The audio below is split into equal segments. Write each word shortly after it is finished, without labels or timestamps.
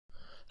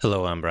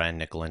Hello, I'm Brian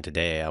Nickel, and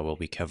today I will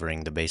be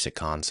covering the basic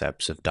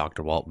concepts of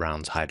Dr. Walt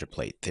Brown's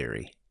hydroplate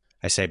theory.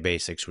 I say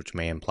basics, which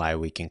may imply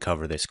we can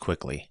cover this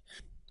quickly.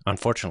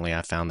 Unfortunately,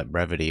 I found that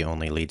brevity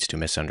only leads to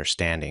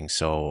misunderstanding,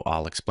 so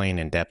I'll explain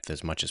in depth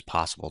as much as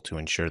possible to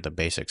ensure the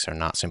basics are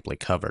not simply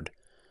covered,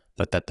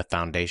 but that the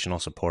foundational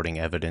supporting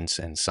evidence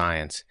and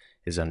science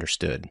is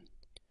understood.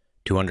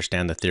 To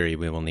understand the theory,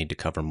 we will need to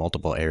cover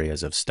multiple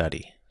areas of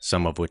study,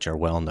 some of which are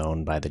well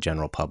known by the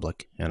general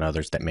public, and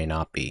others that may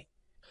not be.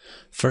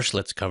 First,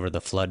 let's cover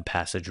the flood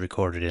passage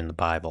recorded in the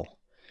Bible.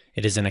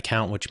 It is an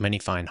account which many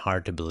find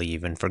hard to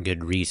believe, and for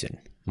good reason.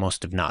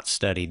 Most have not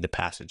studied the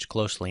passage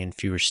closely, and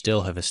fewer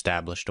still have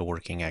established a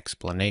working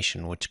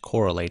explanation which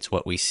correlates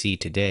what we see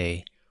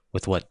today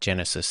with what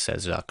Genesis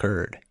says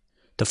occurred.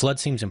 The flood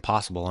seems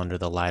impossible under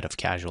the light of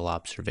casual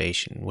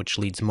observation, which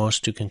leads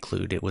most to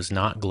conclude it was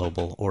not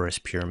global or is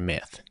pure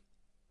myth.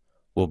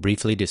 We'll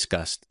briefly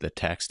discuss the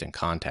text and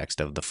context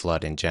of the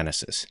flood in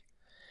Genesis,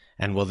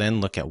 and we'll then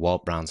look at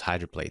Walt Brown's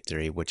hydroplate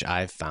theory, which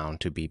I've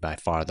found to be by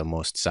far the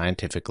most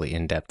scientifically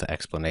in-depth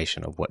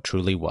explanation of what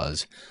truly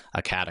was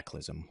a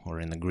cataclysm, or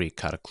in the Greek,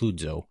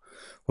 katakludzo,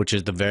 which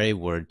is the very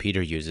word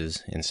Peter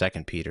uses in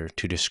 2 Peter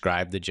to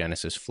describe the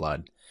Genesis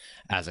flood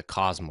as a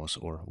cosmos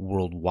or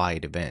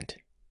worldwide event.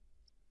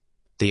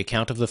 The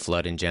account of the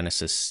flood in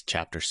Genesis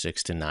chapter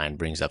 6 to 9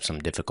 brings up some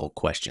difficult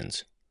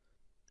questions.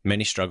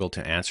 Many struggle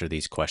to answer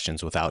these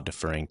questions without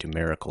deferring to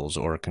miracles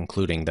or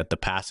concluding that the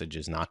passage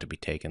is not to be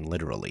taken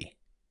literally.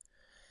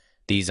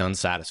 These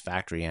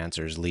unsatisfactory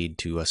answers lead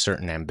to a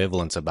certain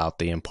ambivalence about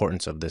the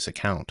importance of this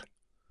account.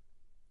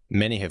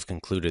 Many have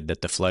concluded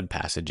that the flood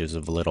passage is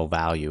of little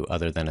value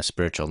other than a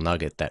spiritual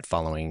nugget that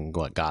following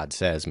what God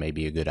says may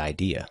be a good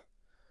idea.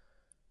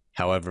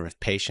 However, if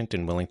patient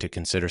and willing to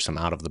consider some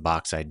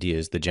out-of-the-box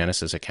ideas, the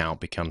Genesis account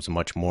becomes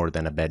much more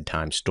than a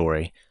bedtime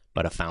story,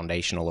 but a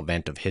foundational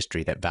event of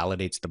history that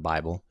validates the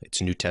Bible,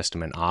 its New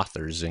Testament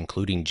authors,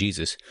 including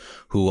Jesus,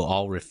 who will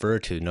all refer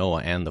to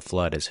Noah and the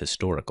flood as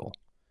historical.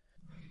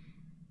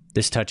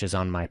 This touches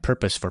on my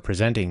purpose for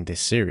presenting this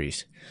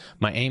series.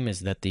 My aim is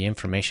that the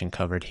information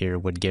covered here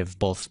would give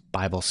both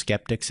Bible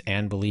skeptics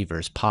and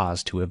believers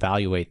pause to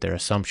evaluate their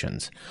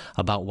assumptions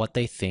about what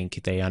they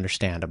think they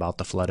understand about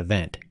the flood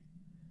event.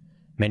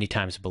 Many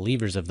times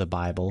believers of the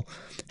Bible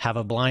have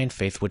a blind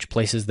faith which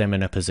places them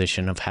in a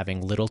position of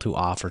having little to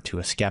offer to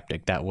a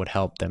skeptic that would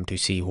help them to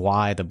see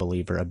why the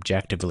believer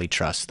objectively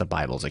trusts the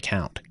Bible's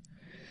account.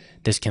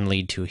 This can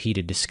lead to a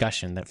heated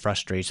discussion that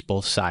frustrates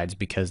both sides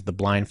because the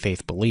blind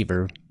faith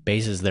believer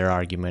bases their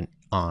argument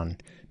on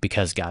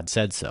because God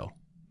said so.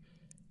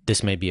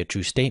 This may be a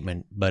true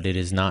statement, but it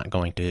is not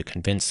going to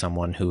convince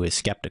someone who is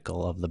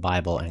skeptical of the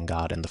Bible and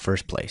God in the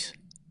first place.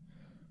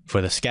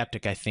 For the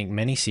skeptic, I think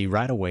many see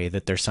right away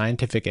that their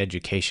scientific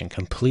education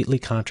completely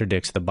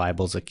contradicts the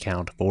Bible's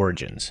account of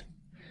origins.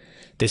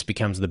 This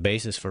becomes the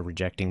basis for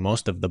rejecting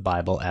most of the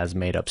Bible as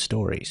made-up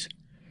stories.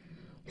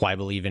 Why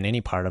believe in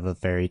any part of a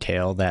fairy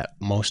tale that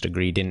most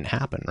agree didn't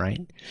happen,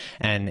 right?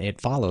 And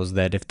it follows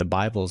that if the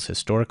Bible's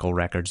historical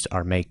records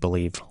are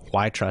make-believe,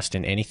 why trust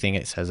in anything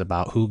it says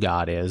about who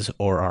God is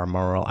or our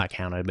moral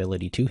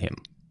accountability to Him?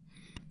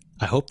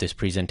 I hope this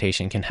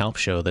presentation can help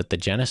show that the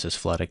Genesis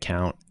flood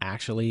account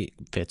actually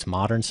fits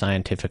modern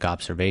scientific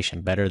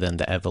observation better than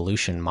the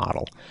evolution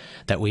model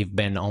that we've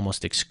been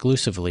almost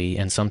exclusively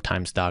and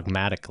sometimes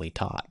dogmatically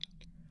taught.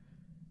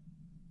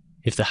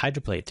 If the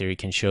hydroplate theory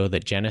can show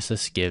that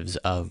Genesis gives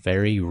a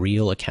very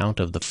real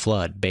account of the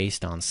flood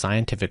based on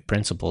scientific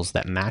principles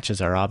that matches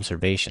our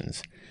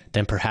observations,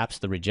 then perhaps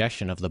the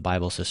rejection of the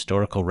Bible's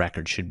historical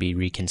record should be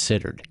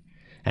reconsidered.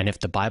 And if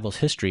the Bible's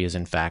history is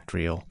in fact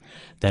real,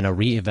 then a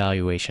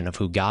re-evaluation of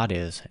who God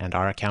is and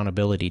our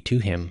accountability to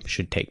Him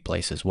should take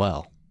place as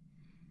well.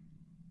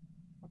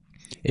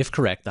 If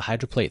correct, the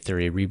hydroplate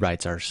theory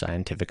rewrites our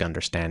scientific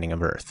understanding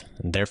of Earth,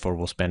 and therefore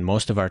we'll spend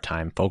most of our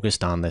time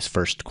focused on this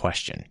first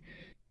question.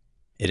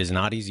 It is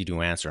not easy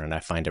to answer, and I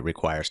find it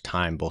requires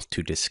time both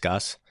to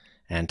discuss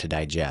and to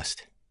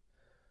digest.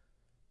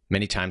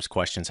 Many times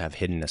questions have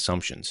hidden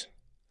assumptions.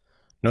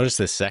 Notice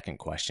this second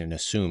question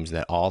assumes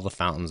that all the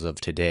fountains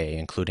of today,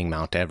 including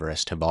Mount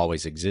Everest, have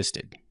always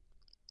existed.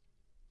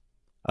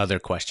 Other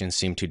questions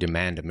seem to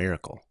demand a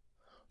miracle.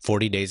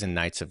 40 days and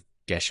nights of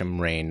Geshem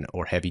rain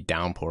or heavy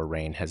downpour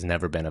rain has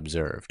never been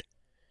observed.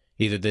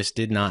 Either this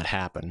did not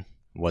happen,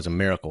 was a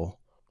miracle,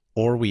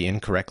 or we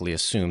incorrectly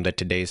assume that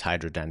today's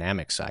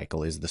hydrodynamic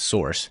cycle is the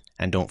source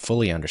and don't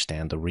fully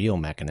understand the real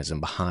mechanism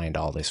behind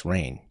all this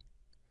rain.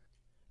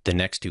 The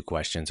next two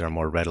questions are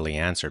more readily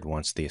answered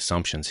once the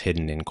assumptions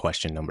hidden in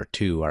question number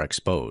 2 are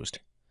exposed.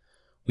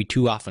 We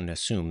too often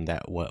assume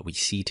that what we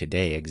see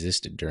today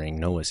existed during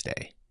Noah's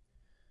day.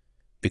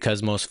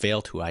 Because most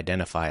fail to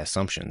identify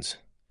assumptions,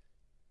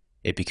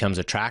 it becomes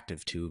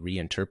attractive to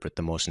reinterpret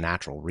the most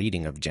natural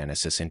reading of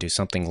Genesis into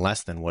something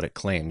less than what it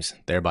claims,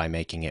 thereby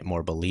making it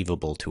more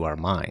believable to our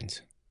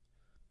minds.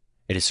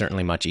 It is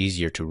certainly much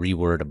easier to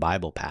reword a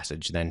Bible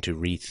passage than to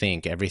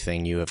rethink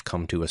everything you have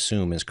come to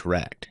assume is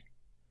correct.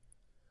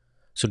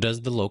 So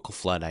does the local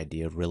flood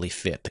idea really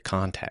fit the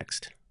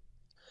context?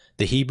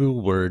 The Hebrew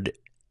word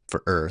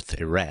for earth,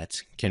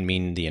 eret, can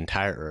mean the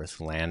entire earth,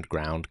 land,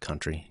 ground,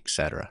 country,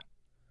 etc.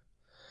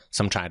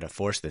 Some try to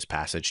force this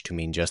passage to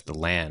mean just the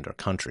land or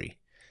country,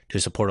 to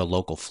support a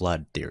local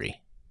flood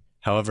theory.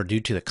 However, due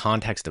to the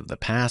context of the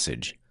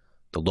passage,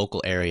 the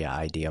local area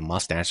idea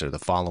must answer the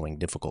following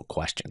difficult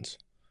questions.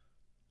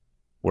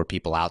 Were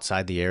people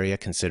outside the area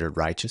considered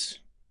righteous?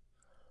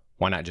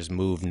 Why not just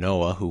move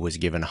Noah, who was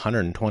given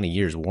 120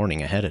 years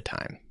warning ahead of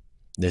time?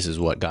 This is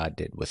what God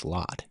did with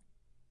Lot.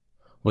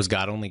 Was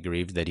God only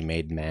grieved that he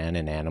made man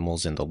and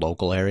animals in the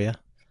local area?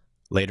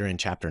 Later in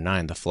chapter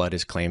 9, the flood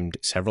is claimed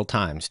several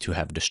times to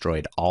have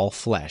destroyed all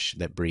flesh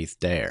that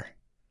breathed air.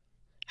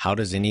 How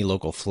does any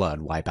local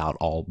flood wipe out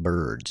all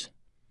birds?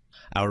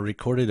 Our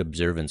recorded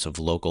observance of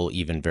local,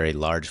 even very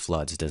large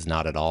floods does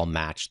not at all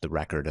match the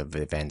record of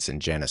events in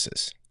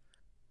Genesis.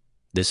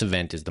 This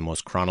event is the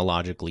most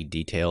chronologically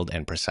detailed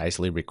and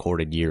precisely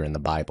recorded year in the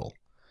Bible.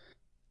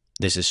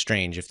 This is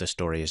strange if the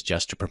story is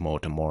just to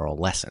promote a moral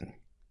lesson.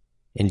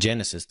 In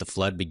Genesis, the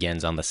flood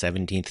begins on the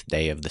 17th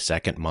day of the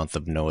second month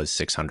of Noah's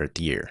 600th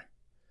year.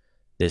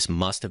 This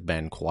must have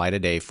been quite a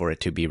day for it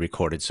to be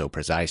recorded so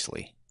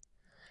precisely.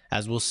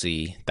 As we'll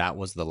see, that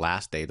was the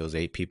last day those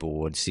 8 people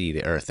would see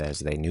the earth as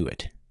they knew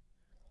it.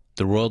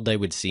 The world they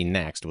would see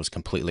next was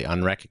completely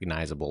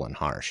unrecognizable and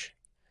harsh.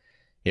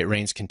 It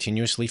rains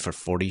continuously for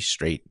 40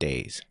 straight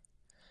days.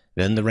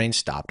 Then the rain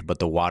stopped, but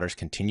the waters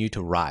continued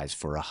to rise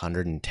for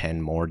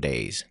 110 more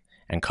days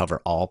and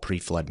cover all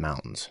pre-flood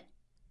mountains.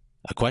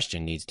 A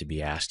question needs to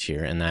be asked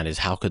here, and that is,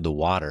 how could the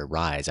water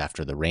rise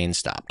after the rain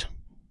stopped?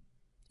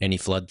 Any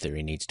flood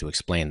theory needs to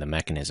explain the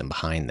mechanism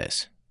behind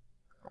this.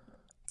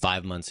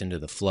 5 months into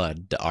the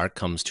flood, the ark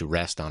comes to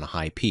rest on a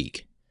high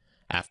peak,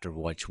 after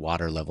which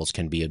water levels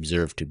can be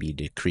observed to be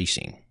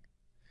decreasing.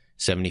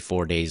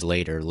 74 days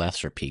later,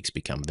 lesser peaks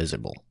become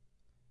visible.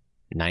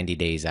 90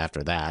 days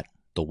after that,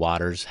 the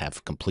waters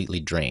have completely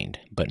drained,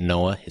 but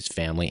Noah, his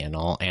family, and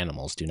all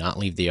animals do not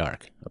leave the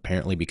ark,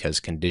 apparently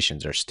because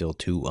conditions are still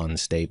too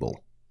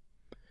unstable.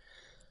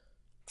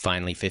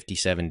 Finally,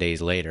 57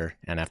 days later,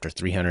 and after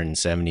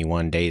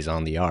 371 days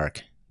on the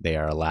ark, they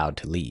are allowed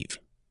to leave.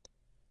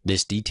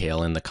 This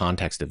detail in the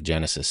context of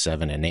Genesis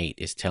 7 and 8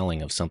 is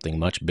telling of something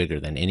much bigger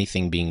than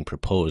anything being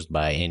proposed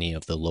by any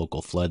of the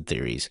local flood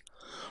theories,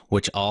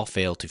 which all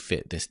fail to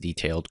fit this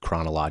detailed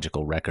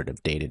chronological record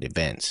of dated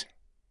events.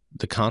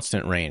 The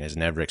constant rain is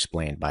never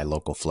explained by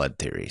local flood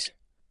theories.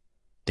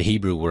 The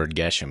Hebrew word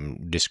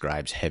geshem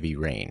describes heavy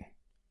rain.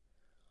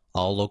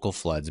 All local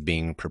floods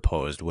being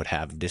proposed would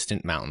have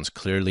distant mountains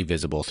clearly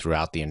visible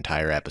throughout the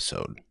entire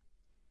episode.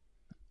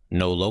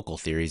 No local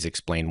theories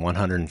explain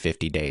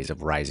 150 days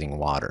of rising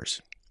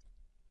waters.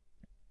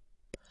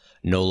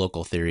 No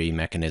local theory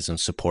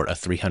mechanisms support a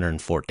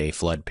 304-day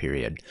flood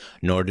period,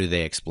 nor do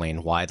they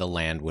explain why the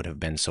land would have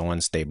been so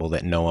unstable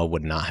that Noah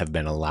would not have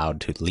been allowed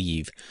to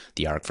leave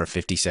the ark for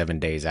 57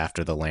 days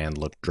after the land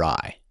looked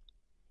dry.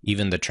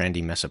 Even the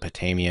trendy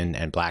Mesopotamian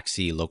and Black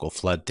Sea local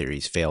flood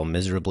theories fail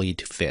miserably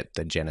to fit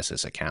the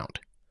Genesis account.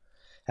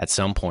 At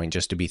some point,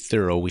 just to be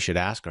thorough, we should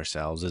ask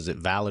ourselves, is it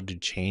valid to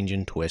change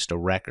and twist a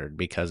record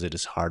because it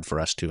is hard for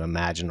us to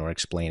imagine or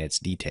explain its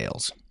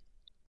details?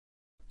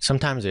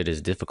 Sometimes it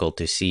is difficult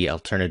to see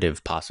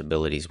alternative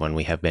possibilities when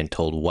we have been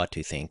told what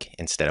to think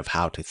instead of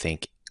how to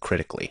think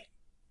critically.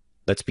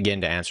 Let's begin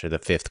to answer the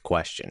 5th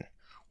question.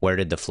 Where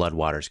did the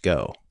floodwaters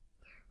go?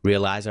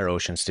 Realize our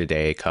oceans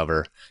today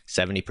cover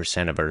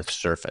 70% of Earth's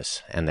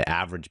surface, and the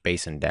average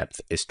basin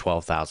depth is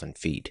 12,000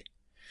 feet.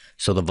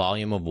 So the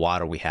volume of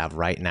water we have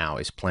right now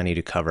is plenty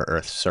to cover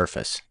Earth's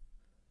surface.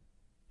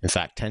 In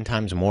fact, 10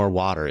 times more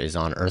water is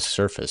on Earth's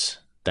surface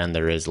than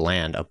there is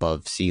land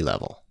above sea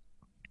level.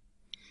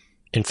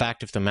 In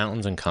fact, if the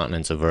mountains and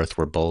continents of Earth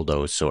were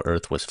bulldozed so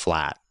Earth was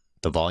flat,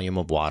 the volume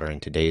of water in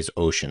today's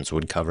oceans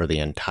would cover the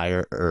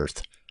entire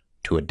Earth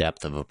to a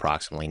depth of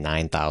approximately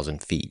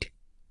 9,000 feet.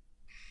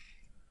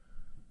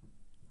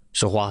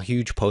 So while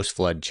huge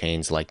post-flood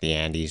chains like the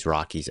Andes,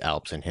 Rockies,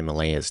 Alps, and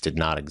Himalayas did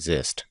not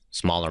exist,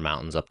 smaller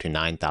mountains up to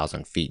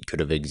 9,000 feet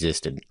could have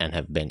existed and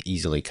have been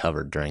easily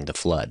covered during the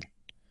flood.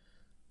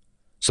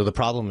 So the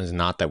problem is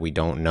not that we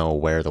don't know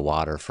where the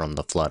water from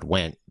the flood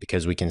went,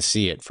 because we can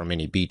see it from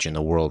any beach in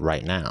the world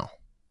right now.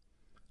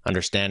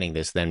 Understanding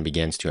this then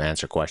begins to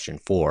answer question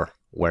 4,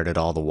 where did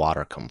all the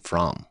water come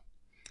from?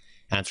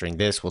 Answering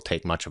this will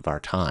take much of our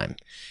time.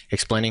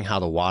 Explaining how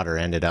the water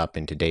ended up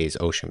in today's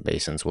ocean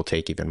basins will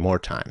take even more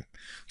time,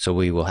 so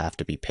we will have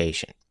to be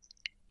patient.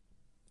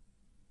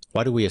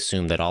 Why do we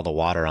assume that all the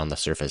water on the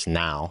surface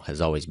now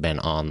has always been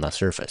on the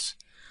surface?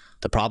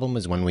 The problem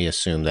is when we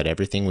assume that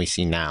everything we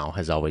see now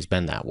has always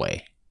been that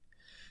way.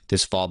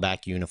 This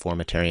fallback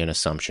uniformitarian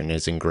assumption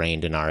is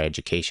ingrained in our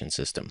education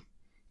system,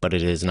 but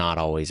it is not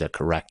always a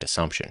correct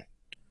assumption.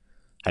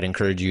 I'd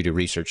encourage you to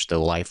research the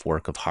life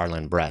work of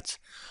Harlan Bretz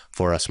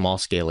for a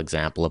small-scale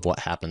example of what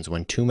happens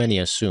when too many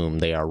assume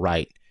they are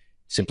right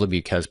simply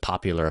because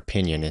popular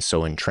opinion is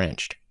so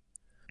entrenched.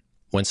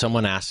 When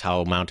someone asks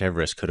how Mount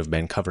Everest could have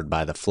been covered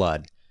by the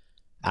flood,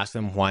 ask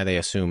them why they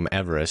assume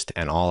Everest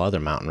and all other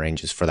mountain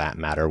ranges for that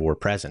matter were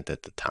present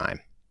at the time.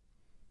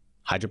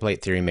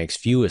 Hydroplate theory makes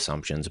few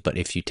assumptions, but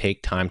if you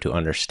take time to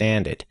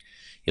understand it,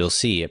 you'll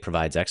see it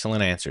provides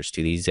excellent answers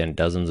to these and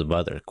dozens of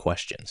other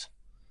questions.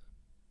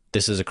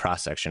 This is a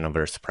cross-section of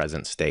Earth's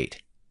present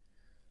state.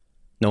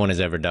 No one has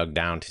ever dug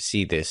down to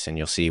see this, and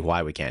you'll see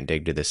why we can't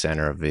dig to the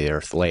center of the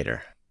Earth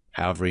later.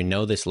 However, we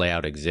know this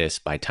layout exists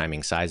by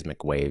timing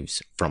seismic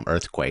waves from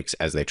earthquakes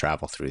as they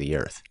travel through the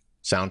Earth.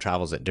 Sound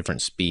travels at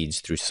different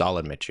speeds through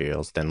solid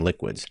materials than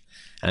liquids,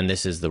 and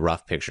this is the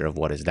rough picture of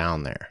what is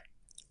down there.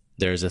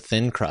 There is a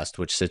thin crust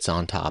which sits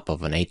on top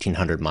of an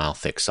 1,800-mile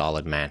thick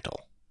solid mantle.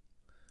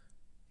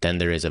 Then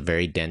there is a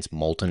very dense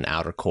molten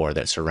outer core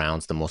that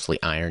surrounds the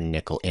mostly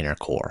iron-nickel inner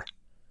core.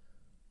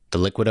 The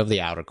liquid of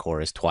the outer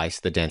core is twice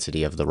the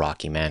density of the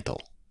rocky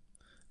mantle.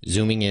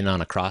 Zooming in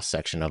on a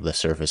cross-section of the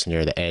surface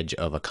near the edge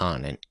of a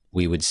continent,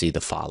 we would see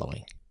the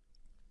following.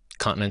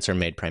 Continents are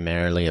made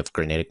primarily of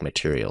granitic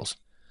materials.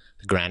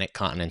 The granite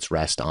continents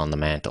rest on the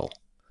mantle.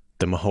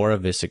 The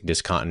Mohorovicic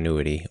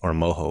discontinuity, or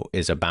MOHO,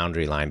 is a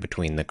boundary line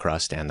between the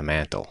crust and the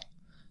mantle.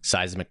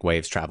 Seismic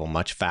waves travel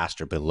much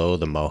faster below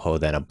the MOHO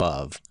than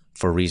above,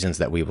 for reasons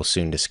that we will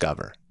soon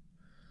discover.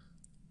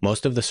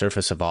 Most of the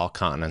surface of all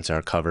continents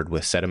are covered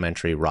with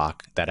sedimentary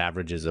rock that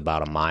averages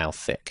about a mile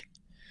thick.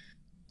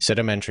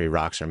 Sedimentary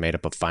rocks are made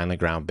up of finely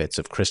ground bits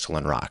of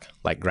crystalline rock,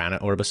 like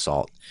granite or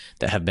basalt,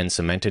 that have been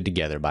cemented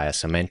together by a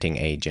cementing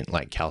agent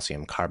like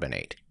calcium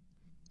carbonate.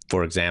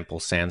 For example,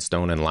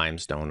 sandstone and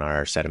limestone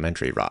are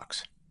sedimentary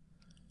rocks.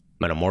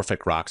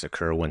 Metamorphic rocks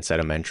occur when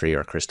sedimentary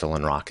or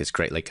crystalline rock is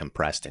greatly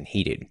compressed and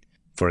heated.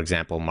 For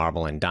example,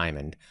 marble and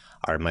diamond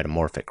are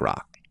metamorphic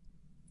rock.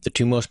 The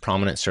two most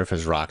prominent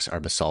surface rocks are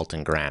basalt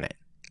and granite.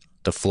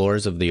 The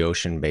floors of the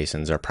ocean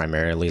basins are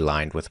primarily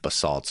lined with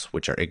basalts,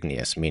 which are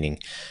igneous, meaning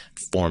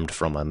formed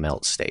from a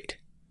melt state.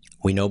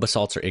 We know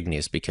basalts are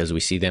igneous because we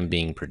see them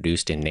being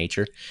produced in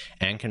nature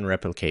and can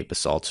replicate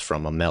basalts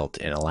from a melt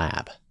in a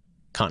lab.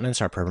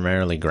 Continents are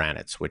primarily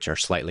granites, which are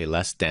slightly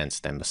less dense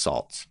than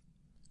basalts.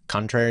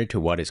 Contrary to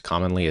what is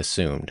commonly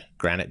assumed,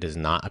 granite does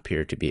not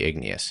appear to be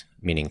igneous,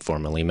 meaning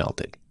formally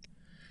melted.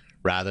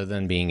 Rather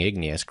than being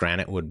igneous,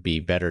 granite would be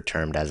better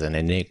termed as an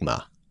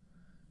enigma.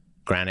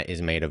 Granite is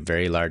made of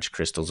very large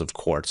crystals of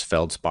quartz,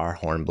 feldspar,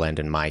 hornblende,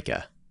 and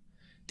mica.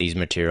 These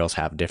materials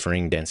have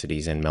differing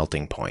densities and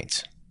melting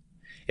points.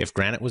 If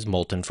granite was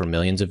molten for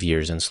millions of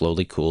years and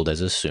slowly cooled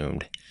as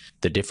assumed,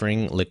 the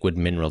differing liquid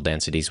mineral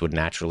densities would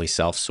naturally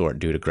self-sort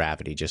due to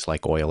gravity, just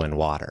like oil and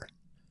water.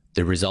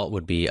 The result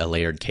would be a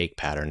layered cake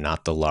pattern,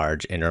 not the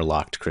large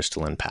interlocked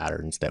crystalline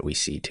patterns that we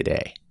see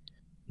today.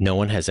 No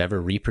one has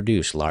ever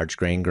reproduced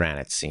large-grain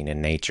granites seen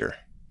in nature.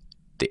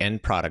 The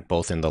end product,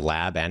 both in the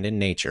lab and in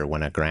nature,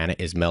 when a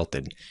granite is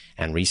melted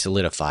and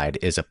resolidified,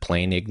 is a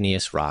plain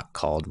igneous rock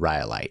called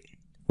rhyolite,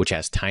 which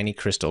has tiny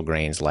crystal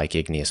grains like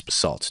igneous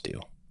basalts do.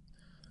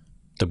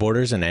 The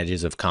borders and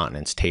edges of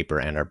continents taper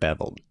and are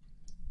beveled.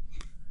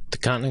 The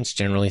continents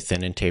generally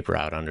thin and taper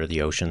out under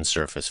the ocean's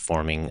surface,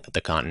 forming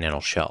the continental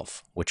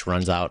shelf, which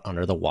runs out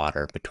under the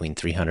water between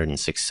 300 and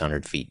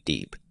 600 feet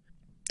deep.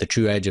 The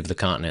true edge of the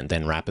continent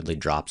then rapidly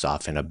drops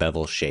off in a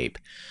bevel shape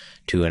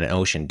to an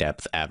ocean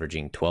depth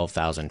averaging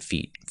 12,000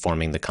 feet,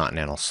 forming the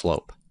continental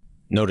slope.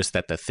 Notice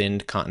that the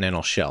thinned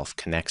continental shelf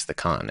connects the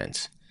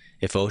continents.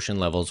 If ocean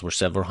levels were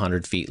several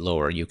hundred feet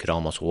lower, you could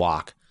almost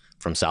walk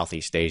from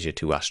Southeast Asia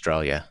to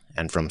Australia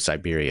and from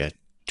Siberia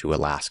to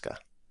Alaska.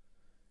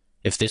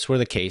 If this were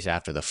the case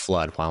after the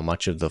flood, while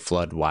much of the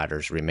flood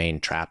waters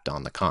remained trapped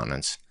on the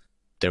continents,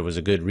 there was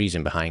a good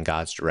reason behind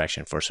God's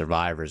direction for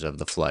survivors of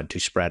the flood to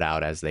spread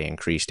out as they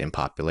increased in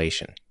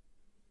population.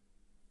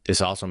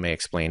 This also may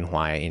explain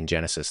why in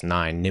Genesis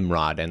 9,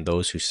 Nimrod and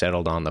those who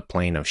settled on the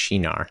plain of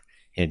Shinar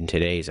in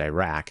today's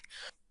Iraq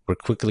were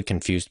quickly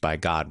confused by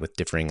God with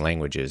differing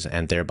languages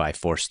and thereby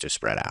forced to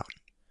spread out.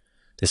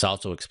 This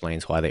also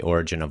explains why the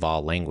origin of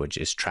all language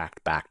is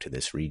tracked back to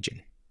this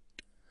region.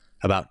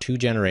 About 2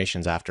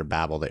 generations after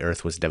Babel, the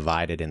earth was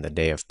divided in the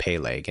day of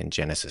Peleg in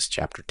Genesis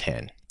chapter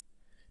 10.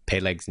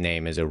 Peleg's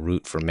name is a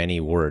root for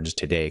many words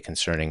today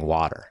concerning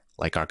water,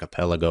 like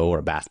archipelago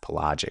or bath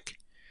pelagic.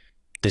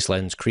 This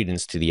lends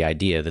credence to the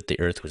idea that the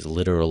earth was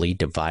literally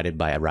divided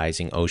by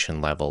rising ocean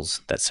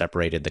levels that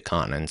separated the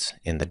continents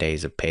in the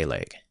days of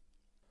Peleg.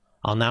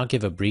 I'll now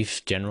give a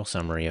brief general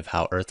summary of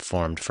how Earth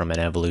formed from an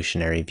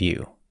evolutionary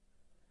view.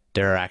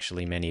 There are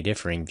actually many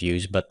differing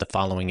views, but the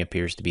following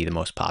appears to be the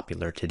most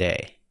popular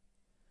today.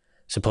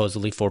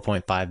 Supposedly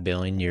 4.5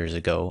 billion years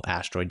ago,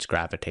 asteroids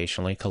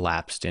gravitationally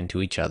collapsed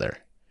into each other,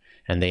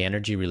 and the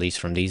energy released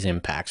from these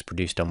impacts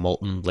produced a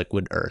molten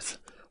liquid Earth,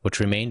 which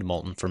remained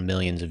molten for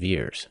millions of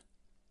years.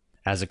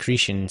 As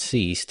accretion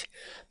ceased,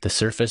 the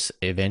surface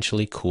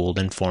eventually cooled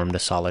and formed a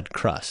solid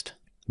crust,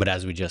 but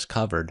as we just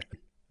covered,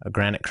 a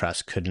granite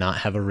crust could not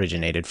have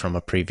originated from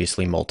a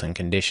previously molten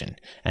condition,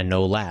 and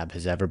no lab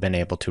has ever been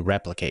able to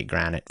replicate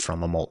granite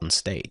from a molten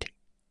state.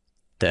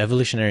 The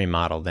evolutionary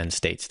model then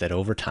states that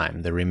over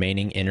time, the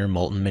remaining inner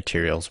molten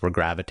materials were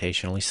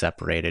gravitationally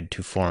separated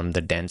to form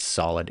the dense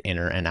solid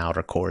inner and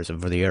outer cores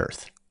of the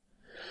Earth.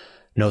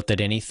 Note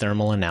that any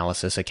thermal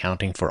analysis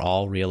accounting for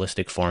all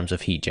realistic forms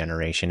of heat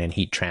generation and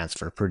heat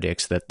transfer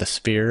predicts that the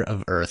sphere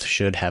of Earth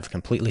should have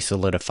completely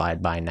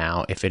solidified by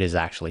now if it is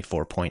actually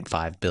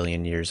 4.5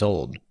 billion years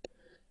old.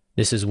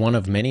 This is one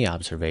of many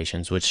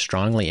observations which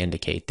strongly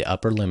indicate the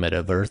upper limit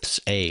of Earth's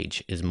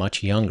age is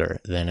much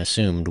younger than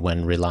assumed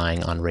when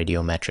relying on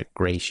radiometric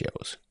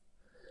ratios.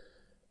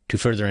 To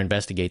further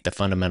investigate the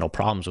fundamental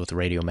problems with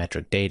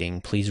radiometric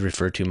dating, please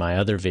refer to my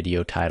other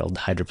video titled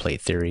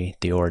Hydroplate Theory: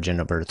 The Origin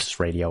of Earth's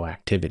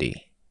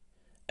Radioactivity.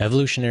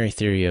 Evolutionary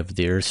theory of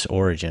the Earth's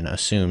origin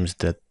assumes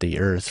that the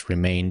Earth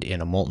remained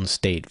in a molten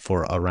state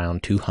for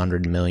around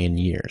 200 million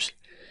years.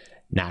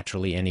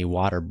 Naturally, any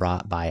water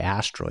brought by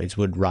asteroids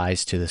would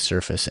rise to the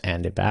surface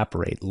and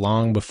evaporate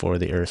long before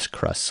the Earth's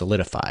crust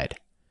solidified.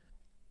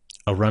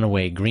 A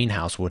runaway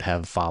greenhouse would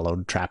have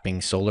followed,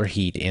 trapping solar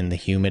heat in the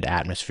humid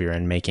atmosphere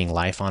and making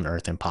life on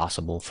Earth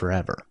impossible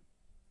forever.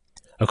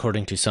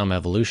 According to some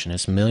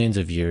evolutionists, millions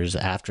of years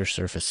after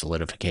surface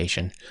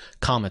solidification,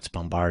 comets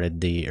bombarded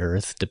the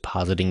Earth,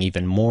 depositing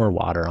even more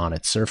water on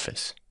its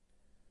surface.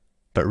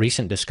 But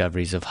recent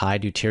discoveries of high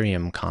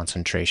deuterium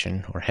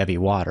concentration, or heavy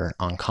water,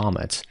 on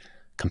comets,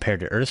 compared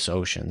to Earth's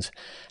oceans,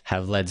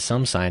 have led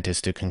some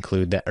scientists to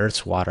conclude that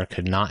Earth's water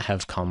could not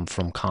have come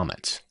from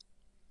comets.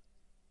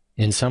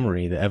 In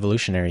summary, the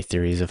evolutionary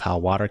theories of how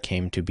water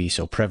came to be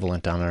so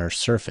prevalent on Earth's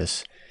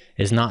surface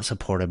is not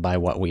supported by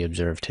what we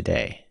observe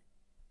today.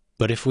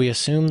 But if we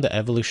assume the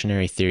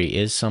evolutionary theory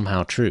is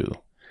somehow true,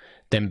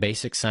 then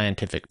basic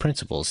scientific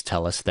principles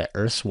tell us that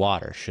Earth's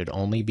water should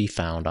only be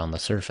found on the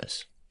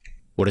surface.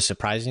 What is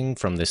surprising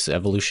from this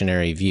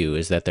evolutionary view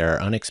is that there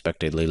are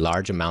unexpectedly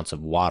large amounts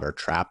of water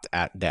trapped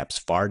at depths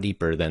far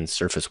deeper than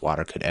surface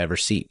water could ever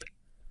seep.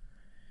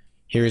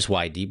 Here is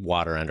why deep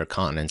water under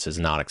continents is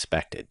not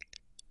expected.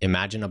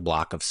 Imagine a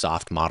block of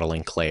soft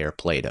modeling clay or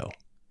Play-Doh.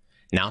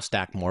 Now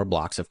stack more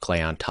blocks of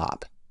clay on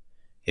top.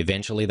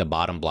 Eventually the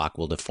bottom block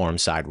will deform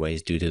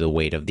sideways due to the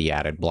weight of the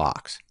added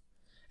blocks.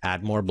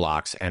 Add more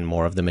blocks and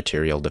more of the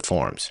material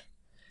deforms.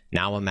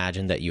 Now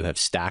imagine that you have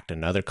stacked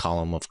another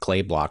column of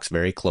clay blocks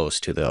very close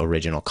to the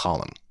original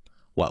column.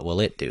 What will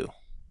it do?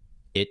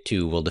 It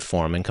too will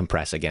deform and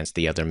compress against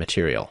the other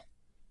material.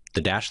 The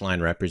dashed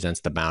line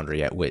represents the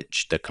boundary at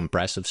which the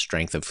compressive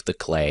strength of the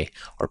clay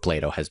or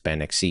Play-Doh has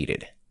been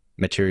exceeded.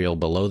 Material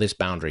below this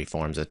boundary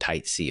forms a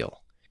tight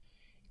seal.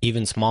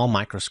 Even small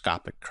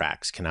microscopic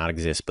cracks cannot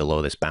exist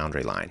below this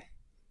boundary line.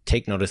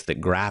 Take notice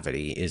that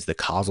gravity is the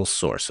causal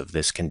source of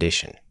this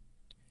condition.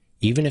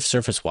 Even if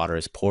surface water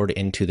is poured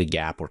into the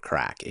gap or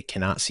crack, it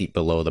cannot seep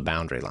below the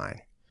boundary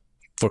line.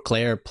 For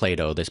clay or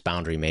Play-Doh, this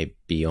boundary may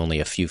be only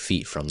a few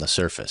feet from the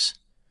surface.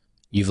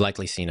 You've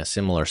likely seen a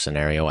similar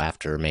scenario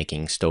after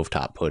making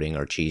stovetop pudding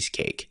or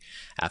cheesecake,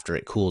 after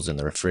it cools in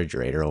the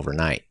refrigerator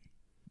overnight.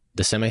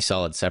 The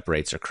semi-solid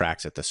separates or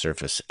cracks at the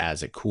surface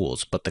as it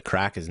cools, but the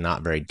crack is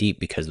not very deep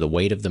because the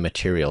weight of the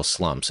material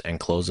slumps and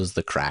closes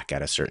the crack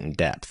at a certain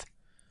depth.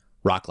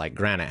 Rock like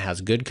granite has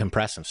good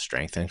compressive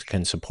strength and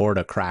can support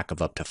a crack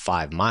of up to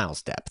 5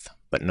 miles depth,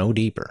 but no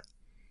deeper.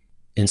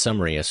 In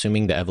summary,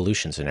 assuming the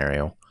evolution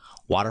scenario,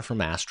 water from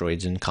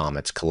asteroids and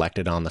comets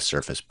collected on the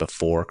surface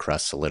before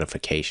crust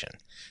solidification,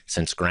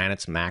 since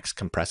granite's max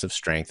compressive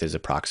strength is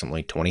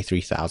approximately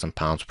 23,000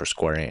 pounds per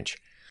square inch.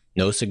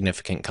 No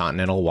significant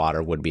continental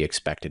water would be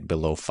expected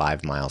below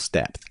 5 miles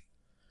depth.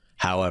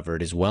 However,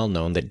 it is well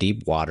known that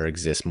deep water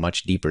exists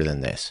much deeper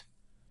than this.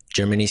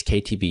 Germany's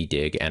KTB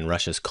dig and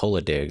Russia's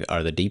Kola dig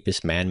are the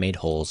deepest man-made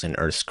holes in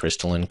Earth's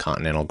crystalline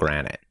continental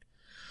granite.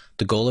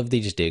 The goal of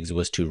these digs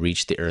was to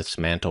reach the Earth's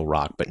mantle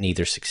rock, but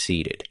neither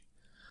succeeded.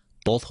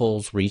 Both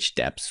holes reached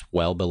depths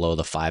well below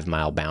the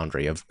 5-mile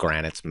boundary of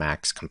granite's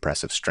max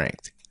compressive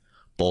strength.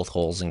 Both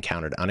holes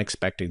encountered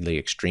unexpectedly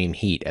extreme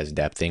heat as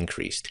depth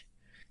increased.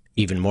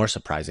 Even more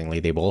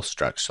surprisingly, they both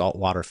struck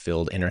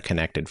saltwater-filled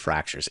interconnected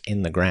fractures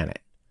in the granite.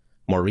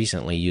 More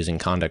recently, using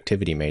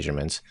conductivity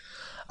measurements,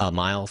 a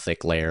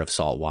mile-thick layer of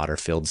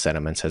saltwater-filled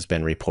sediments has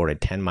been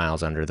reported 10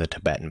 miles under the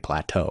Tibetan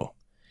Plateau.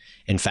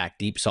 In fact,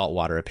 deep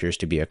saltwater appears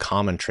to be a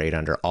common trait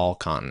under all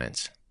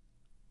continents.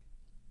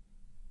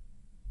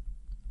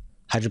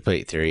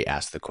 Hydroplate theory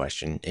asks the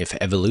question, if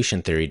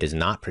evolution theory does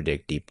not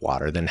predict deep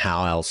water, then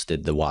how else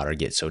did the water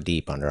get so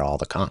deep under all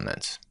the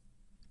continents?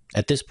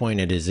 At this point,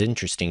 it is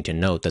interesting to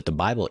note that the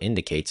Bible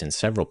indicates in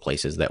several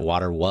places that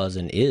water was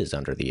and is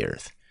under the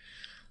earth.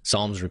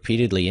 Psalms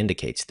repeatedly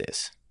indicates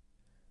this.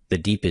 The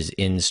deep is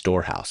in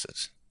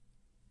storehouses.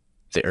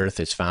 The earth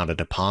is founded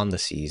upon the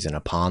seas and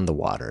upon the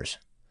waters.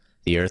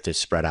 The earth is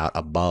spread out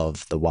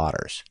above the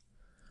waters.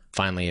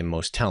 Finally, and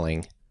most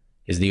telling,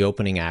 is the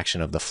opening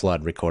action of the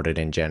flood recorded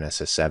in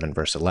Genesis 7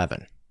 verse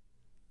 11.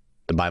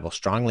 The Bible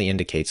strongly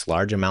indicates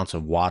large amounts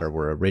of water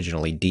were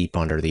originally deep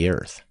under the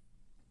earth.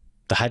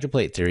 The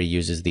hydroplate theory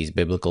uses these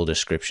biblical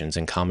descriptions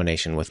in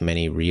combination with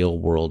many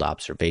real-world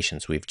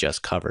observations we've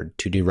just covered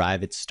to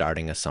derive its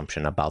starting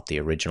assumption about the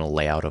original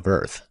layout of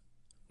Earth,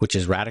 which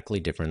is radically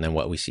different than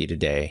what we see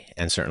today,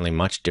 and certainly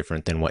much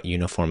different than what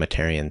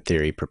uniformitarian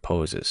theory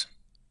proposes.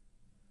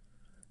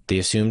 The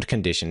assumed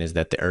condition is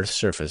that the Earth's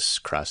surface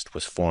crust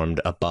was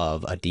formed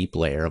above a deep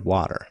layer of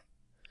water.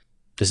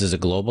 This is a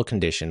global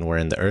condition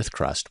wherein the Earth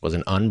crust was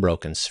an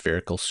unbroken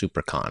spherical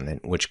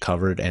supercontinent which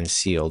covered and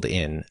sealed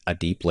in a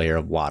deep layer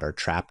of water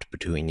trapped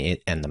between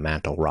it and the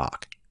mantle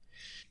rock.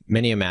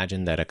 Many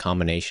imagine that a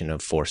combination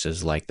of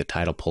forces like the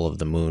tidal pull of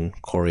the moon,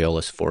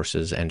 Coriolis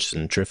forces, and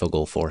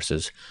centrifugal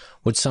forces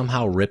would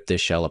somehow rip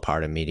this shell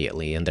apart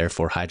immediately, and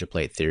therefore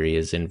hydroplate theory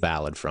is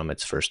invalid from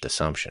its first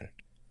assumption.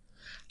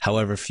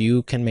 However,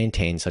 few can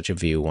maintain such a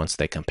view once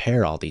they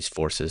compare all these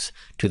forces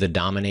to the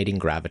dominating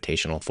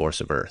gravitational force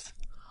of Earth.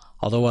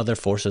 Although other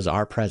forces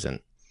are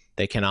present,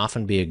 they can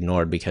often be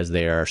ignored because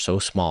they are so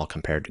small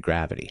compared to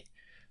gravity.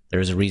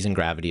 There is a reason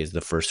gravity is the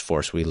first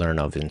force we learn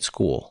of in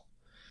school.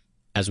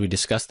 As we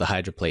discuss the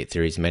hydroplate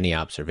theory's many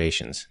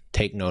observations,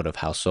 take note of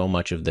how so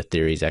much of the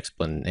theory's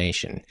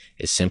explanation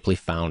is simply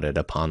founded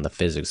upon the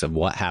physics of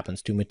what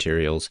happens to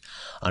materials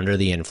under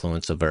the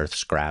influence of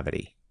Earth's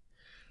gravity.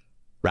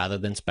 Rather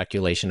than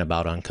speculation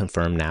about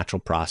unconfirmed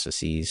natural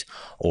processes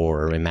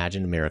or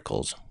imagined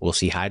miracles, we'll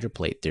see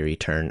hydroplate theory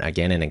turn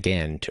again and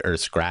again to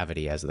Earth's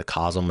gravity as the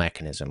causal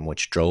mechanism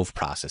which drove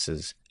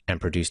processes and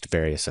produced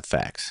various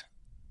effects.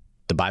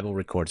 The Bible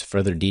records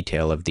further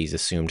detail of these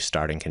assumed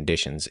starting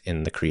conditions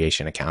in the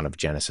creation account of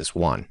Genesis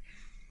 1.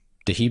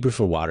 The Hebrew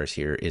for waters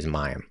here is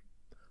mayim,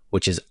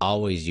 which is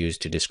always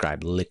used to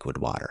describe liquid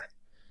water.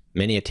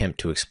 Many attempt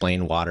to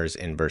explain waters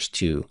in verse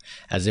 2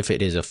 as if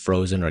it is a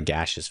frozen or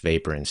gaseous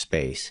vapor in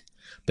space,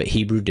 but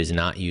Hebrew does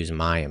not use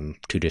mayim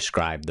to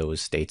describe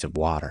those states of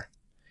water.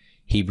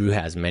 Hebrew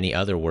has many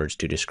other words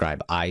to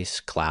describe ice,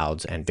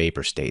 clouds, and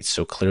vapor states,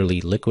 so clearly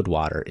liquid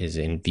water is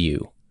in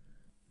view.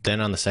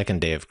 Then on the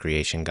second day of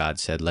creation, God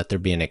said, "Let there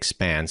be an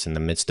expanse in the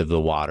midst of the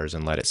waters,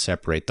 and let it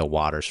separate the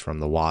waters from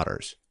the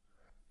waters."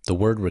 The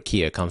word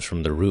rakia comes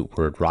from the root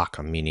word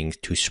raka, meaning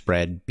to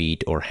spread,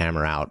 beat, or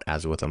hammer out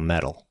as with a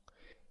metal.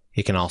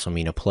 It can also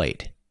mean a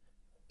plate.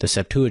 The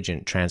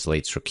Septuagint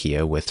translates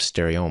rakia with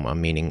stereoma,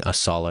 meaning a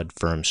solid,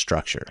 firm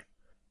structure.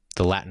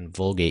 The Latin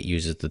Vulgate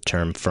uses the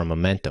term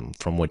firmamentum,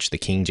 from which the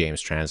King James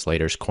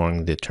translators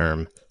coined the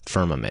term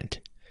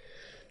firmament.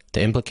 The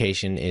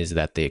implication is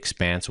that the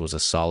expanse was a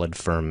solid,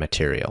 firm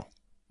material.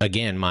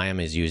 Again, mayim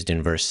is used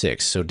in verse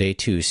 6, so day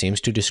 2 seems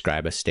to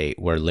describe a state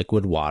where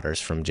liquid waters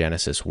from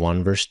Genesis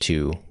 1 verse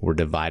 2 were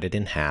divided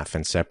in half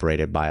and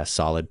separated by a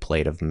solid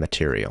plate of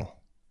material.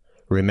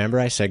 Remember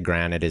I said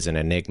granite is an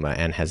enigma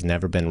and has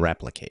never been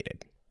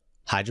replicated.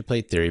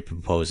 Hydroplate theory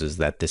proposes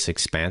that this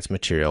expanse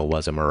material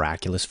was a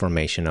miraculous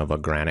formation of a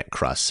granite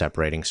crust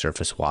separating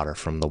surface water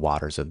from the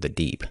waters of the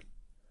deep.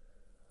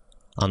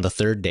 On the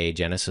third day,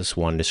 Genesis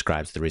 1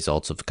 describes the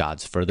results of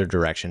God's further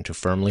direction to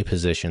firmly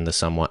position the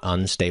somewhat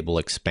unstable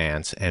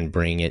expanse and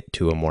bring it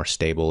to a more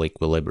stable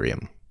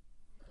equilibrium.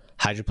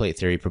 Hydroplate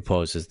theory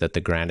proposes that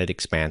the granite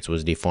expanse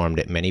was deformed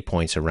at many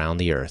points around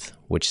the Earth,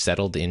 which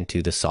settled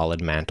into the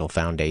solid mantle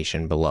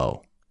foundation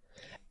below.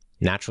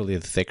 Naturally,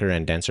 the thicker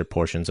and denser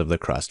portions of the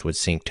crust would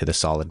sink to the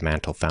solid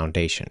mantle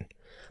foundation,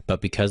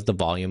 but because the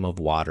volume of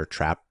water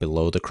trapped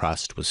below the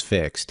crust was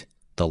fixed,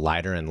 the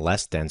lighter and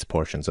less dense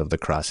portions of the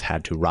crust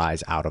had to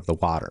rise out of the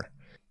water.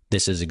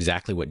 This is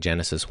exactly what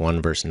Genesis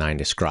 1 verse 9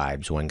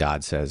 describes when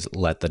God says,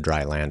 "Let the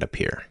dry land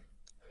appear."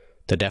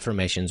 The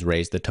deformations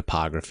raised the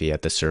topography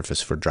at the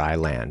surface for dry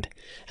land,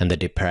 and the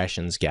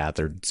depressions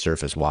gathered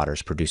surface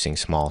waters, producing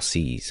small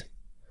seas.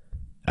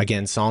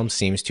 Again, Psalm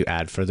seems to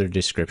add further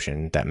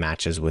description that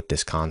matches with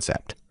this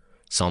concept.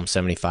 Psalm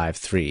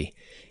 75:3,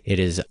 "It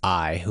is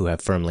I who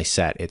have firmly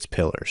set its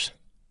pillars."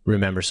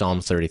 Remember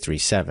Psalm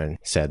 33:7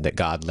 said that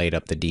God laid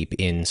up the deep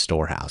in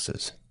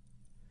storehouses.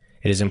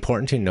 It is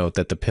important to note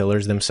that the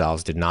pillars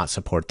themselves did not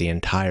support the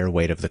entire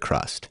weight of the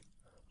crust.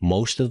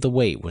 Most of the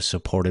weight was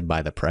supported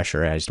by the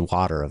pressurized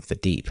water of the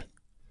deep.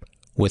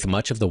 With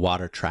much of the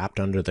water trapped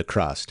under the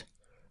crust,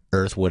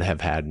 Earth would have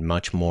had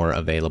much more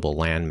available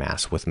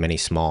landmass with many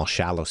small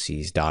shallow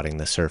seas dotting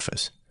the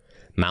surface.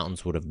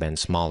 Mountains would have been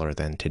smaller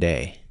than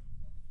today.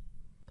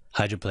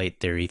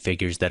 Hydroplate theory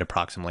figures that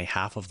approximately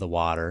half of the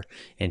water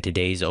in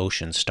today's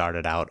ocean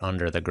started out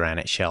under the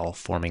granite shelf,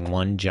 forming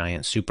one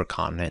giant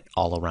supercontinent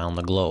all around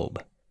the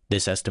globe.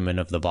 This estimate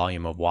of the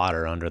volume of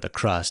water under the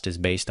crust is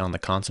based on the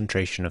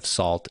concentration of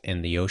salt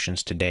in the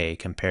oceans today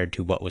compared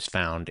to what was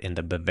found in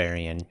the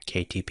Bavarian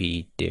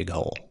KTP dig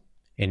hole.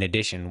 In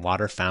addition,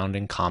 water found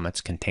in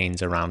comets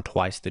contains around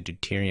twice the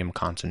deuterium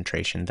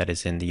concentration that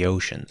is in the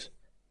oceans.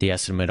 The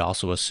estimate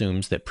also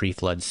assumes that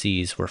pre-flood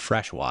seas were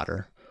fresh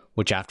water,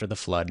 which after the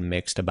flood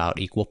mixed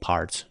about equal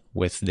parts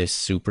with this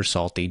super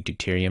salty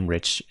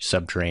deuterium-rich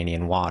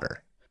subterranean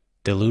water,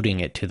 diluting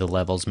it to the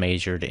levels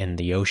measured in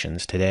the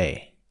oceans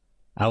today.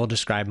 I will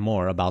describe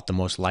more about the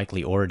most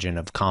likely origin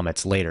of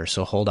comets later,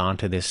 so hold on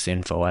to this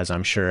info, as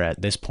I'm sure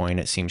at this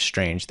point it seems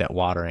strange that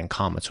water and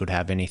comets would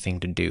have anything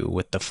to do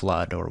with the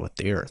flood or with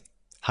the Earth.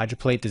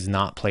 Hydroplate does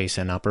not place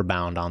an upper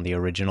bound on the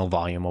original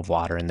volume of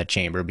water in the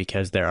chamber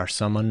because there are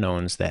some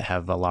unknowns that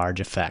have a large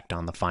effect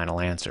on the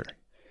final answer.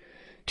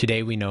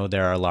 Today we know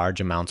there are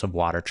large amounts of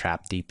water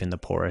trapped deep in the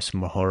porous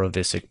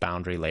Mohorovičić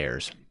boundary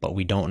layers, but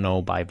we don't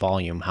know by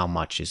volume how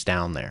much is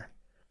down there.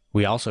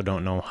 We also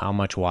don't know how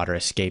much water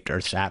escaped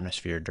Earth's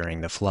atmosphere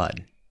during the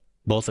flood.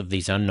 Both of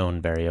these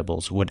unknown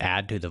variables would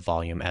add to the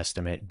volume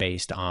estimate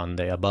based on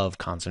the above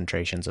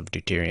concentrations of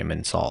deuterium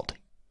and salt.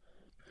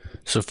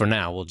 So for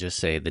now, we'll just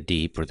say the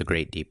deep, or the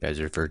Great Deep as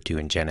referred to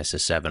in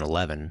Genesis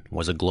 7:11,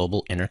 was a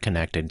global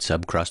interconnected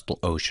subcrustal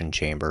ocean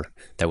chamber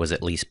that was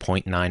at least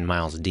 0.9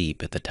 miles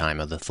deep at the time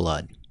of the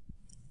flood.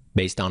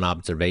 Based on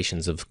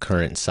observations of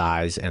current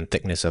size and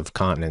thickness of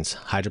continents,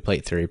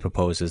 hydroplate theory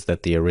proposes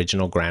that the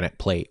original granite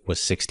plate was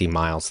 60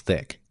 miles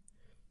thick.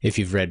 If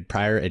you've read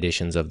prior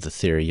editions of the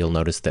theory, you'll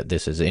notice that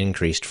this has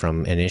increased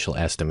from initial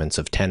estimates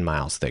of 10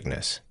 miles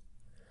thickness.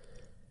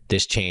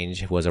 This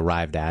change was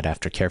arrived at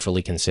after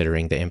carefully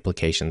considering the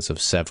implications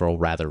of several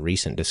rather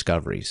recent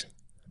discoveries.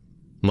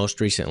 Most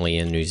recently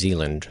in New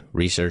Zealand,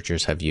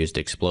 researchers have used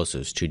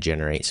explosives to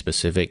generate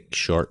specific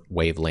short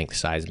wavelength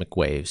seismic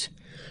waves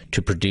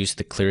to produce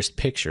the clearest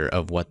picture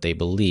of what they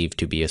believe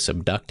to be a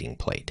subducting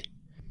plate.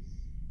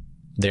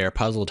 They are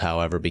puzzled,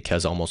 however,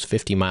 because almost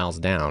 50 miles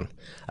down,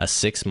 a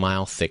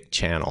 6-mile thick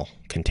channel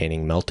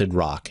containing melted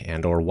rock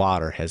and/or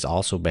water has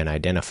also been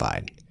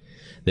identified.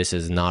 This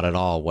is not at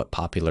all what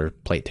popular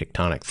plate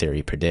tectonic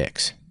theory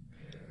predicts.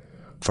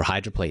 For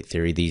hydroplate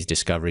theory, these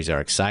discoveries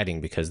are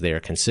exciting because they are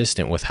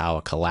consistent with how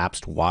a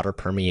collapsed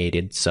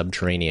water-permeated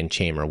subterranean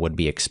chamber would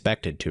be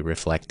expected to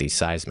reflect these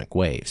seismic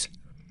waves.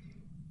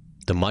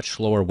 The much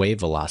slower wave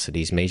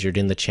velocities measured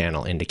in the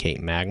channel indicate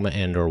magma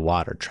and/or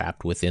water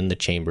trapped within the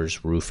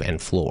chamber's roof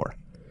and floor.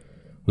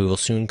 We will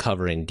soon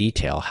cover in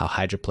detail how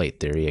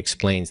hydroplate theory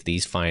explains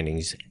these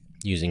findings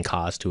using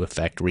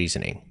cause-to-effect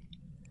reasoning.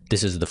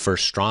 This is the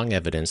first strong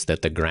evidence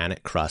that the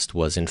granite crust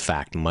was in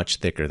fact much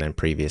thicker than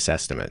previous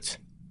estimates.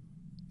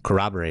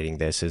 Corroborating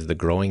this is the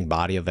growing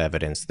body of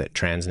evidence that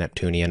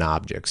trans-Neptunian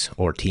objects,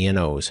 or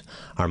TNOs,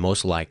 are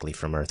most likely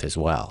from Earth as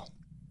well.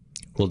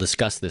 We'll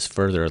discuss this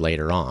further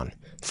later on.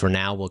 For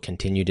now, we'll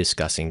continue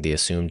discussing the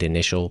assumed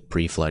initial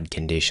pre-flood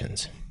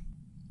conditions.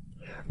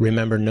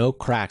 Remember, no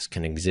cracks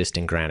can exist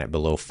in granite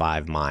below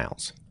 5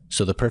 miles.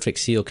 So the perfect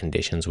seal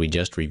conditions we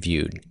just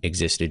reviewed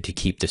existed to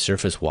keep the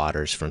surface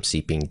waters from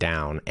seeping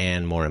down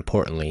and, more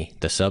importantly,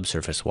 the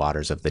subsurface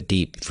waters of the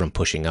deep from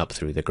pushing up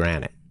through the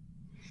granite.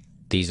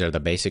 These are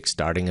the basic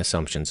starting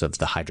assumptions of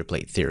the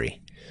hydroplate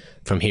theory.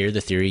 From here, the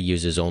theory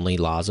uses only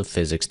laws of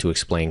physics to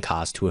explain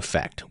cause to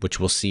effect, which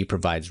we'll see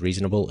provides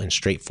reasonable and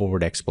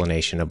straightforward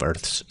explanation of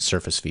Earth's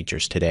surface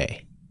features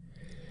today.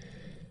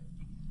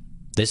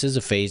 This is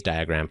a phase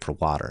diagram for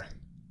water.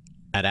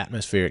 At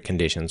atmospheric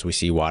conditions, we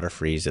see water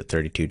freeze at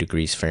 32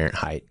 degrees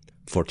Fahrenheit,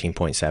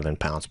 14.7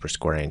 pounds per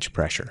square inch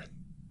pressure.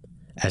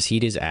 As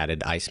heat is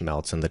added, ice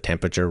melts and the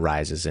temperature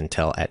rises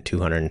until at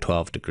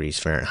 212 degrees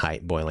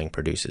Fahrenheit, boiling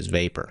produces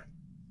vapor.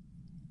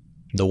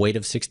 The weight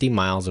of 60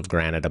 miles of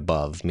granite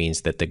above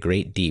means that the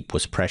Great Deep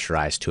was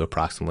pressurized to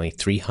approximately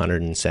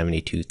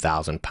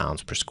 372,000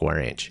 pounds per square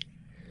inch.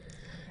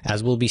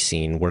 As will be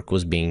seen, work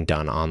was being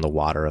done on the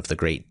water of the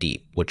Great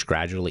Deep, which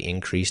gradually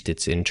increased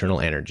its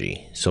internal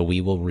energy, so we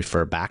will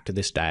refer back to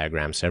this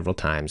diagram several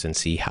times and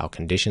see how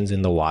conditions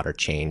in the water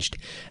changed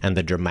and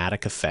the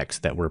dramatic effects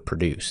that were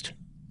produced.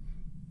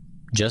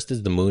 Just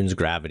as the moon's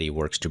gravity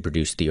works to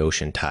produce the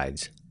ocean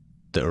tides,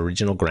 the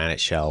original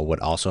granite shell would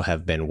also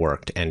have been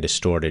worked and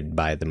distorted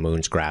by the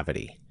moon's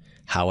gravity.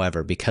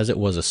 However, because it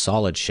was a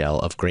solid shell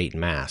of great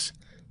mass,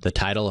 the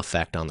tidal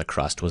effect on the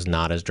crust was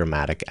not as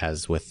dramatic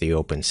as with the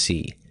open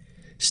sea.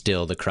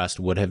 Still, the crust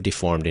would have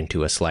deformed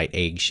into a slight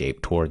egg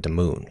shape toward the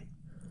moon.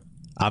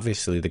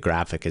 Obviously, the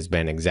graphic has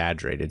been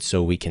exaggerated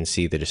so we can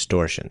see the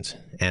distortions,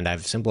 and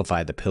I've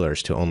simplified the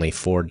pillars to only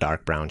 4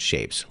 dark brown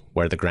shapes,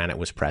 where the granite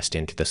was pressed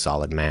into the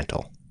solid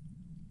mantle.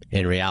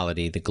 In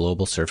reality, the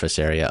global surface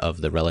area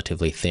of the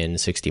relatively thin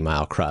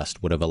 60-mile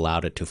crust would have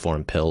allowed it to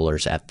form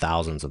pillars at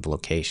thousands of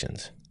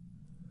locations.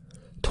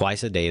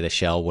 Twice a day the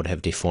shell would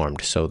have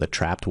deformed, so the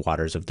trapped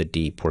waters of the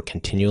deep were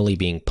continually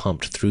being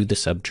pumped through the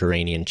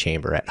subterranean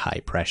chamber at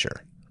high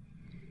pressure.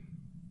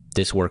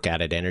 This work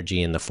added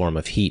energy in the form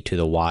of heat to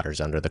the waters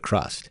under the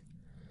crust.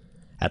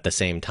 At the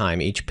same time,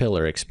 each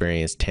pillar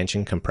experienced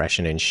tension,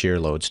 compression, and shear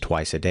loads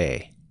twice a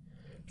day.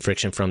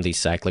 Friction from these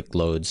cyclic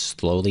loads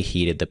slowly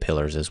heated the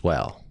pillars as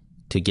well.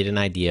 To get an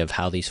idea of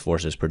how these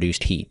forces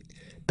produced heat,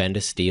 bend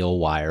a steel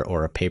wire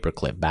or a paper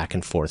clip back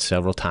and forth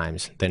several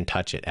times, then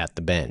touch it at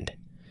the bend.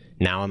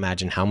 Now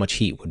imagine how much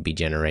heat would be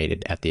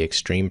generated at the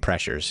extreme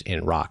pressures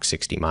in rock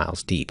 60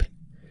 miles deep.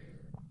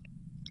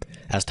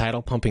 As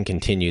tidal pumping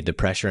continued, the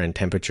pressure and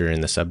temperature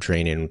in the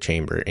subterranean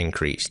chamber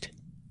increased.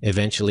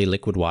 Eventually,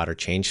 liquid water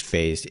changed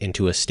phase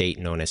into a state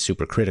known as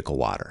supercritical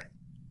water.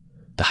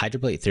 The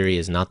hydroplate theory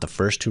is not the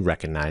first to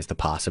recognize the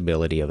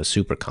possibility of a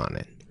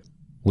supercontinent.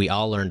 We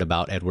all learned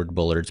about Edward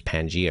Bullard's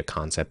Pangea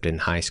concept in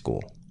high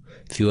school.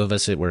 Few of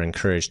us were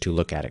encouraged to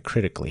look at it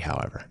critically,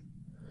 however.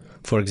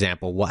 For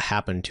example, what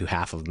happened to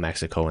half of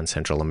Mexico and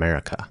Central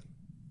America?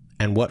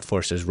 And what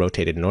forces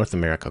rotated North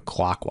America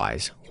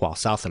clockwise, while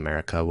South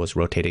America was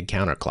rotated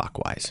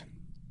counterclockwise?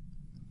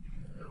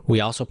 We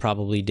also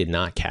probably did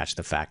not catch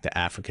the fact that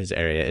Africa's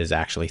area is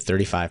actually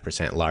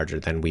 35% larger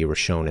than we were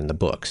shown in the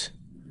books.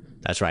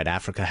 That's right,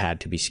 Africa had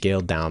to be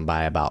scaled down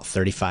by about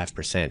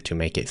 35% to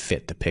make it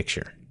fit the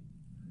picture.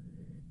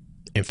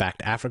 In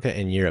fact, Africa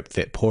and Europe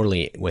fit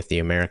poorly with the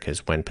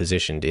Americas when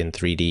positioned in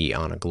 3D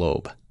on a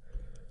globe,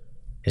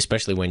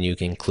 especially when you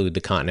include the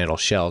continental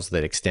shelves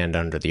that extend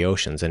under the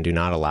oceans and do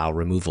not allow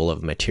removal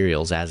of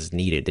materials as is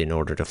needed in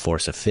order to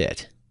force a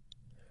fit.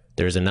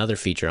 There is another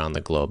feature on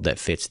the globe that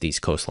fits these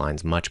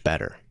coastlines much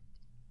better.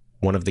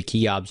 One of the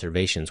key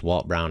observations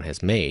Walt Brown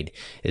has made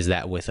is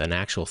that with an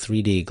actual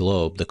 3D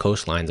globe, the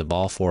coastlines of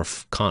all four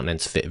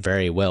continents fit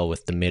very well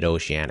with the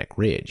mid-oceanic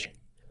ridge.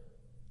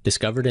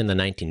 Discovered in the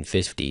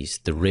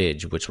 1950s, the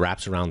ridge, which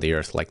wraps around the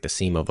Earth like the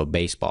seam of a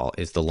baseball,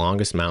 is the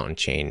longest mountain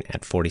chain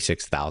at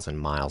 46,000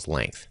 miles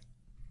length.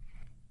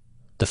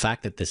 The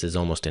fact that this is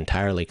almost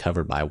entirely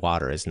covered by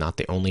water is not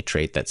the only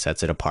trait that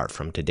sets it apart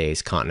from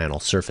today's continental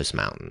surface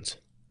mountains.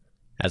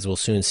 As we'll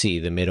soon see,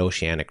 the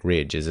mid-oceanic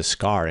ridge is a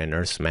scar in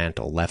Earth's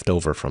mantle left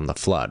over from the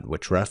flood,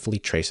 which roughly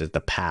traces the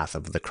path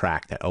of the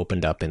crack that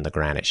opened up in the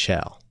granite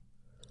shell.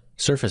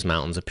 Surface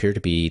mountains appear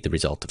to be the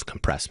result of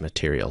compressed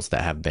materials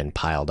that have been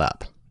piled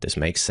up. This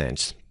makes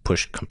sense.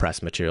 Push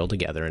compressed material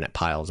together and it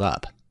piles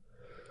up.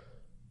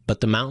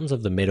 But the mountains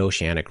of the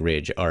mid-oceanic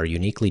ridge are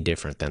uniquely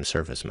different than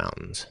surface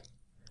mountains.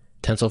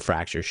 Tensile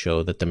fractures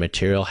show that the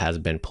material has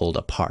been pulled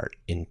apart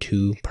in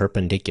two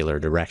perpendicular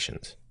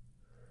directions.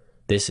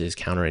 This is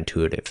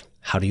counterintuitive.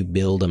 How do you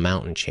build a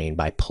mountain chain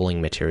by pulling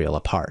material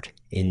apart,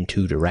 in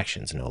two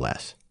directions no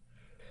less?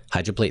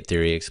 Hydroplate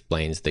theory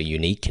explains the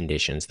unique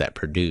conditions that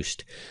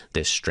produced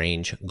this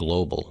strange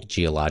global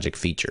geologic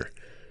feature.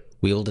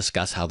 We will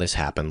discuss how this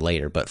happened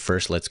later, but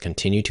first let's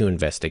continue to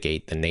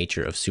investigate the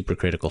nature of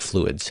supercritical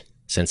fluids,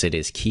 since it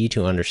is key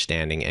to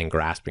understanding and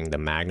grasping the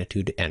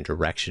magnitude and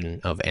direction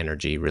of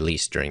energy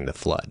released during the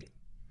flood.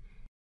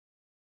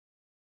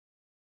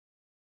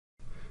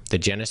 The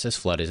Genesis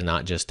flood is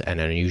not just an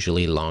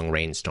unusually long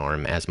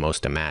rainstorm as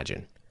most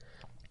imagine.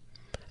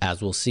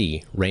 As we'll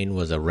see, rain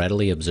was a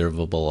readily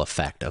observable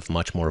effect of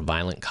much more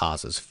violent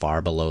causes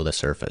far below the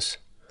surface.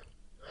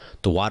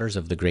 The waters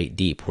of the Great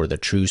Deep were the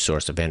true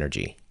source of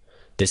energy.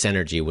 This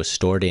energy was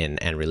stored in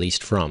and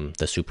released from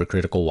the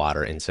supercritical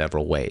water in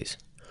several ways.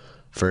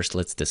 First,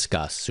 let's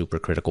discuss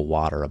supercritical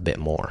water a bit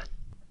more.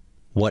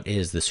 What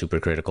is the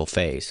supercritical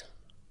phase?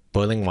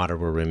 Boiling water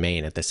will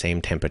remain at the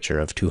same temperature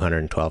of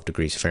 212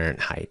 degrees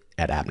Fahrenheit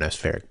at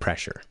atmospheric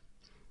pressure.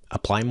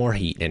 Apply more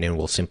heat and it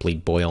will simply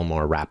boil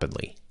more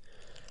rapidly.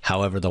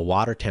 However, the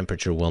water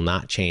temperature will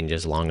not change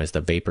as long as the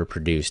vapor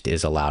produced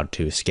is allowed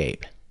to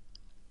escape.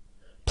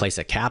 Place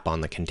a cap on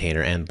the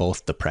container and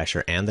both the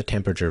pressure and the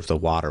temperature of the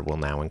water will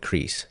now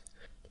increase.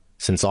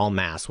 Since all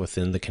mass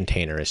within the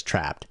container is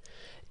trapped,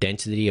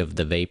 density of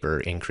the vapor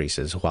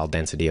increases while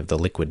density of the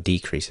liquid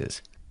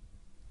decreases.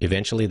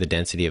 Eventually, the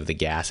density of the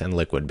gas and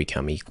liquid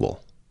become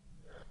equal.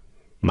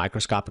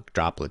 Microscopic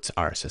droplets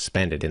are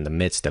suspended in the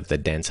midst of the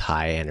dense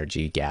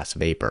high-energy gas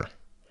vapor.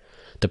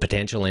 The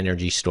potential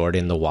energy stored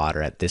in the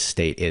water at this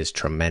state is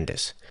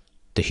tremendous.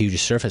 The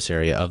huge surface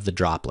area of the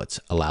droplets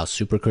allows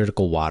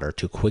supercritical water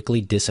to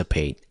quickly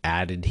dissipate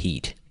added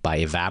heat by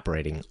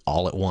evaporating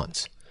all at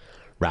once.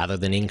 Rather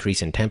than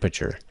increase in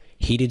temperature,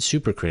 heated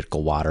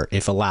supercritical water,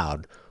 if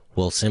allowed,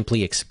 will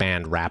simply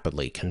expand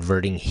rapidly,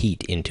 converting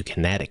heat into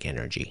kinetic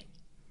energy.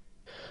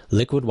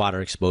 Liquid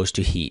water exposed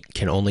to heat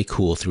can only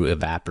cool through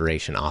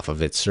evaporation off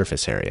of its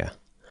surface area.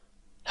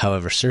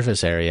 However,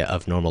 surface area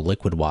of normal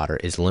liquid water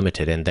is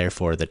limited and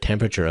therefore the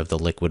temperature of the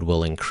liquid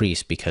will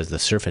increase because the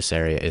surface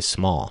area is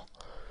small.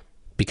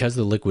 Because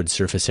the liquid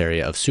surface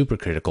area of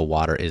supercritical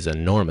water is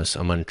enormous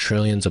among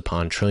trillions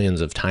upon trillions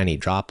of tiny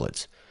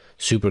droplets,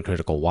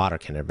 supercritical water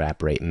can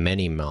evaporate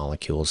many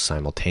molecules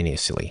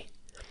simultaneously.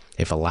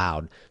 If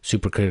allowed,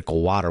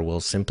 supercritical water will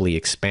simply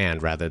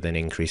expand rather than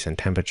increase in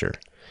temperature.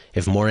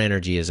 If more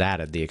energy is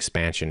added, the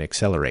expansion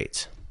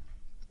accelerates.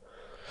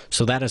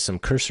 So that is some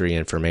cursory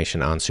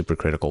information on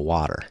supercritical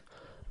water.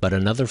 But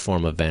another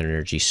form of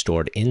energy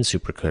stored in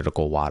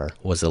supercritical water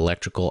was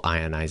electrical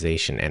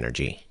ionization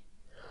energy.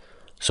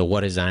 So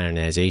what is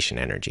ionization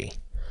energy?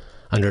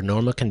 Under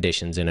normal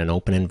conditions in an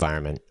open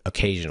environment,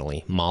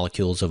 occasionally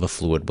molecules of a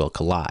fluid will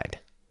collide.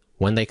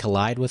 When they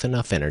collide with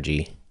enough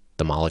energy,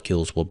 the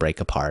molecules will break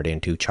apart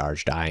into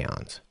charged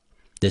ions.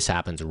 This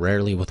happens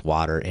rarely with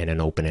water in an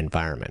open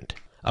environment.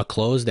 A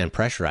closed and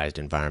pressurized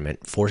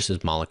environment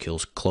forces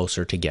molecules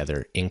closer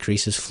together,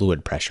 increases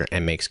fluid pressure,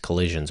 and makes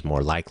collisions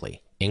more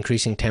likely.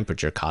 Increasing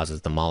temperature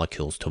causes the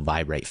molecules to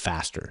vibrate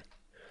faster.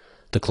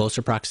 The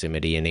closer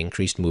proximity and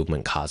increased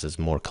movement causes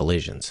more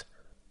collisions.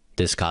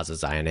 This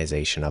causes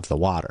ionization of the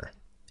water.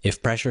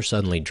 If pressure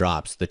suddenly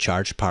drops, the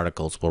charged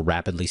particles will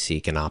rapidly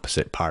seek an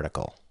opposite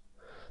particle.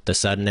 The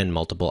sudden and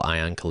multiple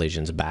ion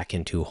collisions back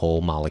into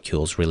whole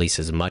molecules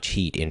releases much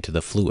heat into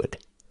the fluid.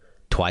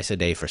 Twice a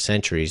day for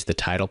centuries, the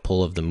tidal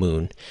pull of the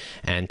moon,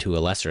 and to a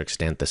lesser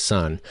extent the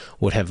sun,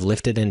 would have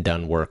lifted and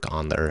done work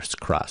on the Earth's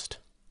crust.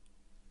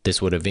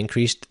 This would have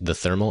increased the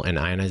thermal and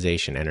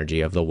ionization energy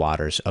of the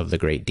waters of the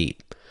Great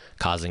Deep,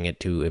 causing it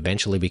to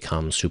eventually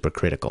become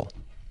supercritical.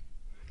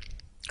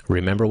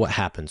 Remember what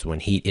happens when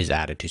heat is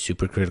added to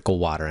supercritical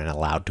water and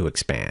allowed to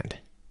expand.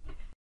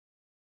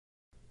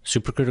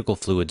 Supercritical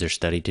fluids are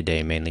studied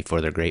today mainly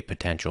for their great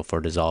potential for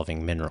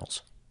dissolving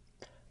minerals.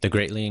 The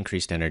greatly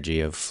increased energy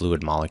of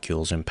fluid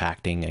molecules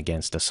impacting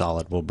against a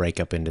solid will break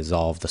up and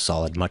dissolve the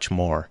solid much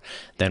more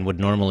than would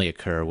normally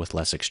occur with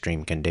less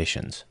extreme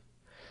conditions.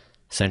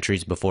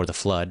 Centuries before the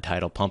flood,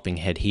 tidal pumping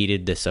had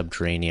heated the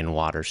subterranean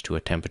waters to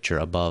a temperature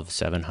above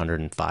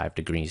 705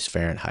 degrees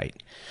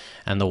Fahrenheit,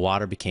 and the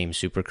water became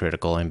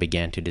supercritical and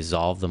began to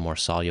dissolve the more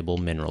soluble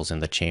minerals in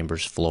the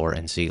chamber's floor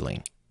and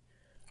ceiling.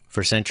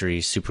 For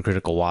centuries,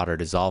 supercritical water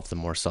dissolved the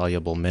more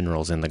soluble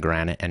minerals in the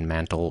granite and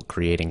mantle,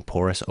 creating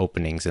porous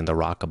openings in the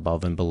rock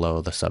above and below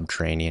the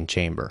subterranean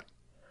chamber.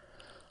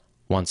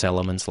 Once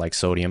elements like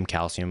sodium,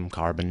 calcium,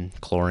 carbon,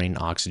 chlorine,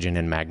 oxygen,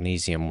 and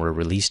magnesium were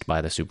released by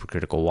the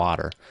supercritical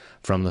water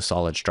from the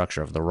solid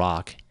structure of the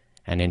rock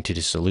and into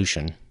the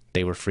solution,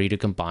 they were free to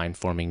combine,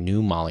 forming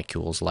new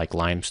molecules like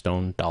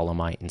limestone,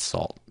 dolomite, and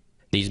salt.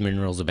 These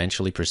minerals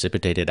eventually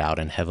precipitated out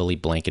and heavily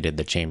blanketed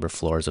the chamber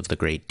floors of the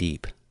great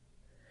deep.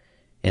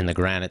 In the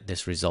granite,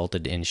 this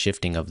resulted in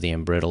shifting of the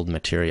embrittled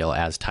material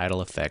as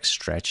tidal effects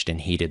stretched and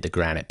heated the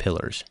granite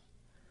pillars.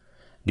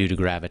 Due to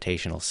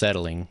gravitational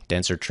settling,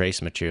 denser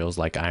trace materials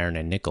like iron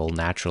and nickel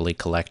naturally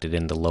collected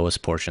in the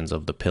lowest portions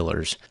of the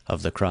pillars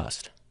of the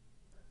crust.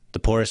 The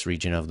porous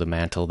region of the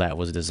mantle that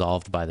was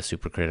dissolved by the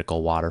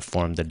supercritical water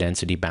formed the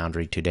density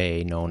boundary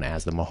today known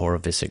as the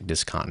Mohorovicic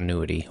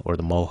discontinuity, or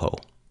the MOHO.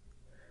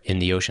 In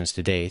the oceans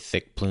today,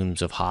 thick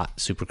plumes of hot,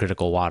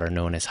 supercritical water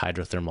known as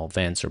hydrothermal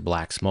vents or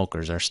black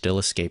smokers are still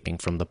escaping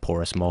from the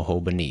porous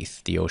moho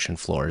beneath the ocean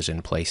floors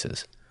in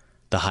places.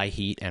 The high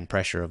heat and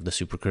pressure of the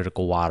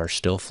supercritical water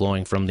still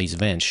flowing from these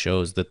vents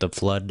shows that the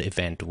flood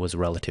event was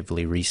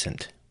relatively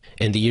recent.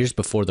 In the years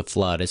before the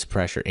flood, as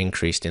pressure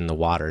increased in the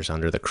waters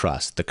under the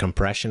crust, the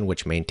compression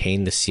which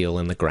maintained the seal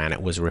in the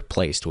granite was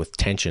replaced with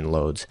tension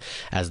loads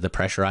as the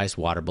pressurized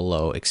water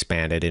below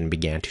expanded and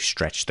began to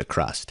stretch the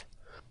crust.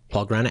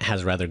 While granite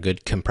has rather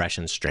good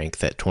compression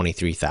strength at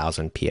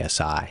 23,000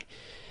 psi,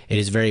 it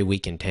is very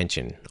weak in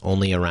tension,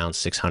 only around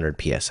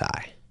 600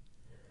 psi.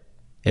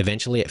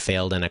 Eventually it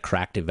failed and a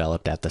crack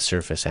developed at the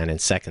surface and in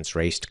seconds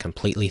raced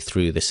completely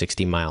through the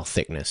 60-mile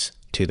thickness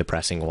to the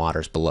pressing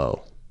waters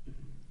below.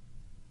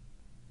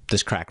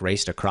 This crack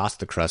raced across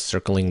the crust,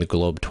 circling the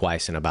globe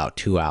twice in about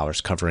 2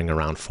 hours, covering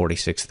around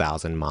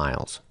 46,000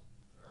 miles.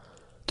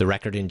 The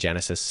record in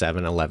Genesis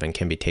 7:11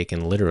 can be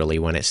taken literally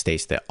when it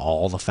states that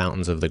all the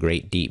fountains of the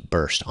great deep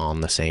burst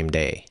on the same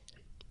day.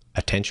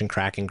 A tension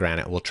crack in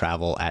granite will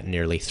travel at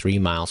nearly 3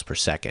 miles per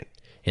second.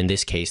 In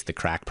this case, the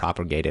crack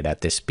propagated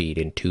at this speed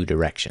in 2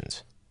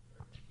 directions.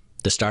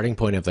 The starting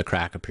point of the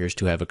crack appears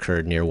to have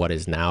occurred near what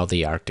is now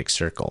the Arctic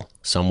Circle,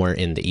 somewhere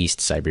in the East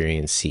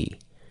Siberian Sea.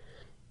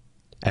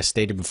 As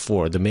stated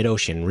before, the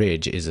mid-ocean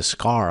ridge is a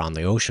scar on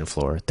the ocean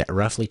floor that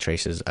roughly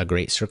traces a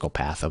great circle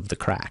path of the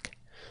crack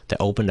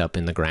that opened up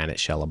in the granite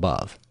shell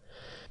above.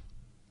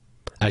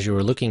 As you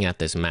are looking at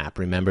this map,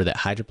 remember that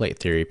hydroplate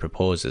theory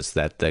proposes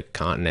that the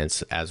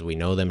continents as we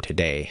know them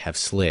today have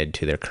slid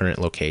to their current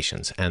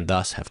locations and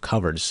thus have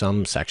covered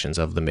some sections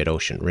of the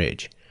mid-ocean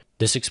ridge.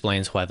 This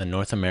explains why the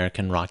North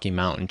American Rocky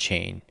Mountain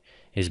chain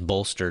is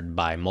bolstered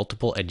by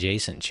multiple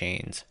adjacent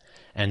chains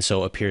and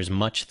so appears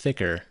much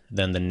thicker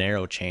than the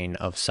narrow chain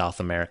of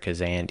South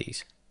America's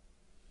Andes.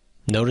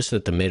 Notice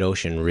that the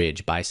mid-ocean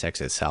ridge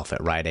bisects itself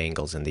at right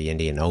angles in the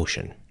Indian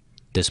Ocean.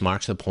 This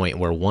marks the point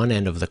where one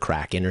end of the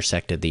crack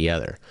intersected the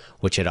other,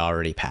 which had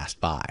already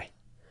passed by.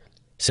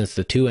 Since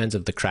the two ends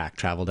of the crack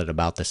traveled at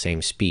about the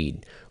same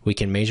speed, we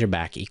can measure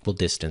back equal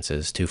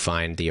distances to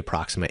find the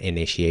approximate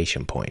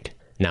initiation point.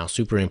 Now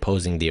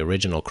superimposing the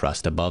original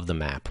crust above the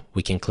map,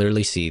 we can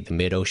clearly see the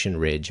mid-ocean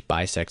ridge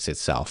bisects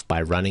itself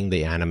by running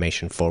the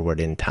animation forward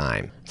in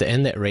time. The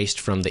end that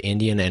raced from the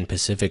Indian and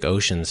Pacific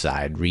Ocean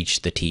side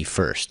reached the T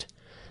first.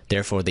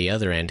 Therefore, the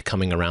other end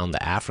coming around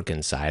the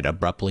African side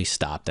abruptly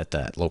stopped at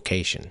that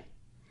location.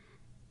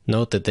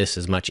 Note that this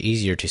is much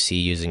easier to see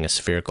using a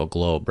spherical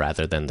globe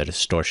rather than the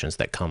distortions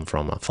that come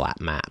from a flat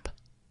map.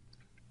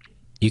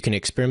 You can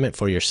experiment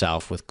for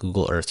yourself with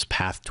Google Earth's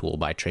path tool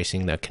by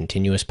tracing the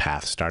continuous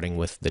path starting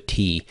with the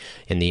T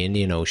in the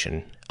Indian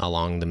Ocean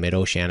along the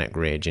mid-oceanic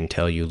ridge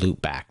until you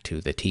loop back to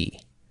the T.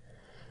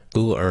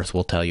 Google Earth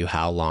will tell you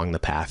how long the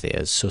path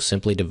is, so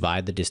simply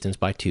divide the distance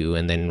by 2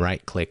 and then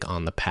right-click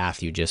on the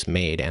path you just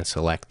made and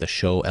select the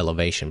Show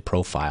Elevation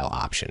Profile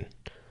option.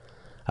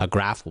 A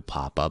graph will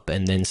pop up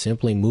and then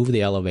simply move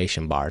the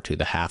elevation bar to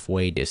the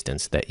halfway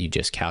distance that you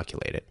just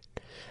calculated.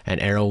 An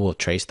arrow will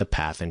trace the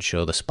path and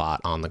show the spot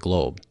on the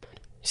globe.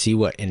 See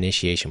what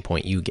initiation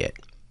point you get.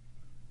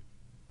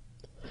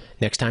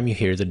 Next time you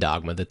hear the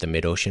dogma that the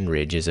mid-ocean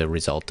ridge is a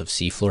result of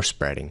seafloor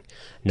spreading,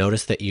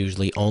 notice that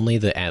usually only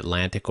the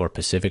Atlantic or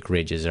Pacific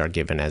ridges are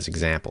given as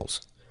examples.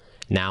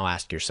 Now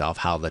ask yourself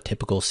how the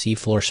typical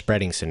seafloor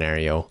spreading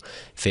scenario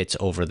fits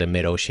over the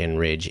mid-ocean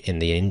ridge in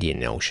the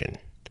Indian Ocean.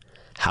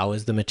 How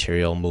is the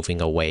material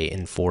moving away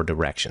in 4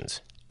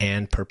 directions,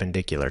 and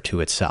perpendicular to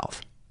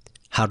itself?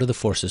 How do the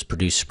forces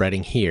produce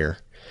spreading here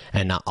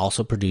and not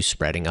also produce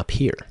spreading up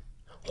here?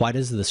 Why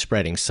does the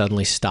spreading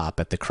suddenly stop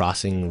at the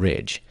crossing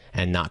ridge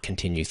and not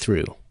continue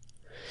through?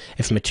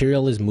 If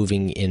material is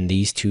moving in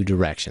these two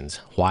directions,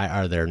 why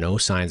are there no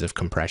signs of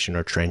compression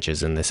or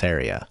trenches in this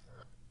area?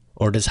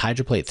 Or does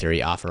hydroplate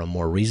theory offer a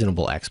more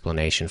reasonable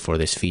explanation for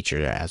this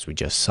feature as we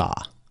just saw?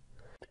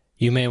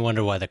 You may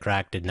wonder why the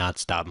crack did not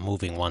stop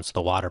moving once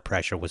the water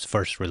pressure was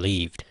first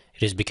relieved.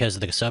 It is because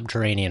the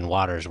subterranean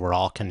waters were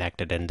all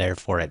connected and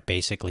therefore at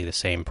basically the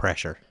same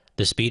pressure.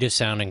 The speed of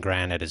sound in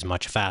granite is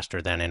much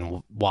faster than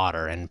in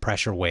water, and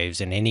pressure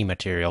waves in any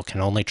material can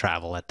only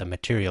travel at the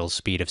material's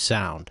speed of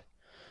sound.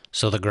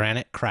 So the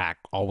granite crack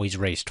always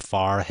raced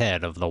far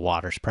ahead of the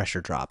water's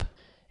pressure drop.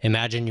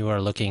 Imagine you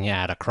are looking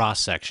at a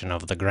cross-section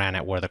of the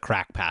granite where the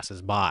crack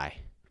passes by.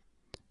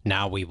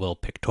 Now we will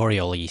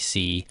pictorially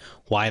see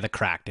why the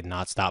crack did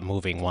not stop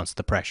moving once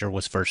the pressure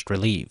was first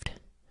relieved.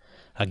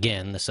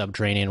 Again, the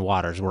subterranean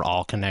waters were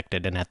all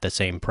connected and at the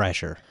same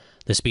pressure.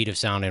 The speed of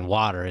sound in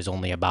water is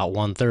only about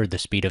 1/3 the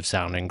speed of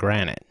sound in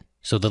granite.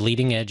 So the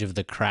leading edge of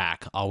the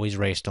crack always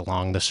raced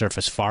along the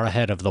surface far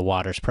ahead of the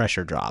water's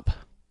pressure drop.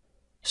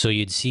 So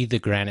you'd see the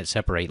granite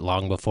separate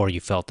long before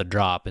you felt the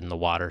drop in the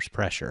water's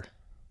pressure.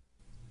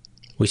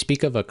 We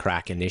speak of a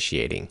crack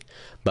initiating,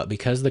 but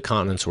because the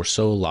continents were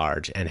so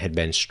large and had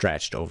been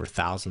stretched over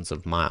thousands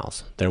of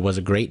miles, there was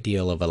a great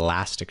deal of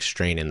elastic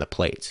strain in the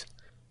plates.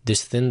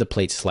 This thinned the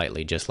plates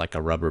slightly, just like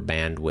a rubber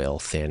band will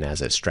thin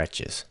as it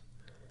stretches.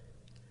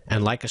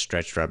 And like a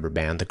stretched rubber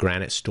band, the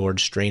granite stored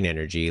strain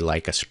energy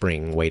like a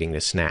spring waiting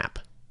to snap.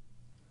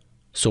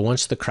 So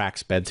once the crack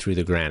sped through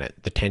the granite,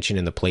 the tension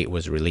in the plate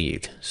was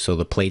relieved, so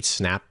the plates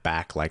snapped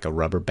back like a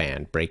rubber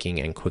band, breaking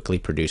and quickly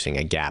producing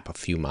a gap a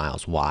few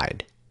miles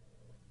wide.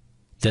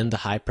 Then the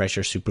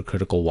high-pressure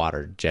supercritical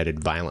water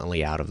jetted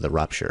violently out of the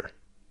rupture.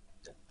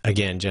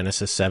 Again,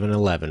 Genesis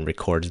 7:11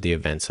 records the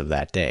events of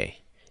that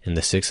day. In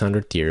the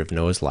 600th year of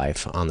Noah's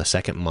life, on the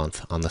 2nd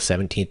month, on the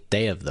 17th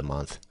day of the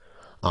month,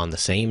 on the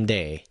same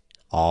day,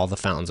 all the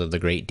fountains of the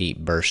great deep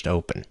burst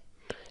open,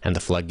 and the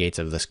floodgates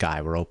of the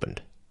sky were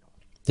opened.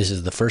 This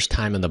is the first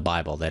time in the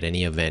Bible that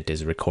any event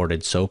is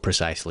recorded so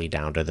precisely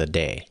down to the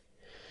day.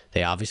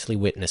 They obviously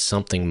witnessed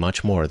something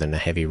much more than a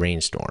heavy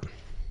rainstorm.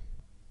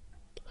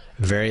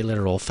 Very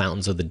literal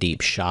fountains of the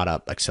deep shot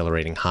up,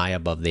 accelerating high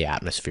above the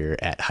atmosphere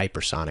at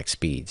hypersonic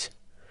speeds.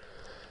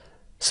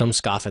 Some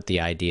scoff at the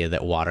idea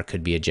that water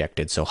could be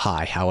ejected so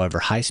high. However,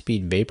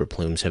 high-speed vapor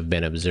plumes have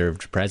been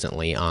observed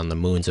presently on the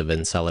moons of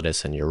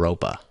Enceladus and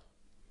Europa.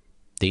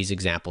 These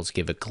examples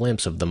give a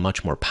glimpse of the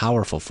much more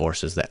powerful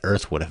forces that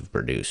Earth would have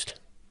produced.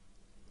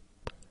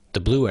 The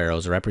blue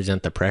arrows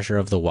represent the pressure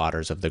of the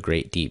waters of the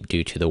great deep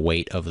due to the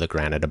weight of the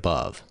granite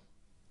above.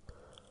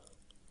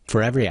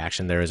 For every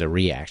action there is a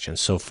reaction,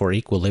 so for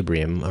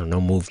equilibrium or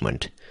no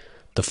movement,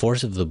 the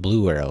force of the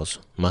blue arrows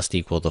must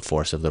equal the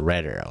force of the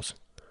red arrows,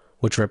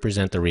 which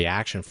represent the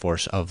reaction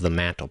force of the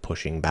mantle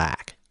pushing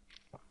back.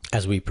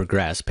 As we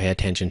progress, pay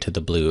attention to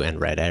the blue and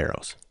red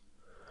arrows.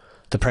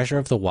 The pressure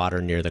of the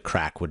water near the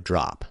crack would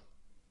drop.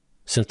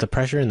 Since the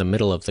pressure in the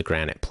middle of the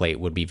granite plate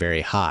would be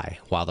very high,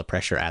 while the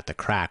pressure at the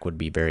crack would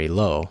be very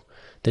low,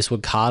 this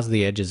would cause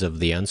the edges of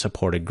the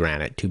unsupported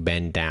granite to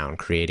bend down,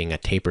 creating a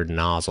tapered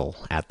nozzle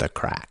at the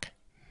crack.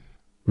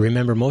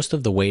 Remember, most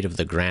of the weight of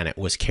the granite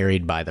was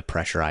carried by the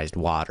pressurized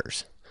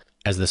waters.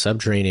 As the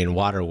subterranean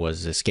water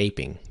was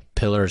escaping,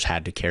 pillars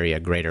had to carry a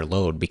greater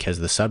load because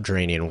the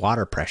subterranean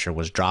water pressure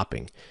was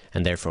dropping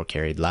and therefore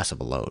carried less of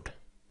a load.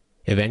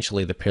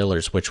 Eventually, the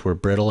pillars, which were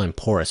brittle and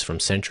porous from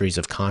centuries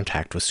of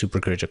contact with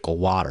supercritical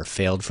water,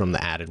 failed from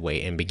the added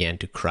weight and began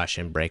to crush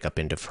and break up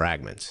into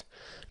fragments,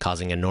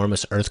 causing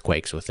enormous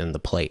earthquakes within the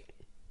plate.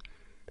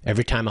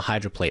 Every time a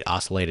hydroplate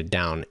oscillated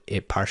down,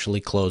 it partially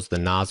closed the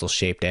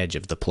nozzle-shaped edge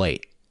of the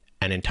plate.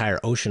 An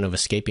entire ocean of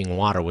escaping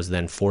water was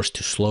then forced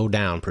to slow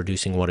down,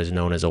 producing what is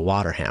known as a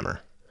water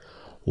hammer.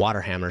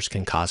 Water hammers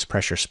can cause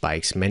pressure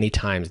spikes many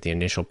times the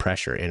initial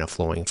pressure in a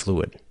flowing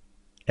fluid.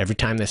 Every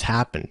time this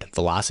happened,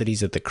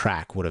 velocities at the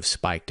crack would have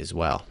spiked as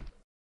well.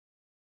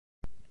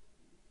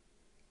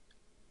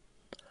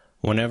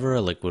 Whenever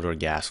a liquid or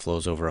gas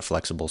flows over a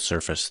flexible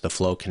surface, the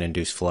flow can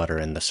induce flutter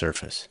in the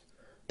surface.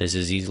 This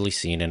is easily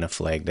seen in a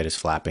flag that is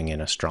flapping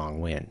in a strong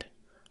wind.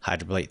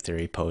 Hydroplate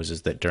theory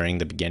poses that during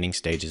the beginning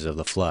stages of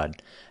the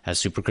flood, as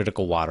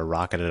supercritical water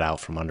rocketed out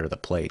from under the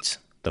plates,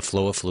 the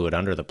flow of fluid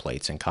under the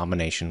plates, in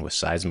combination with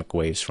seismic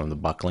waves from the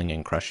buckling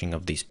and crushing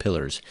of these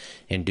pillars,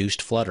 induced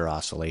flutter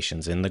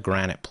oscillations in the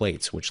granite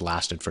plates which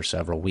lasted for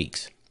several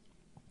weeks.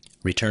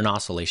 Return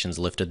oscillations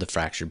lifted the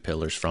fractured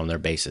pillars from their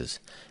bases,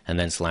 and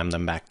then slammed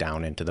them back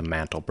down into the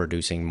mantle,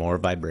 producing more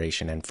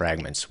vibration and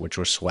fragments which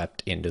were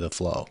swept into the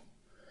flow.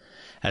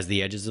 As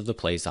the edges of the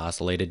plates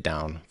oscillated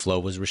down, flow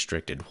was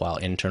restricted while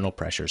internal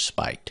pressures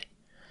spiked.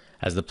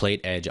 As the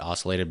plate edge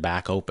oscillated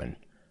back open,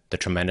 the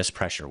tremendous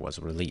pressure was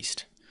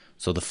released,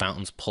 so the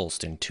fountains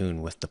pulsed in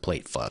tune with the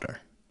plate flutter.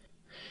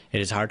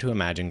 It is hard to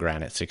imagine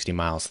granite 60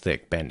 miles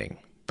thick bending,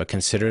 but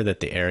consider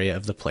that the area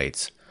of the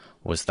plates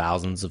was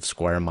thousands of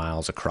square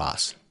miles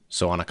across,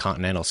 so on a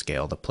continental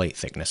scale the plate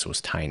thickness was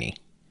tiny.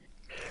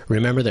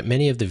 Remember that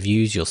many of the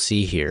views you'll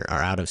see here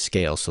are out of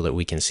scale so that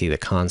we can see the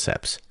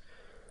concepts.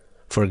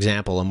 For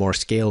example, a more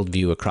scaled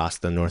view across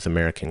the North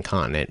American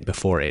continent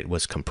before it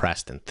was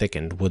compressed and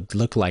thickened would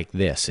look like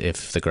this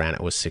if the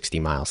granite was 60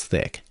 miles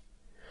thick.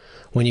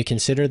 When you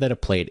consider that a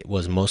plate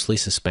was mostly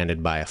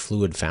suspended by a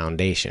fluid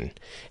foundation,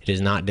 it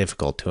is not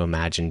difficult to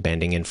imagine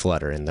bending and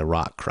flutter in the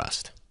rock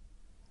crust.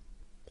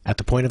 At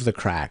the point of the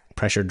crack,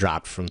 pressure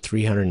dropped from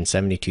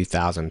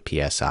 372,000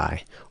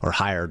 psi, or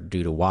higher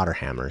due to water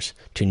hammers,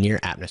 to near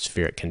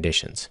atmospheric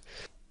conditions.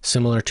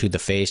 Similar to the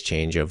phase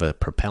change of a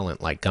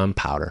propellant like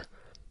gunpowder,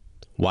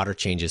 water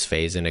changes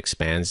phase and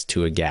expands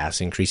to a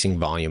gas, increasing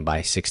volume by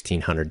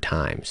 1,600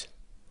 times.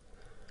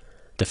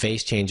 The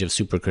phase change of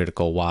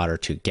supercritical water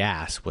to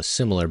gas was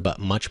similar, but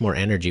much more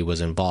energy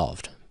was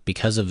involved.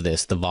 Because of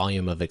this, the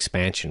volume of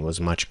expansion was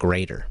much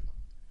greater.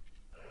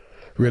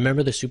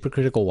 Remember, the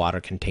supercritical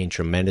water contained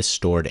tremendous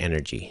stored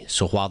energy,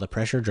 so while the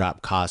pressure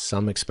drop caused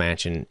some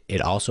expansion, it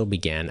also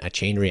began a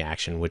chain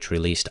reaction which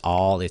released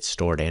all its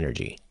stored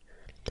energy.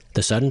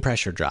 The sudden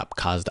pressure drop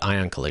caused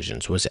ion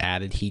collisions, which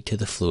added heat to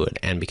the fluid,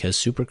 and because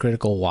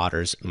supercritical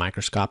water's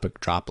microscopic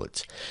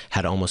droplets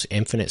had almost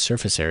infinite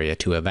surface area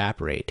to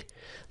evaporate,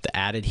 the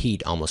added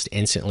heat almost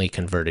instantly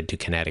converted to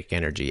kinetic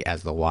energy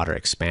as the water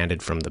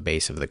expanded from the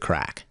base of the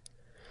crack.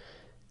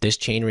 This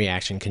chain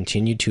reaction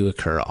continued to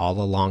occur all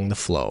along the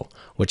flow,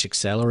 which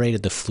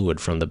accelerated the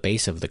fluid from the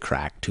base of the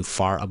crack to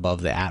far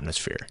above the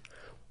atmosphere.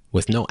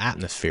 With no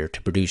atmosphere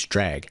to produce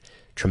drag,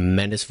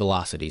 tremendous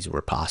velocities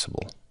were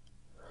possible.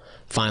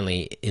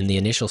 Finally, in the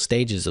initial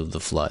stages of the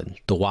flood,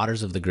 the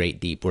waters of the Great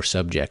Deep were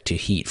subject to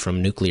heat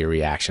from nuclear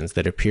reactions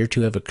that appear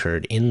to have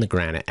occurred in the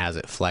granite as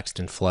it flexed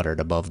and fluttered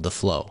above the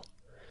flow.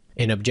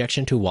 In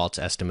objection to Walt's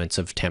estimates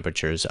of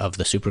temperatures of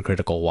the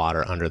supercritical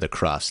water under the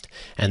crust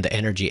and the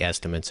energy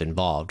estimates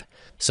involved,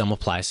 some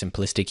apply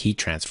simplistic heat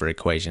transfer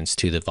equations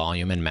to the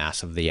volume and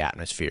mass of the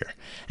atmosphere,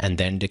 and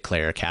then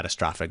declare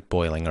catastrophic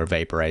boiling or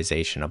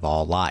vaporization of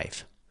all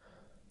life.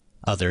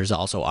 Others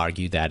also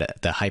argue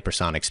that the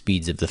hypersonic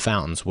speeds of the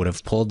fountains would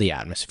have pulled the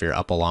atmosphere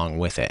up along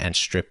with it and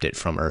stripped it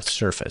from Earth's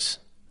surface.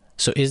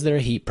 So is there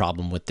a heat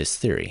problem with this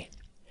theory?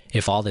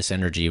 If all this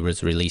energy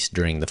was released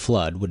during the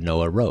flood, would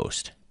Noah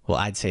roast? Well,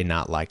 I'd say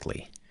not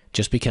likely.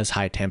 Just because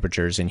high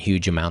temperatures and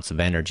huge amounts of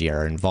energy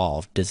are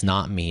involved does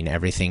not mean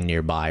everything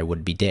nearby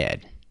would be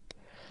dead.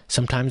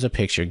 Sometimes a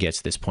picture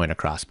gets this point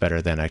across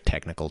better than a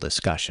technical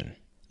discussion.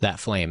 That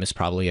flame is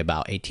probably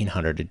about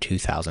 1800 to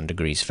 2000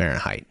 degrees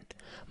Fahrenheit.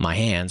 My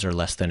hands are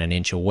less than an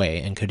inch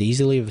away and could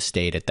easily have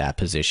stayed at that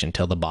position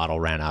till the bottle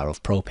ran out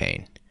of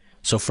propane.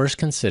 So first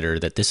consider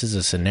that this is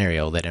a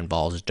scenario that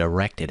involves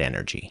directed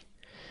energy.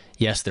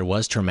 Yes, there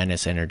was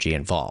tremendous energy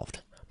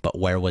involved, but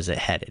where was it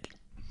headed?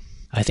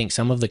 I think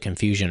some of the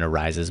confusion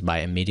arises by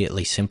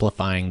immediately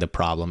simplifying the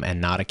problem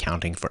and not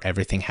accounting for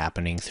everything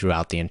happening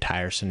throughout the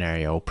entire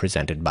scenario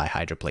presented by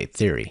hydroplate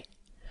theory.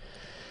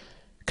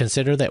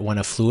 Consider that when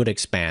a fluid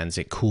expands,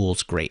 it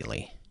cools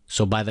greatly.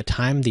 So by the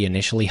time the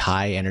initially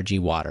high energy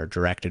water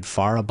directed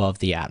far above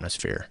the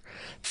atmosphere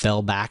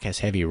fell back as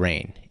heavy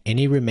rain,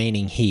 any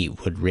remaining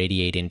heat would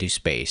radiate into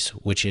space,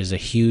 which is a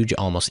huge,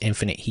 almost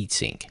infinite heat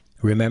sink.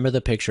 Remember the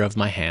picture of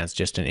my hands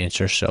just an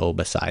inch or so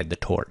beside the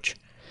torch.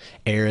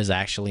 Air is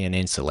actually an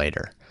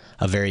insulator,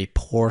 a very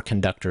poor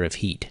conductor of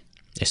heat,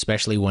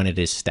 especially when it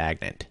is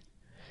stagnant.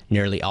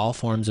 Nearly all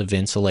forms of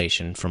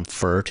insulation, from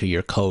fur to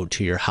your coat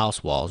to your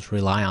house walls,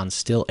 rely on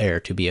still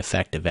air to be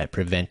effective at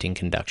preventing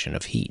conduction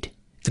of heat.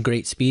 The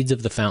great speeds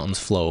of the fountain's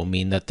flow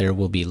mean that there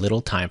will be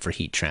little time for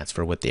heat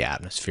transfer with the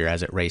atmosphere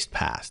as it raced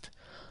past.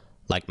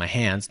 Like my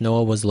hands,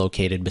 Noah was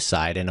located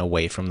beside and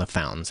away from the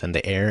fountains, and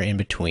the air in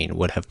between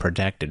would have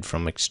protected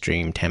from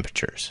extreme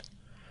temperatures.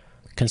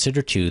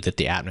 Consider too that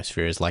the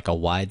atmosphere is like a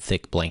wide,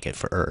 thick blanket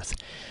for Earth,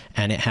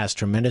 and it has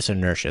tremendous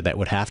inertia that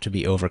would have to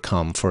be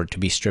overcome for it to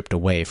be stripped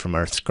away from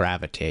Earth's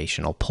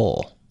gravitational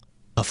pull.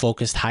 A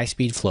focused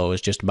high-speed flow is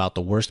just about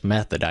the worst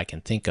method I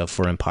can think of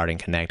for imparting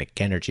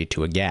kinetic energy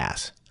to a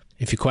gas.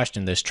 If you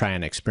question this, try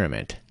an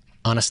experiment.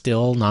 On a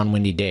still,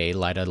 non-windy day,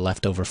 light a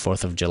leftover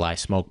 4th of July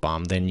smoke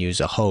bomb, then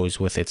use a hose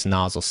with its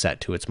nozzle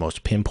set to its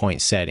most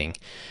pinpoint setting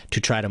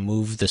to try to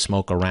move the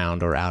smoke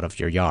around or out of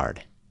your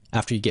yard.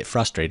 After you get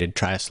frustrated,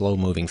 try a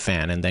slow-moving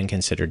fan and then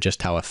consider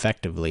just how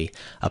effectively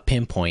a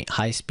pinpoint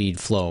high-speed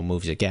flow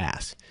moves a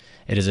gas.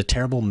 It is a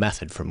terrible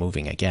method for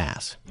moving a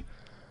gas.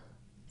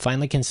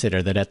 Finally,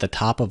 consider that at the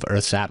top of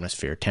Earth's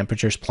atmosphere,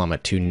 temperatures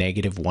plummet to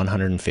negative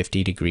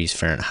 150 degrees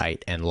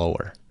Fahrenheit and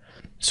lower.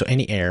 So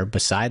any air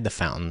beside the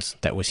fountains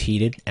that was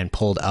heated and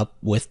pulled up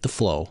with the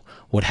flow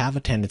would have a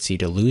tendency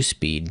to lose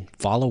speed,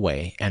 fall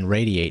away, and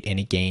radiate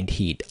any gained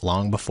heat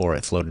long before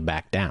it floated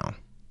back down.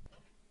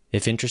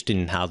 If interested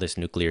in how this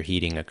nuclear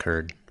heating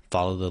occurred,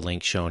 follow the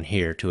link shown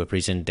here to a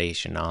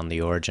presentation on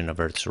the origin of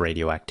Earth's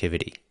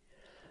radioactivity.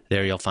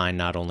 There you'll find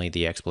not only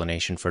the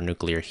explanation for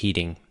nuclear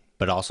heating,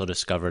 but also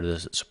discovered the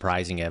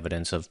surprising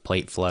evidence of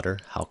plate flutter,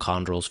 how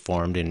chondrules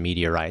formed in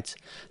meteorites,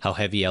 how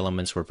heavy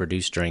elements were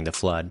produced during the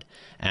flood,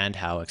 and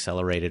how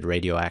accelerated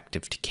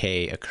radioactive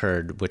decay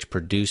occurred, which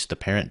produced the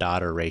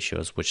parent-daughter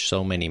ratios which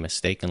so many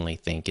mistakenly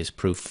think is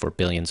proof for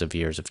billions of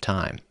years of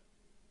time.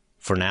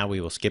 For now,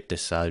 we will skip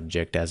this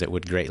subject as it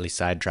would greatly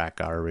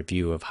sidetrack our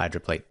review of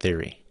hydroplate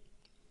theory.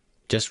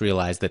 Just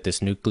realize that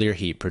this nuclear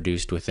heat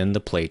produced within the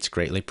plates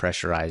greatly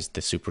pressurized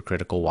the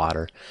supercritical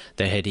water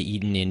that had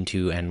eaten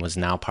into and was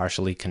now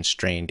partially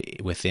constrained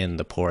within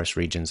the porous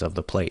regions of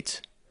the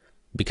plates.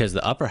 Because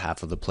the upper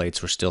half of the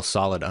plates were still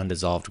solid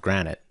undissolved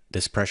granite,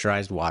 this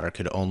pressurized water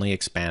could only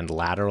expand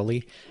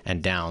laterally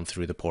and down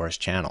through the porous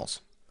channels.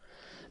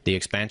 The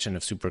expansion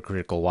of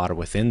supercritical water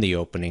within the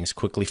openings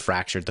quickly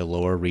fractured the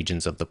lower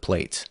regions of the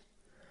plates.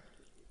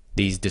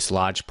 These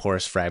dislodged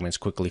porous fragments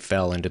quickly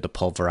fell into the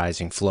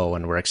pulverizing flow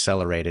and were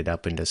accelerated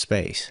up into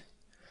space.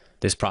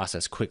 This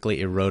process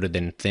quickly eroded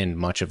and thinned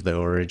much of the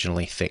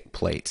originally thick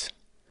plates.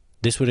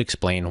 This would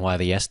explain why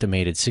the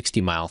estimated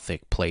 60-mile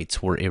thick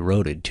plates were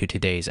eroded to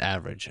today's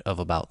average of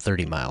about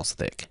 30 miles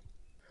thick.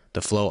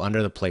 The flow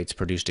under the plates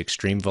produced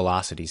extreme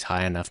velocities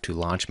high enough to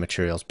launch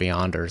materials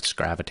beyond Earth's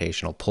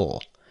gravitational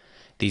pull.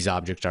 These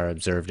objects are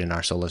observed in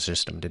our solar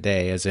system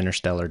today as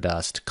interstellar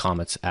dust,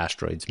 comets,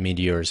 asteroids,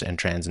 meteors, and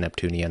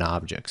trans-Neptunian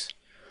objects.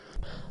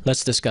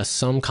 Let's discuss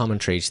some common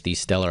traits these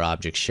stellar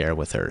objects share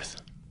with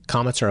Earth.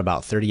 Comets are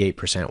about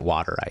 38%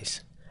 water ice.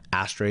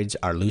 Asteroids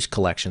are loose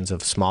collections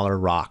of smaller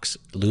rocks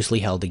loosely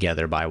held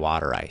together by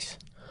water ice.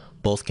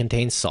 Both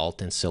contain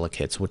salt and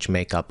silicates, which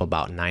make up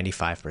about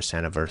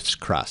 95% of Earth's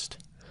crust.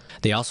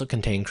 They also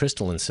contain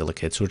crystalline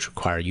silicates, which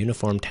require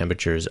uniform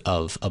temperatures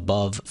of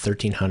above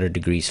 1300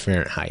 degrees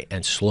Fahrenheit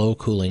and slow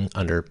cooling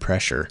under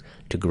pressure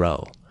to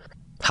grow.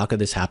 How could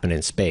this happen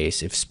in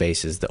space if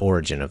space is the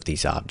origin of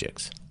these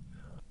objects?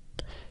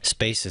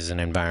 Space is an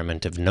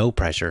environment of no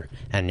pressure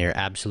and near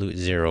absolute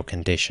zero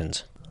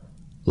conditions.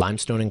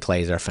 Limestone and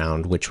clays are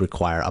found which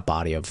require a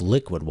body of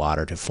liquid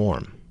water to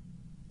form.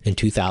 In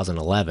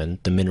 2011,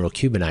 the mineral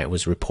cubonite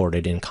was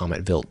reported in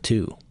Comet Wilt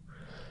 2.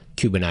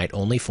 Cubonite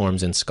only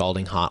forms in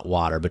scalding hot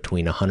water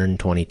between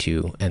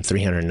 122 and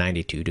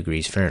 392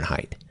 degrees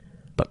Fahrenheit,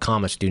 but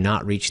comets do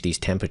not reach these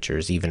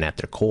temperatures even at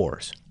their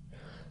cores.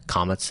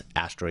 Comets,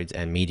 asteroids,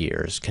 and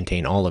meteors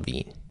contain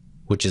olivine,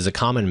 which is a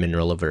common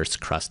mineral of Earth's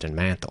crust and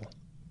mantle.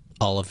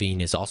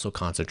 Olivine is also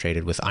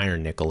concentrated with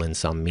iron-nickel in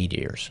some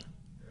meteors.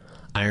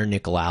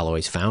 Iron-nickel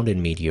alloys found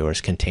in meteors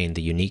contain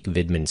the unique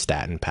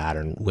Widmanstätten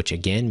pattern, which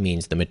again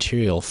means the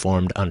material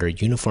formed under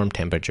uniform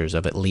temperatures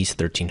of at least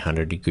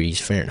 1300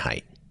 degrees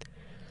Fahrenheit.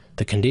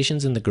 The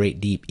conditions in the Great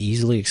Deep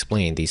easily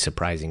explain these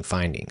surprising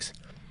findings.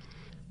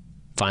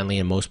 Finally,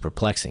 and most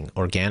perplexing,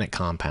 organic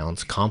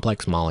compounds,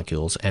 complex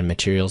molecules, and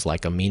materials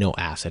like amino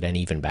acid and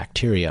even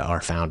bacteria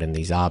are found in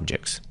these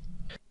objects.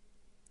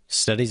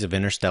 Studies of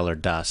interstellar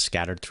dust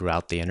scattered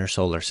throughout the inner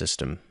solar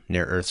system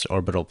near Earth's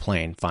orbital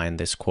plane find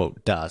this,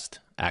 quote, dust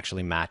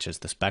actually matches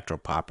the spectral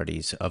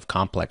properties of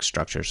complex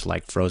structures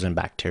like frozen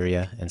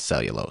bacteria and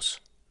cellulose.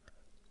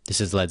 This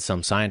has led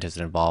some scientists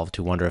involved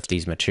to wonder if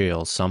these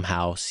materials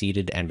somehow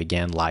seeded and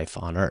began life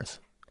on Earth.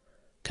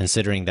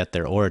 Considering that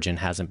their origin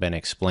hasn't been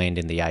explained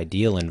in the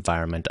ideal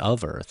environment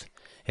of Earth,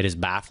 it is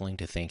baffling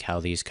to think how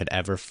these could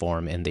ever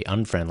form in the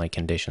unfriendly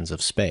conditions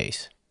of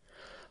space.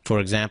 For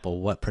example,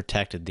 what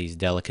protected these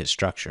delicate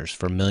structures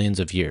for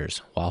millions of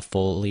years while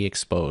fully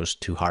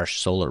exposed to harsh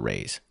solar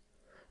rays?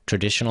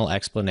 Traditional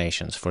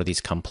explanations for these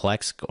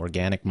complex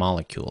organic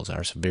molecules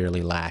are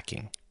severely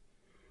lacking.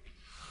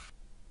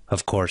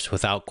 Of course,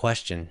 without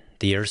question,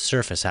 the Earth's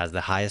surface has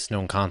the highest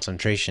known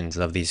concentrations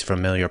of these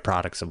familiar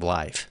products of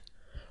life.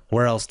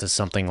 Where else does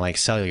something like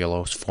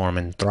cellulose form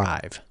and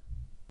thrive?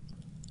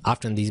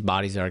 Often these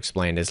bodies are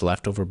explained as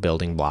leftover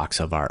building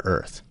blocks of our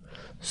Earth.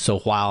 So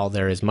while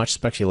there is much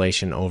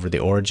speculation over the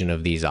origin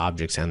of these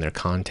objects and their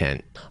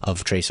content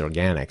of trace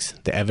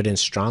organics, the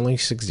evidence strongly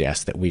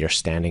suggests that we are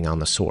standing on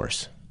the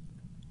source.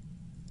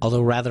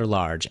 Although rather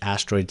large,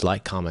 asteroids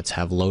like comets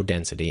have low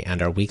density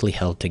and are weakly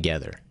held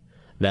together.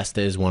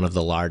 Vesta is one of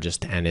the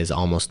largest and is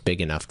almost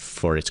big enough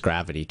for its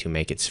gravity to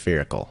make it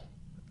spherical.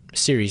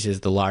 Ceres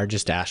is the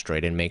largest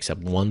asteroid and makes up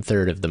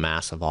 1/3 of the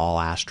mass of all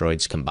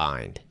asteroids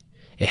combined.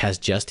 It has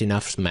just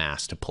enough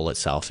mass to pull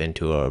itself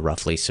into a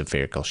roughly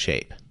spherical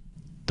shape.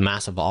 The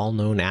mass of all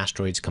known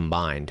asteroids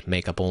combined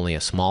make up only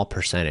a small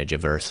percentage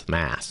of Earth's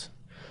mass.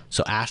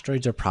 So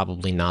asteroids are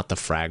probably not the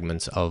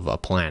fragments of a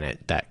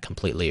planet that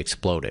completely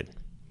exploded,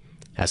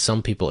 as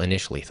some people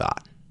initially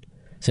thought.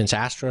 Since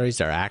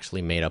asteroids are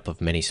actually made up of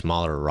many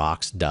smaller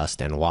rocks,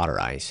 dust, and water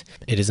ice,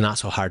 it is not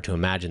so hard to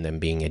imagine them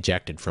being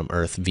ejected from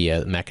Earth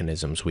via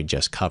mechanisms we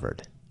just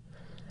covered.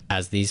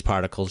 As these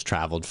particles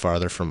traveled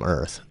farther from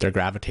Earth, their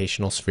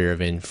gravitational sphere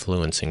of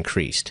influence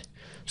increased,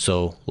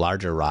 so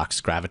larger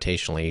rocks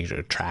gravitationally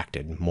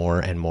attracted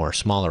more and more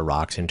smaller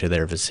rocks into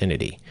their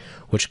vicinity,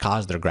 which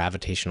caused their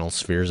gravitational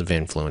spheres of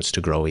influence to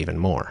grow even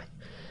more.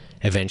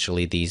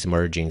 Eventually, these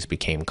mergings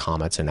became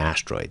comets and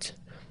asteroids.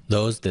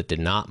 Those that did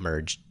not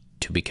merge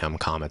to become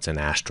comets and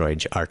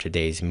asteroids are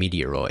today's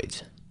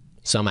meteoroids.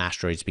 Some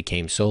asteroids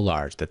became so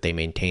large that they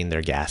maintained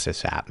their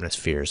gaseous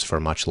atmospheres for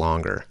much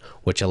longer,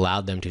 which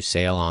allowed them to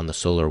sail on the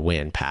solar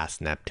wind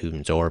past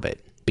Neptune's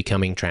orbit,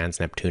 becoming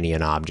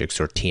trans-Neptunian objects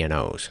or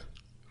TNOs.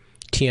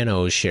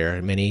 TNOs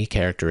share many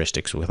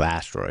characteristics with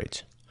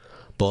asteroids.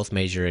 Both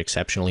measure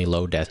exceptionally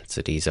low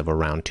densities of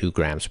around 2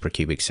 grams per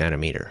cubic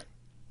centimeter.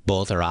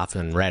 Both are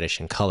often reddish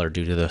in color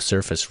due to the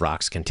surface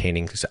rocks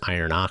containing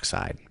iron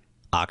oxide,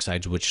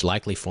 oxides which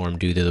likely formed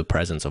due to the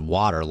presence of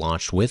water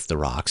launched with the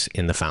rocks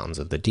in the fountains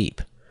of the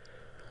deep.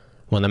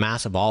 When the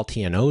mass of all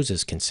TNOs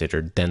is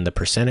considered, then the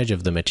percentage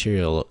of the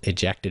material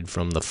ejected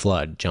from the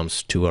flood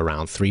jumps to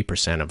around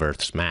 3% of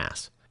Earth's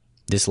mass.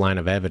 This line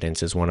of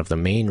evidence is one of the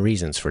main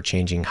reasons for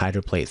changing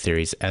hydroplate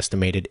theory's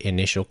estimated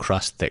initial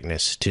crust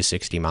thickness to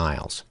 60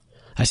 miles.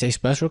 I say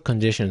special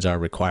conditions are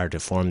required to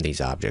form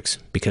these objects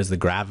because the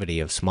gravity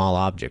of small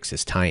objects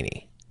is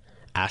tiny.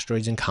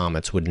 Asteroids and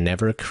comets would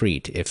never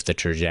accrete if the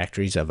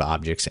trajectories of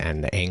objects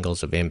and the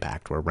angles of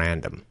impact were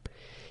random.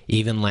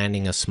 Even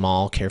landing a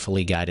small,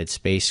 carefully guided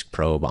space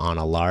probe on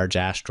a large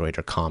asteroid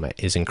or comet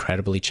is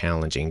incredibly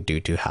challenging due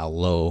to how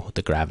low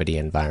the gravity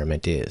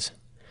environment is.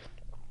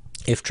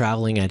 If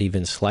traveling at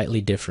even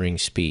slightly differing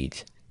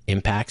speeds,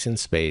 impacts in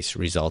space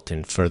result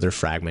in further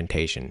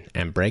fragmentation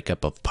and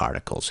breakup of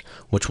particles,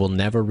 which will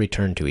never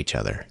return to each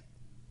other.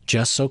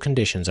 Just so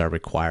conditions are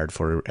required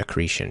for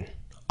accretion.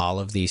 All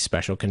of these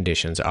special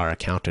conditions are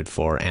accounted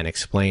for and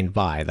explained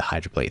by the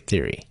hydroplate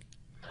theory.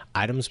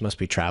 Items must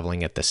be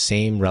traveling at the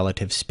same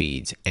relative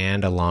speeds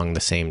and along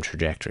the same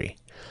trajectory.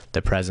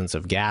 The presence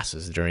of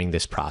gases during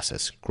this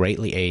process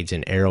greatly aids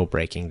in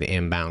aerobraking the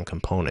inbound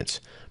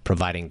components,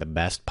 providing the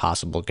best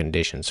possible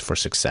conditions for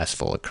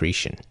successful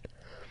accretion.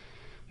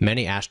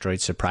 Many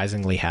asteroids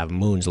surprisingly have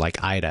moons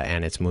like Ida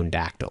and its moon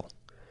Dactyl.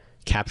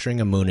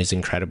 Capturing a moon is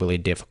incredibly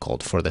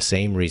difficult for the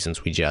same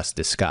reasons we just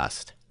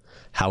discussed.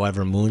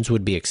 However, moons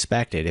would be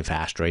expected if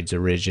asteroids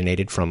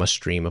originated from a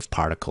stream of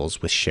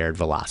particles with shared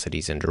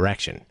velocities and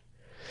direction.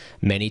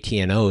 Many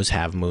TNOs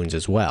have moons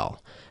as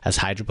well, as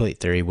hydroplate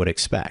theory would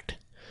expect.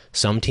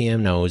 Some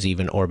TNOs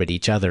even orbit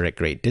each other at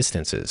great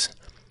distances.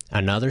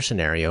 Another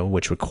scenario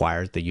which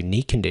requires the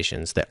unique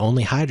conditions that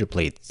only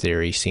hydroplate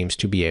theory seems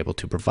to be able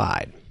to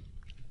provide.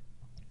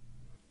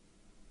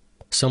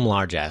 Some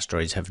large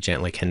asteroids have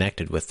gently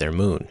connected with their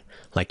moon,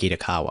 like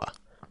Itokawa.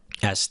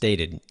 As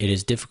stated, it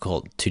is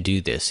difficult to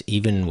do this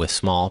even with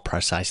small,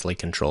 precisely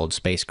controlled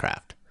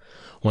spacecraft.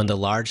 When the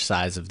large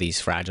size of these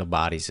fragile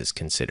bodies is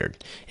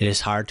considered, it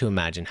is hard to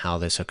imagine how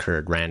this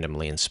occurred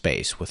randomly in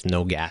space with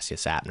no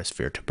gaseous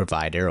atmosphere to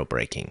provide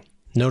aerobraking.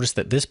 Notice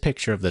that this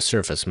picture of the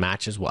surface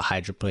matches what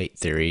hydroplate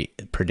theory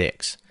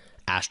predicts.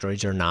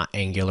 Asteroids are not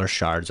angular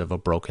shards of a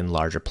broken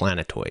larger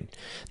planetoid.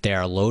 They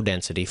are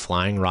low-density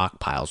flying rock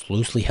piles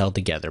loosely held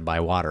together by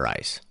water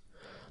ice.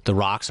 The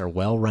rocks are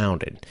well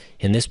rounded.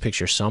 In this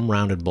picture, some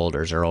rounded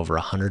boulders are over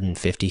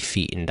 150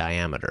 feet in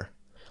diameter.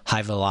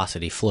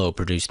 High-velocity flow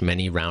produced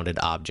many rounded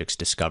objects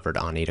discovered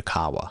on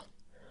Itokawa.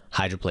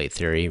 Hydroplate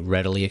theory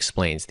readily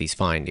explains these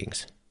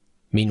findings.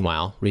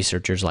 Meanwhile,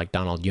 researchers like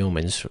Donald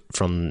Yeomans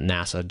from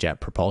NASA Jet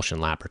Propulsion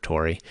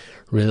Laboratory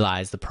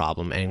realize the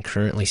problem and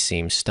currently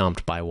seem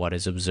stumped by what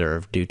is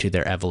observed due to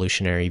their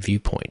evolutionary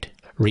viewpoint.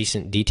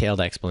 Recent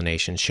detailed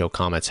explanations show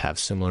comets have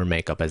similar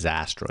makeup as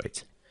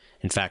asteroids.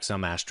 In fact,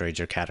 some asteroids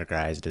are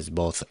categorized as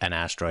both an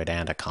asteroid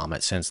and a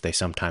comet since they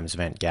sometimes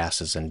vent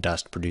gases and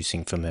dust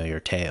producing familiar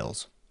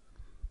tails.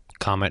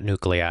 Comet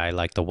nuclei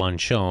like the one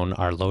shown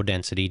are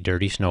low-density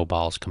dirty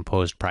snowballs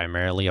composed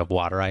primarily of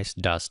water ice,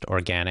 dust,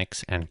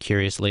 organics, and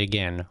curiously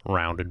again,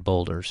 rounded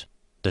boulders.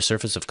 The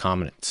surface of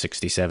Comet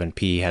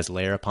 67P has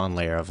layer upon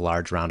layer of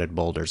large rounded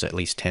boulders at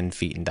least 10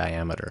 feet in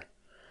diameter.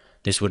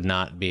 This would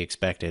not be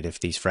expected if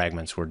these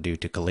fragments were due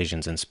to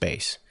collisions in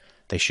space.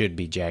 They should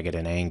be jagged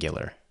and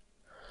angular.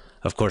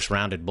 Of course,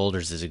 rounded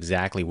boulders is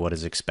exactly what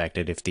is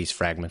expected if these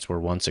fragments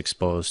were once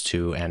exposed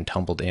to and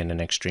tumbled in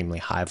an extremely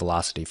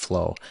high-velocity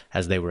flow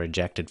as they were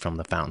ejected from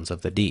the fountains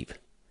of the deep.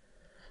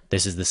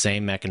 This is the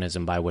same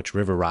mechanism by which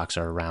river rocks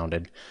are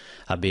rounded,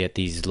 albeit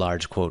these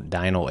large, quote,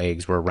 dino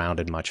eggs were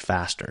rounded much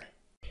faster.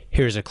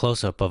 Here's a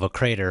close-up of a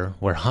crater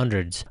where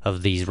hundreds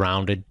of these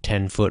rounded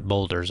 10-foot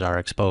boulders are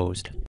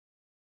exposed.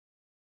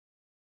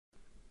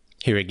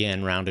 Here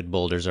again, rounded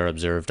boulders are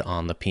observed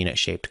on the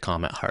peanut-shaped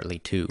comet Hartley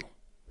 2.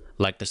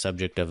 Like the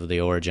subject of the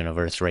origin of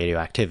Earth's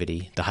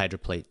radioactivity, the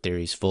hydroplate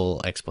theory's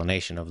full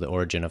explanation of the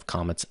origin of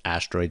comets,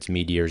 asteroids,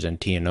 meteors, and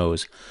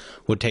TNOs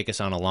would take us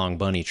on a long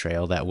bunny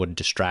trail that would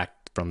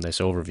distract from this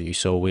overview,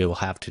 so we will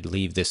have to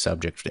leave this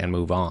subject and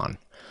move on.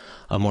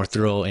 A more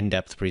thorough,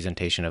 in-depth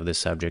presentation of this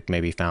subject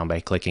may be found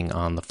by clicking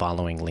on the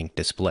following link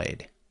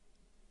displayed.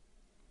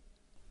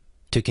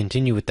 To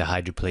continue with the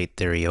hydroplate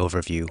theory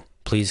overview,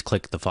 please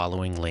click the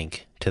following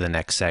link to the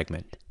next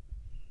segment.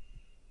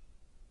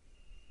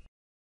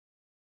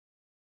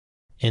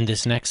 In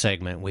this next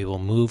segment, we will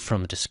move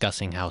from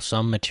discussing how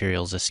some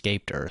materials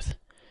escaped Earth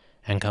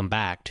and come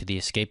back to the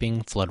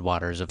escaping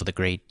floodwaters of the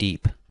Great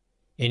Deep.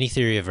 Any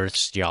theory of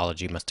Earth's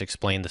geology must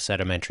explain the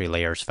sedimentary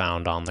layers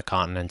found on the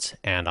continents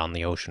and on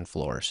the ocean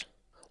floors.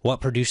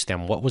 What produced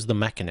them? What was the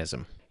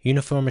mechanism?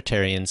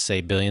 Uniformitarians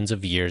say billions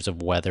of years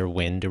of weather,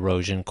 wind,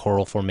 erosion,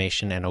 coral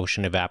formation, and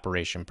ocean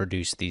evaporation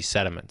produced these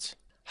sediments.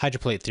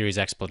 Hydroplate theory's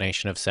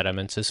explanation of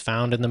sediments is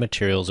found in the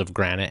materials of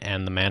granite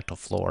and the mantle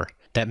floor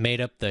that made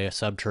up the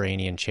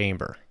subterranean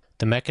chamber.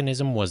 The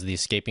mechanism was the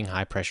escaping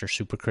high-pressure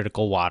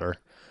supercritical water,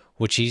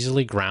 which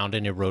easily ground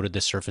and eroded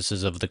the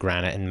surfaces of the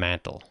granite and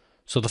mantle.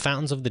 So the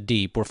fountains of the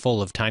deep were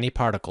full of tiny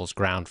particles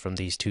ground from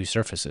these two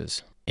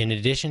surfaces. In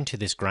addition to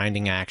this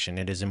grinding action,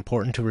 it is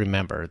important to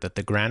remember that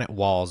the granite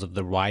walls of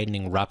the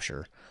widening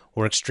rupture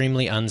were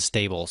extremely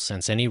unstable,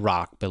 since any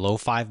rock below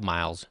 5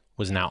 miles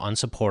was now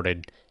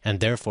unsupported and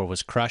therefore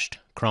was crushed,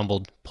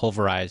 crumbled,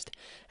 pulverized,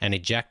 and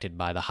ejected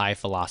by the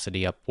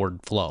high-velocity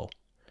upward flow.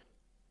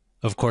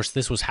 Of course,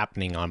 this was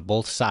happening on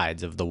both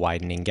sides of the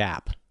widening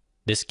gap.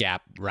 This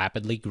gap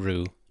rapidly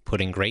grew,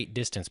 putting great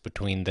distance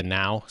between the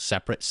now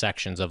separate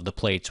sections of the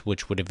plates,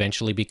 which would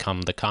eventually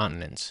become the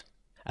continents.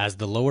 As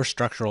the lower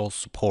structural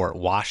support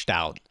washed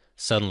out,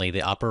 suddenly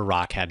the upper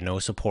rock had no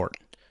support,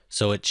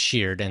 so it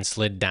sheared and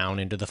slid down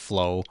into the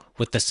flow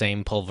with the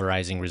same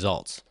pulverizing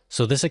results.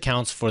 So this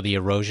accounts for the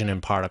erosion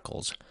and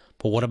particles,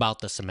 but what about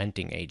the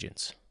cementing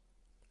agents?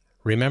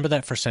 Remember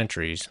that for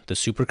centuries, the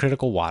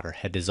supercritical water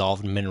had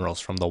dissolved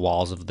minerals from the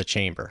walls of the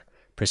chamber,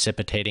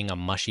 precipitating a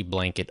mushy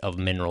blanket of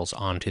minerals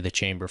onto the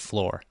chamber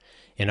floor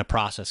in a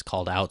process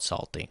called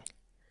outsalting.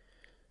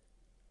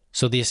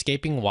 So the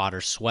escaping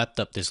water swept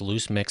up this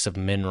loose mix of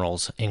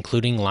minerals,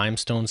 including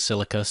limestone,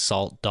 silica,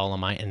 salt,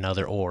 dolomite, and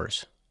other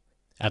ores.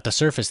 At the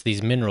surface,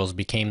 these minerals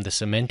became the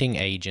cementing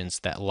agents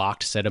that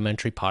locked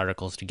sedimentary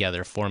particles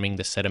together, forming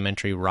the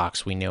sedimentary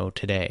rocks we know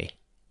today.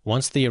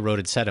 Once the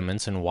eroded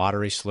sediments and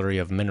watery slurry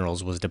of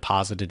minerals was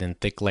deposited in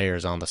thick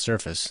layers on the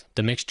surface,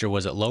 the mixture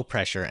was at low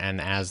pressure,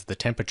 and as the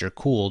temperature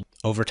cooled,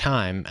 over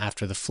time,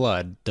 after the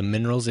flood, the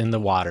minerals in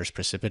the waters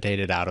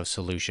precipitated out of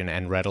solution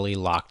and readily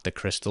locked the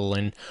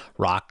crystalline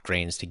rock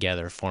grains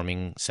together,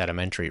 forming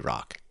sedimentary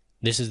rock.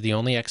 This is the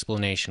only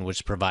explanation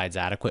which provides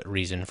adequate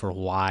reason for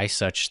why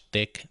such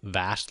thick,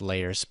 vast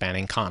layers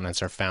spanning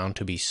continents are found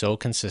to be so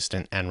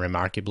consistent and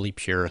remarkably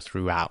pure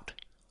throughout.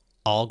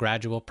 All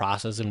gradual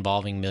processes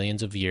involving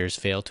millions of years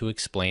fail to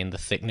explain the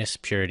thickness,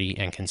 purity,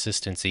 and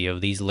consistency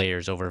of these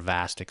layers over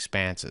vast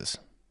expanses.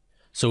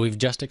 So we've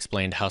just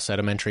explained how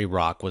sedimentary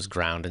rock was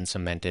ground and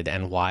cemented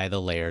and why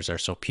the layers are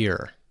so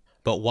pure.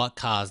 But what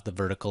caused the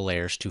vertical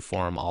layers to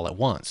form all at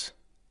once?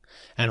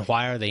 And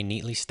why are they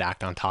neatly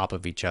stacked on top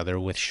of each other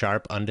with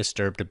sharp,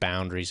 undisturbed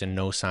boundaries and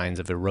no signs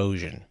of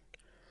erosion?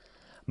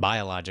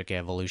 Biologic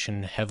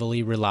evolution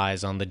heavily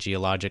relies on the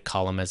geologic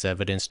column as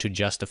evidence to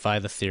justify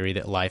the theory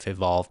that life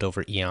evolved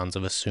over eons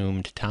of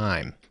assumed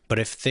time. But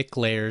if thick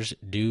layers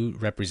do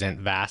represent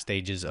vast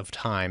ages of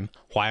time,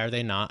 why are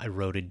they not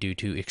eroded due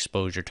to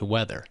exposure to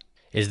weather?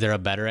 Is there a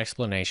better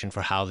explanation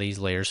for how these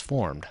layers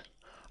formed?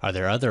 Are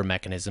there other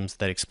mechanisms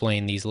that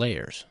explain these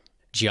layers?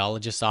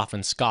 Geologists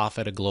often scoff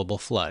at a global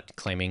flood,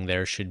 claiming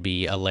there should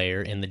be a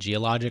layer in the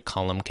geologic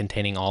column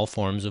containing all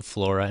forms of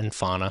flora and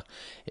fauna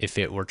if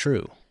it were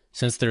true.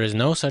 Since there is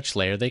no such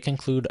layer, they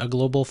conclude a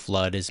global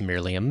flood is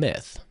merely a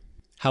myth.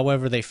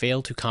 However, they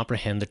fail to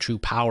comprehend the true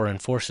power and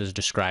forces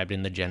described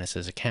in the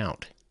Genesis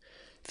account.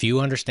 Few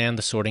understand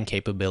the sorting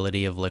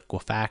capability of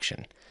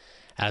liquefaction.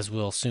 As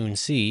we'll soon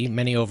see,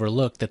 many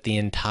overlook that the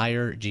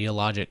entire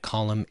geologic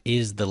column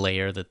is the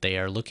layer that they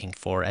are looking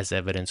for as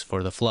evidence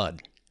for the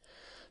flood.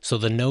 So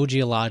the no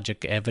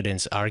geologic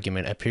evidence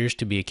argument appears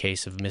to be a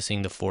case of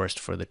missing the forest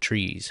for the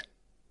trees.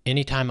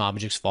 Anytime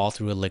objects fall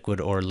through a liquid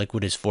or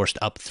liquid is forced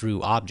up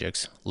through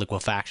objects,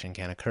 liquefaction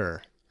can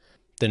occur.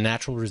 The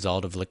natural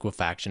result of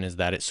liquefaction is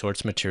that it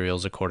sorts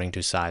materials according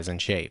to size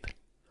and shape.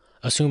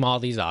 Assume all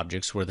these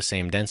objects were the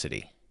same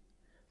density.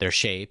 Their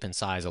shape and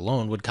size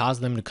alone would cause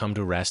them to come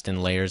to rest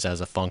in layers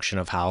as a function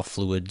of how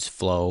fluids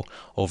flow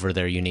over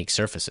their unique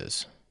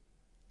surfaces.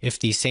 If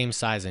these same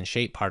size and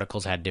shape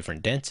particles had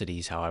different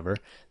densities, however,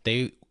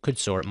 they could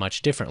sort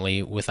much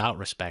differently without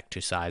respect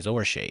to size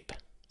or shape.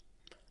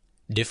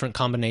 Different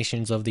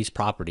combinations of these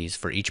properties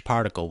for each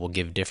particle will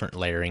give different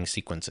layering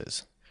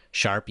sequences.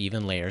 Sharp,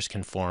 even layers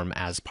can form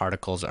as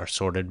particles are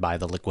sorted by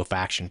the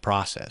liquefaction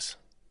process.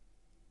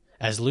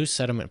 As loose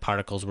sediment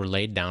particles were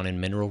laid down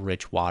in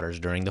mineral-rich waters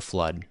during the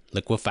flood,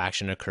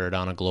 liquefaction occurred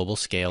on a global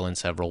scale in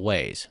several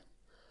ways.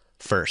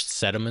 First,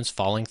 sediments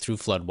falling through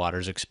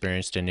floodwaters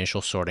experienced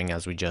initial sorting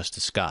as we just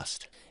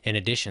discussed. In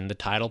addition, the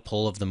tidal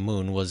pull of the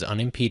moon was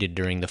unimpeded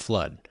during the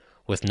flood,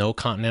 with no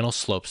continental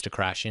slopes to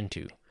crash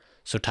into.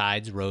 So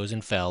tides rose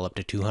and fell up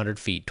to 200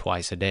 feet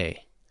twice a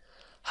day.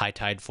 High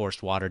tide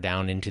forced water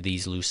down into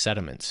these loose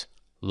sediments.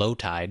 Low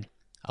tide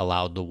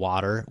allowed the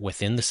water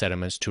within the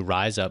sediments to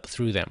rise up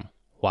through them,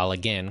 while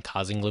again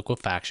causing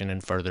liquefaction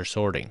and further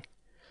sorting.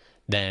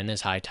 Then,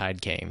 as high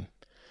tide came,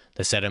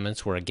 the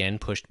sediments were again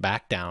pushed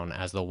back down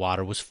as the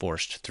water was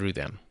forced through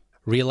them.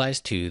 Realize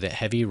too that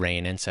heavy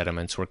rain and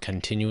sediments were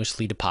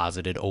continuously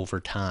deposited over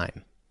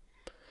time.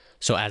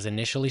 So as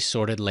initially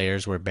sorted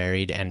layers were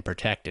buried and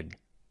protected,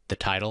 the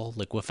tidal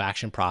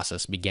liquefaction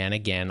process began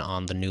again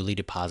on the newly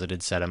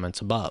deposited sediments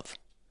above.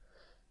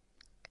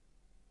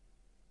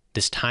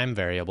 This time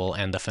variable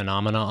and the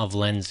phenomena of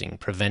lensing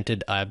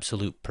prevented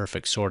absolute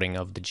perfect sorting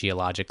of the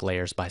geologic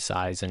layers by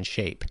size and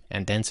shape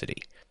and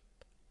density.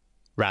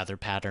 Rather,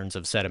 patterns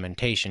of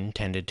sedimentation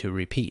tended to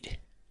repeat.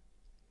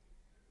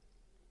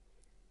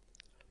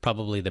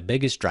 Probably the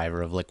biggest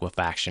driver of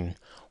liquefaction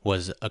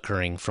was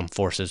occurring from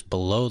forces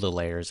below the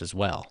layers as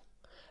well.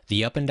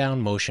 The up and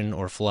down motion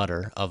or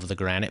flutter of the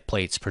granite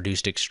plates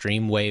produced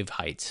extreme wave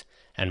heights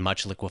and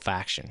much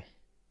liquefaction.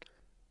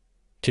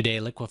 Today,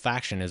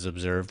 liquefaction is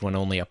observed when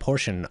only a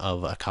portion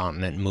of a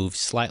continent moves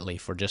slightly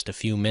for just a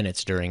few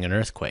minutes during an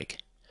earthquake.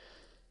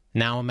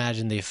 Now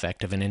imagine the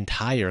effect of an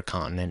entire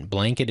continent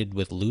blanketed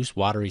with loose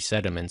watery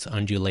sediments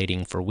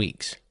undulating for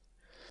weeks.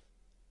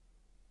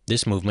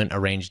 This movement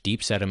arranged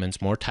deep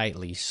sediments more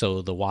tightly,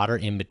 so the water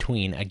in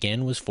between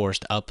again was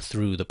forced up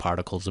through the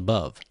particles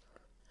above.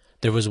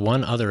 There was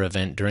one other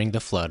event during the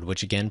flood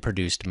which again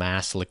produced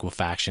mass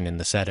liquefaction in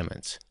the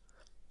sediments.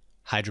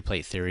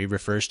 Hydroplate theory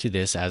refers to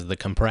this as the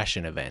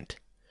compression event.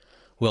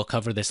 We'll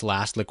cover this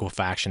last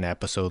liquefaction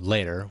episode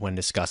later when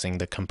discussing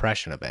the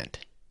compression event.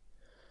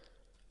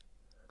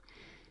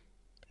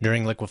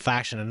 During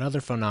liquefaction,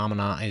 another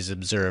phenomenon is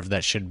observed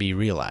that should be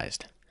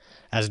realized.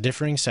 As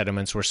differing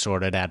sediments were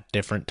sorted at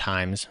different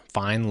times,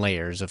 fine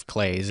layers of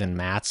clays and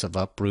mats of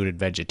uprooted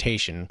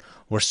vegetation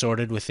were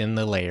sorted within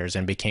the layers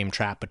and became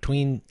trapped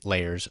between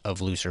layers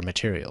of looser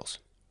materials.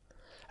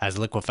 As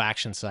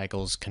liquefaction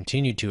cycles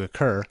continued to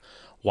occur,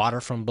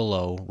 water from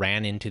below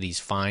ran into these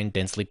fine,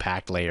 densely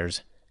packed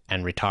layers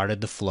and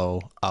retarded the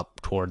flow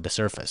up toward the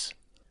surface.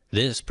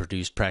 This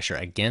produced pressure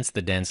against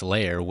the dense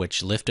layer,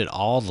 which lifted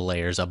all the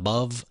layers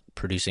above,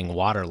 producing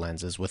water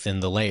lenses within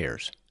the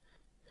layers.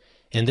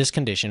 In this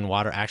condition,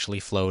 water actually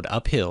flowed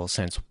uphill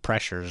since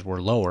pressures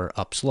were lower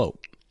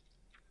upslope.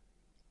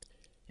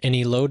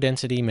 Any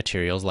low-density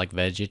materials like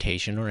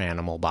vegetation or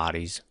animal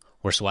bodies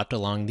were swept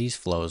along these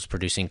flows,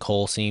 producing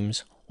coal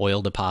seams,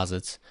 oil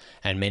deposits,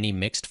 and many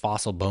mixed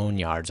fossil bone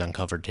yards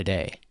uncovered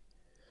today.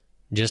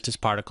 Just as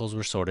particles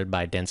were sorted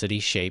by density,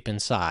 shape,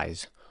 and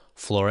size,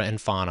 flora and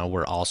fauna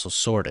were also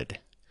sorted.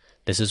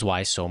 This is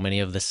why so many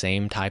of the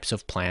same types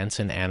of plants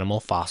and animal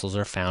fossils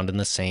are found in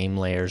the same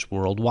layers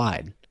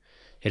worldwide.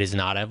 It is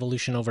not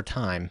evolution over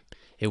time,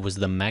 it was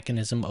the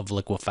mechanism of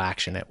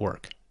liquefaction at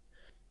work.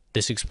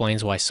 This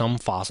explains why some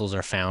fossils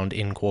are found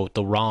in, quote,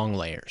 the wrong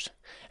layers,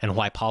 and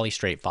why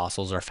polystrate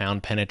fossils are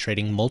found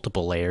penetrating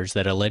multiple layers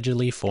that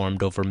allegedly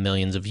formed over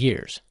millions of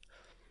years.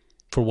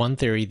 For one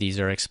theory,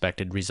 these are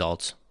expected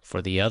results.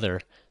 For the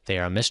other, they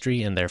are a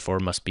mystery and therefore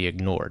must be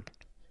ignored.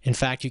 In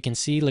fact, you can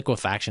see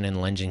liquefaction and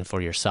lensing for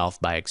yourself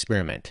by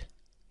experiment.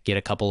 Get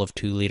a couple of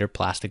 2-liter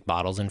plastic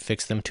bottles and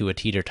fix them to a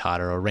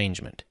teeter-totter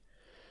arrangement.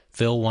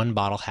 Fill one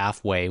bottle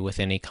halfway with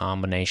any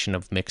combination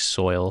of mixed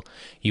soil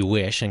you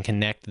wish and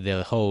connect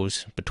the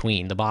hose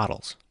between the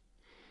bottles.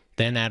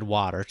 Then add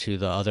water to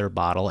the other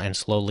bottle and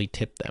slowly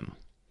tip them.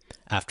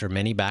 After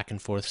many back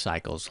and forth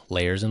cycles,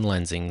 layers and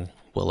lensing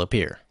will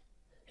appear,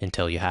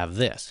 until you have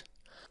this.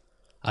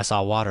 I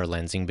saw water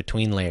lensing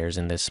between layers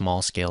in this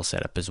small scale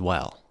setup as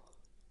well.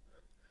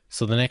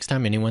 So the next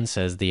time anyone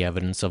says the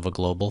evidence of a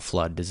global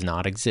flood does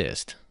not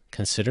exist,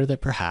 consider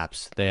that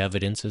perhaps the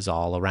evidence is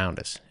all around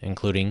us,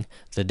 including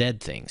the dead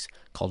things,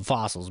 called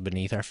fossils,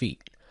 beneath our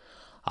feet.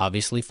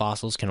 Obviously,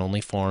 fossils can only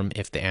form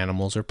if the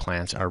animals or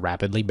plants are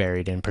rapidly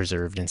buried and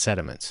preserved in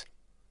sediments.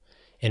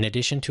 In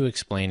addition to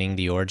explaining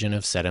the origin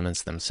of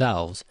sediments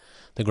themselves,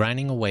 the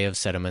grinding away of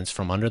sediments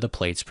from under the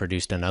plates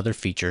produced another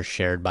feature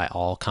shared by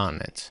all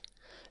continents.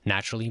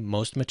 Naturally,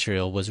 most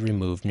material was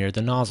removed near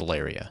the nozzle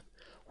area,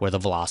 where the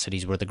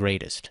velocities were the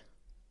greatest.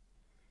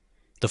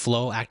 The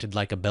flow acted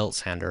like a belt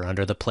sander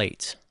under the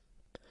plates,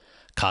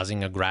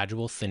 causing a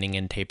gradual thinning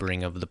and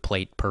tapering of the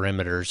plate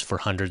perimeters for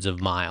hundreds of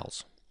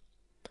miles.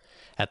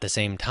 At the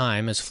same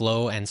time, as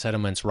flow and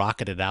sediments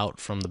rocketed out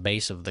from the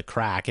base of the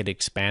crack, it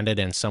expanded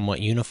and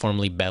somewhat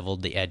uniformly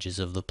beveled the edges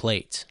of the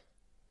plates.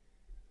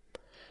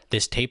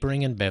 This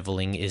tapering and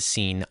beveling is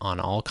seen on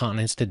all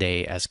continents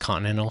today as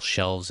continental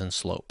shelves and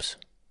slopes.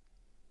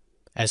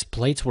 As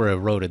plates were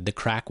eroded, the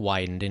crack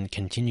widened and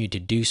continued to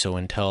do so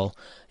until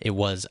it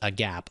was a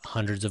gap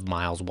hundreds of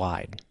miles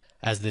wide.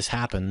 As this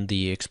happened,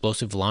 the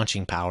explosive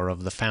launching power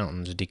of the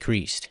fountains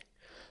decreased,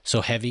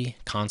 so heavy,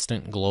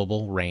 constant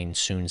global rain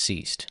soon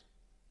ceased.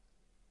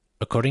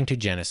 According to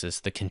Genesis,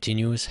 the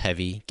continuous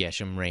heavy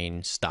Geshem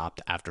rain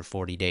stopped after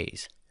 40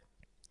 days.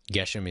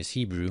 Geshem is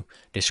Hebrew,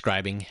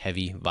 describing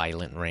heavy,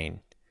 violent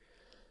rain.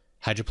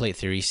 Hydroplate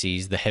theory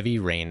sees the heavy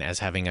rain as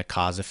having a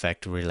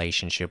cause-effect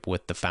relationship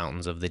with the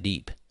fountains of the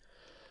deep.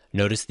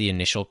 Notice the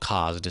initial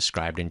cause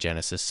described in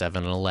Genesis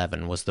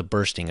 7:11 was the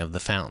bursting of the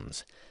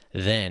fountains.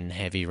 Then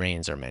heavy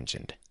rains are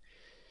mentioned.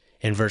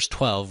 In verse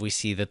 12, we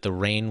see that the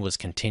rain was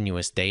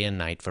continuous day and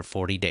night for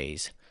 40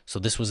 days, so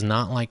this was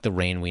not like the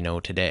rain we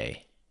know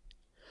today.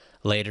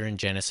 Later in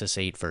Genesis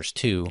 8 verse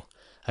 2,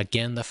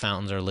 again the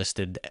fountains are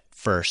listed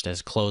first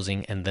as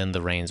closing and then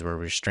the rains were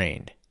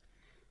restrained.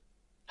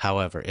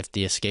 However, if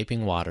the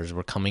escaping waters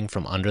were coming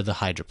from under the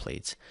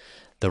hydroplates,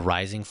 The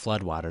rising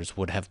floodwaters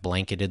would have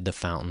blanketed the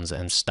fountains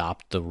and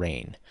stopped the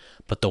rain,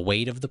 but the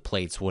weight of the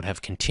plates would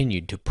have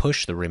continued to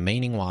push the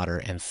remaining water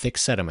and thick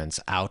sediments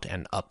out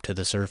and up to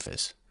the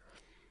surface.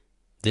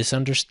 This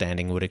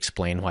understanding would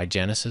explain why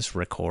Genesis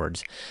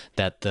records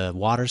that the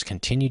waters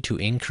continued to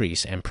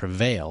increase and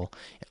prevail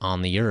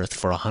on the earth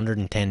for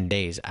 110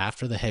 days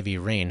after the heavy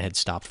rain had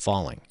stopped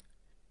falling.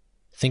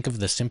 Think of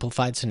the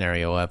simplified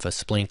scenario of a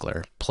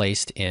sprinkler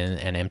placed in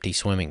an empty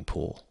swimming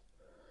pool.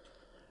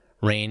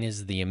 Rain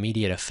is the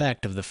immediate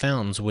effect of the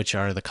fountains, which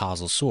are the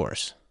causal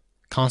source.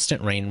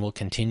 Constant rain will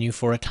continue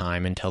for a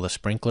time until the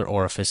sprinkler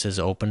orifice is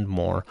opened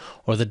more,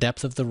 or the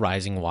depth of the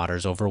rising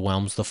waters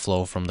overwhelms the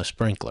flow from the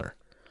sprinkler,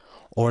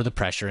 or the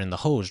pressure in the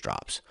hose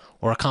drops,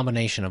 or a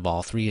combination of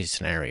all three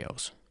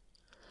scenarios.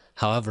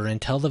 However,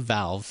 until the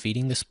valve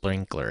feeding the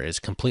sprinkler is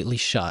completely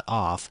shut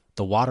off,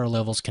 the water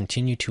levels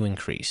continue to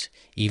increase,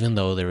 even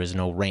though there is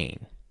no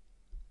rain.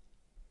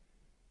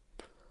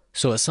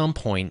 So at some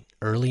point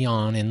early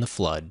on in the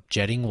flood,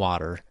 jetting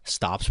water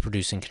stops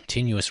producing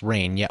continuous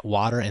rain, yet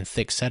water and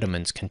thick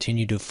sediments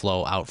continue to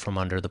flow out from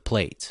under the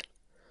plates.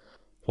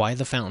 Why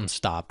the fountain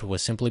stopped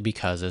was simply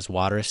because as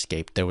water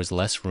escaped there was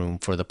less room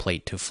for the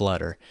plate to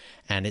flutter,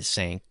 and it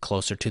sank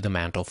closer to the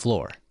mantle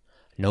floor.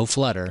 No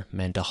flutter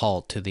meant a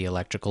halt to the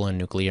electrical and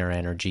nuclear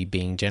energy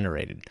being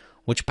generated,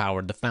 which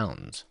powered the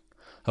fountains.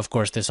 Of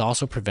course, this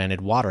also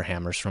prevented water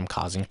hammers from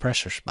causing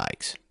pressure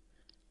spikes.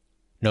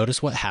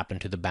 Notice what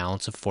happened to the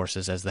balance of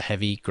forces as the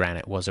heavy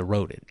granite was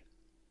eroded.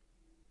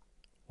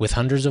 With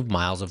hundreds of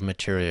miles of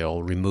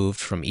material removed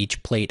from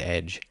each plate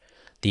edge,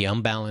 the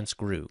imbalance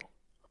grew.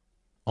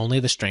 Only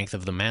the strength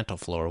of the mantle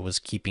floor was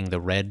keeping the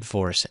red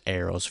force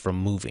arrows from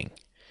moving.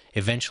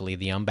 Eventually,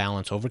 the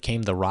imbalance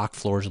overcame the rock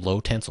floor's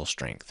low tensile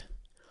strength.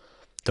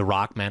 The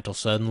rock mantle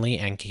suddenly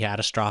and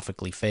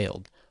catastrophically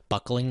failed,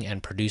 buckling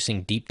and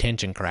producing deep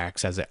tension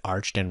cracks as it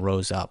arched and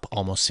rose up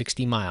almost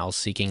 60 miles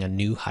seeking a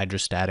new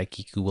hydrostatic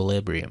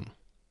equilibrium.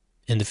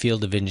 In the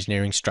field of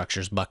engineering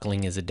structures,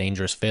 buckling is a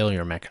dangerous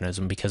failure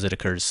mechanism because it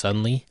occurs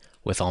suddenly,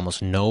 with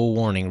almost no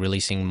warning,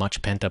 releasing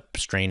much pent-up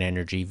strain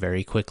energy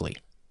very quickly.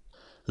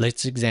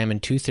 Let's examine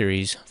two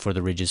theories for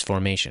the ridge's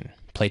formation,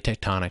 plate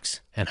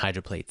tectonics and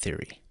hydroplate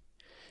theory.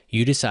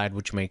 You decide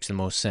which makes the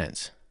most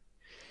sense.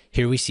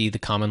 Here we see the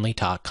commonly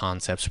taught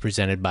concepts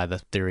presented by the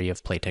theory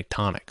of plate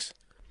tectonics.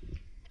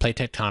 Plate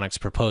tectonics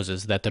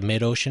proposes that the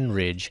mid-ocean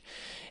ridge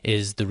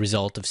is the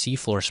result of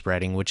seafloor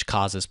spreading which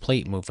causes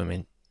plate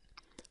movement,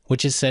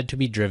 which is said to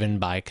be driven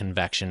by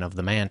convection of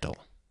the mantle.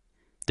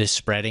 This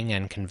spreading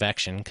and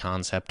convection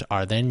concept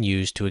are then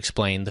used to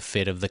explain the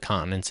fit of the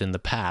continents in the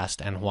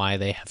past and why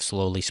they have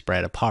slowly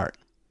spread apart.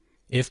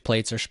 If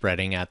plates are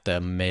spreading at the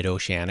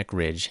mid-oceanic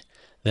ridge,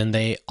 then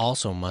they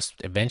also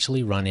must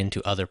eventually run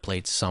into other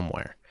plates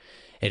somewhere.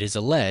 It is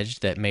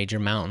alleged that major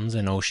mountains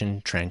and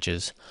ocean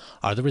trenches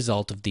are the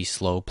result of these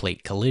slow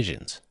plate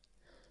collisions.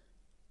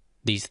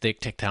 These thick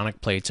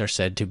tectonic plates are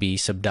said to be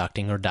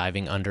subducting or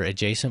diving under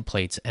adjacent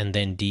plates and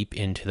then deep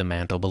into the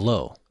mantle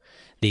below.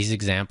 These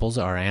examples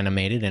are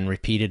animated and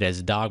repeated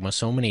as dogma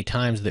so many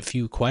times that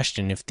few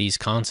question if these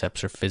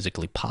concepts are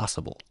physically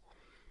possible.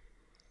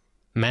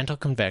 Mantle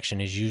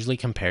convection is usually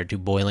compared to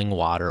boiling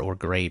water or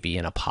gravy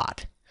in a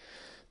pot.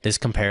 This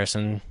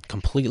comparison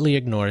completely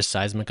ignores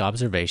seismic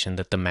observation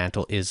that the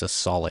mantle is a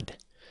solid,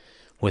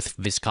 with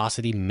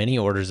viscosity many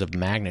orders of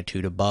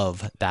magnitude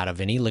above that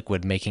of any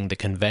liquid, making the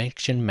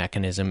convection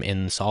mechanism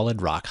in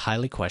solid rock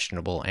highly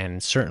questionable,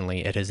 and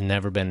certainly it has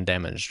never been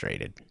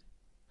demonstrated.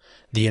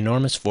 The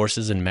enormous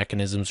forces and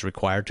mechanisms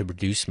required to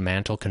produce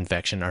mantle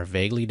convection are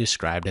vaguely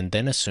described and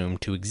then assumed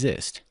to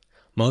exist.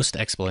 Most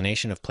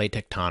explanation of plate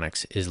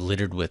tectonics is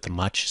littered with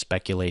much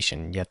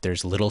speculation, yet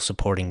there's little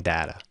supporting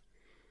data.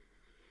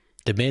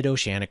 The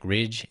mid-oceanic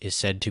ridge is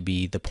said to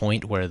be the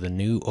point where the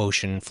new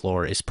ocean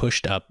floor is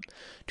pushed up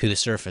to the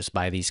surface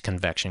by these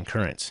convection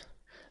currents.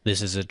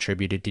 This is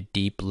attributed to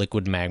deep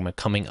liquid magma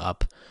coming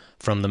up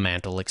from the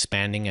mantle,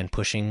 expanding and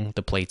pushing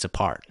the plates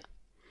apart.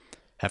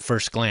 At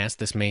first glance,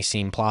 this may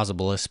seem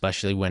plausible,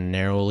 especially when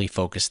narrowly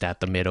focused at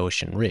the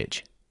mid-ocean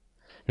ridge.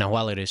 Now,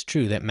 while it is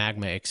true that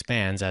magma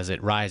expands as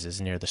it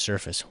rises near the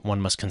surface,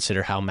 one must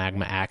consider how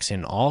magma acts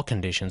in all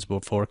conditions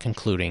before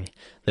concluding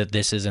that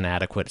this is an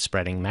adequate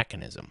spreading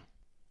mechanism.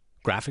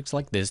 Graphics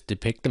like this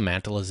depict the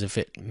mantle as if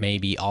it may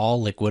be all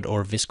liquid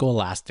or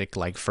viscoelastic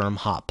like firm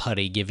hot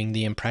putty, giving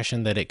the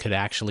impression that it could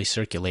actually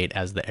circulate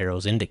as the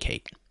arrows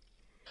indicate.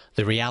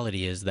 The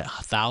reality is that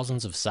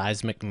thousands of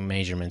seismic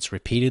measurements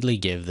repeatedly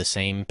give the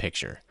same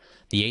picture.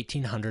 The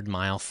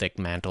 1,800-mile thick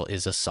mantle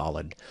is a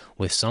solid,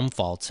 with some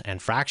faults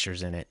and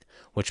fractures in it,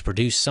 which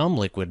produce some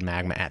liquid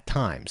magma at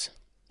times.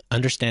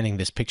 Understanding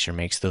this picture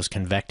makes those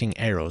convecting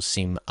arrows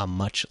seem a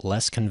much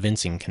less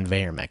convincing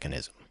conveyor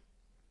mechanism.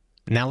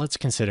 Now let's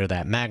consider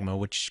that magma,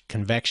 which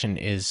convection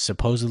is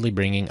supposedly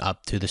bringing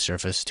up to the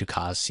surface to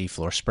cause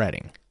seafloor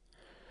spreading.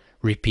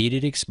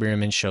 Repeated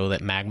experiments show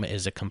that magma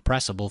is a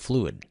compressible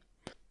fluid.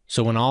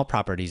 So when all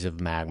properties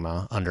of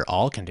magma, under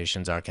all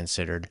conditions, are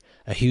considered,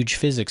 a huge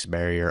physics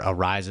barrier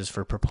arises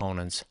for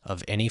proponents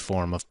of any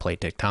form of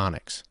plate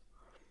tectonics.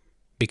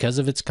 Because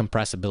of its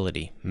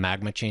compressibility,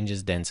 magma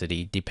changes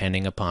density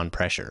depending upon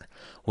pressure,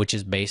 which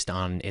is based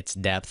on its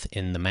depth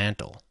in the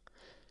mantle.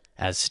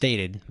 As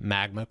stated,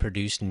 magma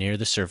produced near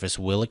the surface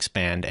will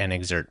expand and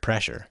exert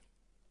pressure.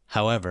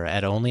 However,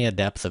 at only a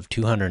depth of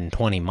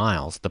 220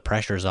 miles, the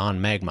pressures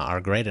on magma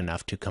are great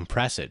enough to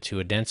compress it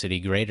to a density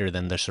greater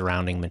than the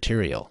surrounding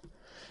material.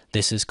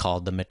 This is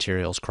called the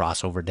material's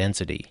crossover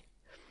density.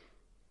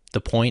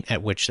 The point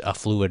at which a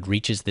fluid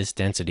reaches this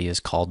density is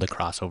called the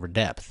crossover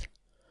depth.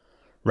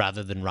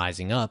 Rather than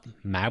rising up,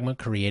 magma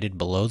created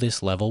below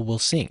this level will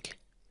sink.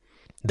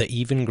 The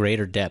even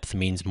greater depth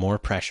means more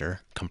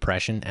pressure,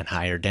 compression, and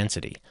higher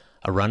density,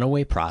 a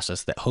runaway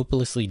process that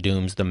hopelessly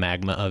dooms the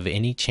magma of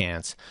any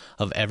chance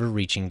of ever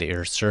reaching the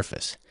Earth's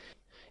surface.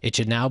 It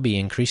should now be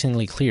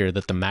increasingly clear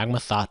that the magma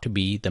thought to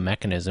be the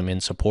mechanism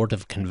in support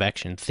of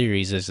convection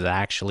theories is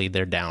actually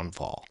their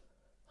downfall.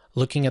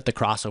 Looking at the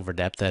crossover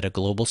depth at a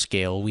global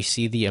scale, we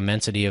see the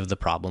immensity of the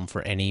problem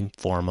for any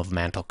form of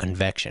mantle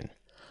convection.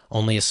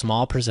 Only a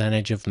small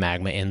percentage of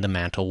magma in the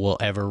mantle will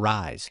ever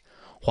rise,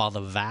 while the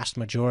vast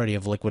majority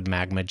of liquid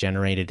magma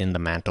generated in the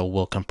mantle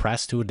will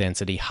compress to a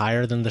density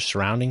higher than the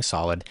surrounding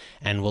solid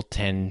and will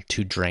tend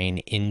to drain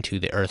into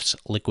the Earth's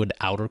liquid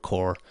outer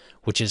core,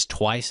 which is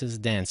twice as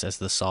dense as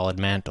the solid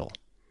mantle.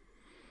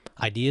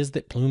 Ideas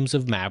that plumes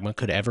of magma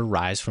could ever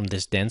rise from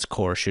this dense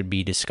core should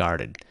be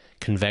discarded.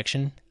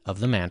 Convection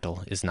of the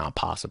mantle is not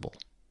possible.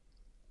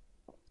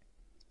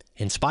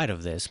 In spite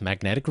of this,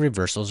 magnetic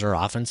reversals are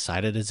often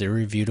cited as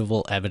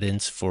irrefutable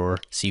evidence for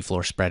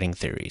seafloor spreading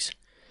theories.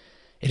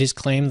 It is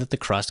claimed that the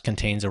crust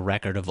contains a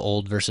record of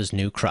old versus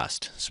new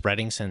crust,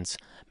 spreading since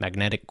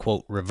magnetic,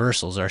 quote,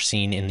 reversals are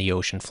seen in the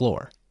ocean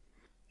floor.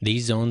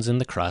 These zones in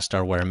the crust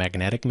are where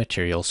magnetic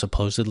material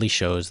supposedly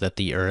shows that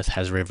the Earth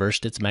has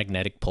reversed its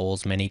magnetic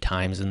poles many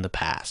times in the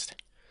past.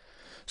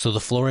 So the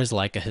floor is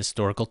like a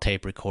historical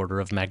tape recorder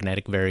of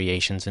magnetic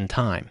variations in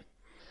time.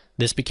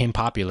 This became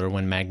popular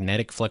when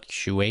magnetic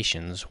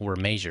fluctuations were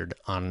measured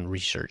on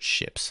research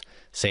ships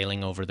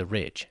sailing over the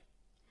ridge.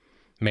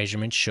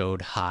 Measurements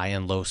showed high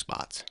and low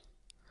spots.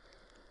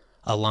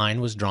 A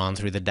line was drawn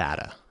through the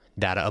data.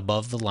 Data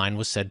above the line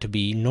was said to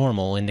be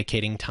normal,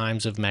 indicating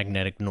times of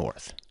magnetic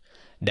north.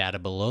 Data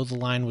below the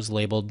line was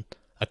labeled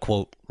a,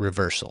 quote,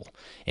 reversal,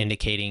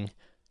 indicating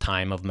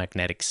time of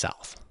magnetic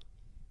south.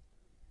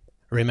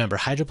 Remember,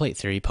 hydroplate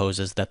theory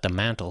poses that the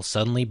mantle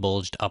suddenly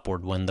bulged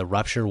upward when the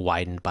rupture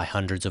widened by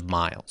hundreds of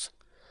miles.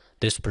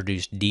 This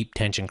produced deep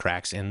tension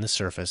cracks in the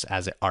surface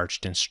as it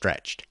arched and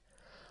stretched.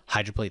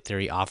 Hydroplate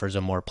theory offers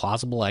a more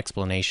plausible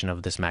explanation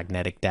of this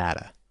magnetic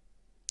data.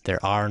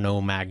 There are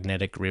no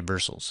magnetic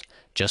reversals,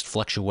 just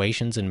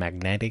fluctuations in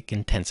magnetic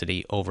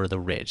intensity over the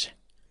ridge.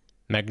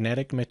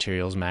 Magnetic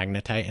materials,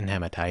 magnetite and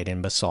hematite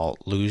and basalt,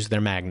 lose their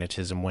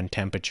magnetism when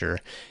temperature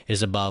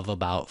is above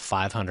about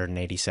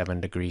 587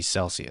 degrees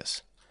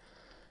Celsius.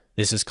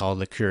 This is called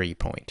the Curie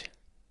point.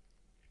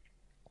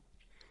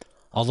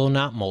 Although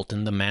not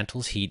molten, the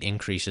mantle's heat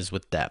increases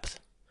with depth.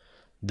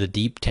 The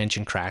deep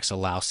tension cracks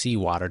allow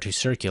seawater to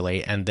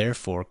circulate and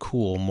therefore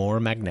cool more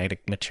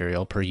magnetic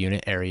material per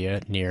unit area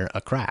near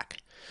a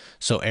crack.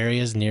 So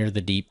areas near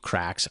the deep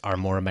cracks are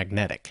more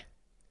magnetic,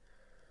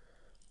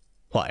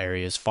 while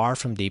areas far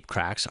from deep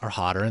cracks are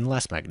hotter and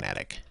less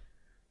magnetic.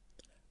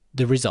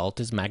 The result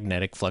is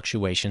magnetic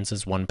fluctuations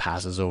as one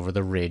passes over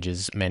the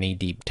ridge's many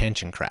deep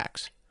tension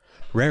cracks.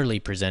 Rarely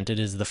presented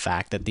is the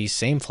fact that these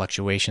same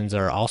fluctuations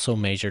are also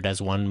measured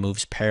as one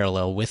moves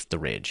parallel with the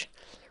ridge.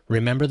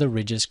 Remember, the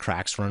ridge's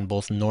cracks run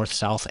both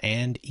north-south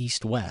and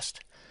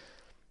east-west.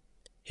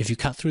 If you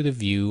cut through the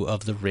view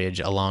of the ridge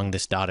along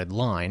this dotted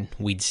line,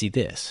 we'd see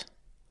this.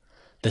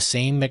 The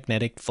same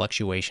magnetic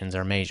fluctuations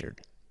are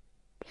measured.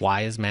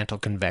 Why is mantle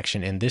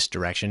convection in this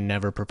direction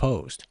never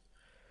proposed?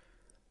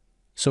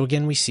 So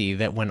again, we see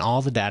that when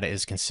all the data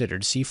is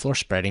considered, seafloor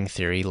spreading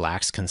theory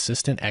lacks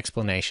consistent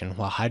explanation,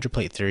 while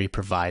hydroplate theory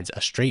provides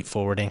a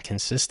straightforward and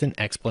consistent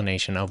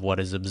explanation of what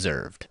is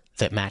observed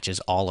that matches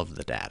all of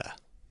the data.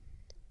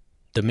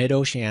 The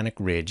mid-oceanic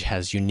ridge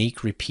has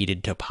unique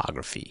repeated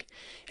topography.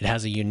 It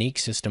has a unique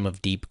system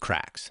of deep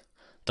cracks.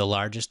 The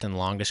largest and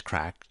longest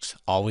cracks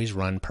always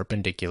run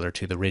perpendicular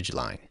to the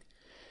ridgeline.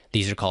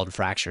 These are called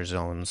fracture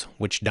zones,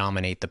 which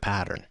dominate the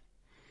pattern.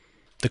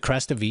 The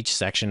crest of each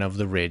section of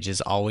the ridge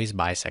is always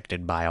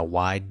bisected by a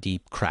wide,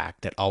 deep crack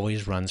that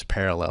always runs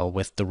parallel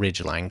with the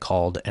ridgeline,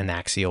 called an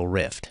axial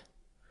rift.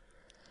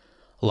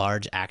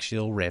 Large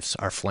axial rifts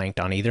are flanked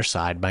on either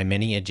side by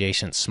many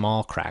adjacent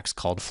small cracks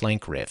called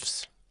flank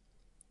rifts.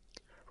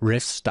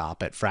 Rifts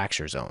stop at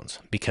fracture zones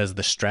because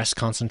the stress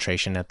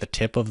concentration at the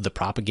tip of the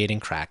propagating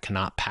crack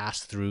cannot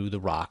pass through the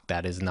rock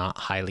that is not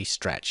highly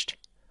stretched.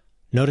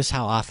 Notice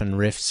how often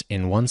rifts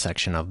in one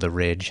section of the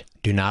ridge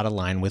do not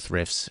align with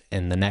rifts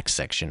in the next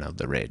section of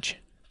the ridge.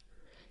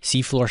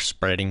 Seafloor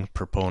spreading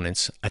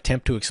proponents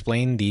attempt to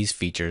explain these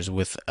features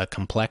with a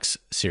complex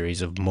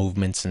series of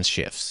movements and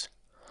shifts.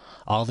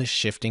 All this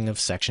shifting of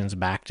sections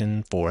back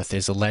and forth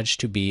is alleged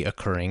to be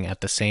occurring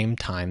at the same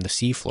time the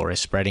seafloor is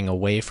spreading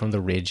away from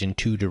the ridge in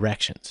two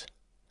directions.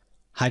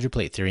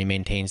 Hydroplate theory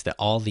maintains that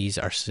all these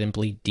are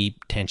simply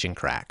deep tension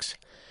cracks,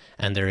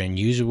 and their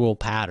unusual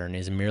pattern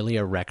is merely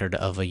a record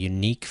of a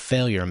unique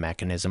failure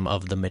mechanism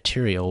of the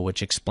material,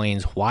 which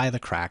explains why the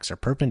cracks are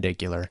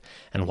perpendicular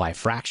and why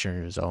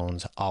fracture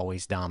zones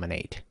always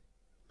dominate.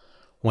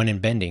 When in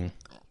bending,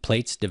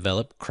 plates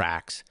develop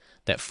cracks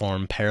that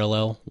form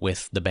parallel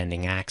with the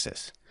bending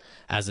axis.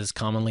 As is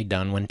commonly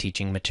done when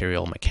teaching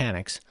material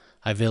mechanics,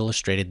 I've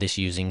illustrated this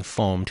using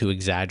foam to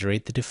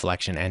exaggerate the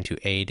deflection and to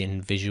aid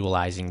in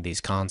visualizing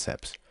these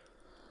concepts.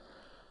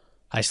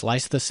 I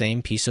sliced the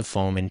same piece of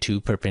foam in two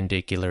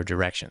perpendicular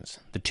directions.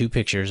 The two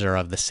pictures are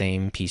of the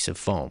same piece of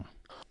foam.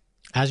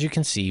 As you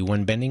can see,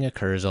 when bending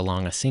occurs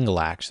along a single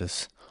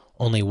axis,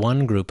 only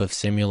one group of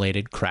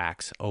simulated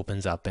cracks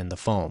opens up in the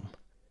foam.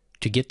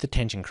 To get the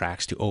tension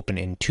cracks to open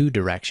in two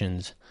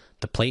directions,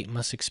 the plate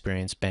must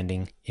experience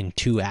bending in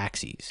two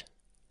axes.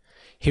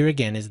 Here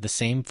again is the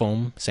same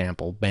foam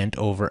sample bent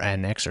over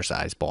an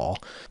exercise ball,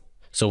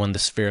 so when the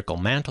spherical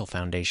mantle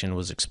foundation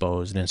was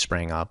exposed and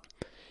sprang up,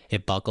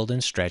 it buckled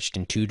and stretched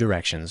in two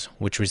directions,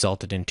 which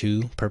resulted in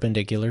two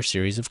perpendicular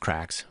series of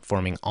cracks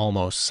forming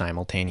almost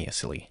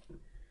simultaneously.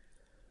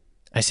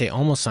 I say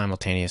almost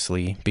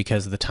simultaneously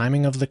because the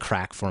timing of the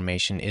crack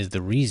formation is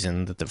the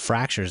reason that the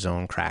fracture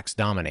zone cracks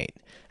dominate,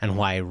 and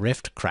why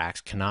rift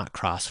cracks cannot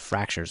cross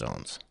fracture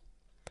zones.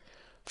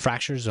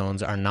 Fracture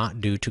zones are not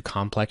due to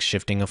complex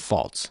shifting of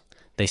faults.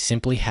 They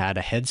simply had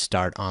a head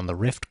start on the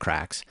rift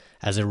cracks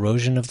as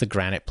erosion of the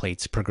granite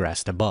plates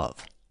progressed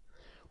above.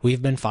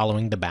 We've been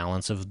following the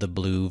balance of the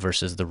blue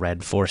versus the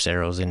red force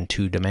arrows in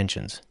 2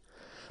 dimensions.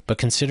 But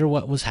consider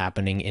what was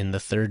happening in the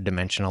 3rd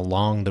dimension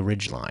along the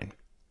ridgeline.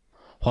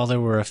 While there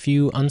were a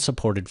few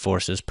unsupported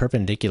forces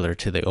perpendicular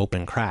to the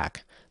open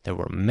crack, there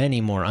were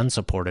many more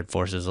unsupported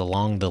forces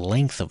along the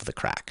length of the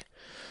crack.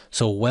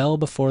 So well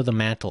before the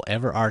mantle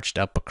ever arched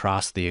up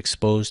across the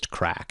exposed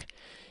crack,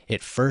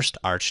 it first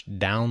arched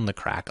down the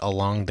crack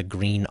along the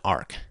green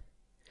arc.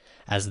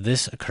 As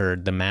this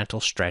occurred, the mantle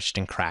stretched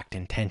and cracked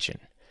in tension.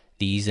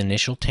 These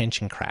initial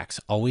tension cracks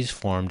always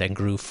formed and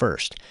grew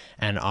first,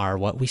 and are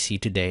what we see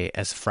today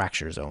as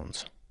fracture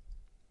zones.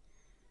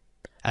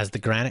 As the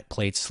granite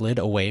plates slid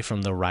away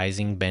from the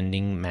rising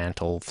bending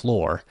mantle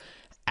floor,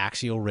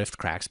 axial rift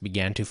cracks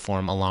began to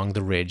form along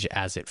the ridge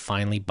as it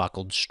finally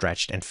buckled,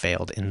 stretched, and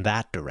failed in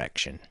that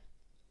direction.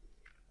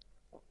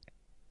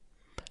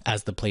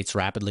 As the plates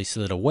rapidly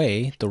slid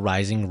away, the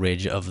rising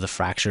ridge of the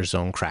fracture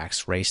zone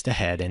cracks raced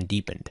ahead and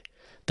deepened.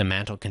 The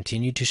mantle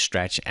continued to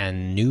stretch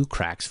and new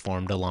cracks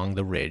formed along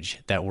the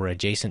ridge that were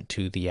adjacent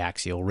to the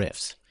axial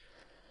rifts.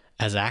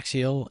 As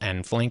axial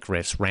and flank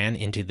rifts ran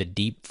into the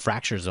deep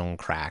fracture zone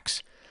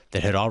cracks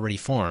that had already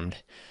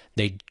formed,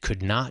 they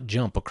could not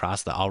jump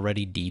across the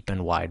already deep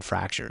and wide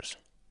fractures.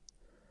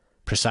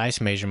 Precise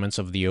measurements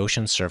of the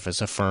ocean's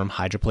surface affirm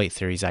hydroplate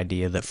theory's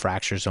idea that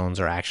fracture zones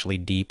are actually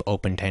deep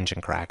open tension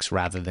cracks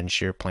rather than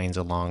shear planes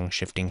along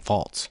shifting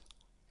faults.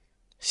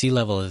 Sea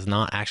level is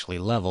not actually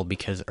level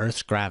because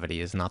Earth's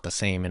gravity is not the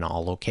same in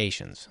all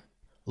locations.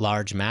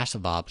 Large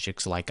massive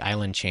objects like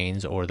island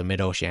chains or the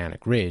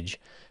mid-oceanic ridge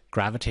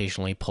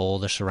gravitationally pull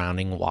the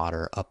surrounding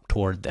water up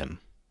toward them.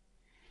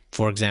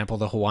 For example,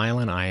 the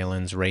Hawaiian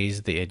Islands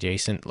raise the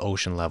adjacent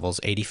ocean levels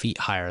 80 feet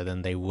higher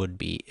than they would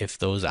be if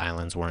those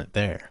islands weren't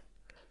there.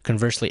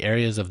 Conversely,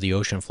 areas of the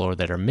ocean floor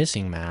that are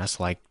missing mass,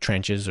 like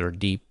trenches or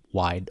deep,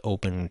 wide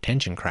open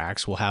tension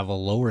cracks, will have a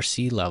lower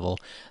sea level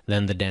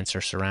than the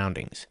denser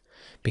surroundings.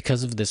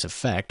 Because of this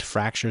effect,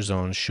 fracture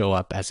zones show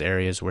up as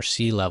areas where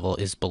sea level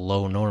is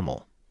below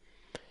normal.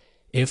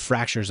 If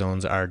fracture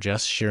zones are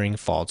just shearing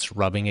faults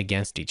rubbing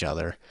against each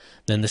other,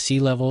 then the sea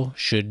level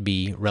should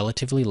be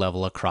relatively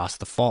level across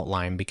the fault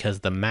line because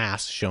the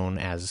mass, shown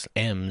as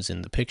M's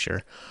in the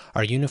picture,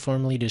 are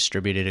uniformly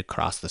distributed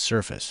across the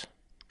surface.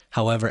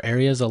 However,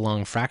 areas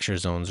along fracture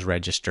zones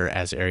register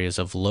as areas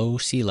of low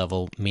sea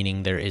level,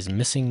 meaning there is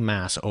missing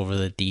mass over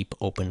the deep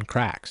open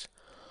cracks.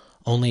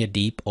 Only a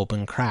deep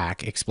open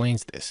crack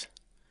explains this.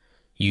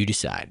 You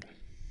decide.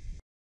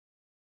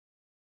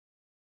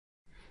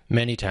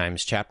 Many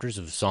times, chapters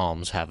of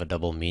Psalms have a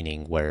double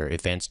meaning where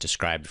events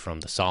described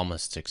from the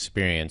psalmist's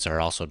experience are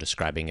also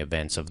describing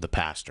events of the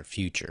past or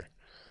future.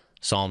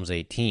 Psalms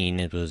 18,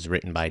 it was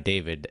written by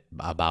David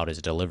about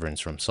his deliverance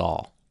from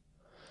Saul.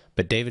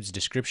 But David's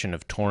description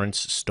of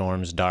torrents,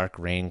 storms, dark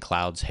rain,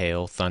 clouds,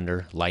 hail,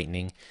 thunder,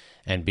 lightning,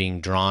 and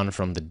being drawn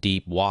from the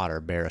deep water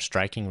bear a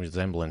striking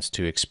resemblance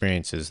to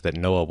experiences that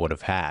Noah would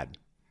have had.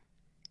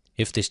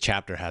 If this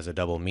chapter has a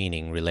double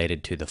meaning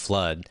related to the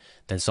flood,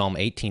 then Psalm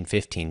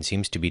 18:15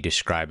 seems to be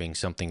describing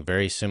something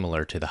very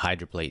similar to the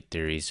hydroplate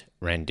theory's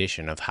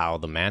rendition of how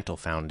the mantle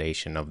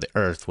foundation of the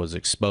earth was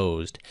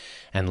exposed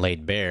and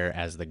laid bare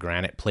as the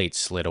granite plates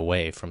slid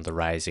away from the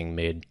rising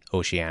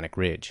mid-oceanic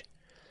ridge.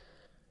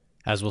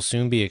 As will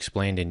soon be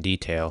explained in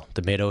detail,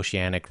 the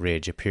mid-oceanic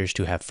ridge appears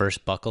to have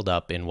first buckled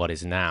up in what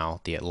is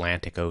now the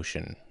Atlantic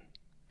Ocean.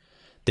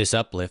 This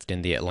uplift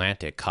in the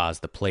Atlantic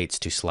caused the plates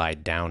to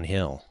slide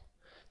downhill.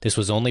 This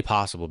was only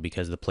possible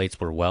because the plates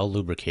were well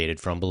lubricated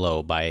from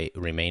below by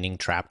remaining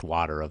trapped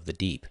water of the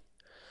deep.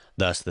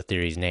 thus the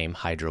theory's name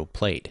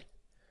Hydroplate.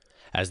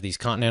 As these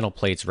continental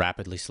plates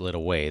rapidly slid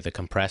away, the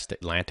compressed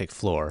Atlantic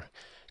floor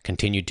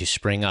continued to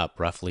spring up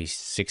roughly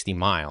 60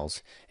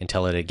 miles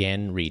until it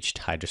again reached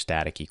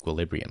hydrostatic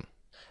equilibrium.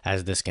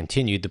 As this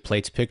continued, the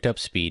plates picked up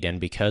speed, and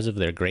because of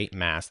their great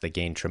mass, they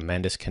gained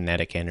tremendous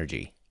kinetic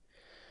energy.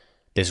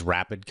 This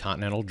rapid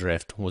continental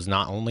drift was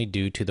not only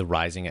due to the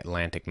rising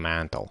Atlantic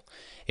mantle,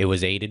 it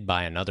was aided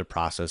by another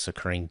process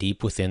occurring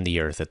deep within the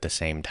Earth at the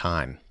same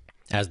time.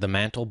 As the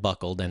mantle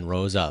buckled and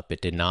rose up,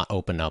 it did not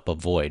open up a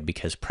void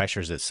because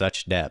pressures at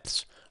such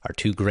depths are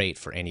too great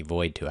for any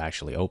void to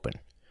actually open.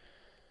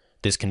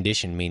 This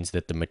condition means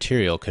that the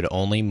material could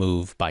only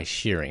move by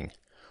shearing,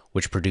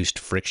 which produced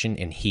friction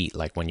and heat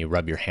like when you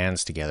rub your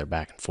hands together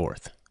back and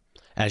forth.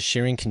 As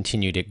shearing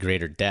continued at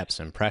greater depths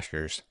and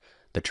pressures,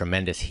 the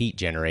tremendous heat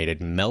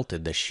generated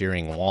melted the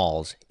shearing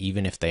walls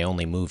even if they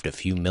only moved a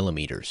few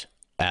millimeters.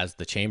 As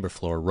the chamber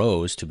floor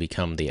rose to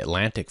become the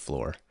Atlantic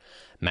floor,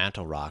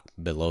 mantle rock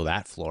below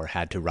that floor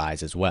had to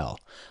rise as well,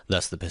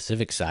 thus the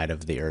Pacific side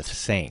of the Earth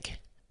sank.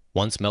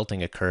 Once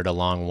melting occurred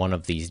along one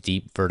of these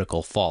deep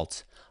vertical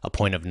faults, a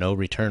point of no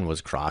return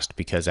was crossed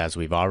because, as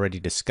we've already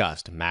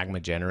discussed, magma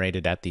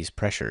generated at these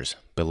pressures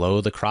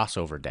below the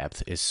crossover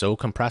depth is so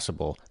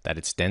compressible that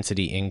its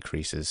density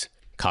increases,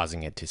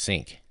 causing it to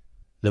sink.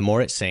 The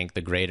more it sank,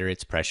 the greater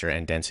its pressure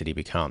and density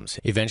becomes.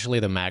 Eventually,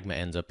 the magma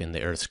ends up in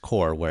the Earth's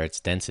core, where its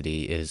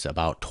density is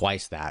about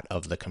twice that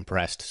of the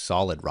compressed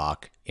solid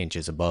rock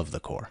inches above the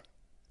core.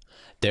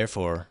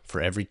 Therefore,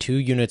 for every 2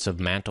 units of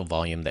mantle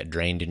volume that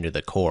drained into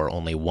the core,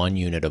 only 1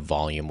 unit of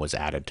volume was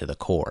added to the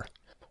core.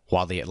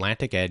 While the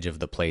Atlantic edge of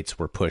the plates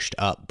were pushed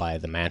up by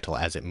the mantle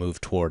as it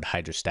moved toward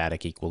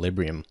hydrostatic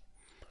equilibrium,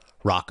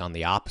 rock on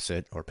the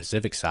opposite, or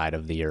Pacific side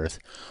of the Earth,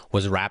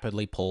 was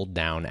rapidly pulled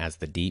down as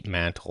the deep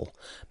mantle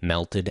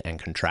melted and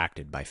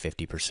contracted by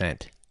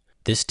 50%.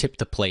 This tipped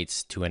the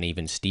plates to an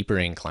even steeper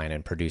incline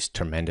and produced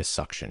tremendous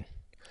suction.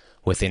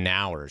 Within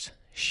hours,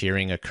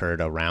 shearing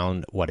occurred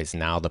around what is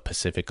now the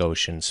Pacific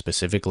Ocean,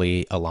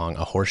 specifically along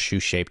a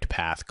horseshoe-shaped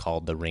path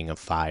called the Ring of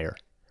Fire.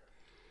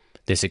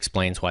 This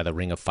explains why the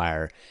Ring of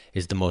Fire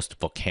is the most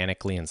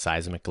volcanically and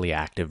seismically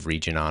active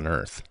region on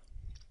Earth.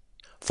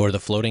 For the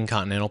floating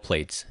continental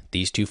plates,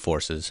 these two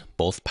forces,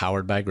 both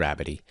powered by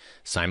gravity,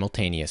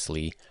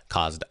 simultaneously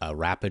caused a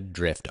rapid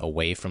drift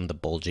away from the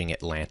bulging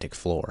Atlantic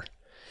floor.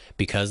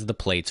 Because the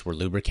plates were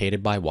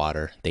lubricated by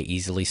water, they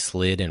easily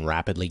slid and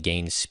rapidly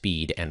gained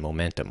speed and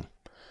momentum.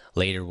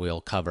 Later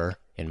we'll cover,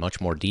 in much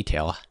more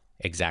detail,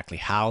 exactly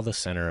how the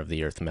center of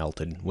the Earth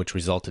melted, which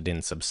resulted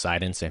in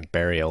subsidence and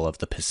burial of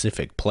the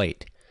Pacific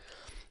plate.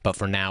 But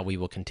for now, we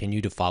will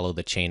continue to follow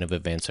the chain of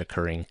events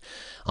occurring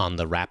on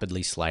the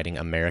rapidly sliding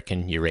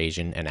American,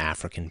 Eurasian, and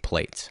African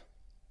plates.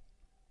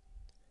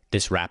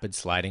 This rapid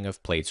sliding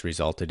of plates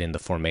resulted in the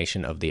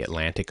formation of the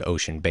Atlantic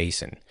Ocean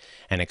Basin,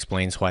 and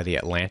explains why the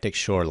Atlantic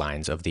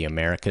shorelines of the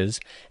Americas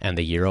and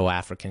the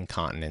Euro-African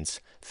continents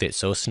fit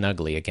so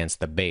snugly against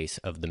the base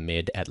of the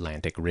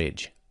mid-Atlantic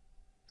ridge.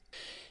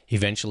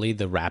 Eventually,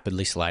 the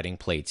rapidly sliding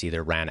plates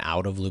either ran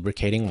out of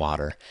lubricating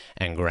water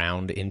and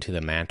ground into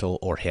the mantle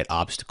or hit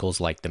obstacles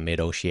like the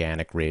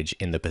mid-oceanic ridge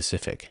in the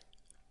Pacific.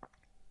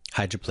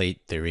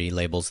 Hydroplate theory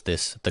labels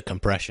this the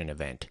compression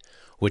event,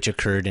 which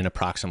occurred in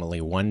approximately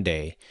 1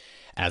 day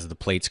as the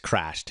plates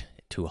crashed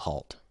to a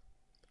halt.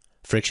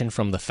 Friction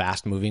from the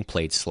fast-moving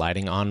plates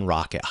sliding on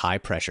rock at high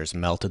pressures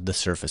melted the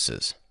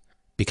surfaces.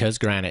 Because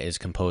granite is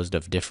composed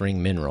of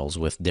differing minerals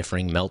with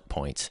differing melt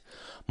points,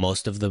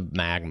 most of the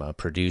magma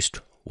produced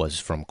was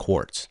from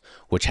quartz,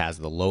 which has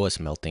the lowest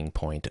melting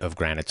point of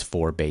granite's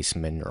 4 base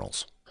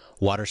minerals.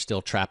 Water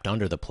still trapped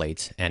under the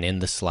plates and in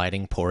the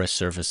sliding porous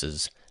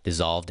surfaces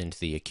dissolved into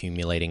the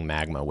accumulating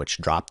magma, which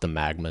dropped the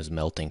magma's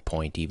melting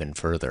point even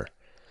further.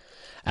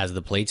 As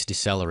the plates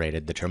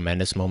decelerated, the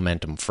tremendous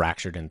momentum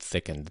fractured and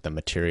thickened the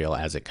material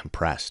as it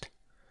compressed.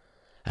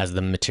 As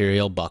the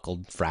material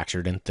buckled,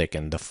 fractured, and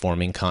thickened, the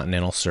forming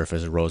continental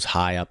surface rose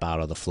high up out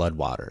of the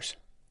floodwaters.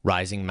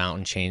 Rising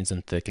mountain chains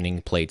and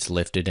thickening plates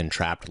lifted and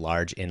trapped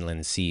large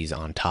inland seas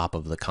on top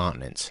of the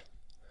continents.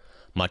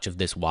 Much of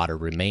this water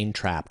remained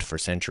trapped for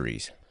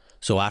centuries.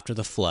 So after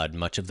the flood,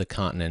 much of the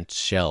continent's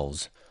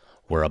shelves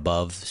were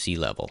above sea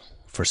level.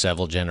 For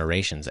several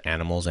generations,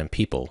 animals and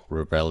people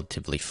were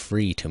relatively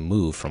free to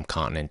move from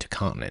continent to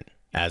continent.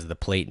 As the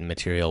plate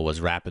material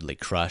was rapidly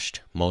crushed,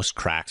 most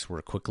cracks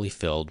were quickly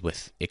filled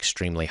with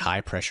extremely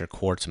high-pressure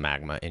quartz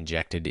magma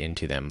injected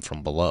into them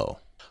from below.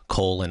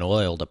 Coal and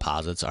oil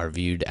deposits are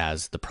viewed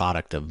as the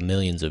product of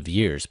millions of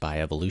years by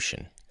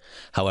evolution.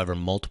 However,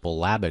 multiple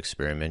lab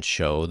experiments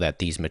show that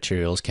these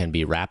materials can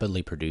be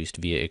rapidly produced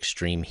via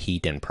extreme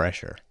heat and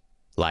pressure.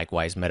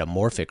 Likewise,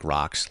 metamorphic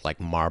rocks like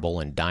marble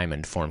and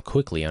diamond form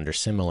quickly under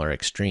similar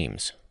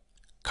extremes.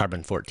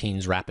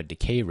 Carbon-14's rapid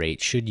decay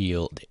rate should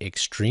yield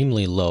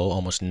extremely low,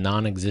 almost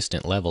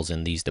non-existent levels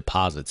in these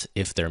deposits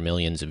if they're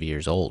millions of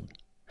years old.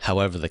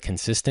 However, the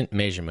consistent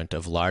measurement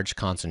of large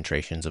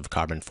concentrations of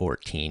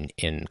carbon-14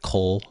 in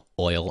coal,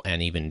 oil,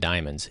 and even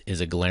diamonds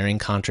is a glaring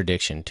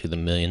contradiction to the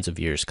millions of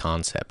years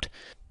concept.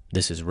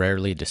 This is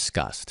rarely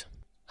discussed.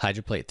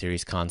 Hydroplate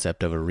theory's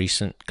concept of a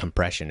recent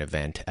compression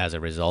event as a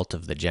result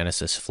of the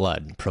Genesis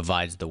flood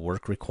provides the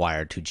work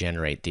required to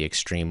generate the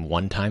extreme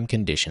one-time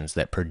conditions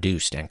that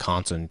produced and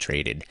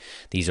concentrated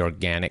these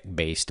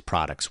organic-based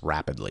products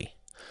rapidly.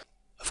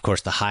 Of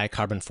course, the high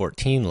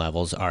carbon-14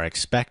 levels are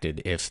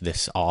expected if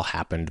this all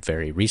happened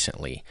very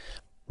recently,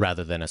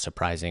 rather than a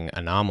surprising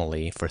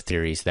anomaly for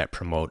theories that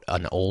promote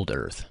an old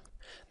Earth.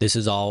 This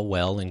is all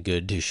well and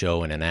good to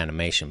show in an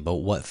animation, but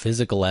what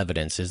physical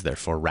evidence is there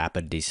for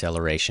rapid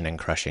deceleration and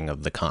crushing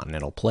of the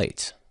continental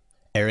plates?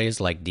 Areas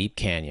like deep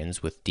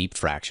canyons with deep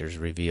fractures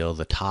reveal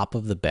the top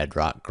of the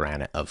bedrock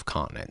granite of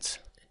continents.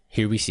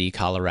 Here we see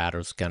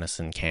Colorado's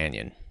Gunnison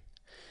Canyon.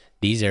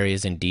 These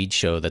areas indeed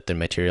show that the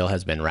material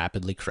has been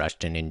rapidly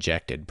crushed and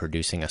injected,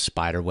 producing a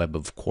spiderweb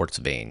of quartz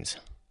veins.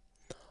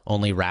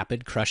 Only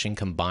rapid crushing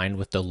combined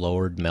with the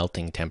lowered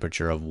melting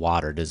temperature of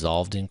water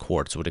dissolved in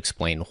quartz would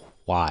explain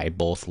why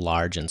both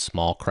large and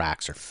small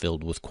cracks are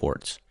filled with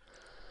quartz.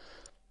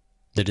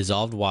 The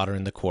dissolved water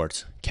in the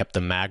quartz kept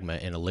the magma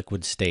in a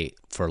liquid state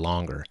for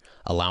longer,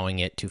 allowing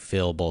it to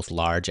fill both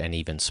large and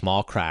even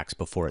small cracks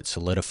before it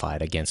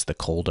solidified against the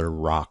colder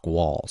rock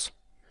walls.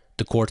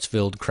 The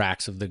quartz-filled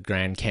cracks of the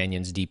Grand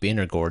Canyon's deep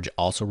inner gorge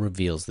also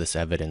reveals this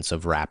evidence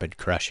of rapid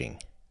crushing.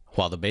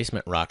 While the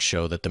basement rocks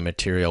show that the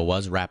material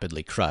was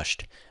rapidly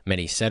crushed,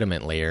 many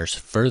sediment layers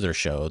further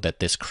show that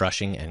this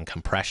crushing and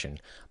compression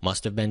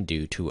must have been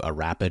due to a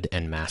rapid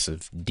and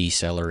massive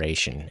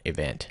deceleration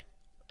event.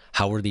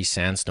 How were these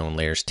sandstone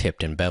layers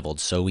tipped and beveled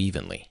so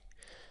evenly?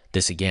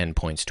 This again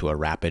points to a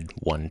rapid,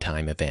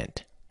 one-time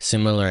event.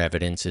 Similar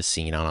evidence is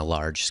seen on a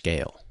large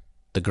scale.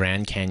 The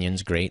Grand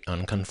Canyon's great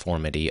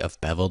unconformity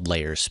of beveled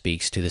layers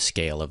speaks to the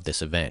scale of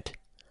this event.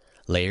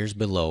 Layers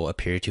below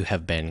appear to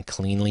have been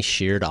cleanly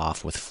sheared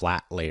off with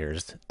flat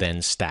layers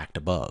then stacked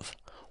above.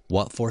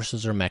 What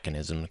forces or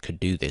mechanism could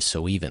do this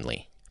so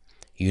evenly?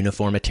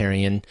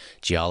 Uniformitarian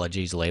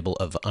geology's label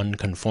of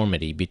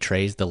unconformity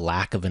betrays the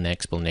lack of an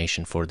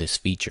explanation for this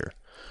feature.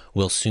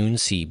 We'll soon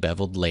see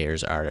beveled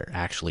layers are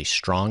actually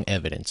strong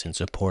evidence in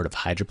support of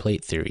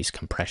hydroplate theory's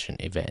compression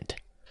event.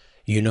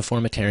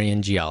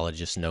 Uniformitarian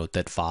geologists note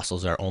that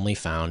fossils are only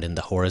found in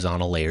the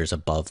horizontal layers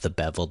above the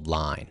beveled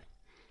line.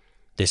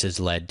 This has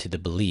led to the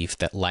belief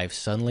that life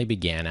suddenly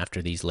began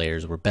after these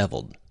layers were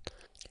beveled.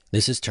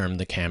 This is termed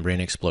the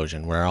Cambrian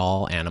explosion, where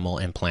all animal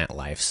and plant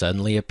life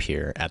suddenly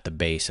appear at the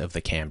base of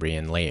the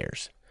Cambrian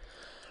layers.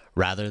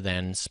 Rather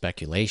than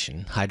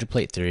speculation,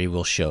 hydroplate theory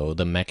will show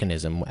the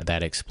mechanism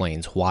that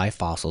explains why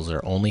fossils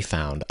are only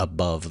found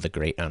above the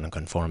great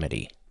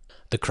unconformity.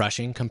 The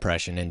crushing,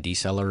 compression, and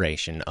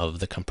deceleration of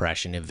the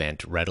compression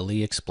event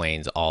readily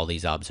explains all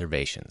these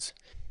observations.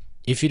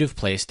 If you'd have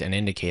placed an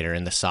indicator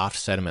in the soft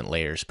sediment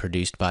layers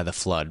produced by the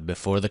flood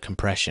before the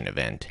compression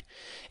event,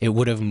 it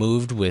would have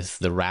moved with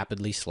the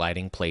rapidly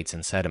sliding plates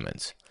and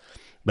sediments.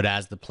 But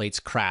as the plates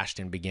crashed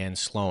and began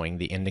slowing,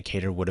 the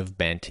indicator would have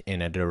bent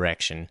in a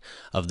direction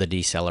of the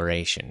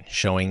deceleration,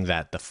 showing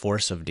that the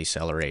force of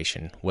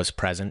deceleration was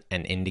present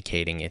and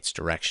indicating its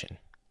direction.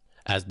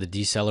 As the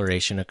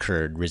deceleration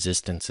occurred,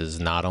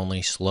 resistances not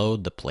only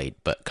slowed the plate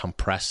but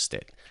compressed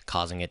it,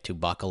 causing it to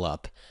buckle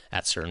up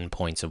at certain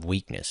points of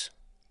weakness.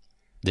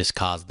 This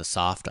caused the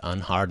soft,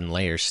 unhardened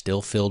layers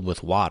still filled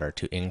with water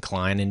to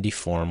incline and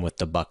deform with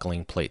the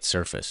buckling plate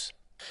surface.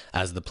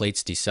 As the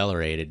plates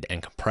decelerated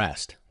and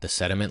compressed, the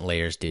sediment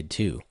layers did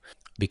too.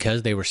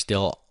 Because they were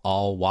still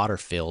all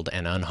water-filled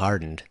and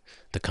unhardened,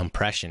 the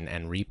compression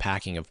and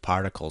repacking of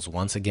particles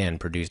once again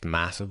produced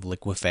massive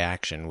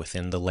liquefaction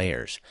within the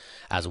layers,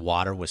 as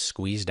water was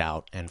squeezed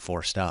out and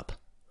forced up.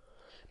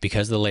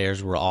 Because the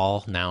layers were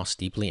all now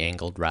steeply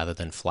angled rather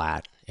than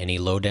flat, any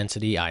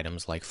low-density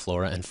items like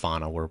flora and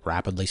fauna were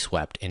rapidly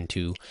swept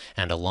into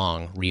and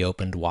along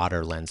reopened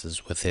water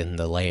lenses within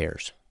the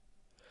layers.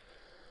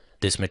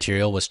 This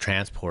material was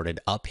transported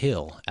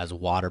uphill as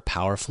water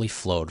powerfully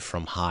flowed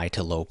from high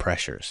to low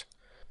pressures.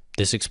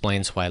 This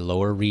explains why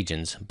lower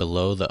regions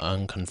below the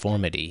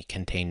unconformity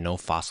contain no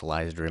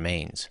fossilized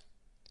remains.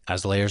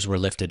 As layers were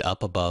lifted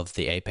up above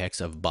the apex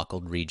of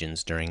buckled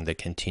regions during the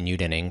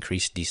continued and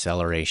increased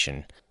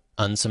deceleration,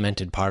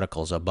 uncemented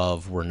particles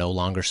above were no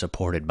longer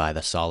supported by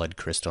the solid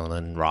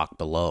crystalline rock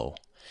below,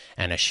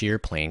 and a shear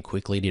plane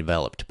quickly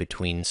developed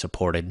between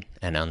supported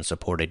and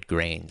unsupported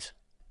grains.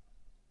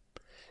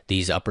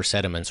 These upper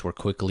sediments were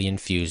quickly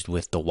infused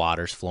with the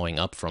waters flowing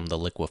up from the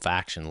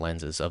liquefaction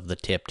lenses of the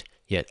tipped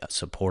yet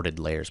supported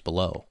layers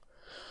below.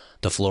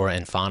 The flora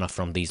and fauna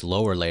from these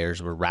lower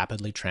layers were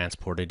rapidly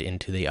transported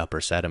into the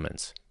upper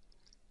sediments.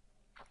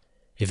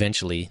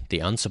 Eventually, the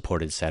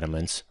unsupported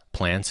sediments,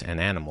 plants and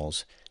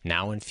animals,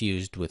 now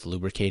infused with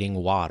lubricating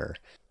water,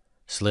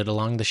 slid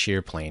along the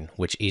shear plane,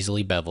 which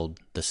easily beveled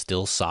the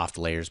still soft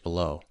layers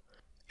below.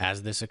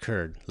 As this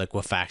occurred,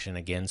 liquefaction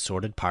again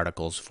sorted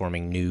particles,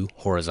 forming new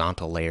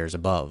horizontal layers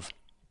above.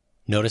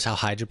 Notice how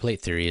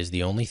hydroplate theory is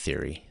the only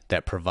theory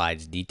that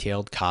provides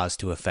detailed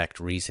cause-to-effect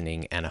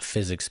reasoning and a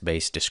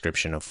physics-based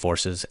description of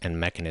forces and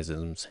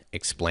mechanisms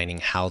explaining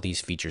how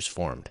these features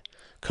formed.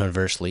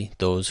 Conversely,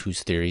 those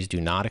whose theories do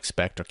not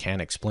expect or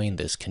can explain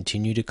this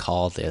continue to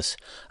call this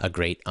a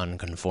great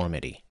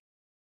unconformity.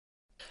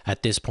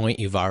 At this point,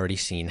 you've already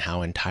seen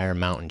how entire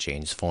mountain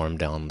chains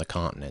formed on the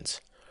continents.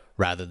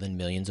 Rather than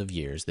millions of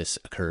years, this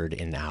occurred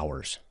in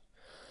hours.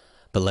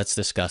 But let's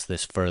discuss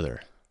this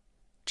further.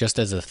 Just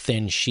as a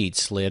thin sheet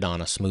slid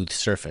on a smooth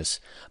surface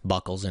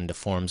buckles and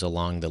deforms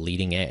along the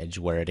leading edge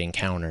where it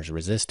encounters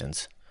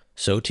resistance,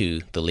 so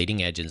too the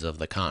leading edges of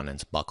the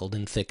continents buckled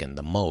and thickened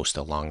the most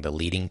along the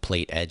leading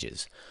plate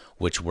edges,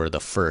 which were the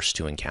first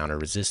to encounter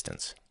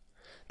resistance.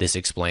 This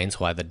explains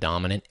why the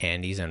dominant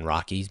Andes and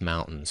Rockies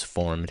mountains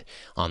formed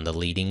on the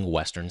leading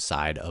western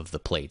side of the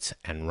plates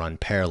and run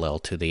parallel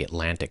to the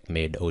Atlantic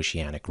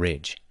mid-oceanic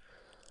ridge.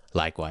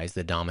 Likewise,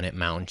 the dominant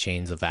mountain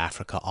chains of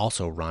Africa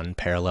also run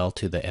parallel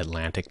to the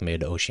Atlantic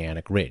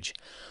mid-oceanic ridge,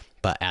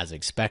 but as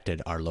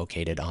expected are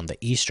located on the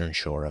eastern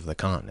shore of the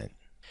continent.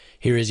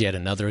 Here is yet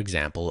another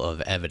example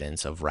of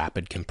evidence of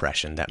rapid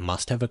compression that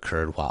must have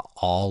occurred while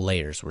all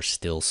layers were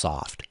still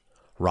soft.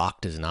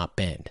 Rock does not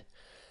bend.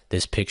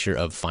 This picture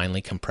of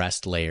finely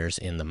compressed layers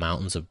in the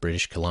mountains of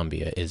British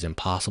Columbia is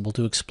impossible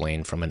to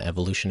explain from an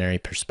evolutionary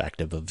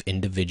perspective of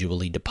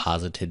individually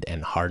deposited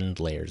and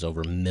hardened layers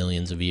over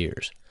millions of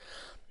years.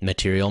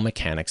 Material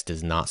mechanics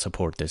does not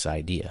support this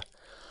idea.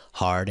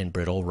 Hard and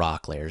brittle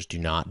rock layers do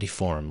not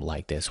deform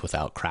like this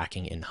without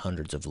cracking in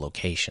hundreds of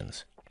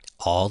locations.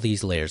 All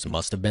these layers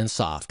must have been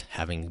soft,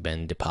 having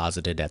been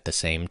deposited at the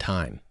same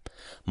time.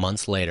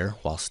 Months later,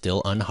 while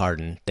still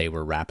unhardened, they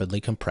were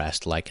rapidly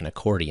compressed like an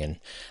accordion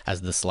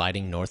as the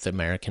sliding North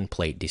American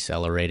plate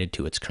decelerated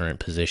to its current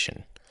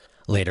position.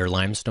 Later,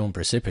 limestone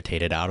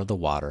precipitated out of the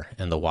water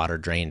and the water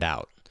drained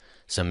out,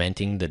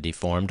 cementing the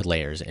deformed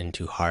layers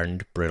into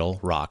hardened, brittle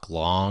rock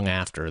long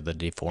after the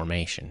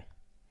deformation.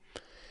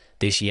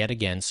 This yet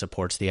again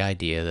supports the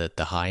idea that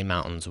the high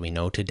mountains we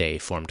know today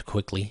formed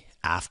quickly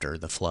after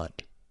the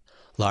flood.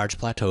 Large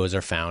plateaus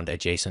are found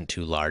adjacent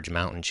to large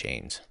mountain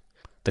chains.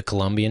 The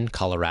Colombian,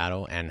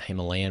 Colorado, and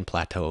Himalayan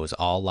plateaus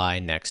all lie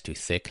next to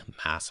thick,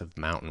 massive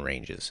mountain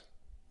ranges.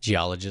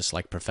 Geologists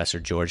like Professor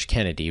George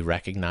Kennedy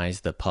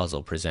recognize the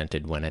puzzle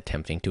presented when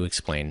attempting to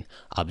explain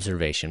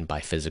observation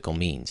by physical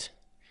means.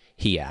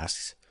 He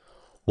asks,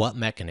 what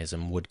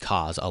mechanism would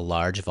cause a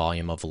large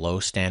volume of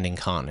low-standing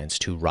continents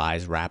to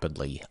rise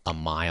rapidly a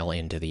mile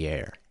into the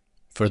air?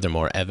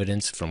 Furthermore,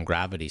 evidence from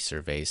gravity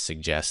surveys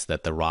suggests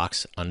that the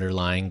rocks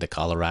underlying the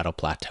Colorado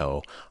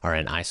Plateau are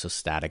in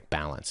isostatic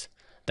balance.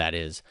 That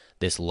is,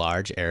 this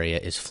large area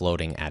is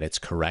floating at its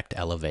correct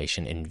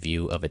elevation in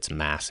view of its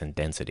mass and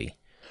density.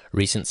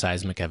 Recent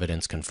seismic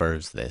evidence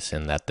confirms this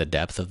in that the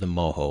depth of the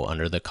moho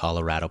under the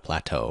Colorado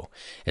Plateau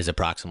is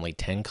approximately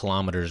 10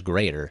 kilometers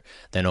greater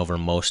than over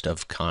most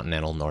of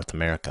continental North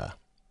America.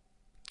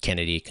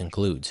 Kennedy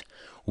concludes,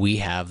 we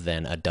have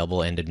then a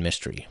double-ended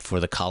mystery, for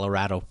the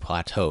Colorado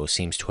Plateau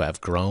seems to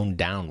have grown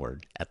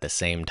downward at the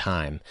same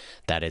time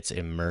that its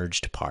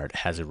emerged part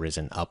has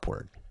risen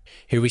upward.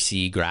 Here we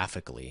see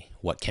graphically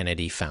what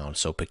Kennedy found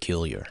so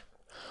peculiar.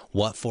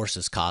 What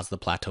forces cause the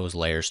plateau's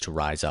layers to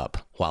rise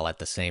up, while at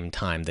the same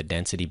time the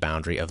density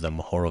boundary of the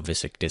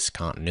Mohorovičić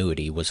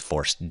discontinuity was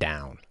forced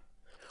down?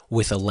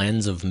 With a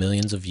lens of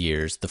millions of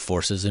years, the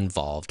forces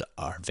involved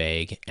are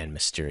vague and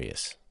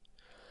mysterious.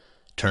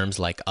 Terms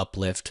like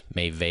uplift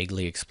may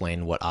vaguely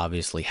explain what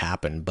obviously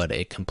happened, but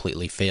it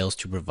completely fails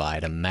to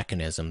provide a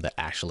mechanism that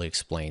actually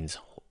explains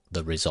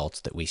the results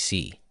that we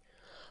see.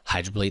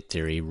 Hydroplate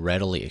theory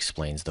readily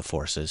explains the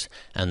forces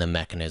and the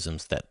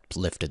mechanisms that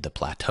lifted the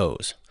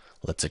plateaus.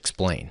 Let's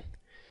explain.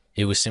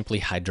 It was simply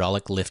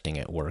hydraulic lifting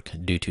at work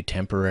due to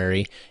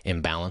temporary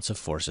imbalance of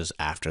forces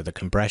after the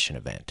compression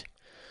event.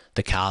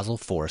 The causal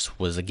force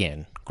was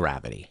again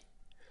gravity.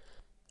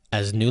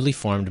 As newly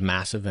formed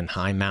massive and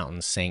high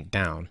mountains sank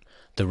down,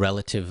 the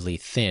relatively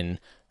thin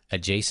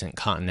adjacent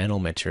continental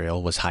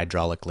material was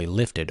hydraulically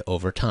lifted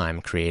over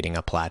time, creating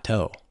a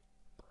plateau.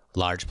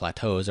 Large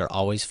plateaus are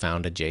always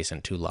found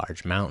adjacent to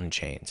large mountain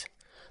chains.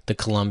 The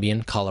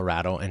Colombian,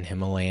 Colorado, and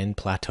Himalayan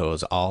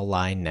plateaus all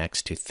lie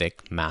next to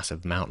thick,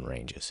 massive mountain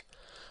ranges.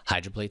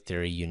 Hydroplate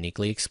theory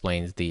uniquely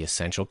explains the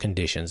essential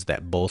conditions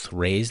that both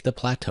raise the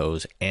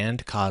plateaus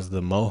and cause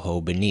the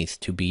moho beneath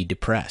to be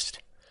depressed.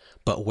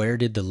 But where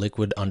did the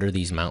liquid under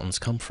these mountains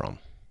come from?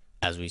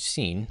 As we've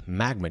seen,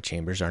 magma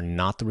chambers are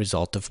not the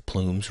result of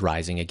plumes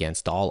rising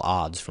against all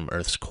odds from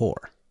Earth's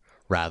core.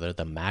 Rather,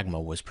 the magma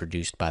was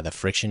produced by the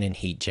friction and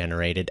heat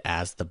generated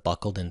as the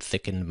buckled and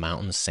thickened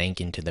mountains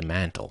sank into the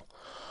mantle.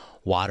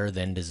 Water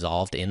then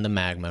dissolved in the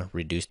magma,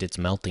 reduced its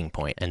melting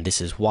point, and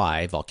this is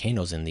why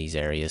volcanoes in these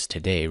areas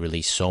today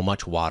release so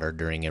much water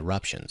during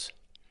eruptions.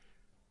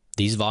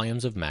 These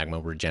volumes of magma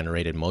were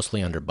generated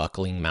mostly under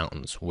buckling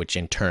mountains, which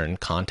in turn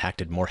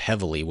contacted more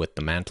heavily with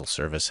the mantle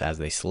surface as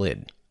they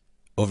slid.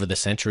 Over the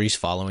centuries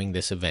following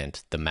this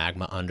event, the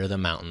magma under the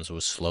mountains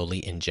was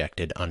slowly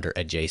injected under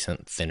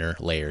adjacent thinner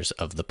layers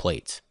of the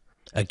plates.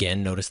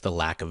 Again, notice the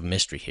lack of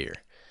mystery here.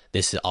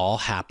 This all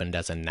happened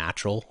as a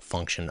natural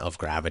function of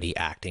gravity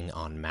acting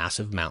on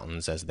massive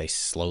mountains as they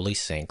slowly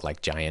sank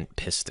like giant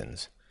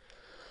pistons.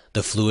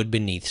 The fluid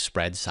beneath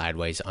spread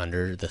sideways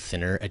under the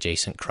thinner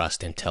adjacent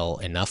crust until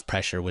enough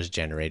pressure was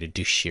generated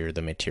to shear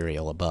the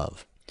material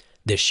above.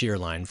 This shear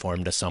line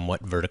formed a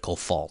somewhat vertical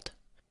fault.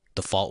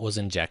 The fault was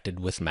injected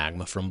with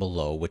magma from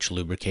below, which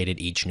lubricated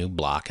each new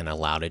block and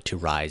allowed it to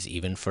rise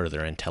even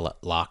further until it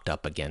locked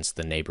up against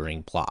the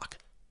neighboring block.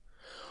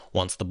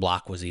 Once the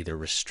block was either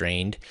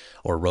restrained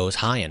or rose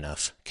high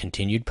enough,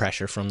 continued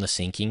pressure from the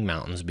sinking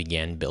mountains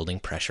began building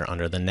pressure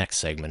under the next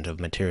segment of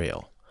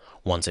material.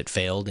 Once it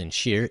failed in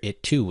shear,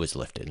 it too was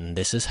lifted, and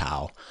this is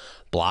how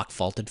block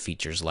faulted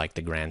features like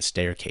the Grand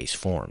Staircase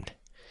formed.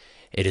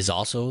 It is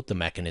also the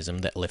mechanism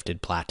that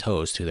lifted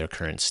plateaus to their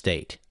current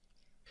state.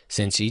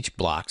 Since each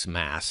block's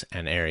mass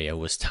and area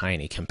was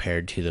tiny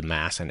compared to the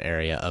mass and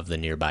area of the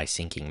nearby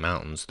sinking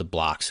mountains, the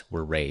blocks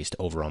were raised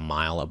over a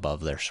mile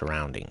above their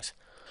surroundings.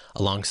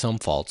 Along some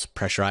faults,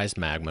 pressurized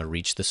magma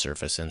reached the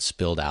surface and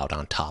spilled out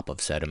on top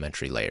of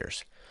sedimentary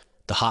layers.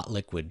 The hot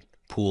liquid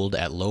pooled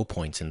at low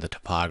points in the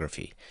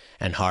topography,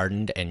 and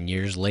hardened and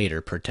years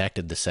later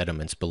protected the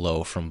sediments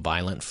below from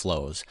violent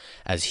flows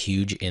as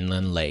huge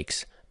inland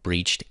lakes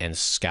breached and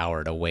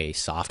scoured away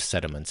soft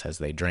sediments as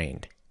they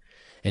drained.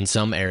 In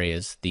some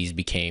areas, these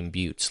became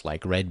buttes,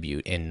 like Red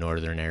Butte in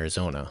northern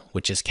Arizona,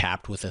 which is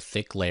capped with a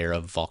thick layer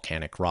of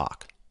volcanic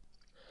rock.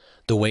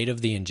 The weight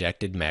of the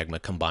injected magma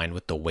combined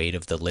with the weight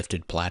of the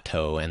lifted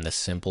plateau and the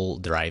simple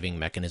driving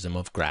mechanism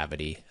of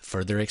gravity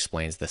further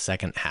explains the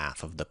second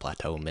half of the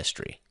plateau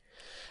mystery.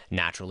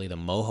 Naturally, the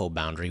Moho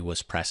boundary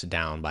was pressed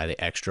down by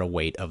the extra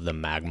weight of the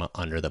magma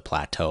under the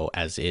plateau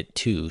as it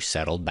too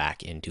settled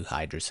back into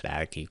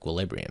hydrostatic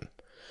equilibrium.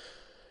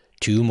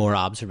 Two more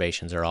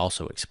observations are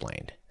also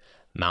explained.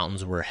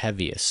 Mountains were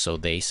heaviest, so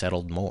they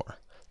settled more.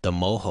 The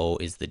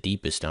Moho is the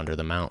deepest under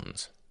the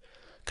mountains.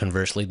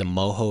 Conversely, the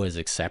Moho is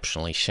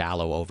exceptionally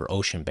shallow over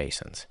ocean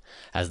basins.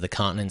 As the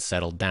continents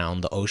settled down,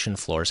 the ocean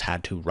floors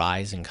had to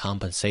rise in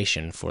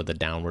compensation for the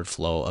downward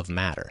flow of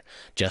matter,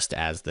 just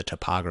as the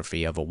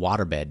topography of a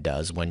waterbed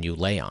does when you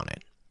lay on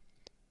it.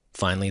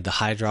 Finally, the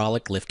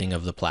hydraulic lifting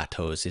of the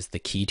plateaus is the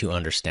key to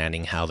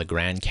understanding how the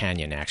Grand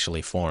Canyon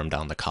actually formed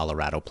on the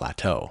Colorado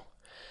Plateau.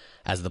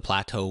 As the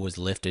plateau was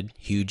lifted,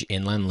 huge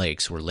inland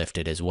lakes were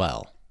lifted as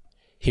well.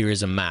 Here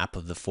is a map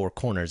of the Four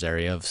Corners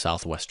area of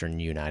southwestern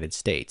United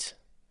States.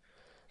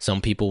 Some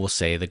people will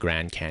say the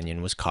Grand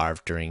Canyon was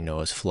carved during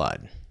Noah's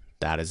flood.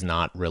 That is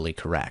not really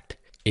correct.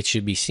 It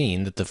should be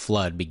seen that the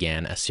flood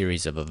began a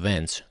series of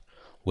events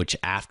which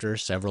after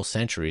several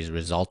centuries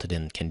resulted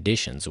in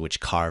conditions which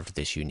carved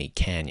this unique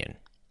canyon.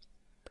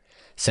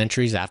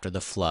 Centuries after the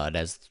flood,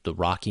 as the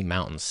Rocky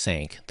Mountains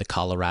sank, the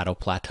Colorado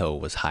Plateau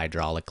was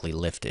hydraulically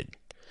lifted.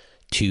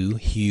 Two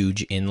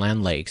huge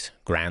inland lakes,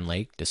 Grand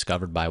Lake,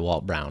 discovered by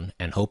Walt Brown,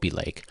 and Hopi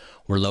Lake,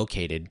 were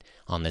located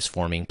on this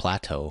forming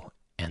plateau,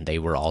 and they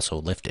were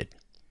also lifted.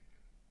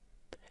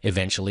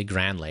 Eventually,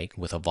 Grand Lake,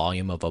 with a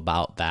volume of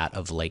about that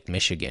of Lake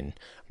Michigan,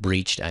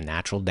 breached a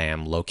natural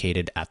dam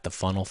located at the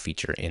funnel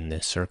feature in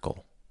this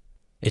circle.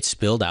 It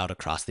spilled out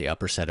across the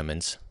upper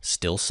sediments,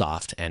 still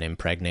soft and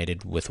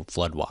impregnated with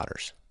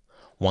floodwaters.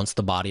 Once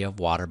the body of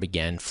water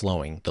began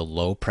flowing, the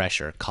low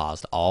pressure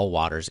caused all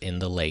waters in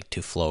the lake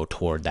to flow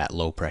toward that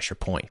low pressure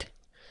point.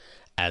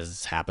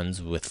 As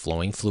happens with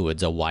flowing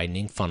fluids, a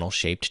widening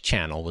funnel-shaped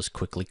channel was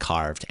quickly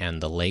carved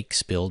and the lake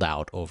spilled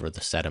out over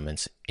the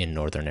sediments in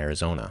northern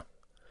Arizona.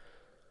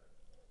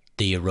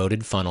 The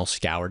eroded funnel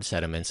scoured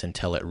sediments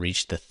until it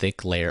reached the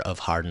thick layer of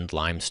hardened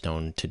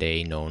limestone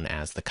today known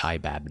as the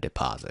Kaibab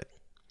deposit.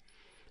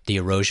 The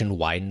erosion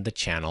widened the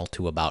channel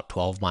to about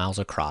 12 miles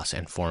across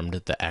and formed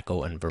the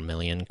Echo and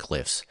Vermilion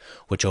Cliffs,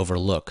 which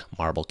overlook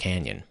Marble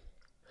Canyon.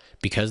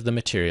 Because the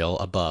material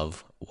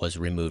above was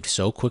removed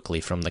so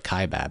quickly from the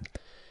Kaibab,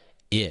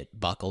 it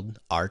buckled,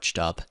 arched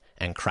up,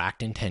 and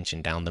cracked in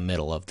tension down the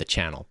middle of the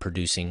channel,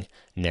 producing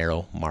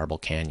narrow Marble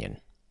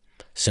Canyon,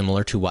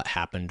 similar to what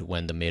happened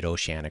when the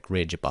mid-oceanic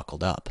ridge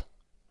buckled up.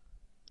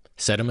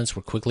 Sediments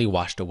were quickly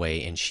washed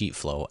away in sheet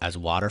flow as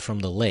water from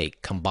the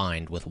lake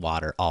combined with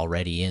water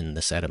already in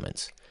the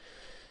sediments.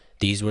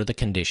 These were the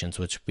conditions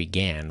which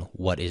began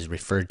what is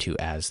referred to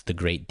as the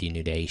Great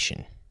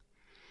Denudation,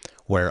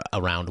 where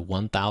around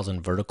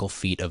 1,000 vertical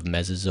feet of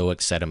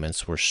Mesozoic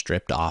sediments were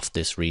stripped off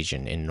this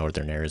region in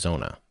northern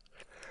Arizona.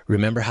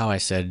 Remember how I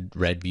said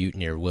Red Butte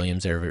near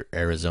Williams,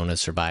 Arizona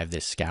survived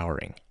this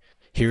scouring?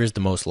 Here is the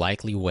most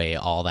likely way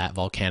all that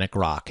volcanic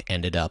rock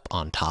ended up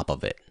on top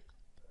of it.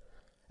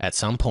 At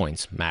some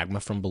points, magma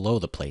from below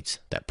the plates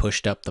that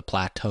pushed up the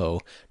plateau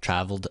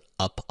traveled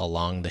up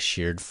along the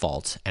sheared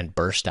faults and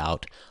burst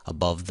out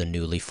above the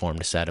newly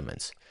formed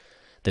sediments.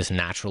 This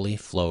naturally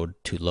flowed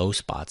to low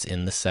spots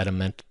in the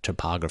sediment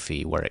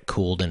topography where it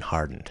cooled and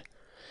hardened.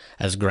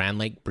 As Grand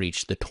Lake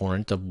breached, the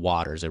torrent of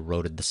waters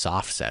eroded the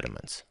soft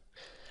sediments.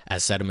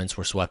 As sediments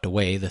were swept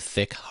away, the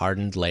thick,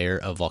 hardened layer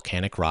of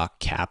volcanic rock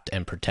capped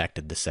and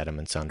protected the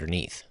sediments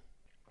underneath,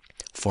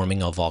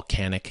 forming a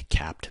volcanic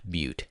capped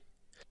butte.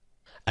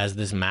 As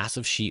this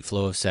massive sheet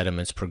flow of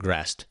sediments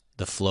progressed,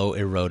 the flow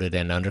eroded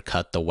and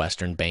undercut the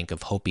western bank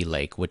of Hopi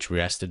Lake, which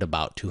rested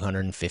about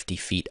 250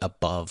 feet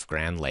above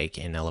Grand Lake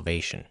in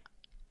elevation.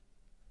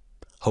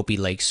 Hopi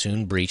Lake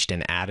soon breached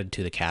and added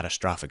to the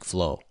catastrophic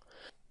flow.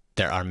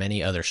 There are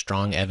many other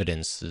strong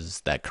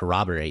evidences that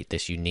corroborate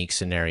this unique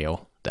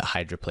scenario that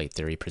hydroplate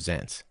theory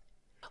presents.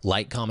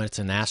 Like comets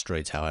and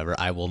asteroids, however,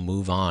 I will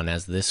move on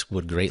as this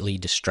would greatly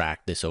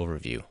distract this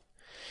overview.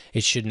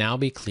 It should now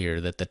be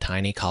clear that the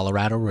tiny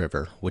Colorado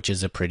River, which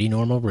is a pretty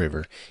normal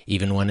river,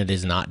 even when it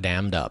is not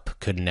dammed up,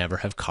 could never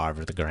have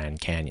carved the Grand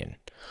Canyon.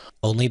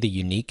 Only the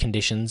unique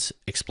conditions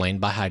explained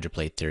by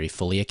hydroplate theory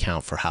fully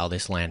account for how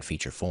this land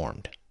feature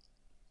formed.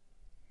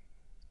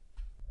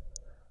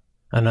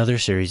 Another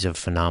series of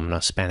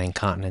phenomena spanning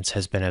continents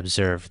has been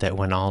observed that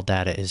when all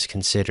data is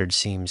considered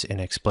seems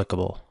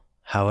inexplicable.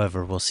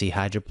 However, we'll see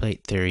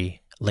hydroplate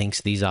theory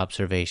links these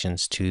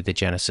observations to the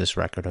Genesis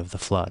record of the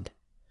flood.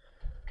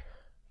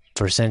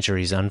 For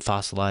centuries,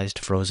 unfossilized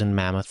frozen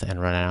mammoth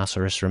and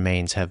rhinoceros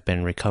remains have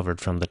been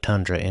recovered from the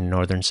tundra in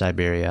northern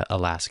Siberia,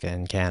 Alaska,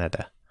 and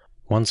Canada.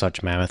 One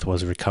such mammoth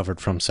was recovered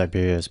from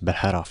Siberia's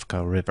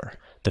Beherovka River.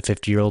 The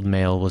 50-year-old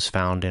male was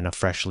found in a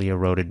freshly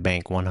eroded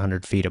bank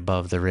 100 feet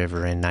above the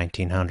river in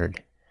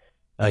 1900.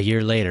 A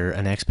year later,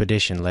 an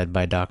expedition led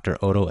by Dr.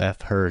 Otto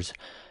F. Herz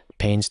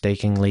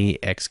painstakingly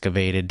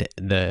excavated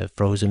the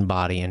frozen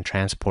body and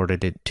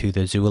transported it to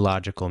the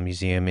Zoological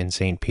Museum in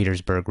St.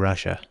 Petersburg,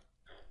 Russia.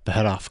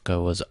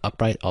 Beherovka was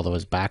upright, although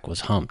his back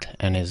was humped,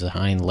 and his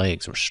hind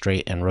legs were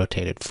straight and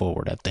rotated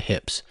forward at the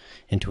hips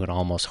into an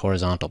almost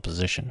horizontal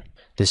position.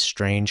 This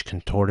strange,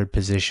 contorted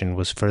position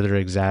was further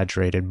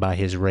exaggerated by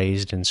his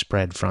raised and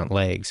spread front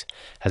legs,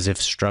 as if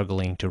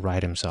struggling to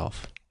right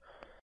himself.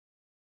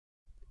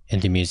 In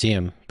the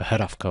museum,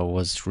 Beherovka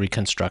was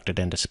reconstructed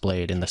and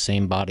displayed in the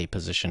same body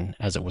position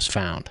as it was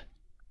found.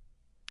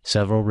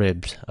 Several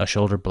ribs, a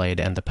shoulder blade,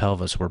 and the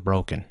pelvis were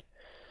broken.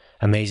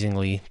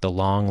 Amazingly, the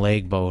long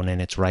leg bone in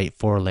its right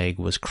foreleg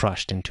was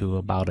crushed into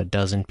about a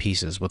dozen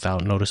pieces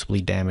without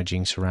noticeably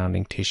damaging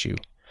surrounding tissue.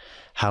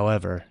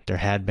 However, there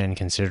had been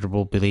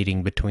considerable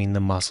bleeding between the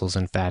muscles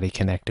and fatty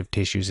connective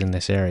tissues in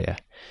this area.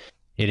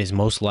 It is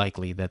most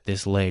likely that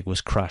this leg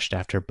was crushed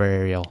after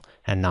burial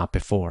and not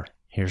before.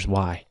 Here's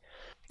why.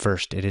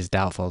 First, it is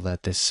doubtful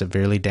that this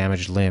severely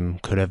damaged limb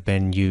could have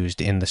been used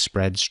in the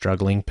spread,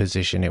 struggling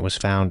position it was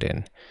found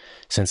in,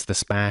 since the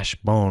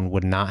smashed bone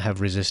would not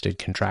have resisted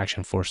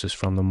contraction forces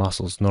from the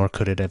muscles, nor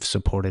could it have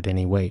supported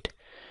any weight.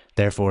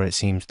 Therefore, it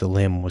seems the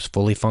limb was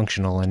fully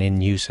functional and in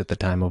use at the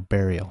time of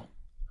burial.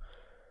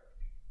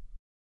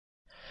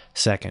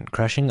 Second,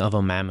 crushing of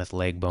a mammoth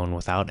leg bone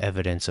without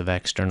evidence of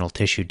external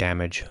tissue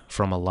damage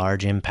from a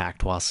large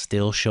impact while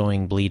still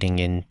showing bleeding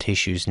in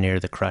tissues near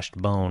the crushed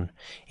bone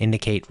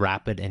indicate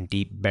rapid and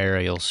deep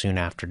burial soon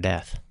after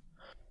death.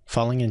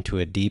 Falling into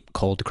a deep,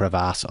 cold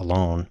crevasse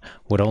alone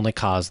would only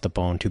cause the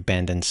bone to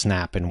bend and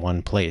snap in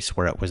one place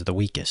where it was the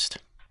weakest.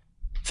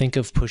 Think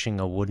of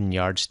pushing a wooden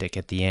yardstick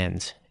at the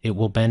ends. It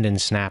will bend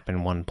and snap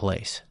in one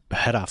place.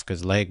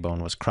 Beherovka's leg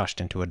bone was crushed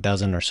into a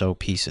dozen or so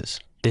pieces.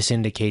 This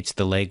indicates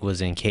the leg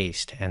was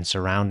encased, and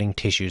surrounding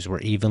tissues were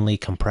evenly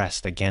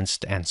compressed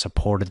against and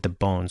supported the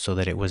bone so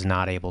that it was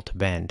not able to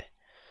bend.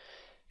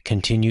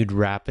 Continued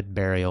rapid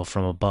burial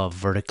from above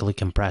vertically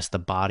compressed the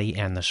body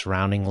and the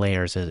surrounding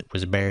layers as it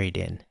was buried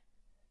in.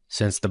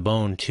 Since the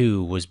bone,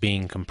 too, was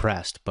being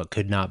compressed but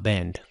could not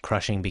bend,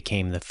 crushing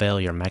became the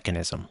failure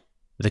mechanism.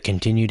 The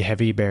continued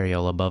heavy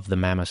burial above the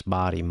mammoth's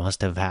body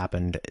must have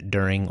happened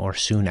during or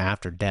soon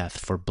after death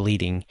for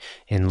bleeding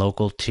in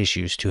local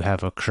tissues to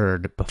have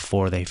occurred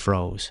before they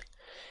froze.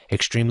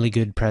 Extremely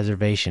good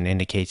preservation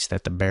indicates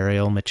that the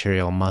burial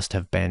material must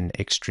have been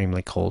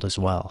extremely cold as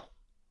well.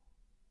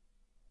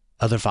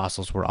 Other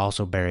fossils were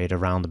also buried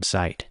around the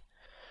site.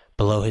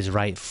 Below his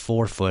right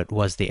forefoot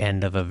was the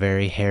end of a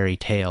very hairy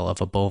tail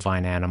of a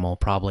bovine animal,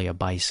 probably a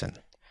bison.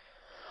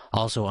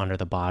 Also under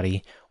the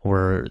body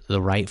were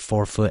the right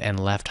forefoot and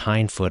left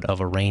hindfoot of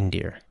a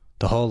reindeer.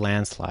 The whole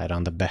landslide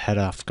on the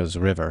Beherovka's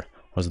River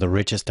was the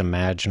richest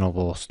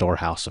imaginable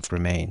storehouse of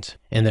remains.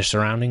 In the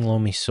surrounding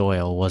loamy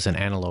soil was an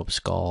antelope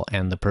skull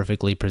and the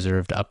perfectly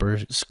preserved upper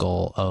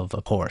skull of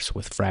a horse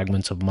with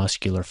fragments of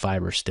muscular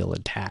fiber still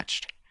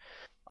attached.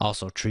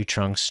 Also tree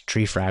trunks,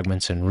 tree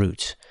fragments, and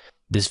roots.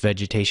 This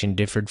vegetation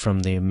differed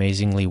from the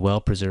amazingly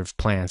well-preserved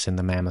plants in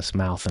the mammoth's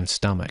mouth and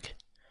stomach.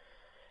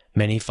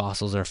 Many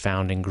fossils are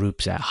found in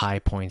groups at high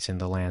points in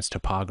the land's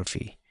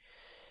topography.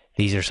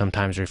 These are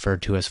sometimes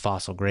referred to as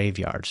fossil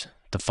graveyards.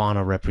 The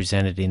fauna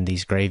represented in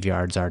these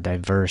graveyards are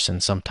diverse,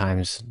 and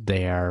sometimes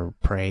they are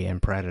prey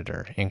and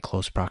predator in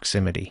close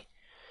proximity.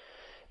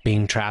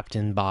 Being trapped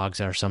in bogs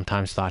are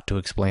sometimes thought to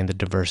explain the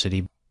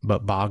diversity,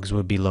 but bogs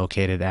would be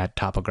located at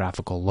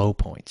topographical low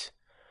points.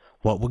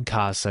 What would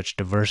cause such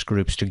diverse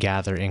groups to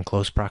gather in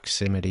close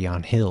proximity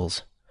on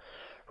hills?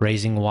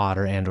 Raising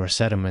water and/or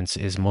sediments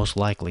is most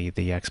likely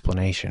the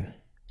explanation.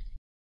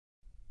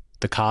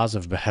 The cause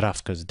of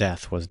Beherovka's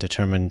death was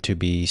determined to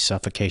be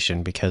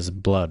suffocation because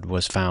blood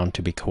was found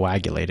to be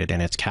coagulated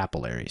in its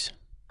capillaries.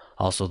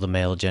 Also, the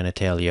male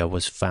genitalia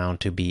was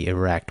found to be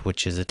erect,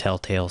 which is a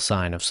telltale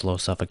sign of slow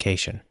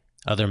suffocation.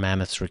 Other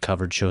mammoths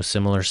recovered show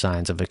similar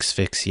signs of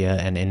asphyxia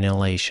and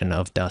inhalation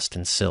of dust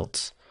and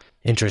silts.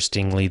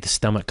 Interestingly, the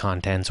stomach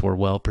contents were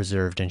well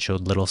preserved and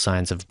showed little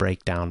signs of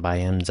breakdown by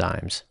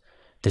enzymes.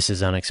 This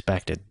is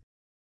unexpected.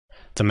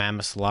 The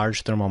mammoth's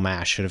large thermal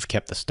mass should have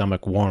kept the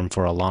stomach warm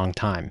for a long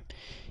time,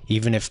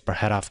 even if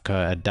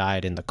Berhetovka had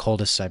died in the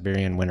coldest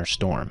Siberian winter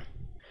storm.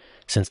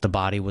 Since the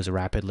body was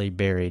rapidly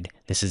buried,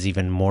 this is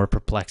even more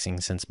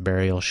perplexing since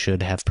burial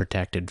should have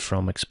protected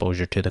from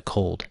exposure to the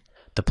cold.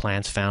 The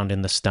plants found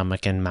in the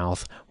stomach and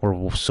mouth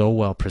were so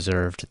well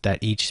preserved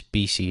that each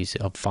species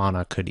of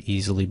fauna could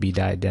easily be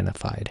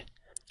identified.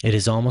 It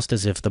is almost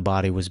as if the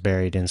body was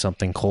buried in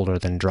something colder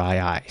than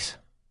dry ice.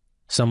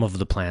 Some of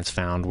the plants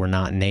found were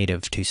not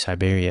native to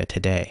Siberia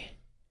today.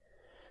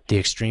 The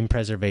extreme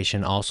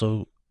preservation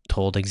also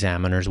told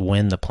examiners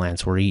when the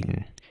plants were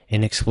eaten.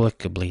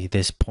 Inexplicably,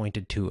 this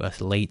pointed to a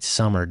late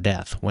summer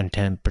death when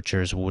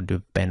temperatures would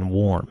have been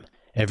warm.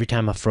 Every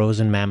time a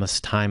frozen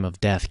mammoth's time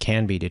of death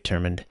can be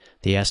determined,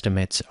 the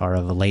estimates are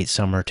of a late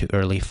summer to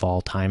early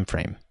fall time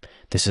frame.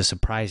 This is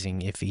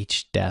surprising if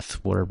each death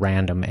were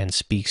random and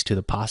speaks to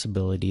the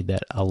possibility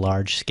that a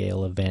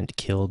large-scale event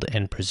killed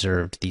and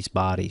preserved these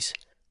bodies.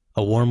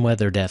 A warm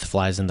weather death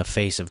flies in the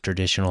face of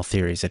traditional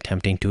theories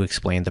attempting to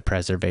explain the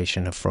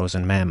preservation of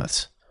frozen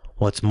mammoths.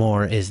 What's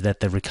more is that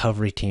the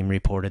recovery team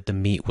reported the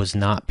meat was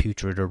not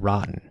putrid or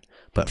rotten,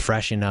 but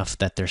fresh enough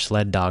that their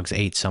sled dogs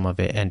ate some of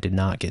it and did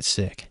not get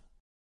sick.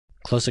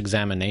 Close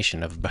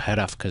examination of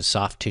Berhetovka's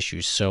soft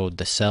tissues showed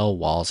the cell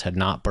walls had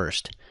not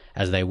burst,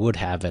 as they would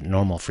have at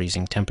normal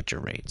freezing temperature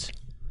rates.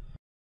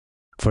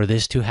 For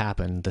this to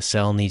happen, the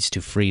cell needs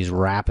to freeze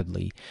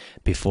rapidly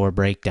before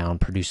breakdown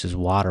produces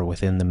water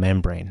within the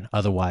membrane,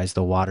 otherwise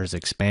the water's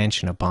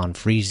expansion upon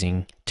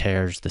freezing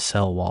tears the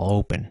cell wall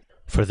open.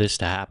 For this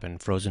to happen,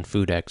 frozen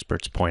food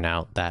experts point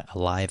out that a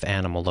live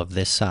animal of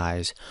this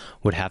size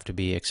would have to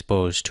be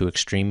exposed to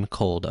extreme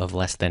cold of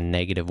less than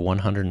negative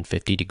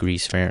 150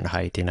 degrees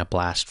Fahrenheit in a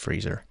blast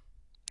freezer.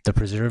 The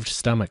preserved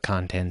stomach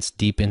contents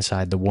deep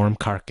inside the warm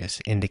carcass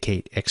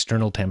indicate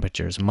external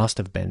temperatures must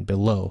have been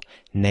below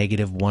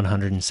negative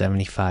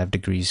 175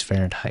 degrees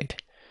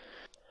Fahrenheit.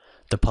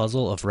 The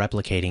puzzle of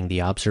replicating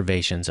the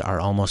observations are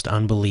almost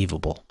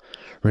unbelievable.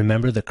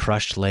 Remember, the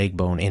crushed leg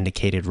bone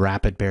indicated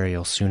rapid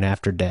burial soon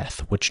after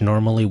death, which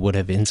normally would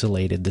have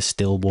insulated the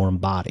still warm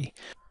body.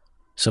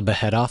 So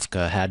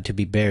Berhetovka had to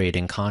be buried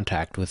in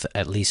contact with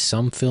at least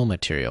some fill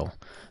material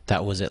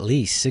that was at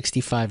least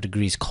 65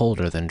 degrees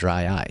colder than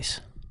dry ice.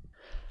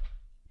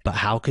 But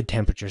how could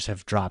temperatures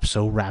have dropped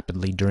so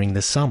rapidly during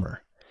the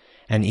summer?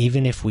 And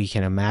even if we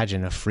can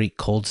imagine a freak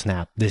cold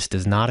snap, this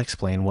does not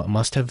explain what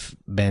must have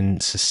been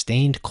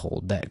sustained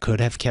cold that could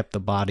have kept the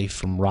body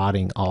from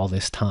rotting all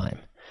this time.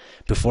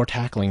 Before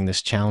tackling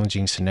this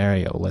challenging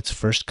scenario, let's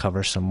first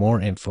cover some more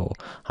info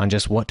on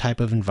just what type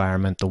of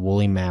environment the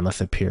woolly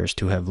mammoth appears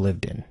to have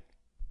lived in.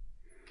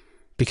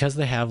 Because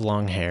they have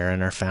long hair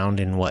and are found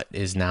in what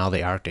is now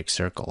the Arctic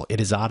Circle,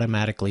 it is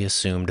automatically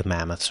assumed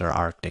mammoths are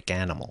Arctic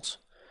animals.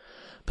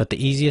 But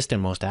the easiest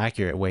and most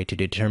accurate way to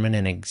determine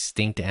an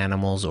extinct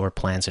animal's or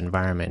plant's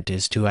environment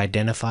is to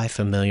identify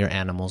familiar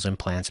animals and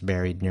plants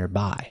buried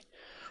nearby.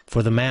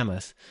 For the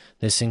mammoth,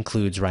 this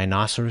includes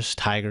rhinoceros,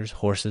 tigers,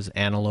 horses,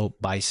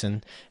 antelope,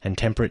 bison, and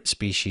temperate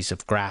species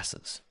of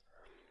grasses.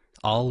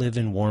 All live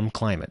in warm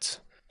climates.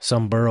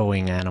 Some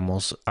burrowing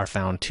animals are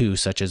found too,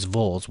 such as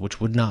voles, which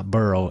would not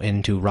burrow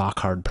into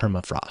rock-hard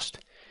permafrost.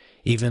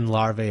 Even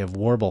larvae of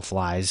warble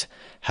flies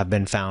have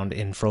been found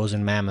in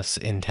frozen mammoths'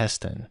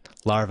 intestine,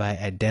 larvae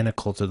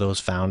identical to those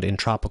found in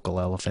tropical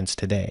elephants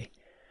today.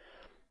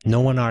 No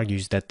one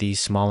argues that these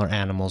smaller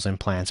animals and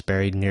plants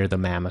buried near the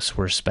mammoths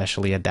were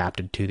specially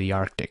adapted to the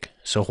Arctic,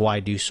 so why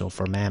do so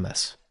for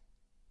mammoths?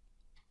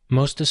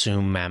 Most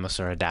assume mammoths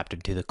are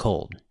adapted to the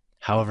cold.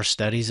 However,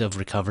 studies of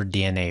recovered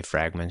DNA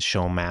fragments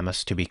show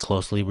mammoths to be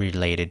closely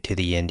related to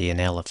the Indian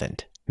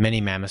elephant.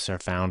 Many mammoths are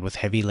found with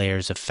heavy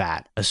layers of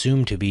fat,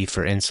 assumed to be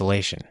for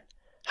insulation.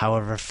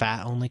 However,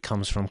 fat only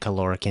comes from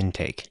caloric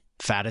intake.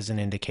 Fat is an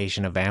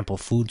indication of ample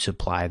food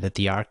supply that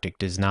the Arctic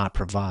does not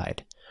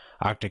provide.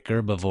 Arctic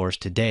herbivores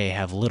today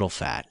have little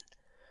fat.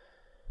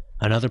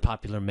 Another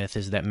popular myth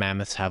is that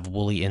mammoths have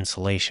woolly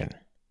insulation.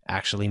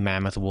 Actually,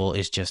 mammoth wool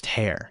is just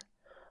hair.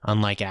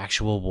 Unlike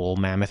actual wool,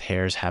 mammoth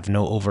hairs have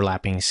no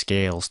overlapping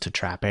scales to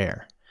trap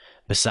air.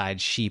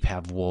 Besides, sheep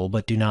have wool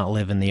but do not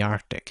live in the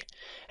Arctic,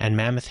 and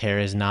mammoth hair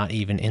is not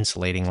even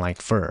insulating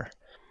like fur.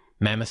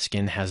 Mammoth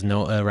skin has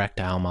no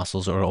erectile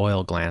muscles or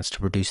oil glands to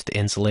produce the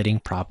insulating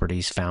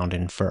properties found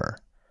in fur.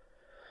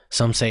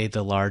 Some say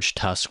the large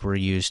tusks were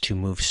used to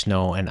move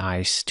snow and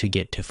ice to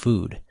get to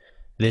food.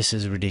 This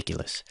is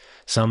ridiculous.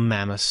 Some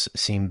mammoths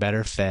seem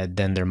better fed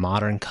than their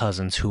modern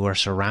cousins who are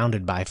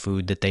surrounded by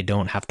food that they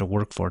don't have to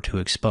work for to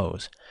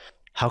expose.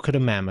 How could a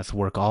mammoth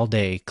work all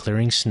day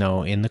clearing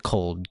snow in the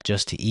cold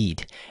just to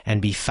eat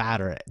and be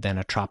fatter than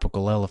a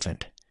tropical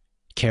elephant?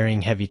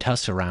 Carrying heavy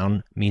tusks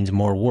around means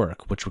more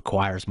work, which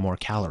requires more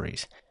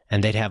calories,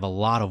 and they'd have a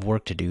lot of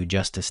work to do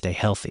just to stay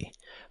healthy.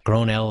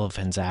 Grown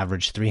elephants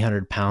average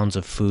 300 pounds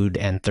of food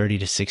and 30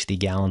 to 60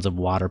 gallons of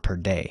water per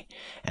day,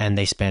 and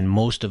they spend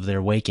most of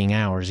their waking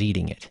hours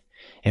eating it.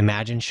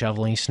 Imagine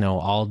shoveling snow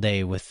all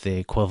day with the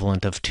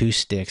equivalent of 2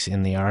 sticks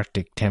in the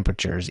Arctic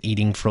temperatures,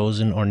 eating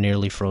frozen or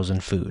nearly frozen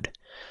food.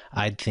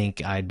 I'd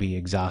think I'd be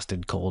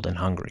exhausted, cold, and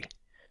hungry.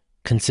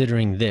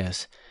 Considering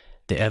this,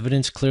 the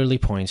evidence clearly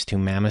points to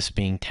mammoths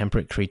being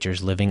temperate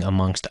creatures living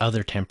amongst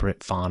other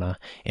temperate fauna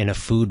in a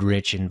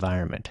food-rich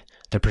environment.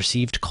 The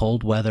perceived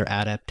cold weather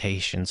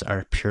adaptations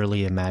are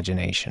purely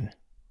imagination.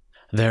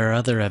 There are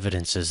other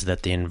evidences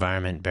that the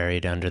environment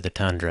buried under the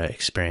tundra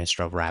experienced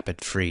a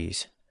rapid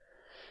freeze.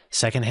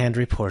 Second-hand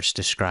reports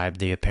describe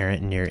the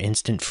apparent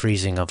near-instant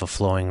freezing of a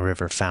flowing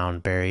river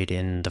found buried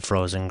in the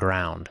frozen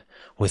ground,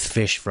 with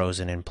fish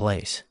frozen in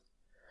place.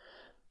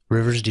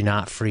 Rivers do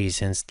not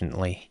freeze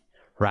instantly.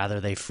 Rather,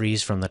 they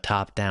freeze from the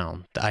top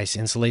down. The ice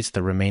insulates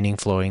the remaining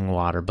flowing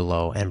water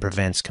below and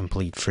prevents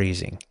complete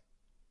freezing.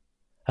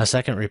 A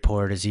second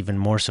report is even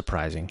more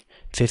surprising.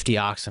 50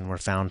 oxen were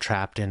found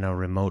trapped in a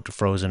remote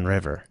frozen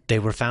river. They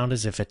were found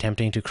as if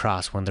attempting to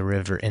cross when the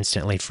river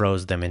instantly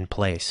froze them in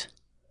place.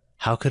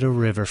 How could a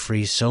river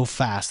freeze so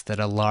fast that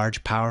a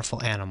large,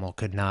 powerful animal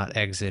could not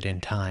exit in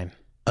time?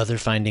 Other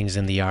findings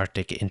in the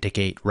Arctic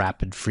indicate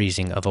rapid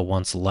freezing of a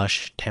once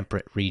lush,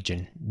 temperate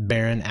region.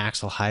 Barren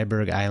Axel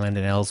Heiberg Island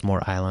and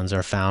Ellesmere Islands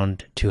are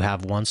found to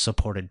have once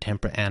supported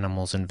temperate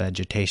animals and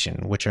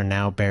vegetation, which are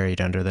now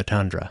buried under the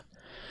tundra.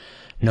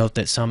 Note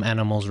that some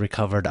animals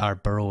recovered are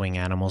burrowing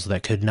animals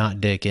that could not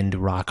dig into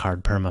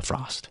rock-hard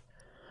permafrost.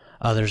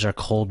 Others are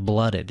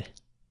cold-blooded.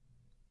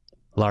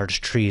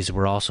 Large trees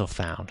were also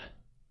found.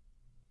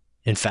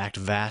 In fact,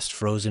 vast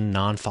frozen,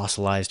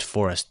 non-fossilized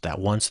forests that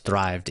once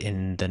thrived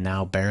in the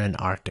now barren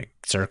Arctic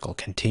Circle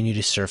continue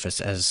to surface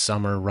as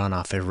summer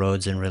runoff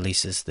erodes and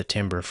releases the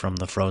timber from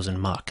the frozen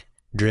muck.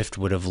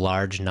 Driftwood of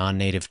large,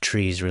 non-native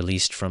trees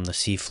released from the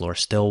seafloor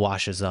still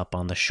washes up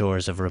on the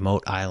shores of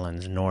remote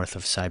islands north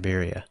of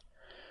Siberia.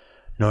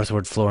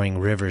 Northward flowing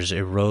rivers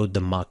erode the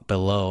muck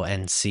below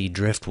and see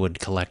driftwood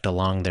collect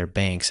along their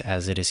banks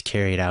as it is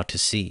carried out to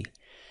sea.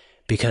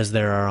 Because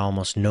there are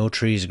almost no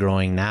trees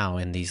growing now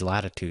in these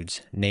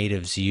latitudes,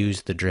 natives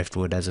use the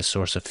driftwood as a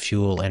source of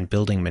fuel and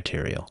building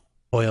material.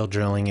 Oil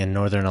drilling in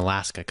northern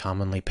Alaska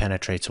commonly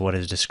penetrates what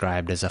is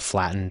described as a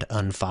flattened,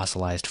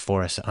 unfossilized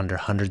forest under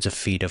hundreds of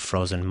feet of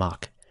frozen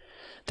muck.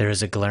 There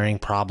is a glaring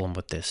problem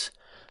with this.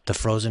 The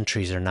frozen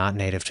trees are not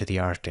native to the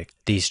Arctic.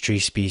 These tree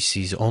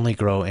species only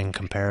grow in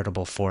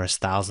comparable forests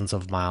thousands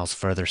of miles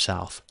further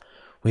south.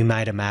 We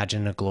might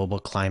imagine a global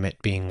climate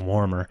being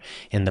warmer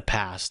in the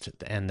past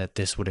and that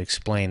this would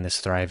explain this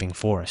thriving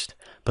forest.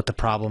 But the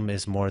problem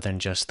is more than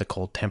just the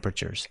cold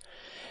temperatures.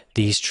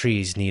 These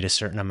trees need a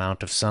certain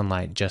amount of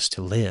sunlight just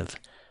to live.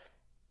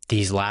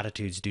 These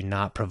latitudes do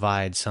not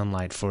provide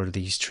sunlight for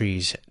these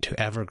trees to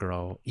ever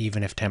grow,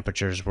 even if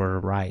temperatures were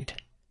right.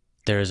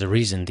 There is a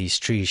reason these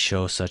trees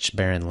show such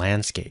barren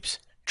landscapes.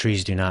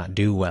 Trees do not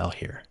do well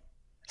here.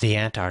 The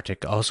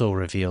Antarctic also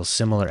reveals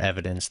similar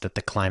evidence that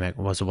the climate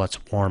was what's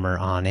warmer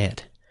on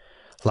it.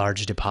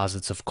 Large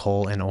deposits of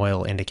coal and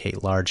oil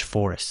indicate large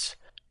forests.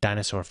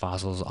 Dinosaur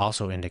fossils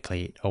also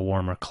indicate a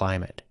warmer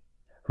climate.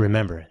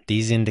 Remember,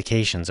 these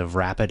indications of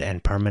rapid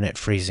and permanent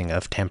freezing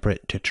of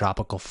temperate to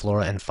tropical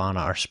flora and fauna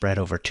are spread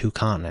over 2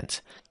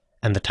 continents,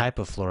 and the type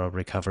of flora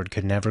recovered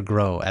could never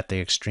grow at the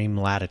extreme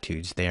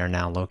latitudes they are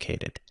now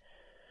located.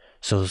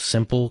 So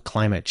simple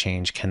climate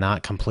change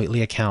cannot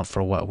completely account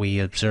for what we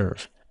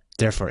observe.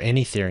 Therefore,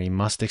 any theory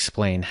must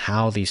explain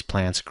how these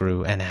plants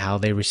grew and how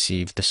they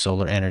received the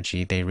solar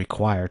energy they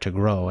require to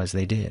grow as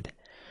they did.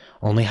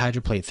 Only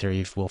hydroplate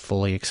theory will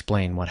fully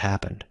explain what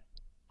happened.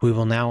 We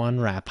will now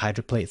unwrap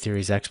hydroplate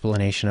theory's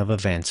explanation of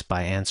events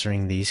by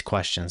answering these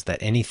questions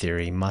that any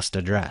theory must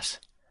address.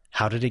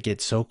 How did it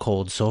get so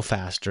cold so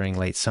fast during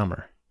late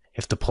summer?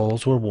 If the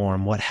poles were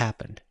warm, what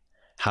happened?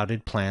 How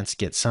did plants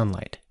get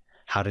sunlight?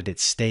 How did it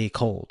stay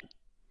cold?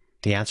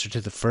 The answer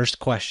to the first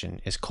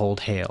question is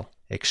cold hail.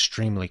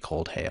 Extremely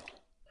cold hail.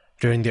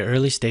 During the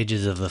early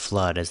stages of the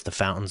flood, as the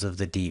fountains of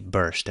the deep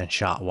burst and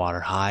shot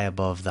water high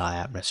above the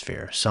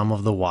atmosphere, some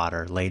of the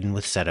water, laden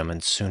with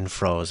sediments, soon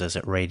froze as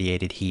it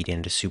radiated heat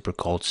into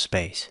supercold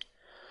space.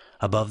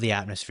 Above the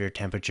atmosphere,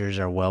 temperatures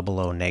are well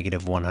below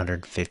negative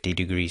 150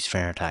 degrees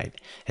Fahrenheit,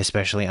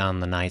 especially on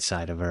the night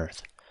side of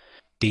Earth.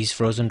 These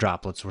frozen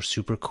droplets were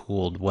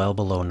supercooled well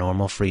below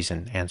normal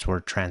freezing and were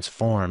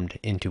transformed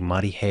into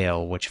muddy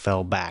hail which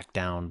fell back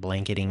down,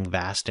 blanketing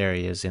vast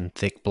areas in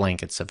thick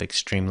blankets of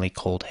extremely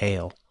cold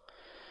hail.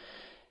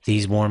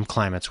 These warm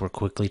climates were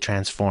quickly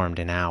transformed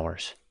in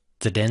hours.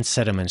 The dense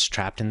sediments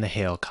trapped in the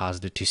hail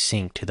caused it to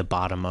sink to the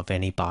bottom of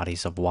any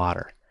bodies of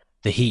water.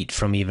 The heat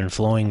from even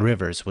flowing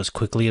rivers was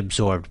quickly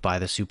absorbed by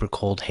the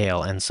supercold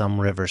hail, and some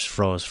rivers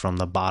froze from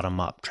the bottom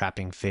up,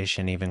 trapping fish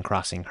and even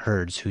crossing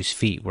herds whose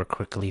feet were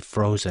quickly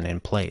frozen in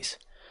place.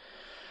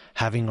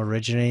 Having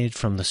originated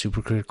from the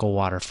supercritical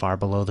water far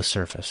below the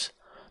surface,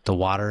 the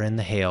water in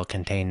the hail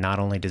contained not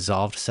only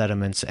dissolved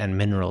sediments and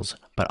minerals,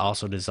 but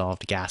also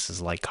dissolved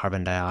gases like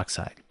carbon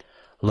dioxide.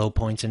 Low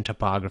points in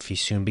topography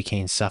soon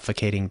became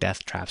suffocating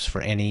death traps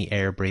for any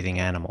air-breathing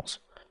animals.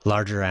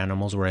 Larger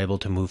animals were able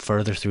to move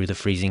further through the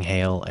freezing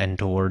hail and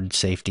toward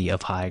safety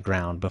of high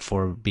ground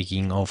before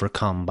being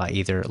overcome by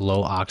either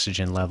low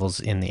oxygen levels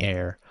in the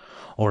air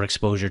or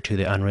exposure to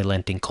the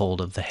unrelenting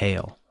cold of the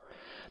hail.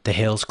 The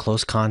hail's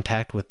close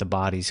contact with the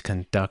bodies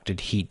conducted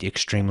heat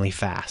extremely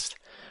fast,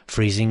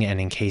 freezing and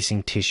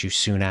encasing tissue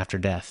soon after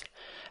death.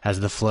 As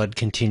the flood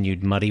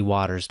continued, muddy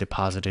waters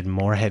deposited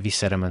more heavy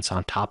sediments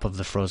on top of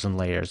the frozen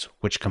layers,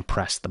 which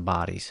compressed the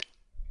bodies.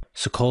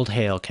 So cold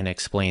hail can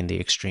explain the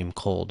extreme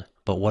cold,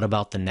 but what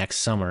about the next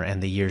summer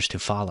and the years to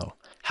follow?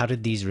 How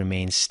did these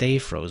remains stay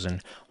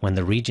frozen when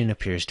the region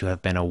appears to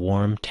have been a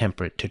warm,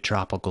 temperate to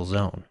tropical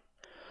zone?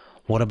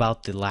 What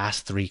about the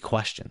last three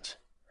questions?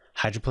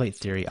 Hydroplate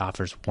theory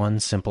offers one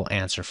simple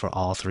answer for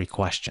all three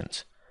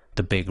questions: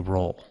 the big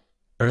roll.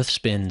 Earth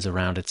spins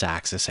around its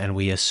axis, and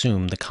we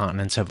assume the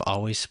continents have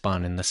always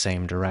spun in the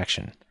same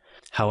direction.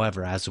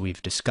 However, as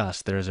we've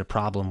discussed, there is a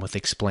problem with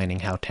explaining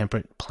how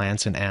temperate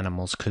plants and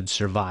animals could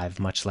survive,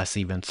 much less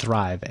even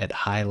thrive, at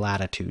high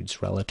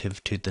latitudes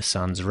relative to the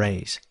sun's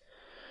rays.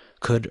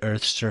 Could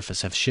Earth's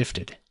surface have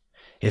shifted?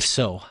 If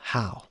so,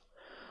 how?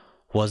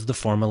 Was the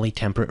formerly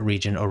temperate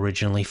region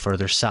originally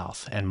further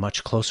south and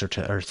much closer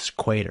to Earth's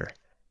equator?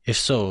 If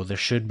so, there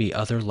should be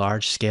other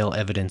large-scale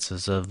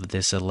evidences of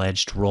this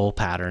alleged roll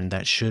pattern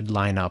that should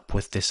line up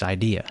with this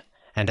idea.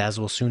 And as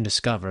we'll soon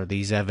discover,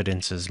 these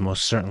evidences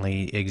most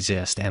certainly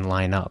exist and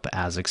line up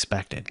as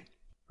expected.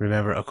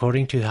 Remember,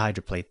 according to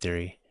hydroplate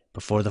theory,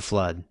 before the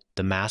flood,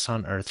 the mass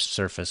on Earth's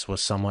surface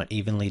was somewhat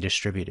evenly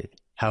distributed.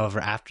 However,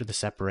 after the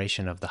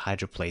separation of the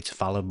hydroplates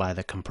followed by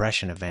the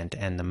compression event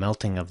and the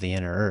melting of the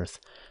inner Earth,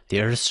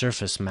 the Earth's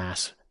surface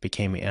mass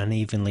became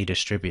unevenly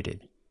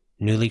distributed.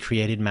 Newly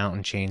created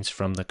mountain chains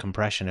from the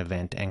compression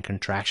event and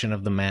contraction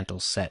of the mantle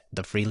set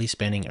the freely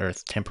spinning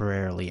Earth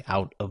temporarily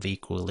out of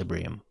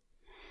equilibrium.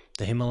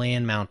 The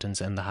Himalayan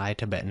mountains and the high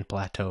Tibetan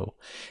plateau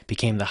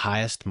became the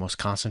highest, most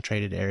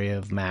concentrated area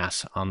of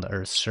mass on the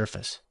Earth's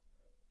surface.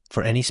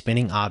 For any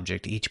spinning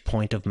object, each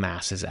point of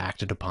mass is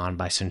acted upon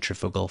by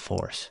centrifugal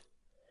force.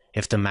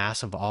 If the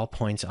mass of all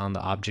points on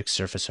the object's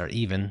surface are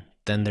even,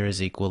 then there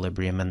is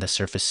equilibrium and the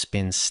surface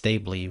spins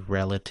stably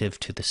relative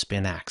to the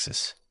spin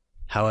axis.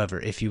 However,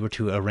 if you were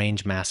to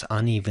arrange mass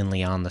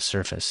unevenly on the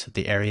surface,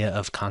 the area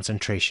of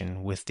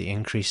concentration with the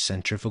increased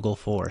centrifugal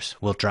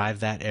force will drive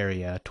that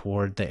area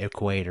toward the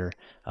equator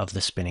of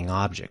the spinning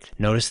object.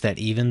 Notice that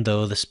even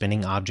though the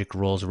spinning object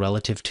rolls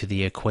relative to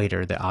the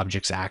equator, the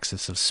object's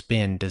axis of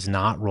spin does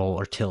not roll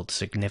or tilt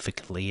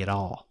significantly at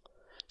all.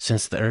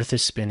 Since the Earth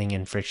is spinning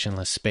in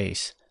frictionless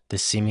space,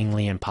 this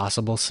seemingly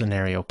impossible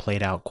scenario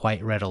played out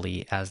quite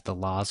readily as the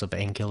laws of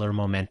angular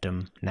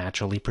momentum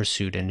naturally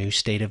pursued a new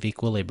state of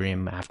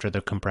equilibrium after the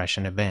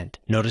compression event.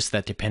 Notice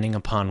that depending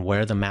upon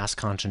where the mass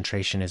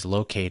concentration is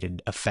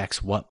located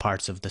affects what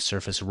parts of the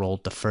surface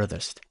rolled the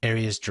furthest.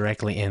 Areas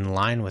directly in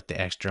line with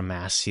the extra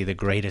mass see the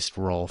greatest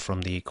roll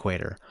from the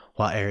equator,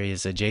 while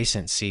areas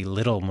adjacent see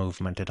little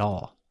movement at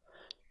all.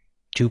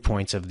 2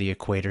 points of the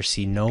equator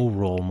see no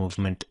roll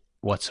movement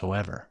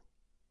whatsoever.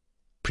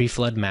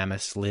 Pre-flood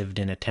mammoths lived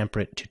in a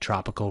temperate to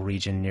tropical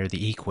region near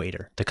the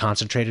equator. The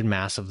concentrated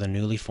mass of the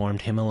newly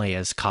formed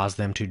Himalayas caused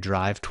them to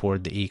drive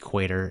toward the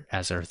equator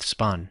as Earth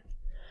spun.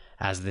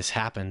 As this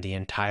happened, the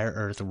entire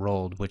Earth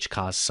rolled, which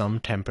caused some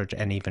temperate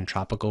and even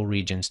tropical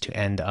regions to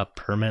end up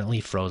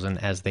permanently frozen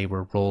as they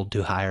were rolled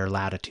to higher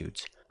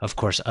latitudes. Of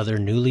course, other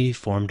newly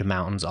formed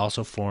mountains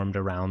also formed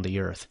around the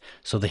Earth,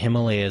 so the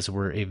Himalayas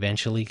were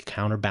eventually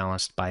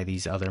counterbalanced by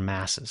these other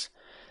masses.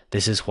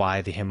 This is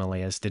why the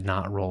Himalayas did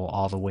not roll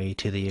all the way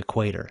to the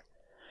equator.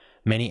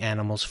 Many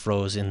animals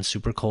froze in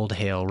supercold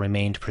hail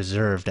remained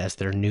preserved as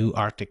their new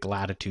Arctic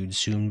latitudes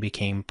soon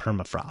became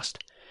permafrost.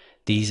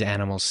 These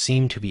animals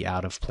seem to be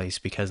out of place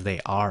because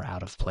they are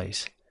out of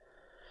place.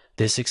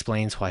 This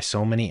explains why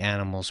so many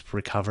animals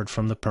recovered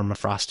from the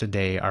permafrost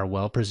today are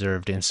well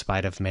preserved in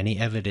spite of many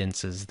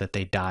evidences that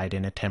they died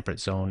in a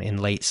temperate zone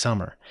in late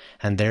summer,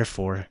 and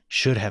therefore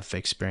should have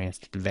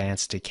experienced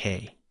advanced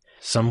decay.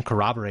 Some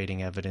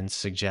corroborating evidence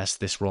suggests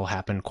this roll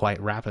happened quite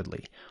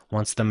rapidly,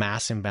 once the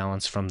mass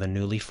imbalance from the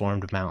newly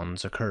formed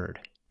mountains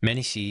occurred.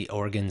 Many see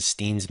Oregon's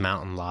Steens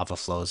Mountain lava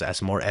flows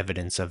as more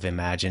evidence of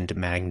imagined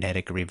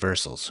magnetic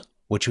reversals,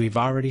 which we've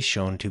already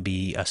shown to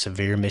be a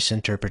severe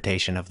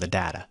misinterpretation of the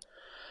data.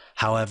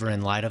 However,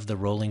 in light of the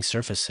rolling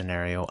surface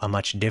scenario, a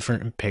much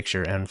different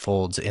picture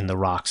unfolds in the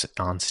rocks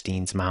on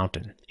Steens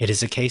Mountain. It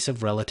is a case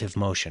of relative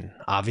motion.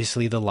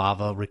 Obviously, the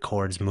lava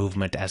records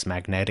movement as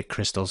magnetic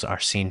crystals are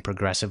seen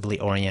progressively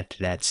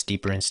oriented at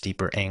steeper and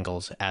steeper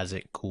angles as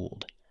it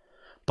cooled.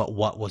 But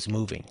what was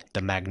moving,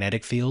 the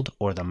magnetic field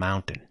or the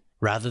mountain?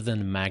 Rather than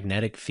the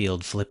magnetic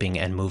field flipping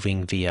and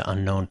moving via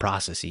unknown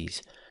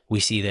processes, we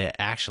see that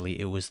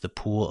actually it was the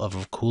pool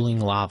of cooling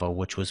lava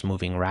which was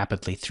moving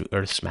rapidly through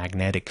Earth's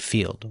magnetic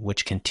field,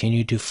 which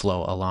continued to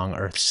flow along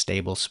Earth's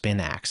stable spin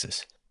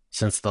axis.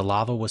 Since the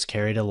lava was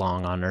carried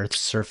along on Earth's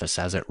surface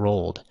as it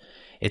rolled,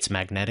 its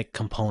magnetic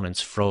components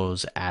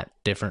froze at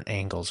different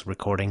angles,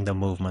 recording the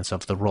movements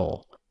of the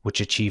roll, which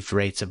achieved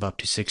rates of up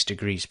to 6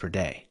 degrees per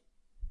day.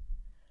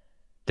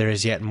 There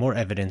is yet more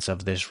evidence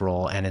of this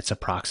roll and its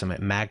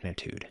approximate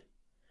magnitude.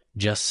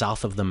 Just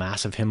south of the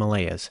massive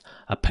Himalayas,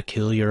 a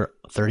peculiar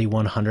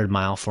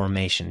 3,100-mile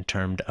formation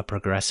termed a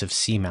progressive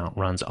seamount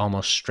runs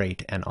almost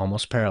straight and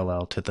almost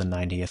parallel to the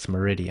 90th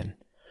meridian.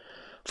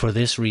 For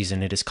this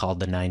reason, it is called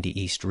the 90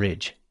 East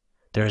Ridge.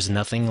 There is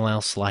nothing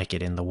else like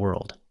it in the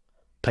world.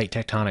 Plate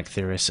tectonic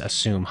theorists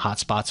assume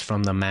hotspots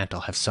from the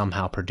mantle have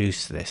somehow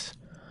produced this,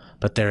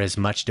 but there is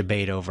much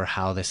debate over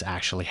how this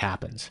actually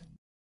happens.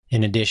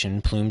 In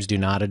addition, plumes do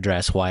not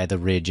address why the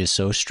ridge is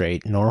so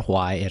straight, nor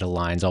why it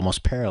aligns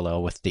almost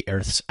parallel with the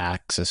Earth's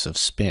axis of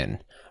spin,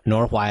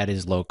 nor why it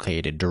is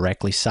located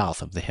directly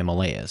south of the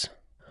Himalayas.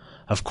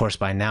 Of course,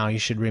 by now you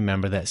should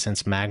remember that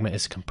since magma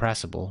is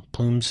compressible,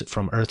 plumes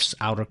from Earth's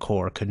outer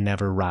core could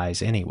never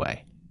rise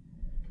anyway.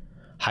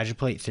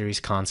 Hydroplate theory's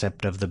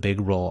concept of the big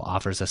roll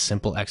offers a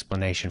simple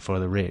explanation for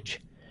the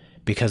ridge.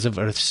 Because of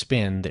Earth's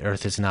spin, the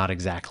Earth is not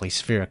exactly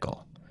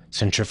spherical.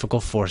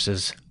 Centrifugal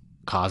forces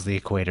cause the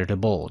equator to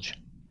bulge.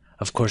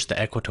 Of course,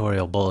 the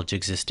equatorial bulge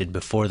existed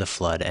before the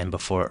flood and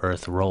before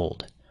Earth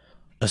rolled.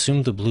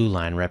 Assume the blue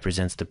line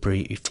represents the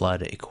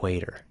pre-flood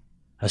equator.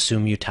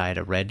 Assume you tied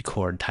a red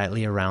cord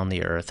tightly around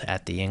the Earth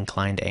at the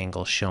inclined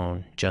angle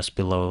shown just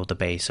below the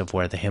base of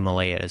where the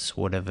Himalayas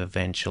would have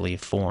eventually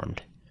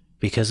formed.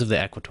 Because of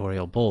the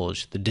equatorial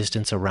bulge, the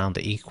distance around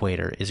the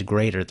equator is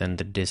greater than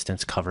the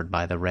distance covered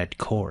by the red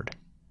cord.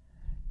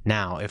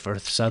 Now, if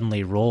Earth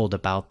suddenly rolled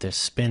about this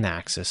spin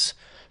axis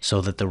so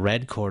that the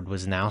red cord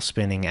was now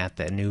spinning at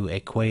the new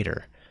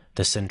equator,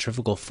 the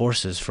centrifugal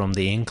forces from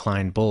the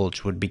inclined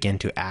bulge would begin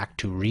to act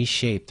to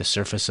reshape the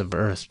surface of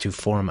Earth to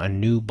form a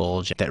new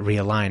bulge that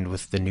realigned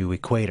with the new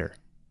equator.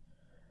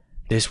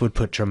 This would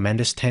put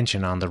tremendous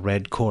tension on the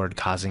red cord,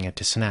 causing it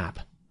to snap.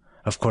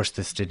 Of course,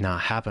 this did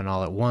not happen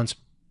all at once,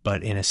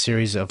 but in a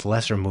series of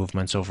lesser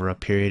movements over a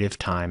period of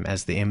time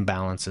as the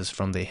imbalances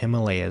from the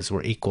Himalayas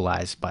were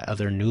equalized by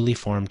other newly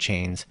formed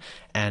chains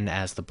and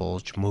as the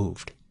bulge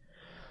moved.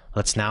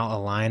 Let's now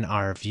align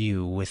our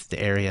view with the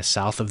area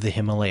south of the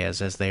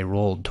Himalayas as they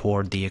rolled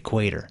toward the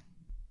equator.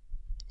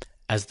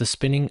 As the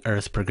spinning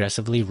Earth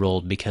progressively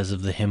rolled because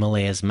of the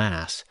Himalayas'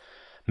 mass,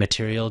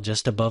 material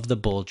just above the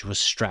bulge was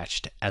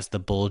stretched as the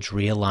bulge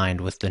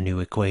realigned with the new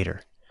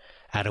equator.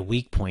 At a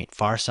weak point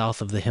far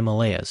south of the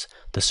Himalayas,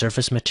 the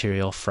surface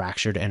material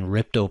fractured and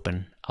ripped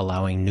open,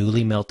 allowing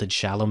newly melted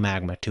shallow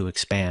magma to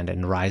expand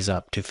and rise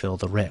up to fill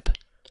the rip.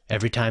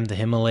 Every time the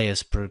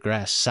Himalayas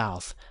progressed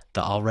south,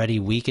 the already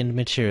weakened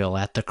material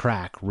at the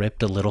crack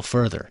ripped a little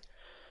further.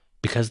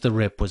 Because the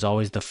rip was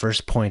always the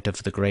first point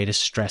of the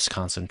greatest stress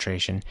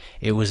concentration,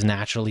 it was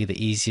naturally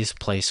the easiest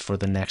place for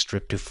the next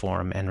rip to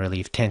form and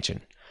relieve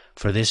tension.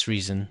 For this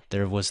reason,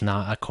 there was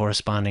not a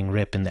corresponding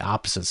rip in the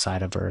opposite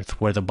side of Earth,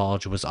 where the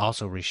bulge was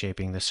also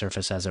reshaping the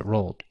surface as it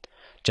rolled.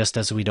 Just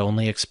as we'd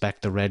only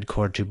expect the red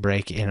cord to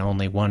break in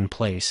only one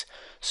place,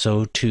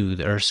 so too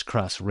the Earth's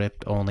crust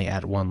ripped only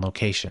at one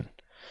location.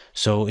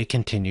 So it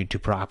continued to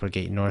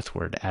propagate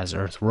northward as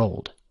Earth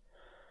rolled.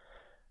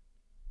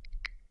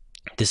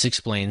 This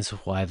explains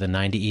why the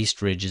 90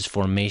 East Ridge's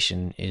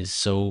formation is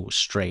so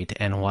straight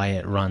and why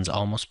it runs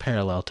almost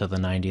parallel to the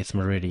 90th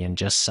meridian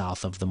just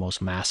south of the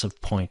most massive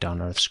point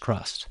on Earth's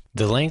crust.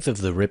 The length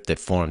of the rip that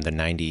formed the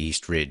 90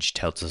 East Ridge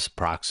tells us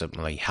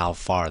approximately how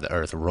far the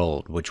Earth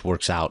rolled, which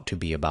works out to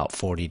be about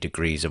 40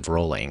 degrees of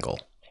roll angle.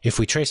 If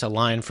we trace a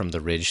line from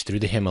the ridge through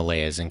the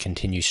Himalayas and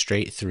continue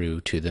straight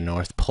through to the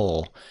North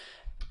Pole,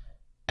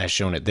 as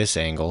shown at this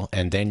angle,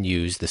 and then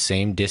use the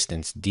same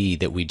distance d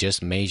that we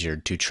just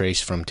measured to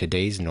trace from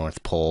today's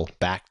North Pole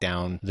back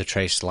down the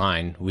traced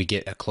line, we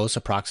get a close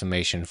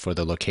approximation for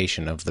the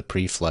location of the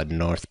pre-flood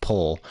North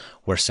Pole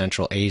where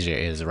Central Asia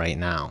is right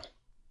now.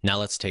 Now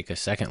let's take a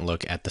second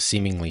look at the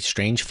seemingly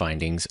strange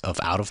findings of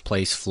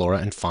out-of-place flora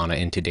and fauna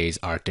in today's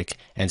Arctic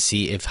and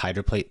see if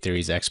hydroplate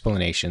theory's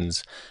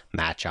explanations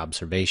match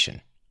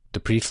observation.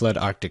 The pre-flood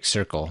Arctic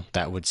Circle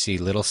that would see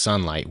little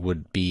sunlight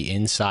would be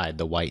inside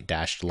the white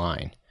dashed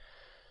line.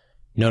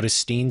 Notice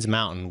Steen's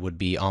Mountain would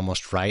be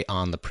almost right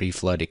on the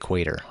pre-flood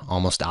equator,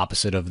 almost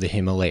opposite of the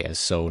Himalayas,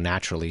 so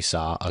naturally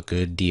saw a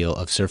good deal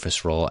of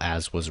surface roll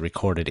as was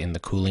recorded in the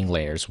cooling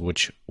layers,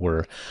 which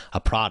were a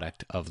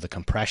product of the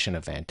compression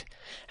event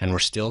and were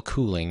still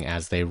cooling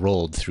as they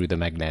rolled through the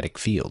magnetic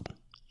field.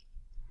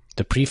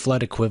 The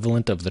pre-flood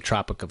equivalent of the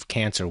Tropic of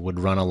Cancer would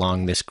run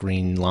along this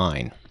green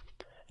line.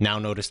 Now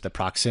notice the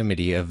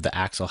proximity of the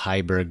Axel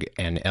Heiberg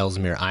and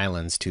Ellesmere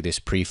Islands to this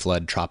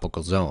pre-flood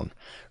tropical zone,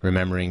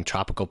 remembering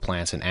tropical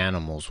plants and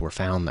animals were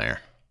found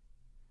there.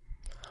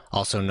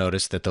 Also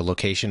notice that the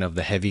location of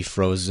the heavy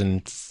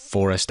frozen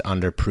forest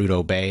under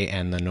Prudhoe Bay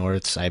and the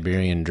North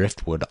Siberian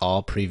driftwood,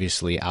 all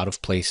previously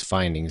out-of-place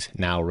findings,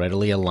 now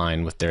readily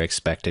align with their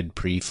expected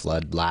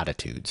pre-flood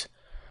latitudes.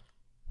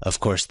 Of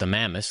course, the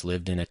mammoths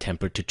lived in a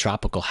temperate to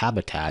tropical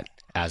habitat,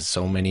 as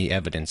so many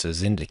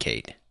evidences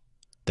indicate.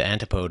 The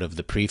antipode of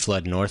the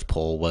pre-flood North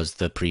Pole was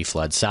the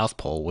pre-flood South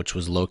Pole, which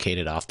was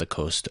located off the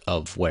coast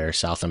of where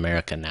South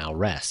America now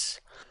rests.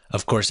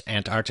 Of course,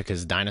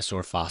 Antarctica's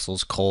dinosaur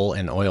fossils, coal,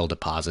 and oil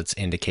deposits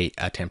indicate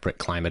a temperate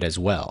climate as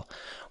well,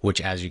 which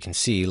as you can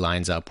see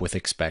lines up with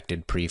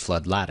expected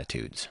pre-flood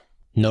latitudes.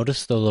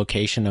 Notice the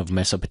location of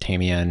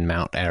Mesopotamia and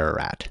Mount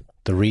Ararat,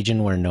 the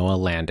region where Noah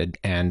landed,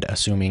 and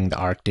assuming the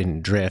ark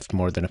didn't drift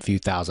more than a few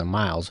thousand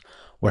miles,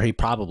 where he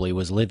probably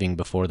was living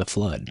before the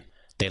flood.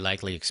 They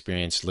likely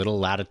experienced little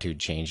latitude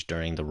change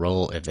during the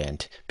roll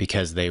event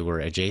because they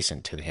were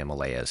adjacent to the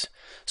Himalayas,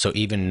 so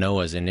even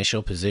Noah's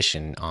initial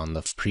position on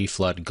the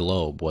pre-flood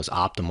globe was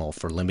optimal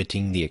for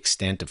limiting the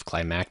extent of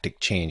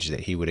climatic change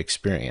that he would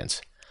experience.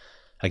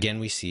 Again,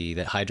 we see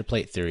that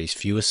hydroplate theory's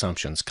few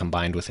assumptions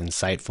combined with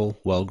insightful,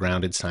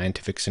 well-grounded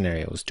scientific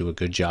scenarios do a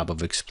good job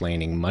of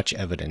explaining much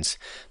evidence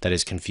that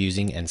is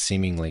confusing and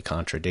seemingly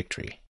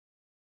contradictory.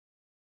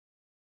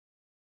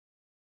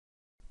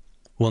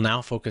 We'll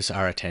now focus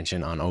our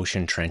attention on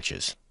ocean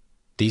trenches.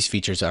 These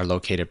features are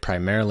located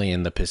primarily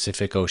in the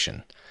Pacific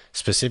Ocean,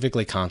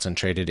 specifically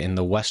concentrated in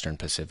the western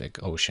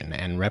Pacific Ocean,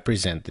 and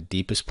represent the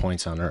deepest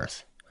points on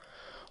Earth.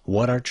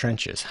 What are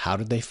trenches? How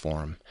did they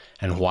form?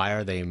 And why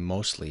are they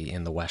mostly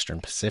in the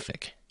western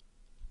Pacific?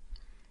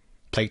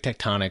 Plate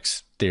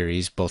tectonics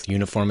theories, both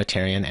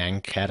uniformitarian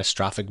and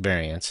catastrophic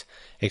variants,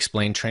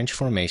 explain trench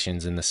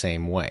formations in the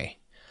same way.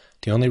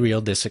 The only real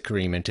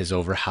disagreement is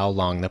over how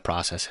long the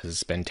process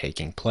has been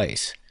taking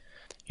place.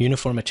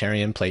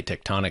 Uniformitarian plate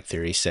tectonic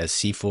theory says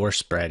seafloor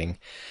spreading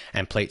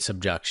and plate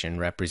subduction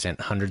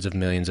represent hundreds of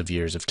millions of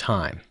years of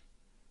time.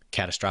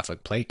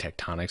 Catastrophic plate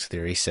tectonics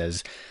theory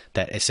says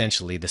that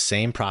essentially the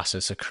same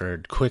process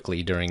occurred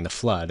quickly during the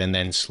flood and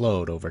then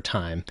slowed over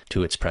time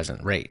to its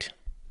present rate.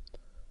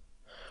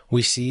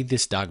 We see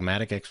this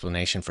dogmatic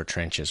explanation for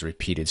trenches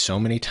repeated so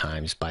many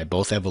times by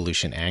both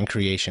evolution and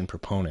creation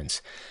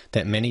proponents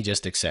that many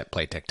just accept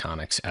plate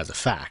tectonics as a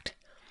fact,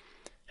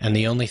 and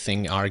the only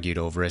thing argued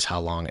over is how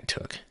long it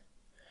took.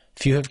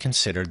 Few have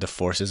considered the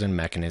forces and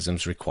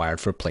mechanisms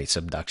required for plate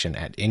subduction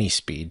at any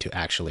speed to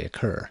actually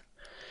occur.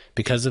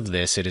 Because of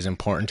this, it is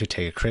important to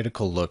take a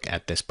critical look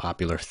at this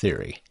popular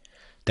theory.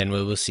 Then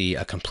we will see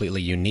a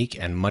completely unique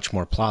and much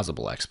more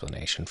plausible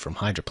explanation from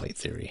hydroplate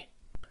theory.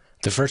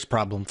 The first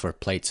problem for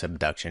plate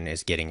subduction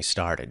is getting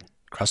started.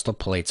 Crustal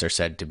plates are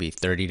said to be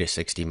 30 to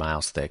 60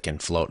 miles thick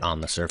and float on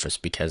the surface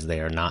because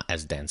they are not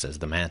as dense as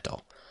the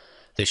mantle.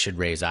 This should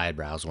raise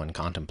eyebrows when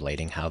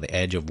contemplating how the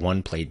edge of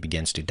one plate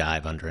begins to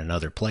dive under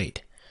another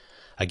plate.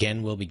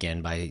 Again, we'll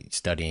begin by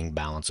studying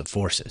balance of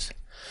forces.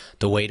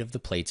 The weight of the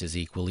plates is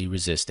equally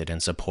resisted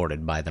and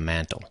supported by the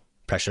mantle.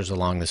 Pressures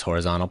along this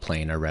horizontal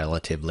plane are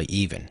relatively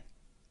even.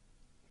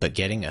 But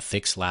getting a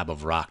thick slab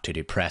of rock to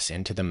depress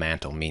into the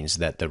mantle means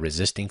that the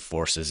resisting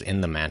forces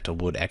in the mantle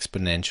would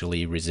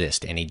exponentially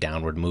resist any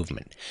downward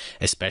movement,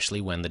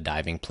 especially when the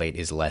diving plate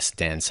is less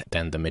dense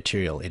than the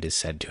material it is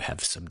said to have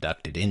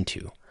subducted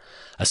into.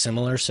 A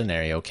similar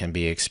scenario can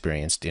be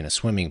experienced in a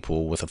swimming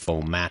pool with a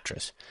foam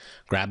mattress.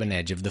 Grab an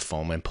edge of the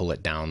foam and pull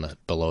it down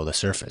below the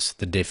surface.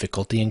 The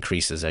difficulty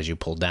increases as you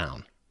pull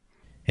down.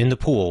 In the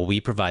pool,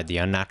 we provide the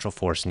unnatural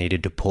force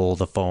needed to pull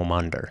the foam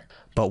under.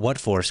 But what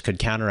force could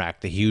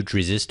counteract the huge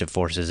resistive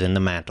forces in the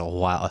mantle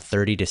while a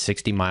 30 to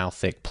 60 mile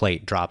thick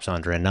plate drops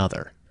under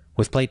another?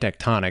 With plate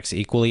tectonics,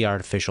 equally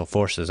artificial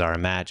forces are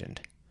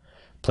imagined.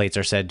 Plates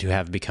are said to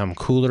have become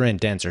cooler and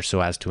denser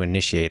so as to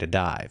initiate a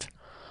dive.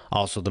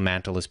 Also, the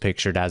mantle is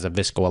pictured as a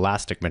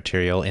viscoelastic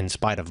material in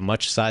spite of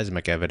much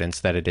seismic evidence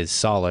that it is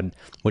solid,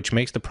 which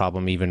makes the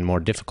problem even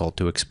more difficult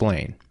to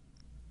explain.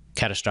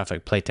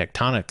 Catastrophic plate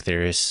tectonic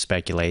theorists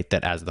speculate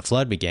that as the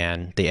flood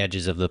began, the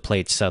edges of the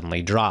plates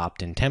suddenly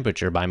dropped in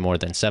temperature by more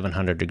than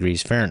 700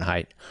 degrees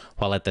Fahrenheit,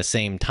 while at the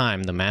same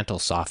time the mantle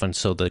softened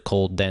so the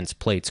cold, dense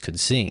plates could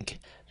sink.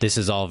 This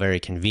is all very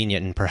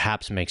convenient and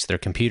perhaps makes their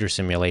computer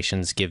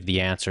simulations give the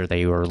answer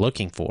they were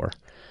looking for.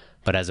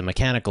 But as a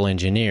mechanical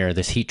engineer,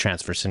 this heat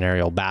transfer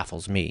scenario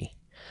baffles me.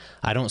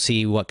 I don't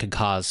see what could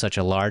cause such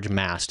a large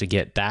mass to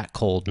get that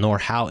cold, nor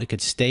how it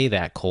could stay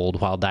that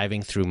cold while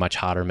diving through much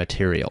hotter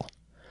material.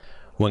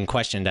 When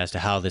questioned as to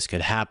how this could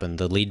happen,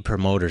 the lead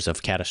promoters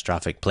of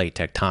catastrophic plate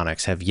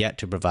tectonics have yet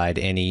to provide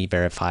any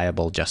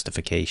verifiable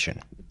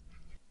justification.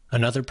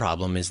 Another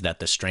problem is that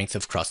the strength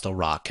of crustal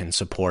rock can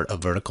support a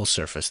vertical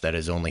surface that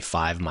is only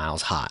 5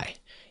 miles high,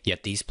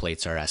 yet these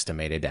plates are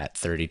estimated at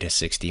 30 to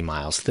 60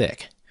 miles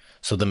thick.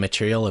 So the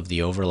material of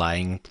the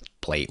overlying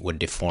plate would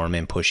deform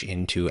and push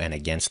into and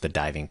against the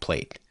diving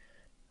plate.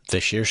 The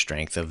shear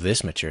strength of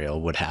this material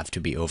would have to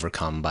be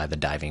overcome by the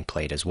diving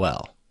plate as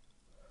well.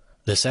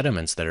 The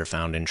sediments that are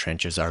found in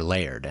trenches are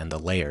layered, and the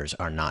layers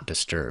are not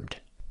disturbed.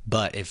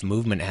 But if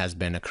movement has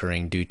been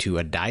occurring due to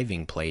a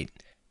diving plate,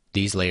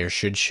 these layers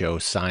should show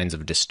signs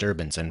of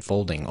disturbance and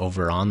folding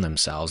over on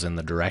themselves in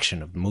the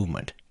direction of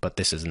movement, but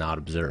this is not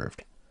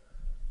observed.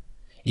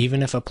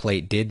 Even if a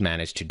plate did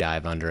manage to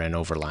dive under an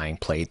overlying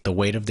plate, the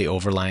weight of the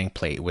overlying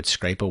plate would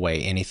scrape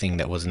away anything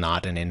that was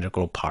not an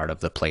integral part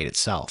of the plate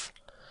itself.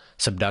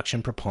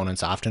 Subduction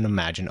proponents often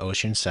imagine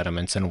ocean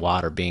sediments and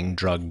water being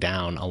dragged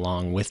down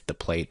along with the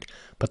plate,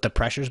 but the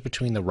pressures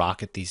between the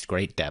rock at these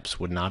great depths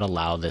would not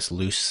allow this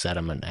loose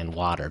sediment and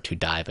water to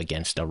dive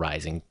against a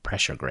rising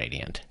pressure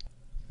gradient.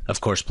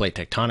 Of course, plate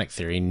tectonic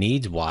theory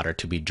needs water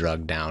to be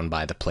dragged down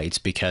by the plates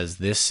because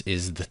this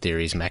is the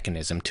theory's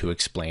mechanism to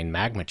explain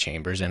magma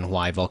chambers and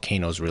why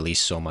volcanoes release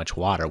so much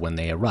water when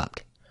they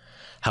erupt.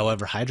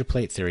 However,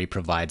 hydroplate theory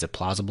provides a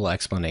plausible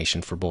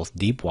explanation for both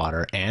deep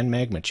water and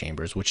magma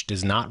chambers, which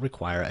does not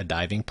require a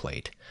diving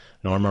plate,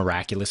 nor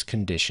miraculous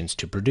conditions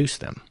to produce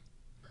them.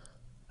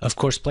 Of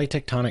course, plate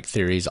tectonic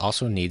theories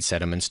also need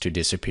sediments to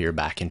disappear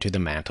back into the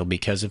mantle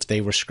because if they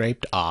were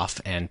scraped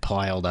off and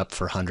piled up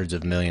for hundreds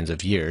of millions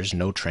of years,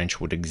 no trench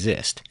would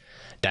exist.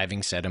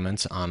 Diving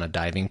sediments on a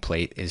diving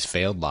plate is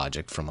failed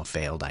logic from a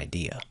failed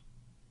idea.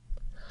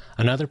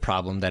 Another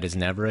problem that is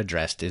never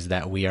addressed is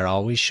that we are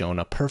always shown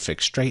a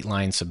perfect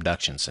straight-line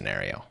subduction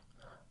scenario.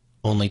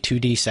 Only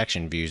 2D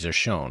section views are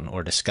shown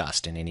or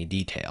discussed in any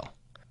detail.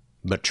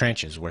 But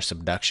trenches where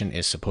subduction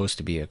is supposed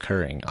to be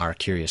occurring are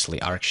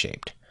curiously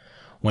arc-shaped.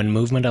 When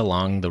movement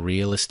along the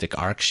realistic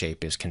arc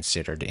shape is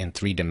considered in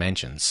 3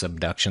 dimensions,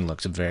 subduction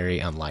looks very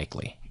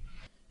unlikely.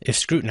 If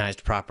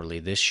scrutinized properly,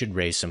 this should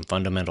raise some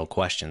fundamental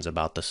questions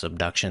about the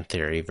subduction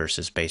theory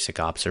versus basic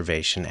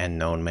observation and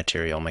known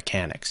material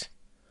mechanics.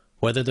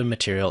 Whether the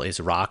material is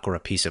rock or a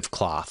piece of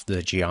cloth,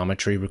 the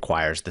geometry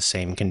requires the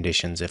same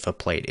conditions if a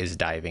plate is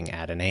diving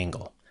at an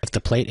angle. If the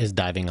plate is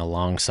diving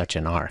along such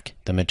an arc,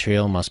 the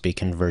material must be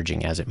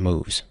converging as it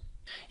moves.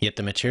 Yet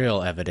the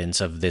material evidence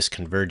of this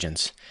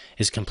convergence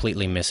is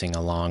completely missing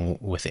along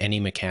with any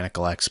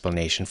mechanical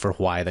explanation for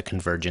why the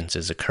convergence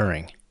is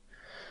occurring.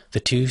 The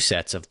 2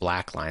 sets of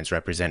black lines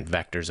represent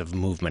vectors of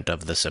movement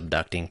of the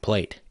subducting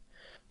plate.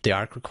 The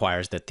arc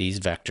requires that these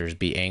vectors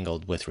be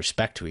angled with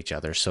respect to each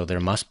other, so there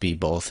must be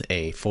both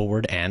a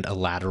forward and a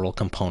lateral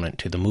component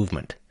to the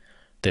movement.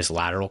 This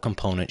lateral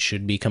component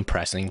should be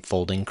compressing,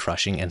 folding,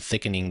 crushing, and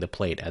thickening the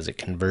plate as it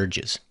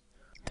converges.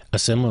 A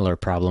similar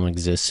problem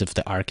exists if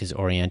the arc is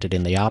oriented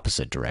in the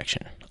opposite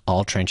direction.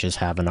 All trenches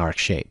have an arc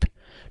shape.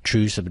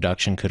 True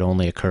subduction could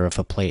only occur if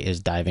a plate is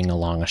diving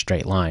along a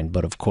straight line,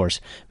 but of course,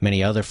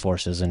 many other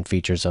forces and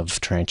features of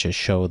trenches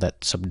show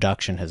that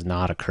subduction has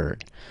not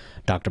occurred.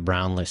 Dr.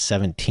 Brown lists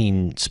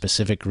 17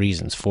 specific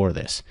reasons for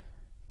this.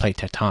 Plate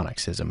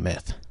tectonics is a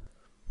myth.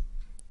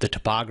 The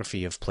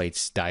topography of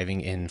plates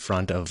diving in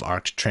front of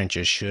arced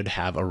trenches should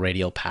have a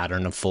radial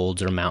pattern of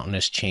folds or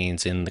mountainous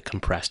chains in the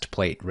compressed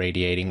plate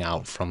radiating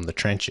out from the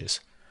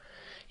trenches.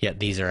 Yet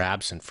these are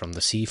absent from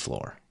the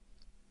seafloor.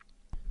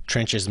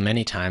 Trenches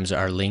many times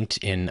are linked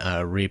in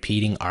a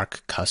repeating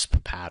arc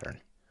cusp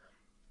pattern.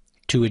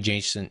 2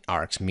 adjacent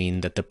arcs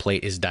mean that the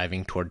plate is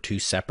diving toward 2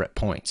 separate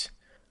points.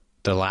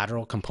 The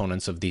lateral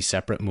components of these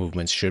separate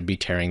movements should be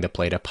tearing the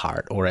plate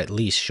apart, or at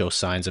least show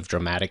signs of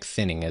dramatic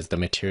thinning as the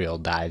material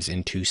dives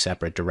in 2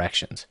 separate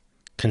directions.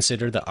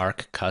 Consider the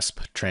arc cusp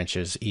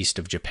trenches east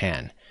of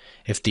Japan.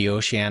 If the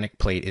oceanic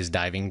plate is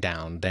diving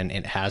down, then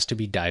it has to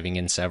be diving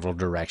in several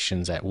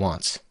directions at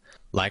once.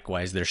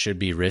 Likewise, there should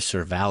be rifts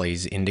or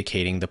valleys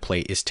indicating the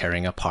plate is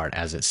tearing apart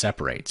as it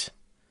separates.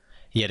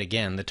 Yet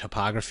again, the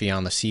topography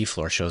on the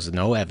seafloor shows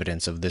no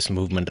evidence of this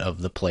movement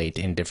of the plate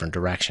in different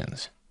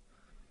directions.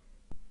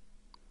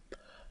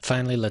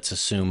 Finally, let's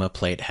assume a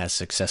plate has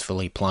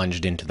successfully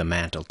plunged into the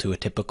mantle to a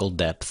typical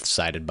depth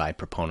cited by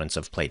proponents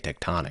of plate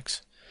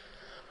tectonics.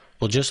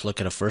 We'll just look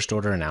at a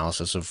first-order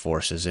analysis of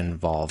forces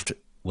involved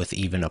with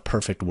even a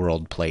perfect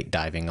world plate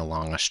diving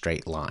along a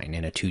straight line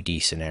in a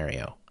 2D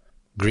scenario.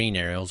 Green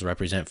arrows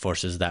represent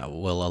forces that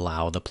will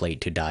allow the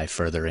plate to dive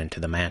further into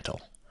the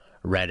mantle.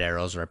 Red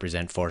arrows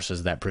represent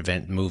forces that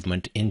prevent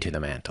movement into the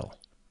mantle.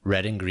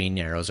 Red and green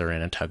arrows are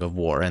in a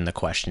tug-of-war, and the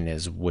question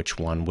is, which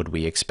one would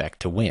we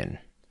expect to win?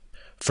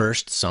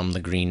 First, sum the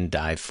green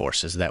dive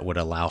forces that would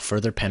allow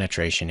further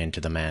penetration into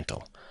the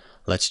mantle.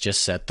 Let's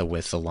just set the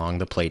width along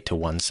the plate to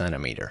 1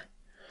 centimeter.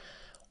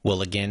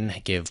 We'll again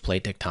give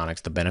plate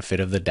tectonics the benefit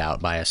of the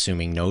doubt by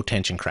assuming no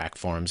tension crack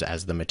forms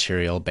as the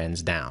material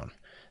bends down.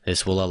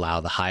 This will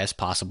allow the highest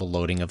possible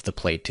loading of the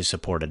plate to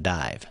support a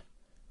dive.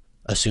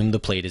 Assume the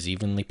plate is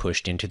evenly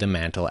pushed into the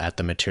mantle at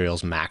the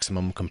material's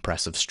maximum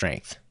compressive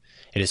strength.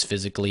 It is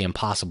physically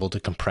impossible to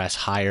compress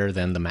higher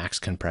than the max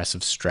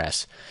compressive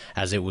stress,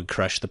 as it would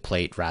crush the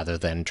plate rather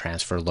than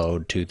transfer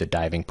load to the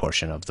diving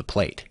portion of the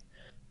plate.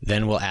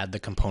 Then we'll add the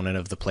component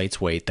of the plate's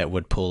weight that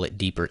would pull it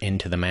deeper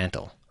into the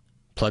mantle.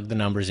 Plug the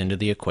numbers into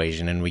the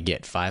equation and we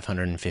get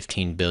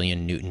 515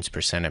 billion newtons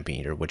per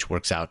centimeter, which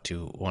works out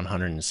to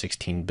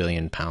 116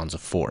 billion pounds of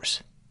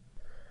force.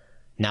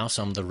 Now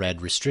sum the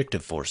red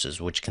restrictive forces,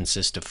 which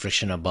consist of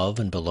friction above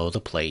and below the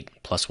plate,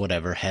 plus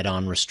whatever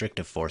head-on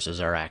restrictive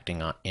forces are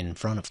acting in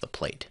front of the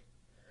plate.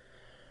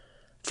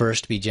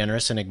 First, be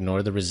generous and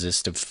ignore the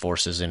resistive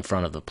forces in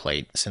front of the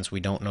plate, since we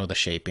don't know the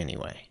shape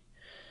anyway.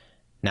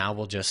 Now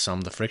we'll just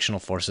sum the frictional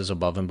forces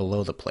above and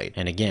below the plate,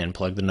 and again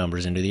plug the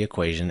numbers into the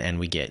equation and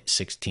we get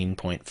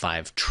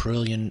 16.5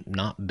 trillion,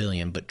 not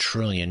billion, but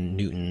trillion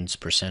newtons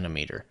per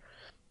centimeter,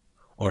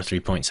 or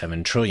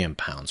 3.7 trillion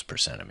pounds per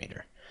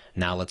centimeter.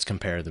 Now let's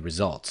compare the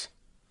results.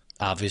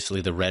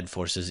 Obviously, the red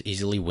forces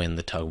easily win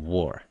the tug of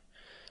war.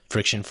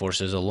 Friction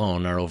forces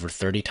alone are over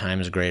 30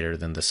 times greater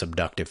than the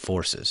subductive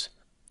forces.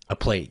 A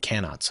plate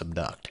cannot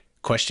subduct.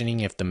 Questioning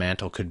if the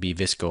mantle could be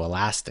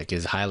viscoelastic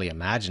is highly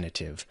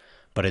imaginative,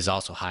 but is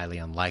also highly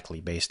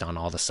unlikely based on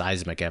all the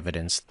seismic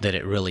evidence that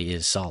it really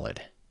is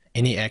solid.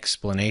 Any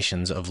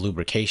explanations of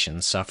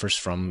lubrication suffers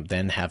from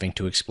then having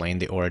to explain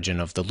the origin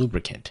of the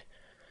lubricant.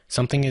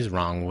 Something is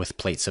wrong with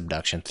plate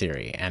subduction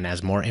theory, and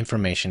as more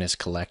information is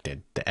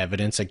collected, the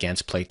evidence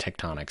against plate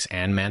tectonics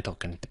and mantle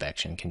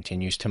convection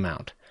continues to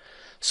mount.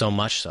 So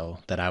much so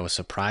that I was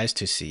surprised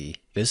to see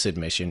this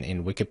admission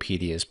in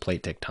Wikipedia's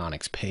plate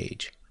tectonics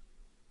page.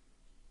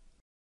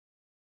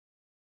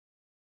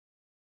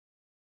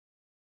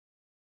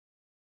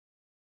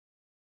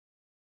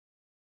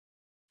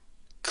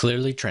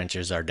 Clearly,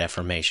 trenches are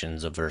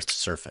deformations of Earth's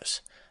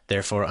surface.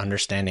 Therefore,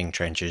 understanding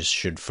trenches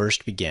should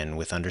first begin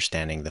with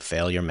understanding the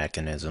failure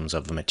mechanisms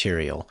of a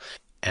material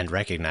and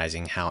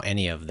recognizing how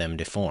any of them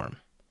deform.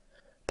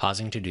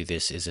 Pausing to do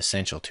this is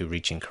essential to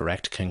reaching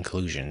correct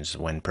conclusions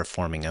when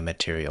performing a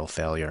material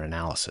failure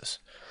analysis.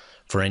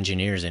 For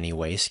engineers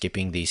anyway,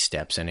 skipping these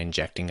steps and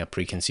injecting a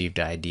preconceived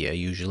idea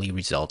usually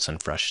results in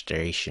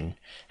frustration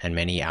and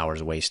many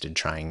hours wasted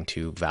trying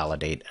to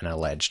validate an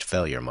alleged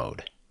failure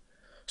mode.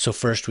 So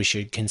first we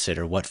should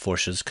consider what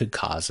forces could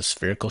cause a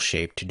spherical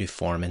shape to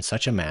deform in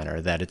such a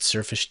manner that its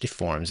surface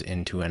deforms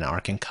into an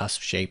arc and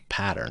cusp shaped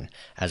pattern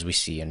as we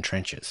see in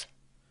trenches.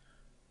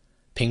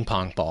 Ping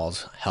pong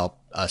balls help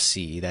us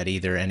see that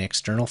either an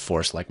external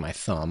force like my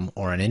thumb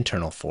or an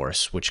internal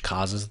force which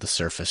causes the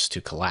surface to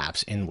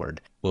collapse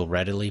inward will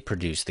readily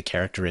produce the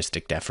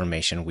characteristic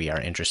deformation we are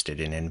interested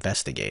in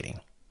investigating.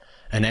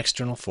 An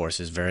external force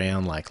is very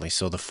unlikely,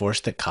 so the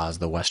force that caused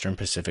the western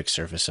Pacific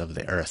surface of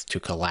the Earth to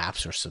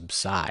collapse or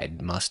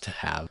subside must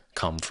have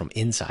come from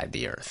inside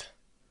the Earth.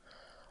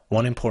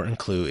 One important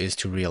clue is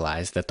to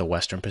realize that the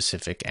western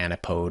Pacific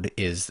antipode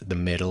is the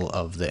middle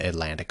of the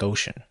Atlantic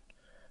Ocean.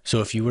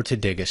 So if you were to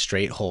dig a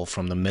straight hole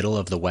from the middle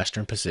of the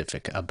western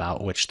Pacific,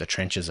 about which the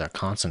trenches are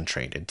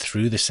concentrated,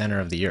 through the center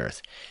of the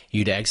Earth,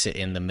 you'd exit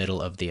in the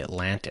middle of the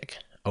Atlantic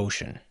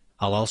Ocean.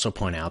 I'll also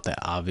point out that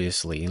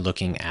obviously,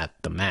 looking at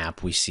the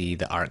map, we see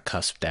the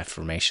arc-cusp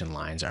deformation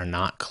lines are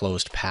not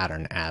closed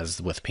pattern as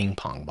with ping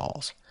pong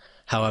balls.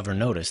 However,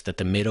 notice that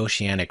the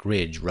mid-oceanic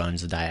ridge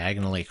runs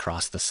diagonally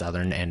across the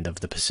southern end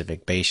of the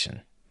Pacific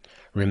Basin.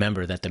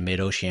 Remember that the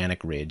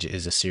mid-oceanic ridge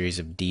is a series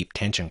of deep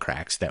tension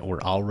cracks that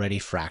were already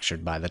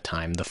fractured by the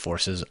time the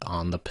forces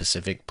on the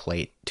Pacific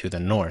plate to the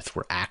north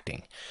were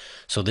acting.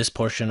 So this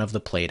portion of the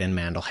plate and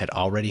mantle had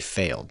already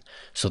failed,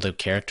 so the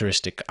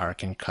characteristic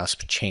arc and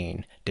cusp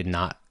chain did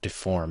not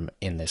deform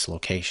in this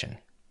location.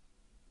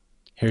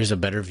 Here's a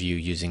better view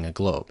using a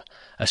globe.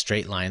 A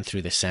straight line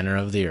through the center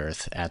of the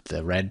Earth at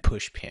the red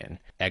push pin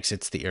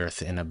exits the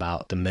Earth in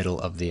about the middle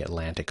of the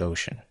Atlantic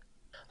Ocean.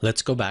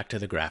 Let's go back to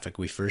the graphic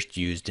we first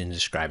used in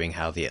describing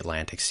how the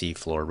Atlantic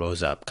seafloor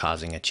rose up,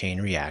 causing a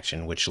chain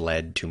reaction which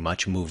led to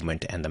much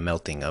movement and the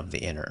melting of the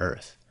inner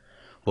Earth.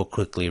 We'll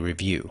quickly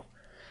review.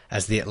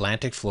 As the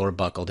Atlantic floor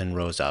buckled and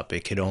rose up,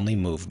 it could only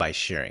move by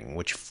shearing,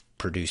 which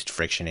produced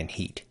friction and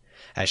heat.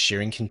 As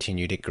shearing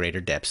continued at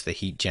greater depths, the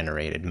heat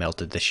generated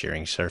melted the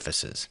shearing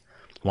surfaces.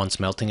 Once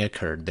melting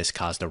occurred, this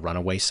caused a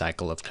runaway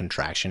cycle of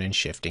contraction and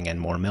shifting and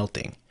more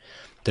melting.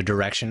 The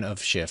direction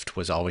of shift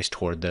was always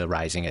toward the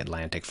rising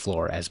Atlantic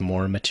floor as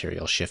more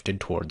material shifted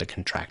toward the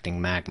contracting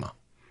magma.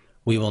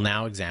 We will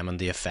now examine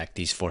the effect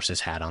these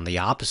forces had on the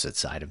opposite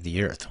side of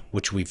the Earth,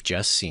 which we've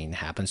just seen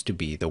happens to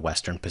be the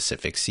western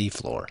Pacific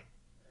seafloor.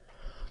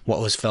 What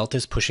was felt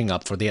as pushing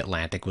up for the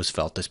Atlantic was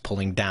felt as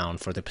pulling down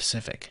for the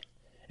Pacific.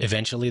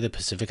 Eventually, the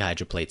Pacific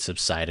hydroplate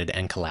subsided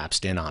and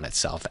collapsed in on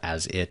itself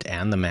as it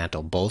and the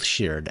mantle both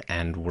sheared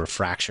and were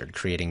fractured,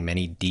 creating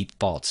many deep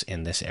faults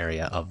in this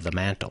area of the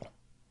mantle.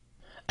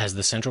 As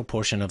the central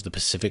portion of the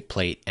Pacific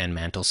plate and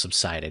mantle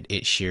subsided,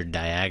 it sheared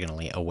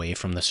diagonally away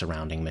from the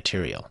surrounding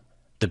material.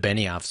 The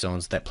Benioff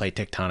zones that plate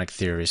tectonic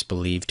theorists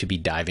believe to be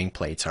diving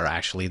plates are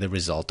actually the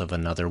result of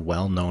another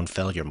well-known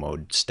failure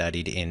mode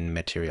studied in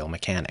material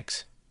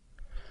mechanics.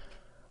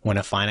 When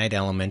a finite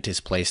element is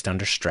placed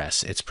under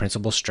stress, its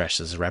principal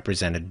stresses,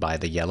 represented by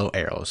the yellow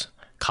arrows,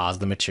 cause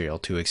the material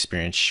to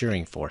experience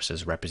shearing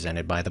forces,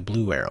 represented by the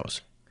blue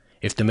arrows.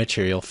 If the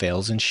material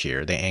fails in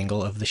shear, the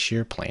angle of the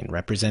shear plane,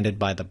 represented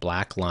by the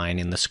black line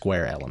in the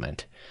square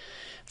element,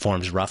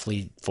 forms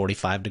roughly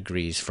 45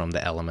 degrees from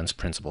the element's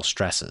principal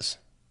stresses.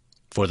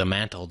 For the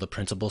mantle, the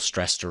principal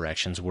stress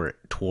directions were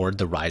toward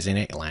the rising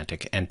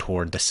Atlantic and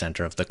toward the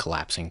center of the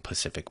collapsing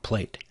Pacific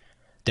plate.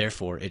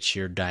 Therefore, it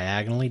sheared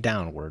diagonally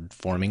downward,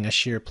 forming a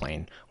shear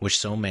plane, which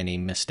so many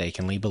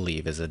mistakenly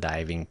believe is a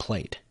diving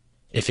plate.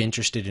 If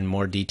interested in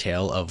more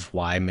detail of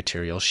why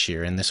materials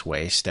shear in this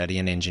way, study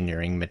an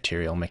engineering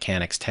material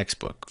mechanics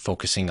textbook,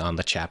 focusing on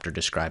the chapter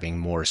describing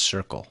Moore's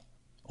circle.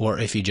 Or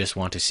if you just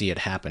want to see it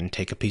happen,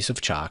 take a piece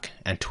of chalk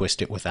and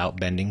twist it without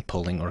bending,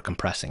 pulling, or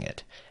compressing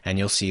it, and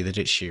you'll see that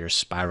it shears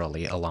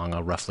spirally along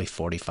a roughly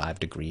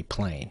 45-degree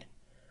plane.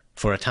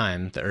 For a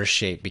time, the Earth's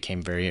shape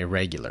became very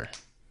irregular.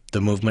 The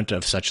movement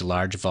of such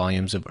large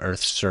volumes of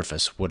Earth's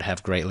surface would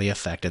have greatly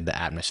affected the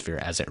atmosphere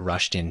as it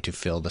rushed in to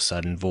fill the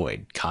sudden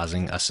void,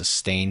 causing a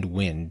sustained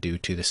wind due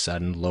to the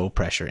sudden low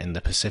pressure in the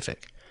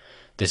Pacific.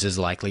 This is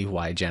likely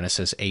why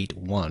Genesis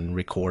 8:1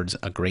 records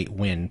a great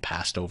wind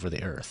passed over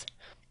the Earth.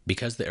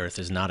 Because the Earth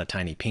is not a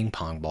tiny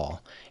ping-pong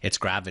ball, its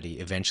gravity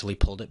eventually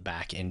pulled it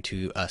back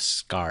into a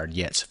scarred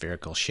yet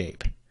spherical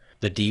shape.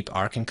 The deep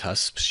arc and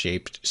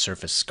cusp-shaped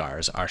surface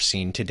scars are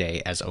seen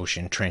today as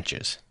ocean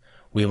trenches.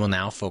 We will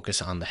now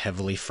focus on the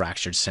heavily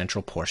fractured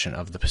central portion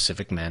of the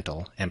Pacific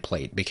mantle and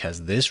plate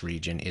because this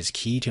region is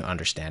key to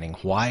understanding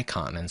why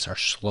continents are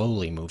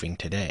slowly moving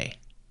today.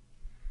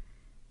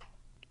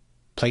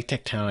 Plate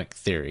tectonic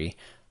theory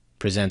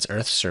presents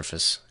Earth's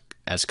surface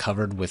as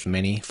covered with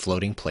many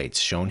floating plates,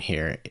 shown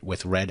here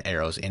with red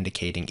arrows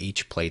indicating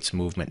each plate's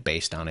movement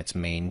based on its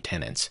main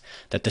tenets,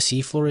 that the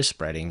seafloor is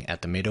spreading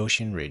at the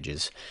mid-ocean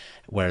ridges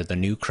where the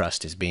new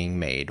crust is being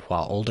made,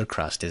 while older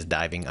crust is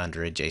diving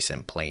under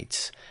adjacent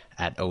plates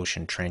at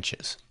ocean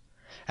trenches.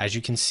 As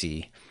you can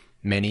see,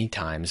 many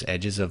times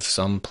edges of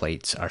some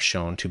plates are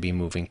shown to be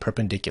moving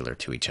perpendicular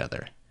to each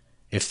other.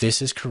 If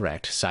this is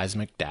correct,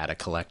 seismic data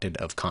collected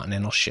of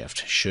continental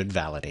shift should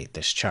validate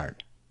this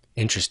chart.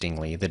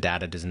 Interestingly, the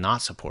data does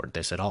not support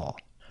this at all.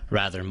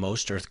 Rather,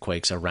 most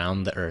earthquakes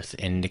around the Earth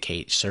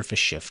indicate surface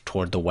shift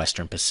toward the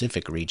western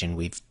Pacific region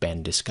we've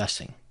been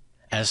discussing.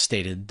 As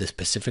stated, the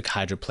Pacific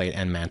hydroplate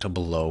and mantle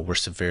below were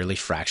severely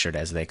fractured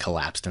as they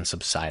collapsed and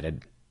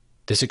subsided.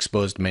 This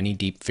exposed many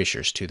deep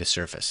fissures to the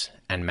surface,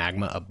 and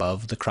magma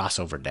above the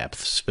crossover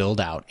depth spilled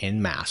out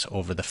en masse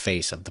over the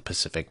face of the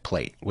Pacific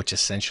plate, which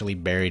essentially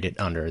buried it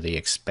under the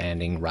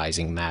expanding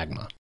rising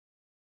magma.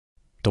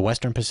 The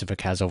Western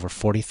Pacific has over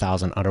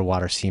 40,000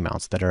 underwater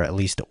seamounts that are at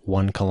least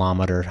 1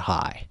 kilometer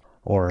high,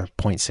 or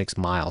 0.6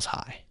 miles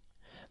high.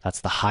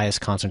 That's the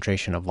highest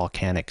concentration of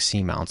volcanic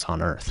seamounts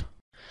on Earth.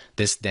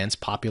 This dense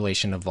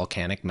population of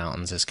volcanic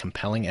mountains is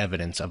compelling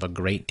evidence of a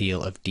great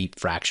deal of deep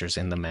fractures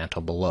in the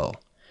mantle below.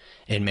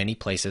 In many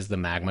places, the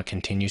magma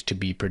continues to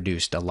be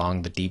produced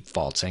along the deep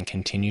faults and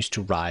continues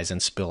to rise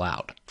and spill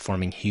out,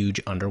 forming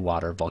huge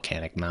underwater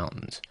volcanic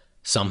mountains.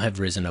 Some have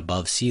risen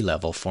above sea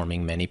level,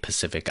 forming many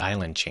Pacific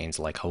island chains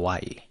like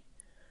Hawaii.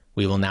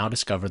 We will now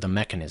discover the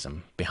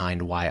mechanism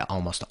behind why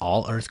almost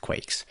all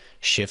earthquakes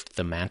shift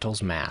the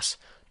mantle's mass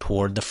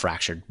toward the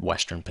fractured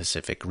western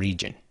Pacific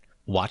region.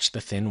 Watch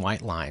the thin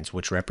white lines,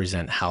 which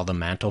represent how the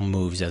mantle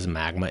moves as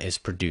magma is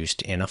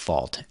produced in a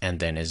fault and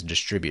then is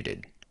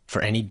distributed.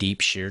 For any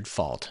deep sheared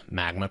fault,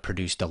 magma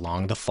produced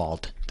along the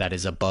fault that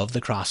is above the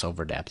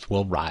crossover depth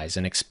will rise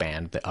and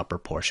expand the upper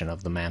portion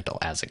of the mantle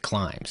as it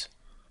climbs.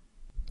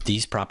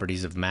 These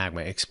properties of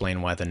magma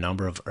explain why the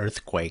number of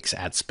earthquakes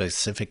at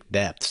specific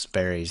depths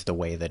varies the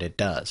way that it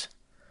does.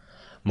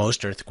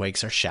 Most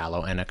earthquakes are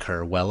shallow and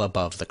occur well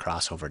above the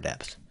crossover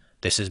depth.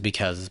 This is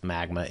because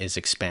magma is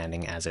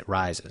expanding as it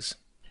rises.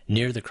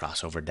 Near the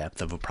crossover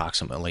depth of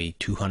approximately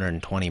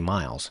 220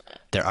 miles,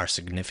 there are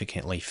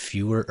significantly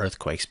fewer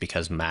earthquakes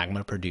because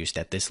magma produced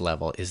at this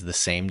level is the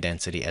same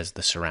density as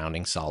the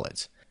surrounding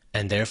solids,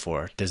 and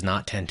therefore does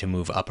not tend to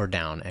move up or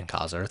down and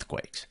cause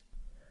earthquakes.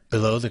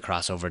 Below the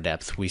crossover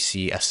depth, we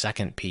see a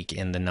second peak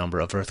in the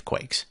number of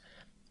earthquakes.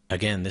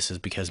 Again, this is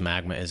because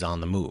magma is on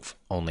the move,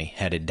 only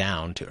headed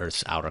down to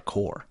Earth's outer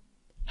core.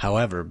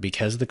 However,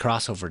 because the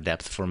crossover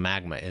depth for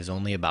magma is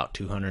only about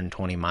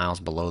 220 miles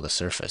below the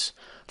surface,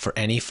 for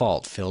any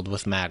fault filled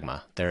with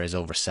magma, there is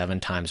over 7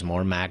 times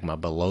more magma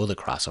below the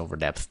crossover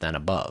depth than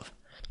above.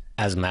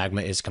 As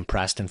magma is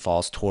compressed and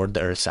falls toward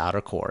the Earth's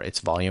outer core, its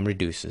volume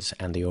reduces,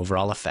 and the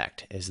overall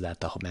effect is that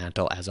the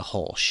mantle as a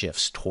whole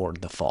shifts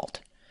toward the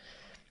fault.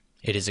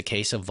 It is a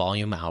case of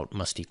volume out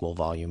must equal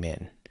volume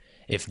in.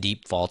 If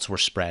deep faults were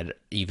spread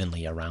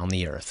evenly around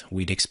the Earth,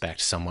 we'd expect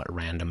somewhat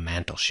random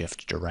mantle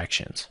shift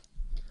directions.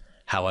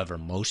 However,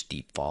 most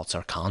deep faults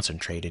are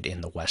concentrated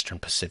in the western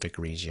Pacific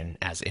region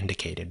as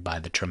indicated by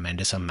the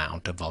tremendous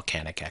amount of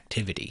volcanic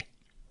activity.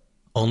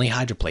 Only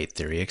hydroplate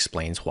theory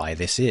explains why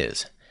this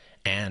is,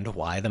 and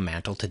why the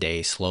mantle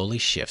today slowly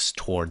shifts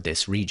toward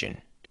this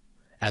region.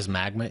 As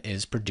magma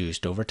is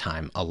produced over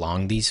time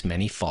along these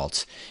many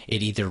faults,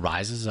 it either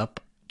rises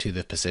up to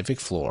the Pacific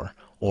floor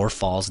or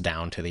falls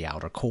down to the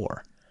outer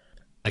core.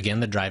 Again,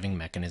 the driving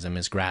mechanism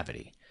is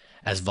gravity.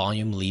 As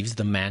volume leaves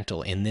the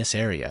mantle in this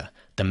area,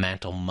 the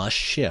mantle must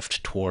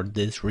shift toward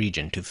this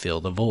region to fill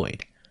the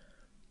void.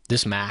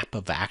 This map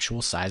of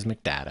actual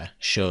seismic data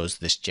shows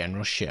this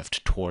general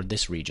shift toward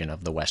this region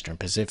of the western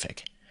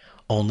Pacific.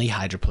 Only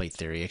hydroplate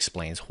theory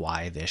explains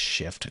why this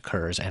shift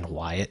occurs and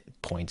why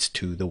it points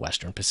to the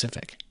western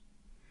Pacific.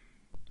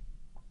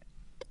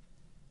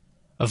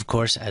 Of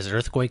course, as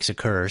earthquakes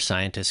occur,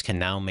 scientists can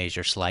now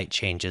measure slight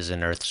changes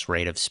in Earth's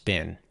rate of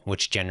spin,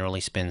 which generally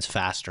spins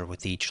faster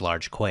with each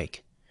large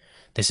quake.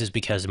 This is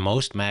because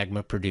most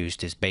magma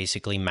produced is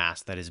basically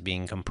mass that is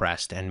being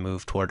compressed and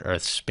moved toward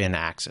Earth's spin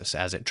axis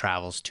as it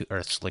travels to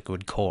Earth's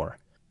liquid core.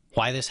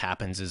 Why this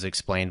happens is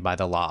explained by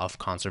the law of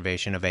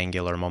conservation of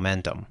angular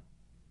momentum.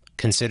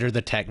 Consider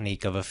the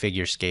technique of a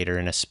figure skater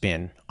in a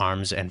spin.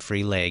 Arms and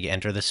free leg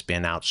enter the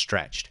spin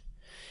outstretched.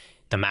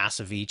 The mass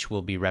of each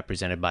will be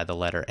represented by the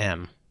letter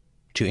M.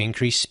 To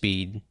increase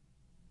the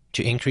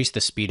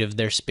speed of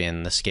their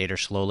spin, the skater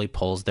slowly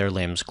pulls their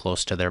limbs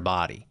close to their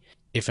body.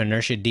 If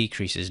inertia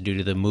decreases due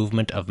to the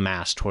movement of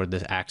mass toward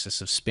the axis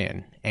of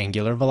spin,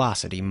 angular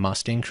velocity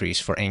must increase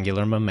for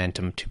angular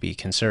momentum to be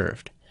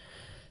conserved.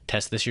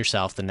 Test this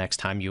yourself the next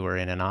time you are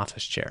in an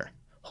office chair.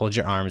 Hold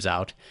your arms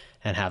out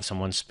and have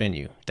someone spin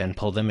you, then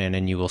pull them in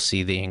and you will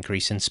see the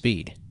increase in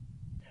speed.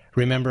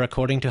 Remember,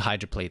 according to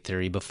hydroplate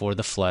theory, before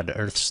the flood,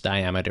 Earth's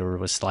diameter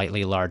was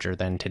slightly larger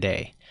than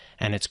today,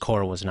 and its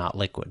core was not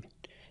liquid.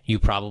 You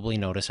probably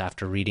notice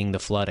after reading the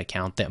flood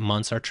account that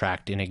months are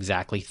tracked in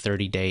exactly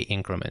 30-day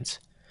increments.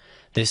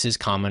 This is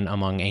common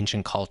among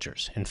ancient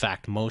cultures. In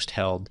fact, most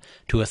held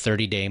to a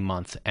 30-day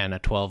month and a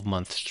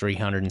 12-month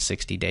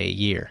 360-day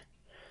year.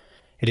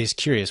 It is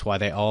curious why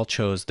they all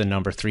chose the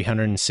number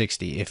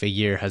 360 if a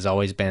year has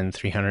always been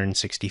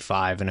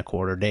 365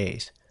 1/4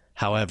 days.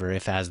 However,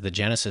 if, as the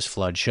Genesis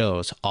flood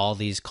shows, all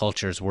these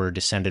cultures were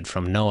descended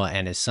from Noah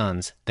and his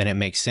sons, then it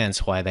makes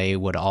sense why they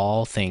would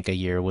all think a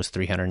year was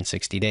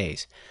 360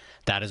 days.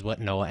 That is what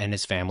Noah and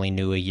his family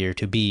knew a year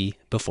to be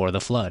before the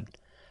flood.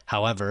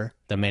 However,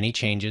 the many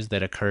changes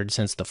that occurred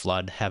since the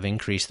flood have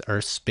increased the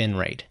Earth's spin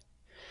rate.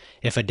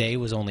 If a day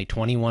was only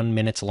 21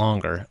 minutes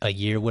longer, a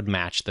year would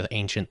match the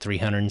ancient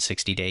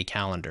 360-day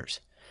calendars.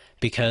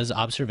 Because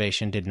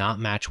observation did not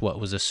match what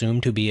was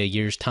assumed to be a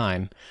year's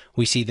time,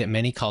 we see that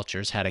many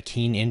cultures had a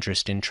keen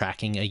interest in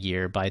tracking a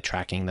year by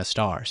tracking the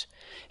stars.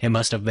 It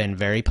must have been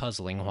very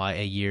puzzling why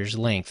a year's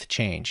length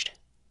changed.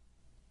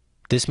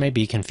 This may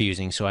be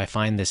confusing, so I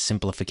find this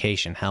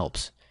simplification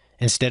helps.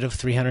 Instead of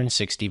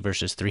 360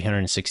 versus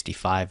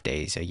 365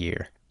 days a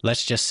year,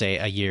 let's just say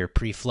a year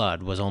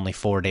pre-flood was only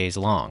 4 days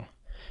long.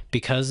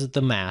 Because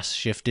the mass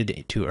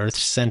shifted to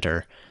Earth's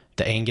center,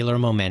 the angular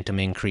momentum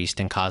increased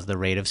and caused the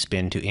rate of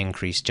spin to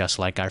increase, just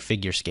like our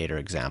figure skater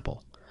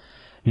example.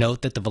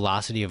 Note that the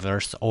velocity of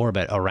Earth's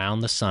orbit around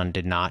the Sun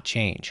did not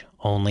change,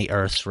 only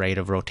Earth's rate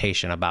of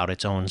rotation about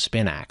its own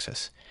spin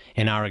axis.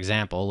 In our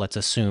example, let's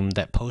assume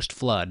that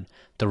post-flood,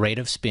 the rate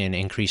of spin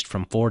increased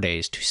from 4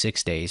 days to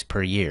 6 days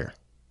per year.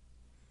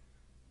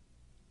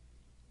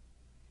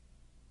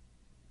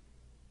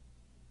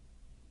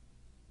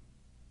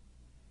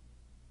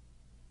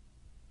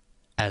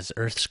 As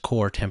Earth's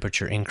core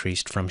temperature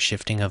increased from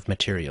shifting of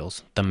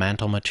materials, the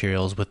mantle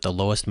materials with the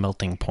lowest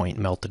melting point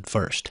melted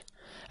first.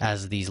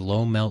 As these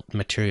low melt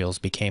materials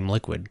became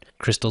liquid,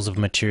 crystals of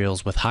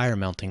materials with higher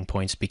melting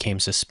points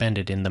became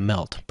suspended in the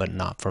melt, but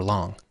not for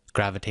long.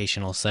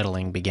 Gravitational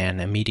settling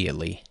began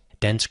immediately.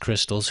 Dense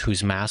crystals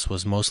whose mass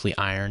was mostly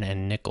iron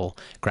and nickel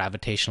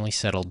gravitationally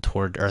settled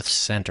toward Earth's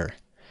center.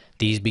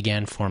 These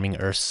began forming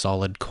Earth's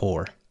solid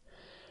core.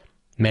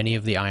 Many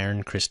of the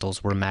iron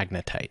crystals were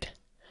magnetite.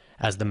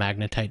 As the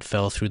magnetite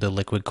fell through the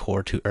liquid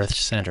core to Earth's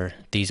center,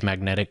 these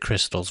magnetic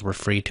crystals were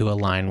free to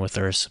align with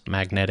Earth's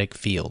magnetic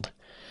field.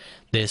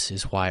 This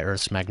is why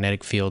Earth's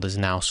magnetic field is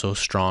now so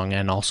strong,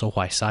 and also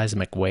why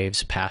seismic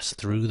waves pass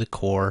through the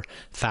core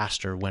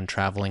faster when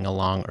traveling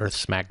along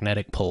Earth's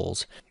magnetic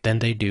poles than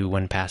they do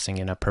when passing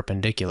in a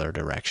perpendicular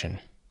direction.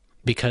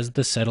 Because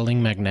the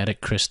settling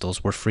magnetic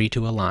crystals were free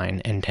to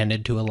align and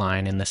tended to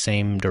align in the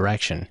same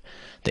direction,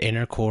 the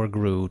inner core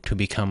grew to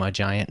become a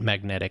giant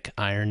magnetic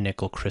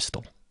iron-nickel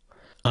crystal.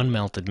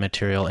 Unmelted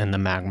material in the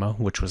magma,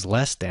 which was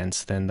less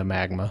dense than the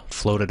magma,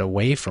 floated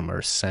away from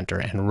Earth's center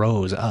and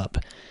rose up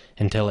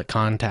until it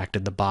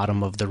contacted the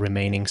bottom of the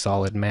remaining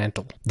solid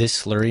mantle.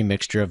 This slurry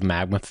mixture of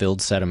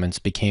magma-filled sediments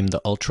became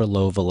the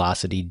ultra-low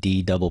velocity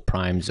D double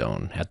prime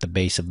zone at the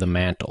base of the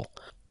mantle,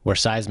 where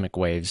seismic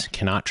waves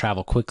cannot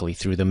travel quickly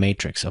through the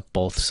matrix of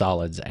both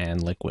solids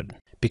and liquid.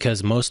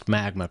 Because most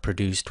magma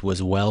produced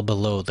was well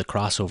below the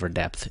crossover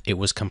depth, it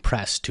was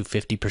compressed to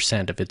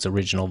 50% of its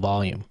original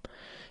volume.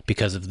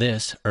 Because of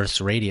this,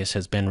 Earth's radius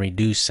has been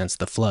reduced since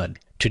the flood.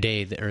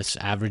 Today, the Earth's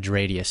average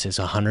radius is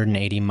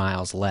 180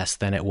 miles less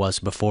than it was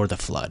before the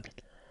flood.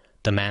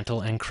 The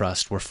mantle and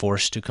crust were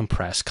forced to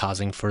compress,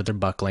 causing further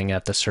buckling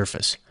at the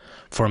surface,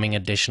 forming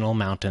additional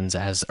mountains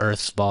as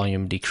Earth's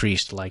volume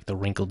decreased like the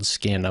wrinkled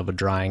skin of a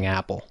drying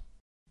apple.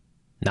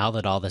 Now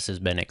that all this has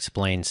been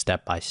explained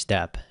step by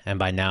step, and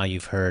by now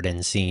you've heard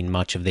and seen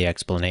much of the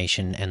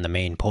explanation and the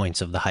main points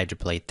of the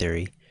hydroplate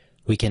theory,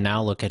 we can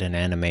now look at an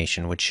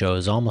animation which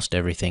shows almost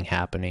everything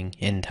happening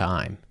in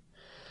time.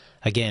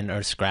 Again,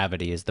 Earth's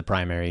gravity is the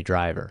primary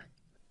driver.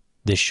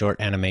 This short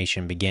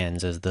animation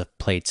begins as the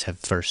plates have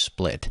first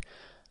split.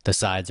 The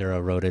sides are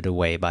eroded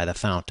away by the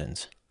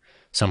fountains.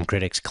 Some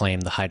critics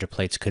claim the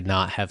hydroplates could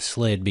not have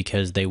slid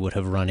because they would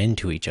have run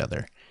into each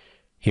other.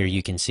 Here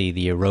you can see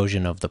the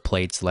erosion of the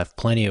plates left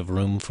plenty of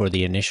room for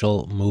the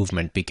initial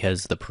movement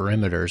because the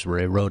perimeters were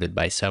eroded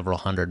by several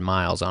hundred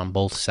miles on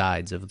both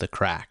sides of the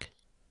crack.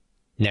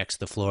 Next,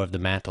 the floor of the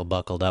mantle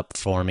buckled up,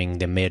 forming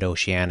the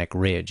mid-oceanic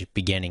ridge,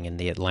 beginning in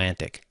the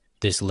Atlantic.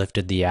 This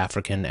lifted the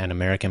African and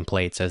American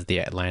plates as the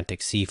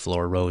Atlantic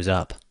seafloor rose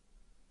up.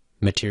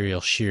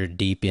 Material sheared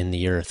deep in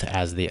the earth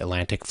as the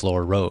Atlantic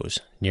floor rose.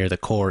 Near the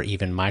core,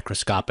 even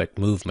microscopic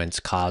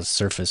movements caused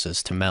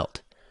surfaces to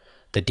melt.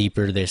 The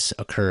deeper this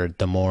occurred,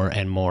 the more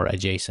and more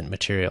adjacent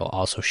material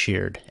also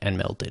sheared and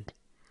melted.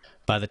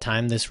 By the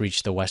time this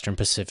reached the western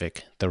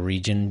Pacific, the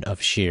region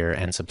of shear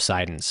and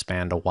subsidence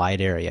spanned a wide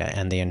area,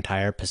 and the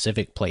entire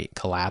Pacific plate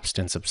collapsed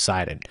and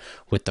subsided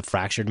with the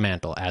fractured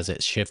mantle as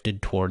it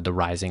shifted toward the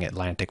rising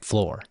Atlantic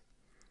floor.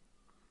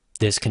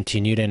 This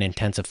continued and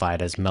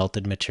intensified as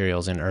melted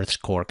materials in Earth's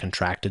core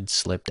contracted,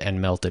 slipped,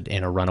 and melted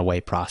in a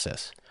runaway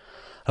process.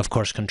 Of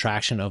course,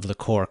 contraction of the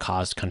core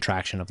caused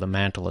contraction of the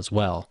mantle as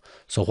well,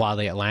 so while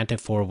the Atlantic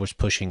floor was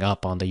pushing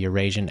up on the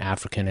Eurasian,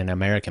 African, and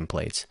American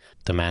plates,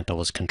 the mantle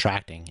was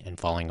contracting and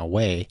falling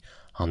away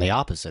on the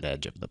opposite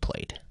edge of the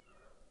plate.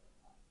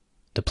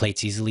 The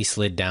plates easily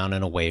slid down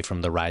and away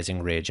from the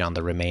rising ridge on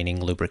the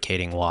remaining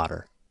lubricating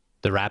water.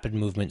 The rapid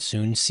movement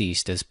soon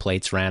ceased as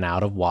plates ran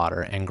out of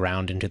water and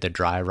ground into the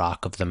dry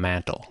rock of the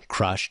mantle,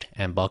 crushed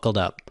and buckled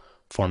up,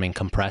 forming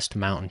compressed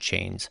mountain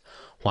chains,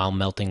 while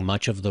melting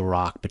much of the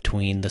rock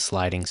between the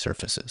sliding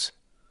surfaces.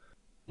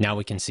 Now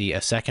we can see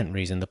a second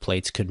reason the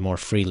plates could more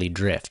freely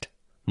drift.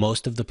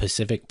 Most of the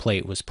Pacific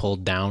plate was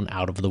pulled down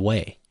out of the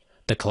way.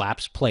 The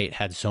collapsed plate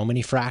had so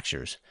many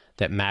fractures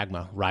that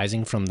magma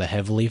rising from the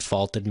heavily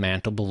faulted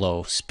mantle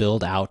below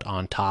spilled out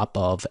on top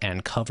of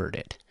and covered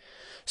it.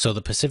 So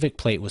the Pacific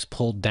plate was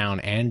pulled down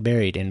and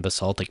buried in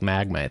basaltic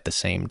magma at the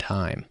same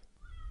time.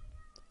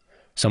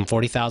 Some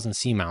 40,000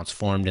 seamounts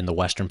formed in the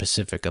western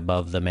Pacific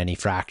above the many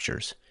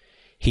fractures.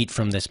 Heat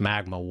from this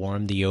magma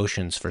warmed the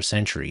oceans for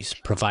centuries,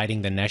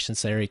 providing the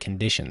necessary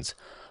conditions,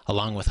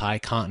 along with high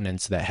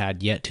continents that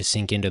had yet to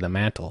sink into the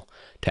mantle,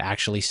 to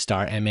actually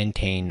start and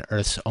maintain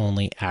Earth's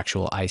only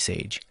actual ice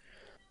age.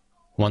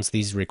 Once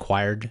these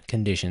required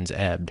conditions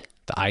ebbed,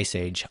 the ice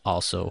age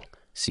also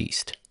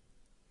ceased.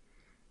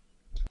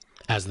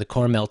 As the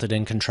core melted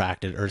and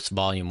contracted, Earth's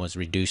volume was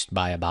reduced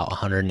by about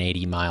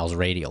 180 miles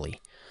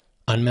radially.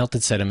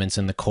 Unmelted sediments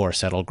in the core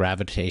settled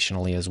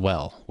gravitationally as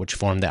well, which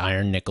formed the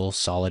iron-nickel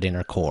solid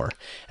inner core,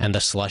 and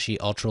the slushy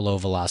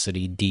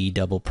ultra-low-velocity D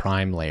double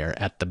prime layer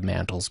at the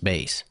mantle's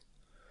base.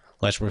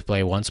 Let's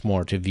replay once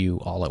more to view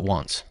all at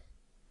once.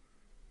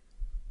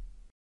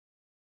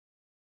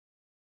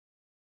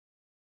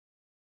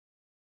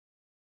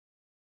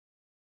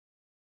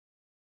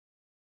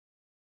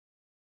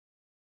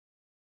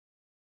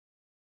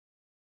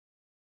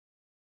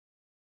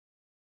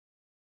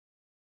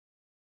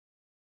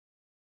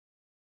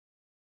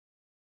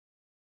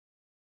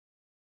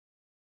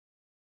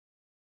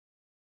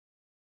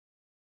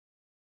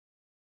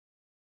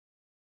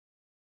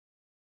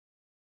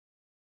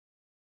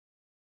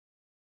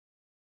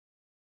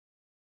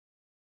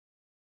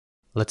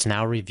 Let's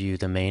now review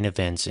the main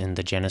events in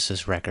the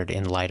Genesis record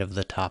in light of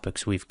the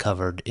topics we've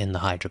covered in the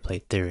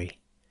hydroplate theory.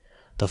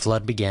 The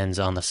flood begins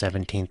on the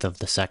 17th of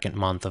the second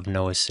month of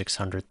Noah's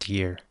 600th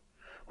year,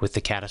 with the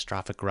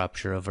catastrophic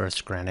rupture of Earth's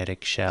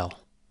granitic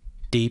shell.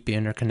 Deep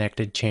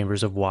interconnected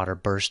chambers of water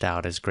burst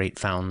out as great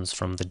fountains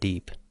from the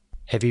deep.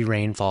 Heavy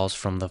rain falls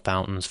from the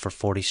fountains for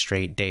 40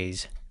 straight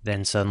days,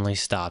 then suddenly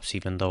stops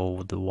even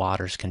though the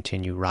waters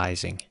continue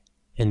rising.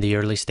 In the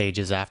early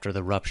stages after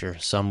the rupture,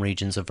 some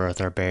regions of Earth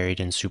are buried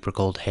in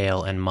supercold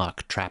hail and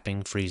muck,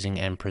 trapping, freezing,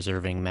 and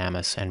preserving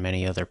mammoths and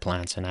many other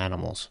plants and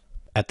animals.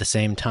 At the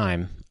same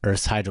time,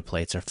 Earth's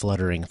hydroplates are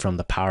fluttering from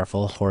the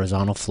powerful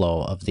horizontal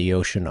flow of the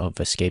ocean of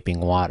escaping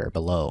water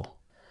below.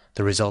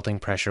 The resulting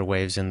pressure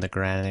waves in the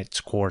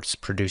granite's quartz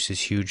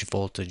produces huge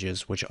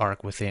voltages which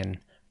arc within,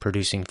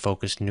 producing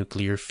focused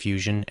nuclear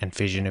fusion and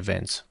fission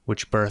events,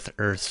 which birth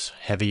Earth's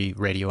heavy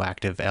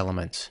radioactive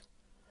elements.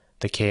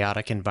 The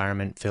chaotic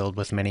environment filled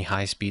with many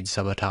high-speed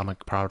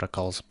subatomic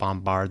particles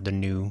bombard the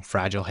new,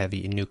 fragile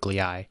heavy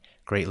nuclei,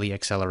 greatly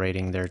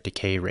accelerating their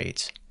decay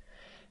rates.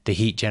 The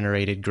heat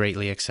generated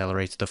greatly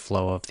accelerates the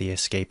flow of the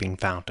escaping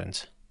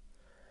fountains.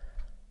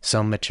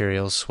 Some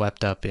materials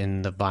swept up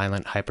in the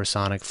violent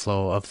hypersonic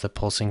flow of the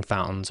pulsing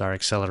fountains are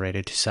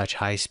accelerated to such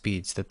high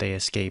speeds that they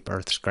escape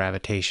Earth's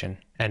gravitation.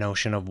 An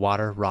ocean of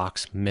water,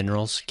 rocks,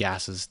 minerals,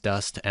 gases,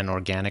 dust, and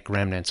organic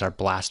remnants are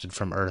blasted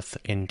from Earth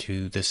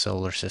into the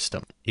solar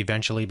system,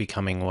 eventually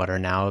becoming what are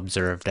now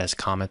observed as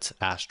comets,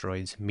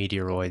 asteroids,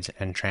 meteoroids,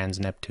 and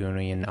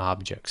trans-Neptunian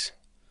objects.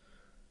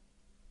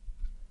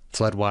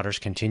 Floodwaters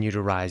continue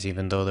to rise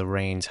even though the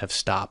rains have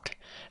stopped,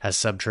 as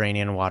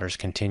subterranean waters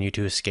continue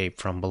to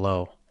escape from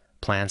below.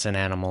 Plants and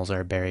animals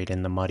are buried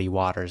in the muddy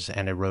waters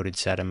and eroded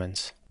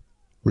sediments.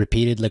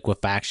 Repeated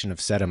liquefaction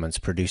of sediments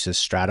produces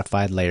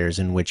stratified layers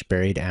in which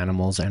buried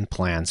animals and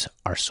plants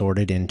are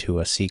sorted into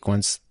a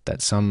sequence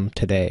that some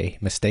today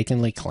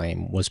mistakenly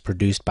claim was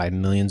produced by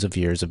millions of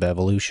years of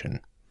evolution.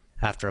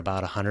 After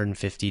about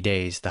 150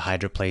 days, the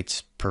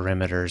hydroplate's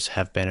perimeters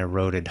have been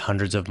eroded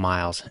hundreds of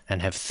miles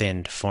and have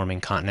thinned,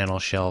 forming continental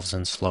shelves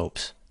and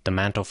slopes. The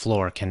mantle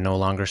floor can no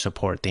longer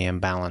support the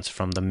imbalance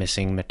from the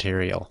missing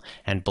material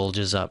and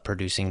bulges up,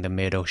 producing the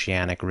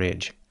mid-oceanic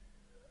ridge.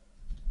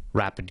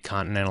 Rapid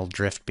continental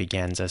drift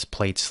begins as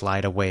plates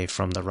slide away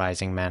from the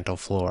rising mantle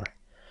floor.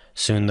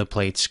 Soon the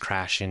plates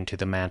crash into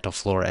the mantle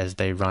floor as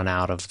they run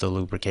out of the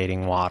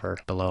lubricating water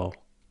below.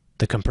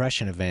 The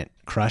compression event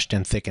crushed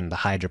and thickened the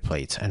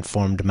hydroplates and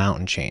formed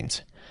mountain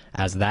chains.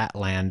 As that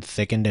land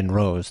thickened and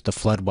rose, the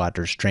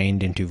floodwaters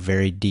drained into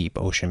very deep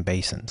ocean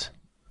basins.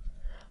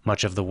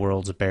 Much of the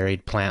world's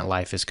buried plant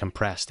life is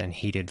compressed and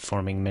heated,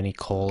 forming many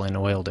coal and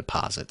oil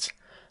deposits.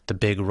 The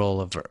big roll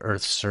of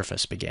Earth's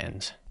surface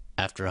begins.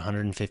 After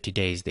 150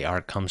 days, the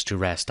ark comes to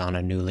rest on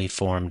a newly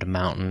formed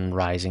mountain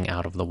rising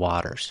out of the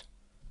waters.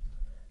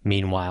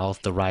 Meanwhile,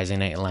 the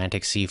rising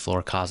Atlantic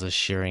seafloor causes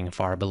shearing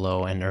far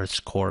below, and Earth's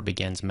core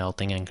begins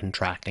melting and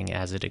contracting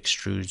as it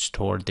extrudes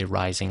toward the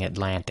rising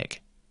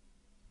Atlantic.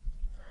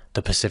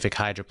 The Pacific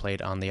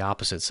Hydroplate on the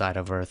opposite side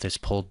of Earth is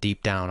pulled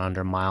deep down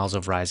under miles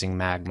of rising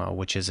magma,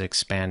 which is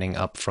expanding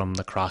up from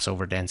the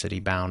crossover density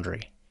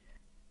boundary.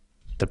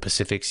 The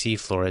Pacific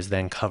seafloor is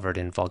then covered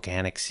in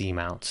volcanic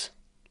seamounts.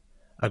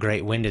 A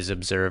great wind is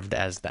observed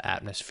as the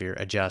atmosphere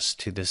adjusts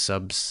to the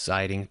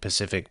subsiding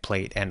Pacific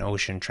plate, and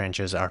ocean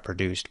trenches are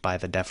produced by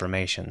the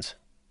deformations.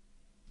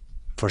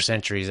 For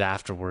centuries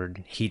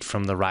afterward, heat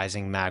from the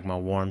rising magma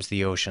warms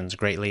the oceans,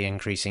 greatly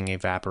increasing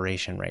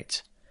evaporation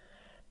rates.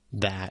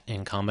 That,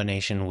 in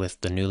combination with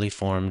the newly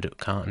formed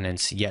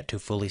continents yet to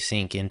fully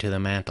sink into the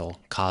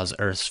mantle, cause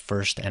Earth's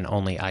first and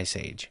only ice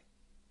age.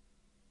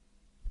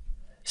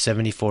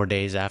 74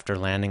 days after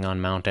landing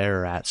on Mount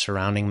Ararat,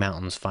 surrounding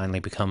mountains finally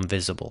become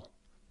visible.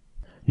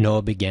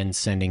 Noah begins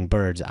sending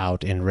birds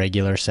out in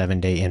regular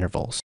 7-day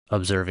intervals,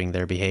 observing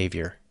their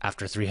behavior.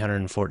 After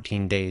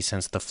 314 days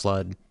since the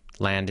flood,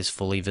 land is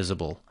fully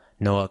visible.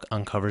 Noah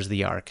uncovers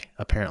the ark.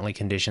 Apparently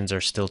conditions are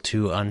still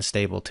too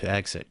unstable to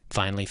exit.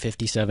 Finally,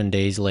 57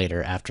 days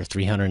later, after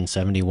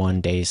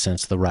 371 days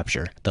since the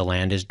rupture, the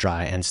land is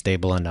dry and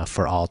stable enough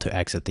for all to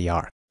exit the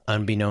ark.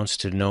 Unbeknownst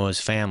to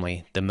Noah's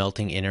family, the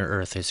melting inner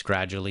Earth is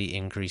gradually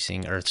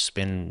increasing Earth's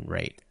spin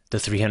rate. The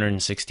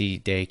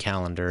 360-day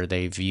calendar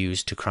they've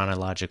used to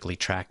chronologically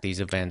track these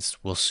events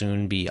will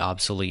soon be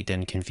obsolete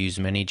and confuse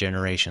many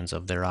generations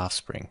of their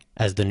offspring.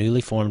 As the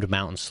newly formed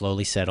mountains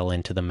slowly settle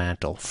into the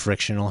mantle,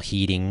 frictional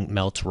heating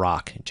melts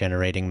rock,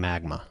 generating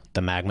magma.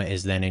 The magma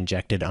is then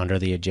injected under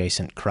the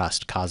adjacent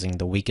crust, causing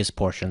the weakest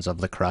portions of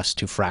the crust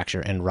to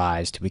fracture and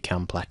rise to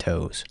become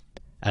plateaus.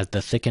 As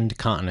the thickened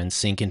continents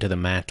sink into the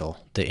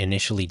mantle, the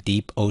initially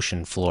deep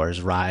ocean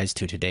floors rise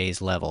to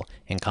today's level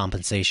in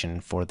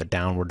compensation for the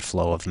downward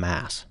flow of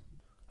mass.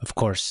 Of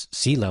course,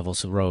 sea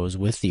levels rose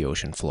with the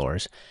ocean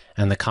floors,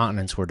 and the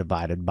continents were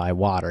divided by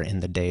water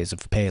in the days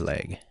of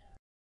Peleg.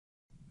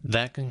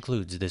 That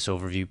concludes this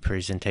overview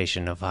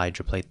presentation of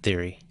hydroplate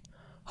theory.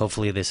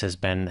 Hopefully this has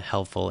been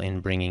helpful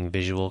in bringing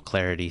visual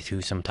clarity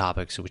to some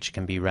topics which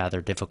can be rather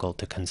difficult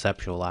to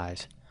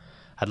conceptualize.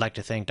 I'd like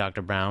to thank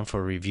Dr. Brown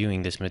for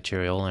reviewing this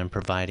material and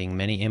providing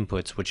many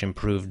inputs which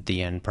improved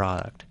the end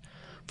product.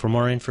 For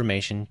more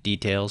information,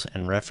 details,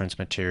 and reference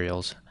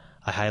materials,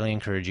 I highly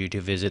encourage you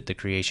to visit the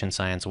Creation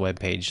Science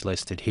webpage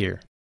listed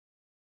here.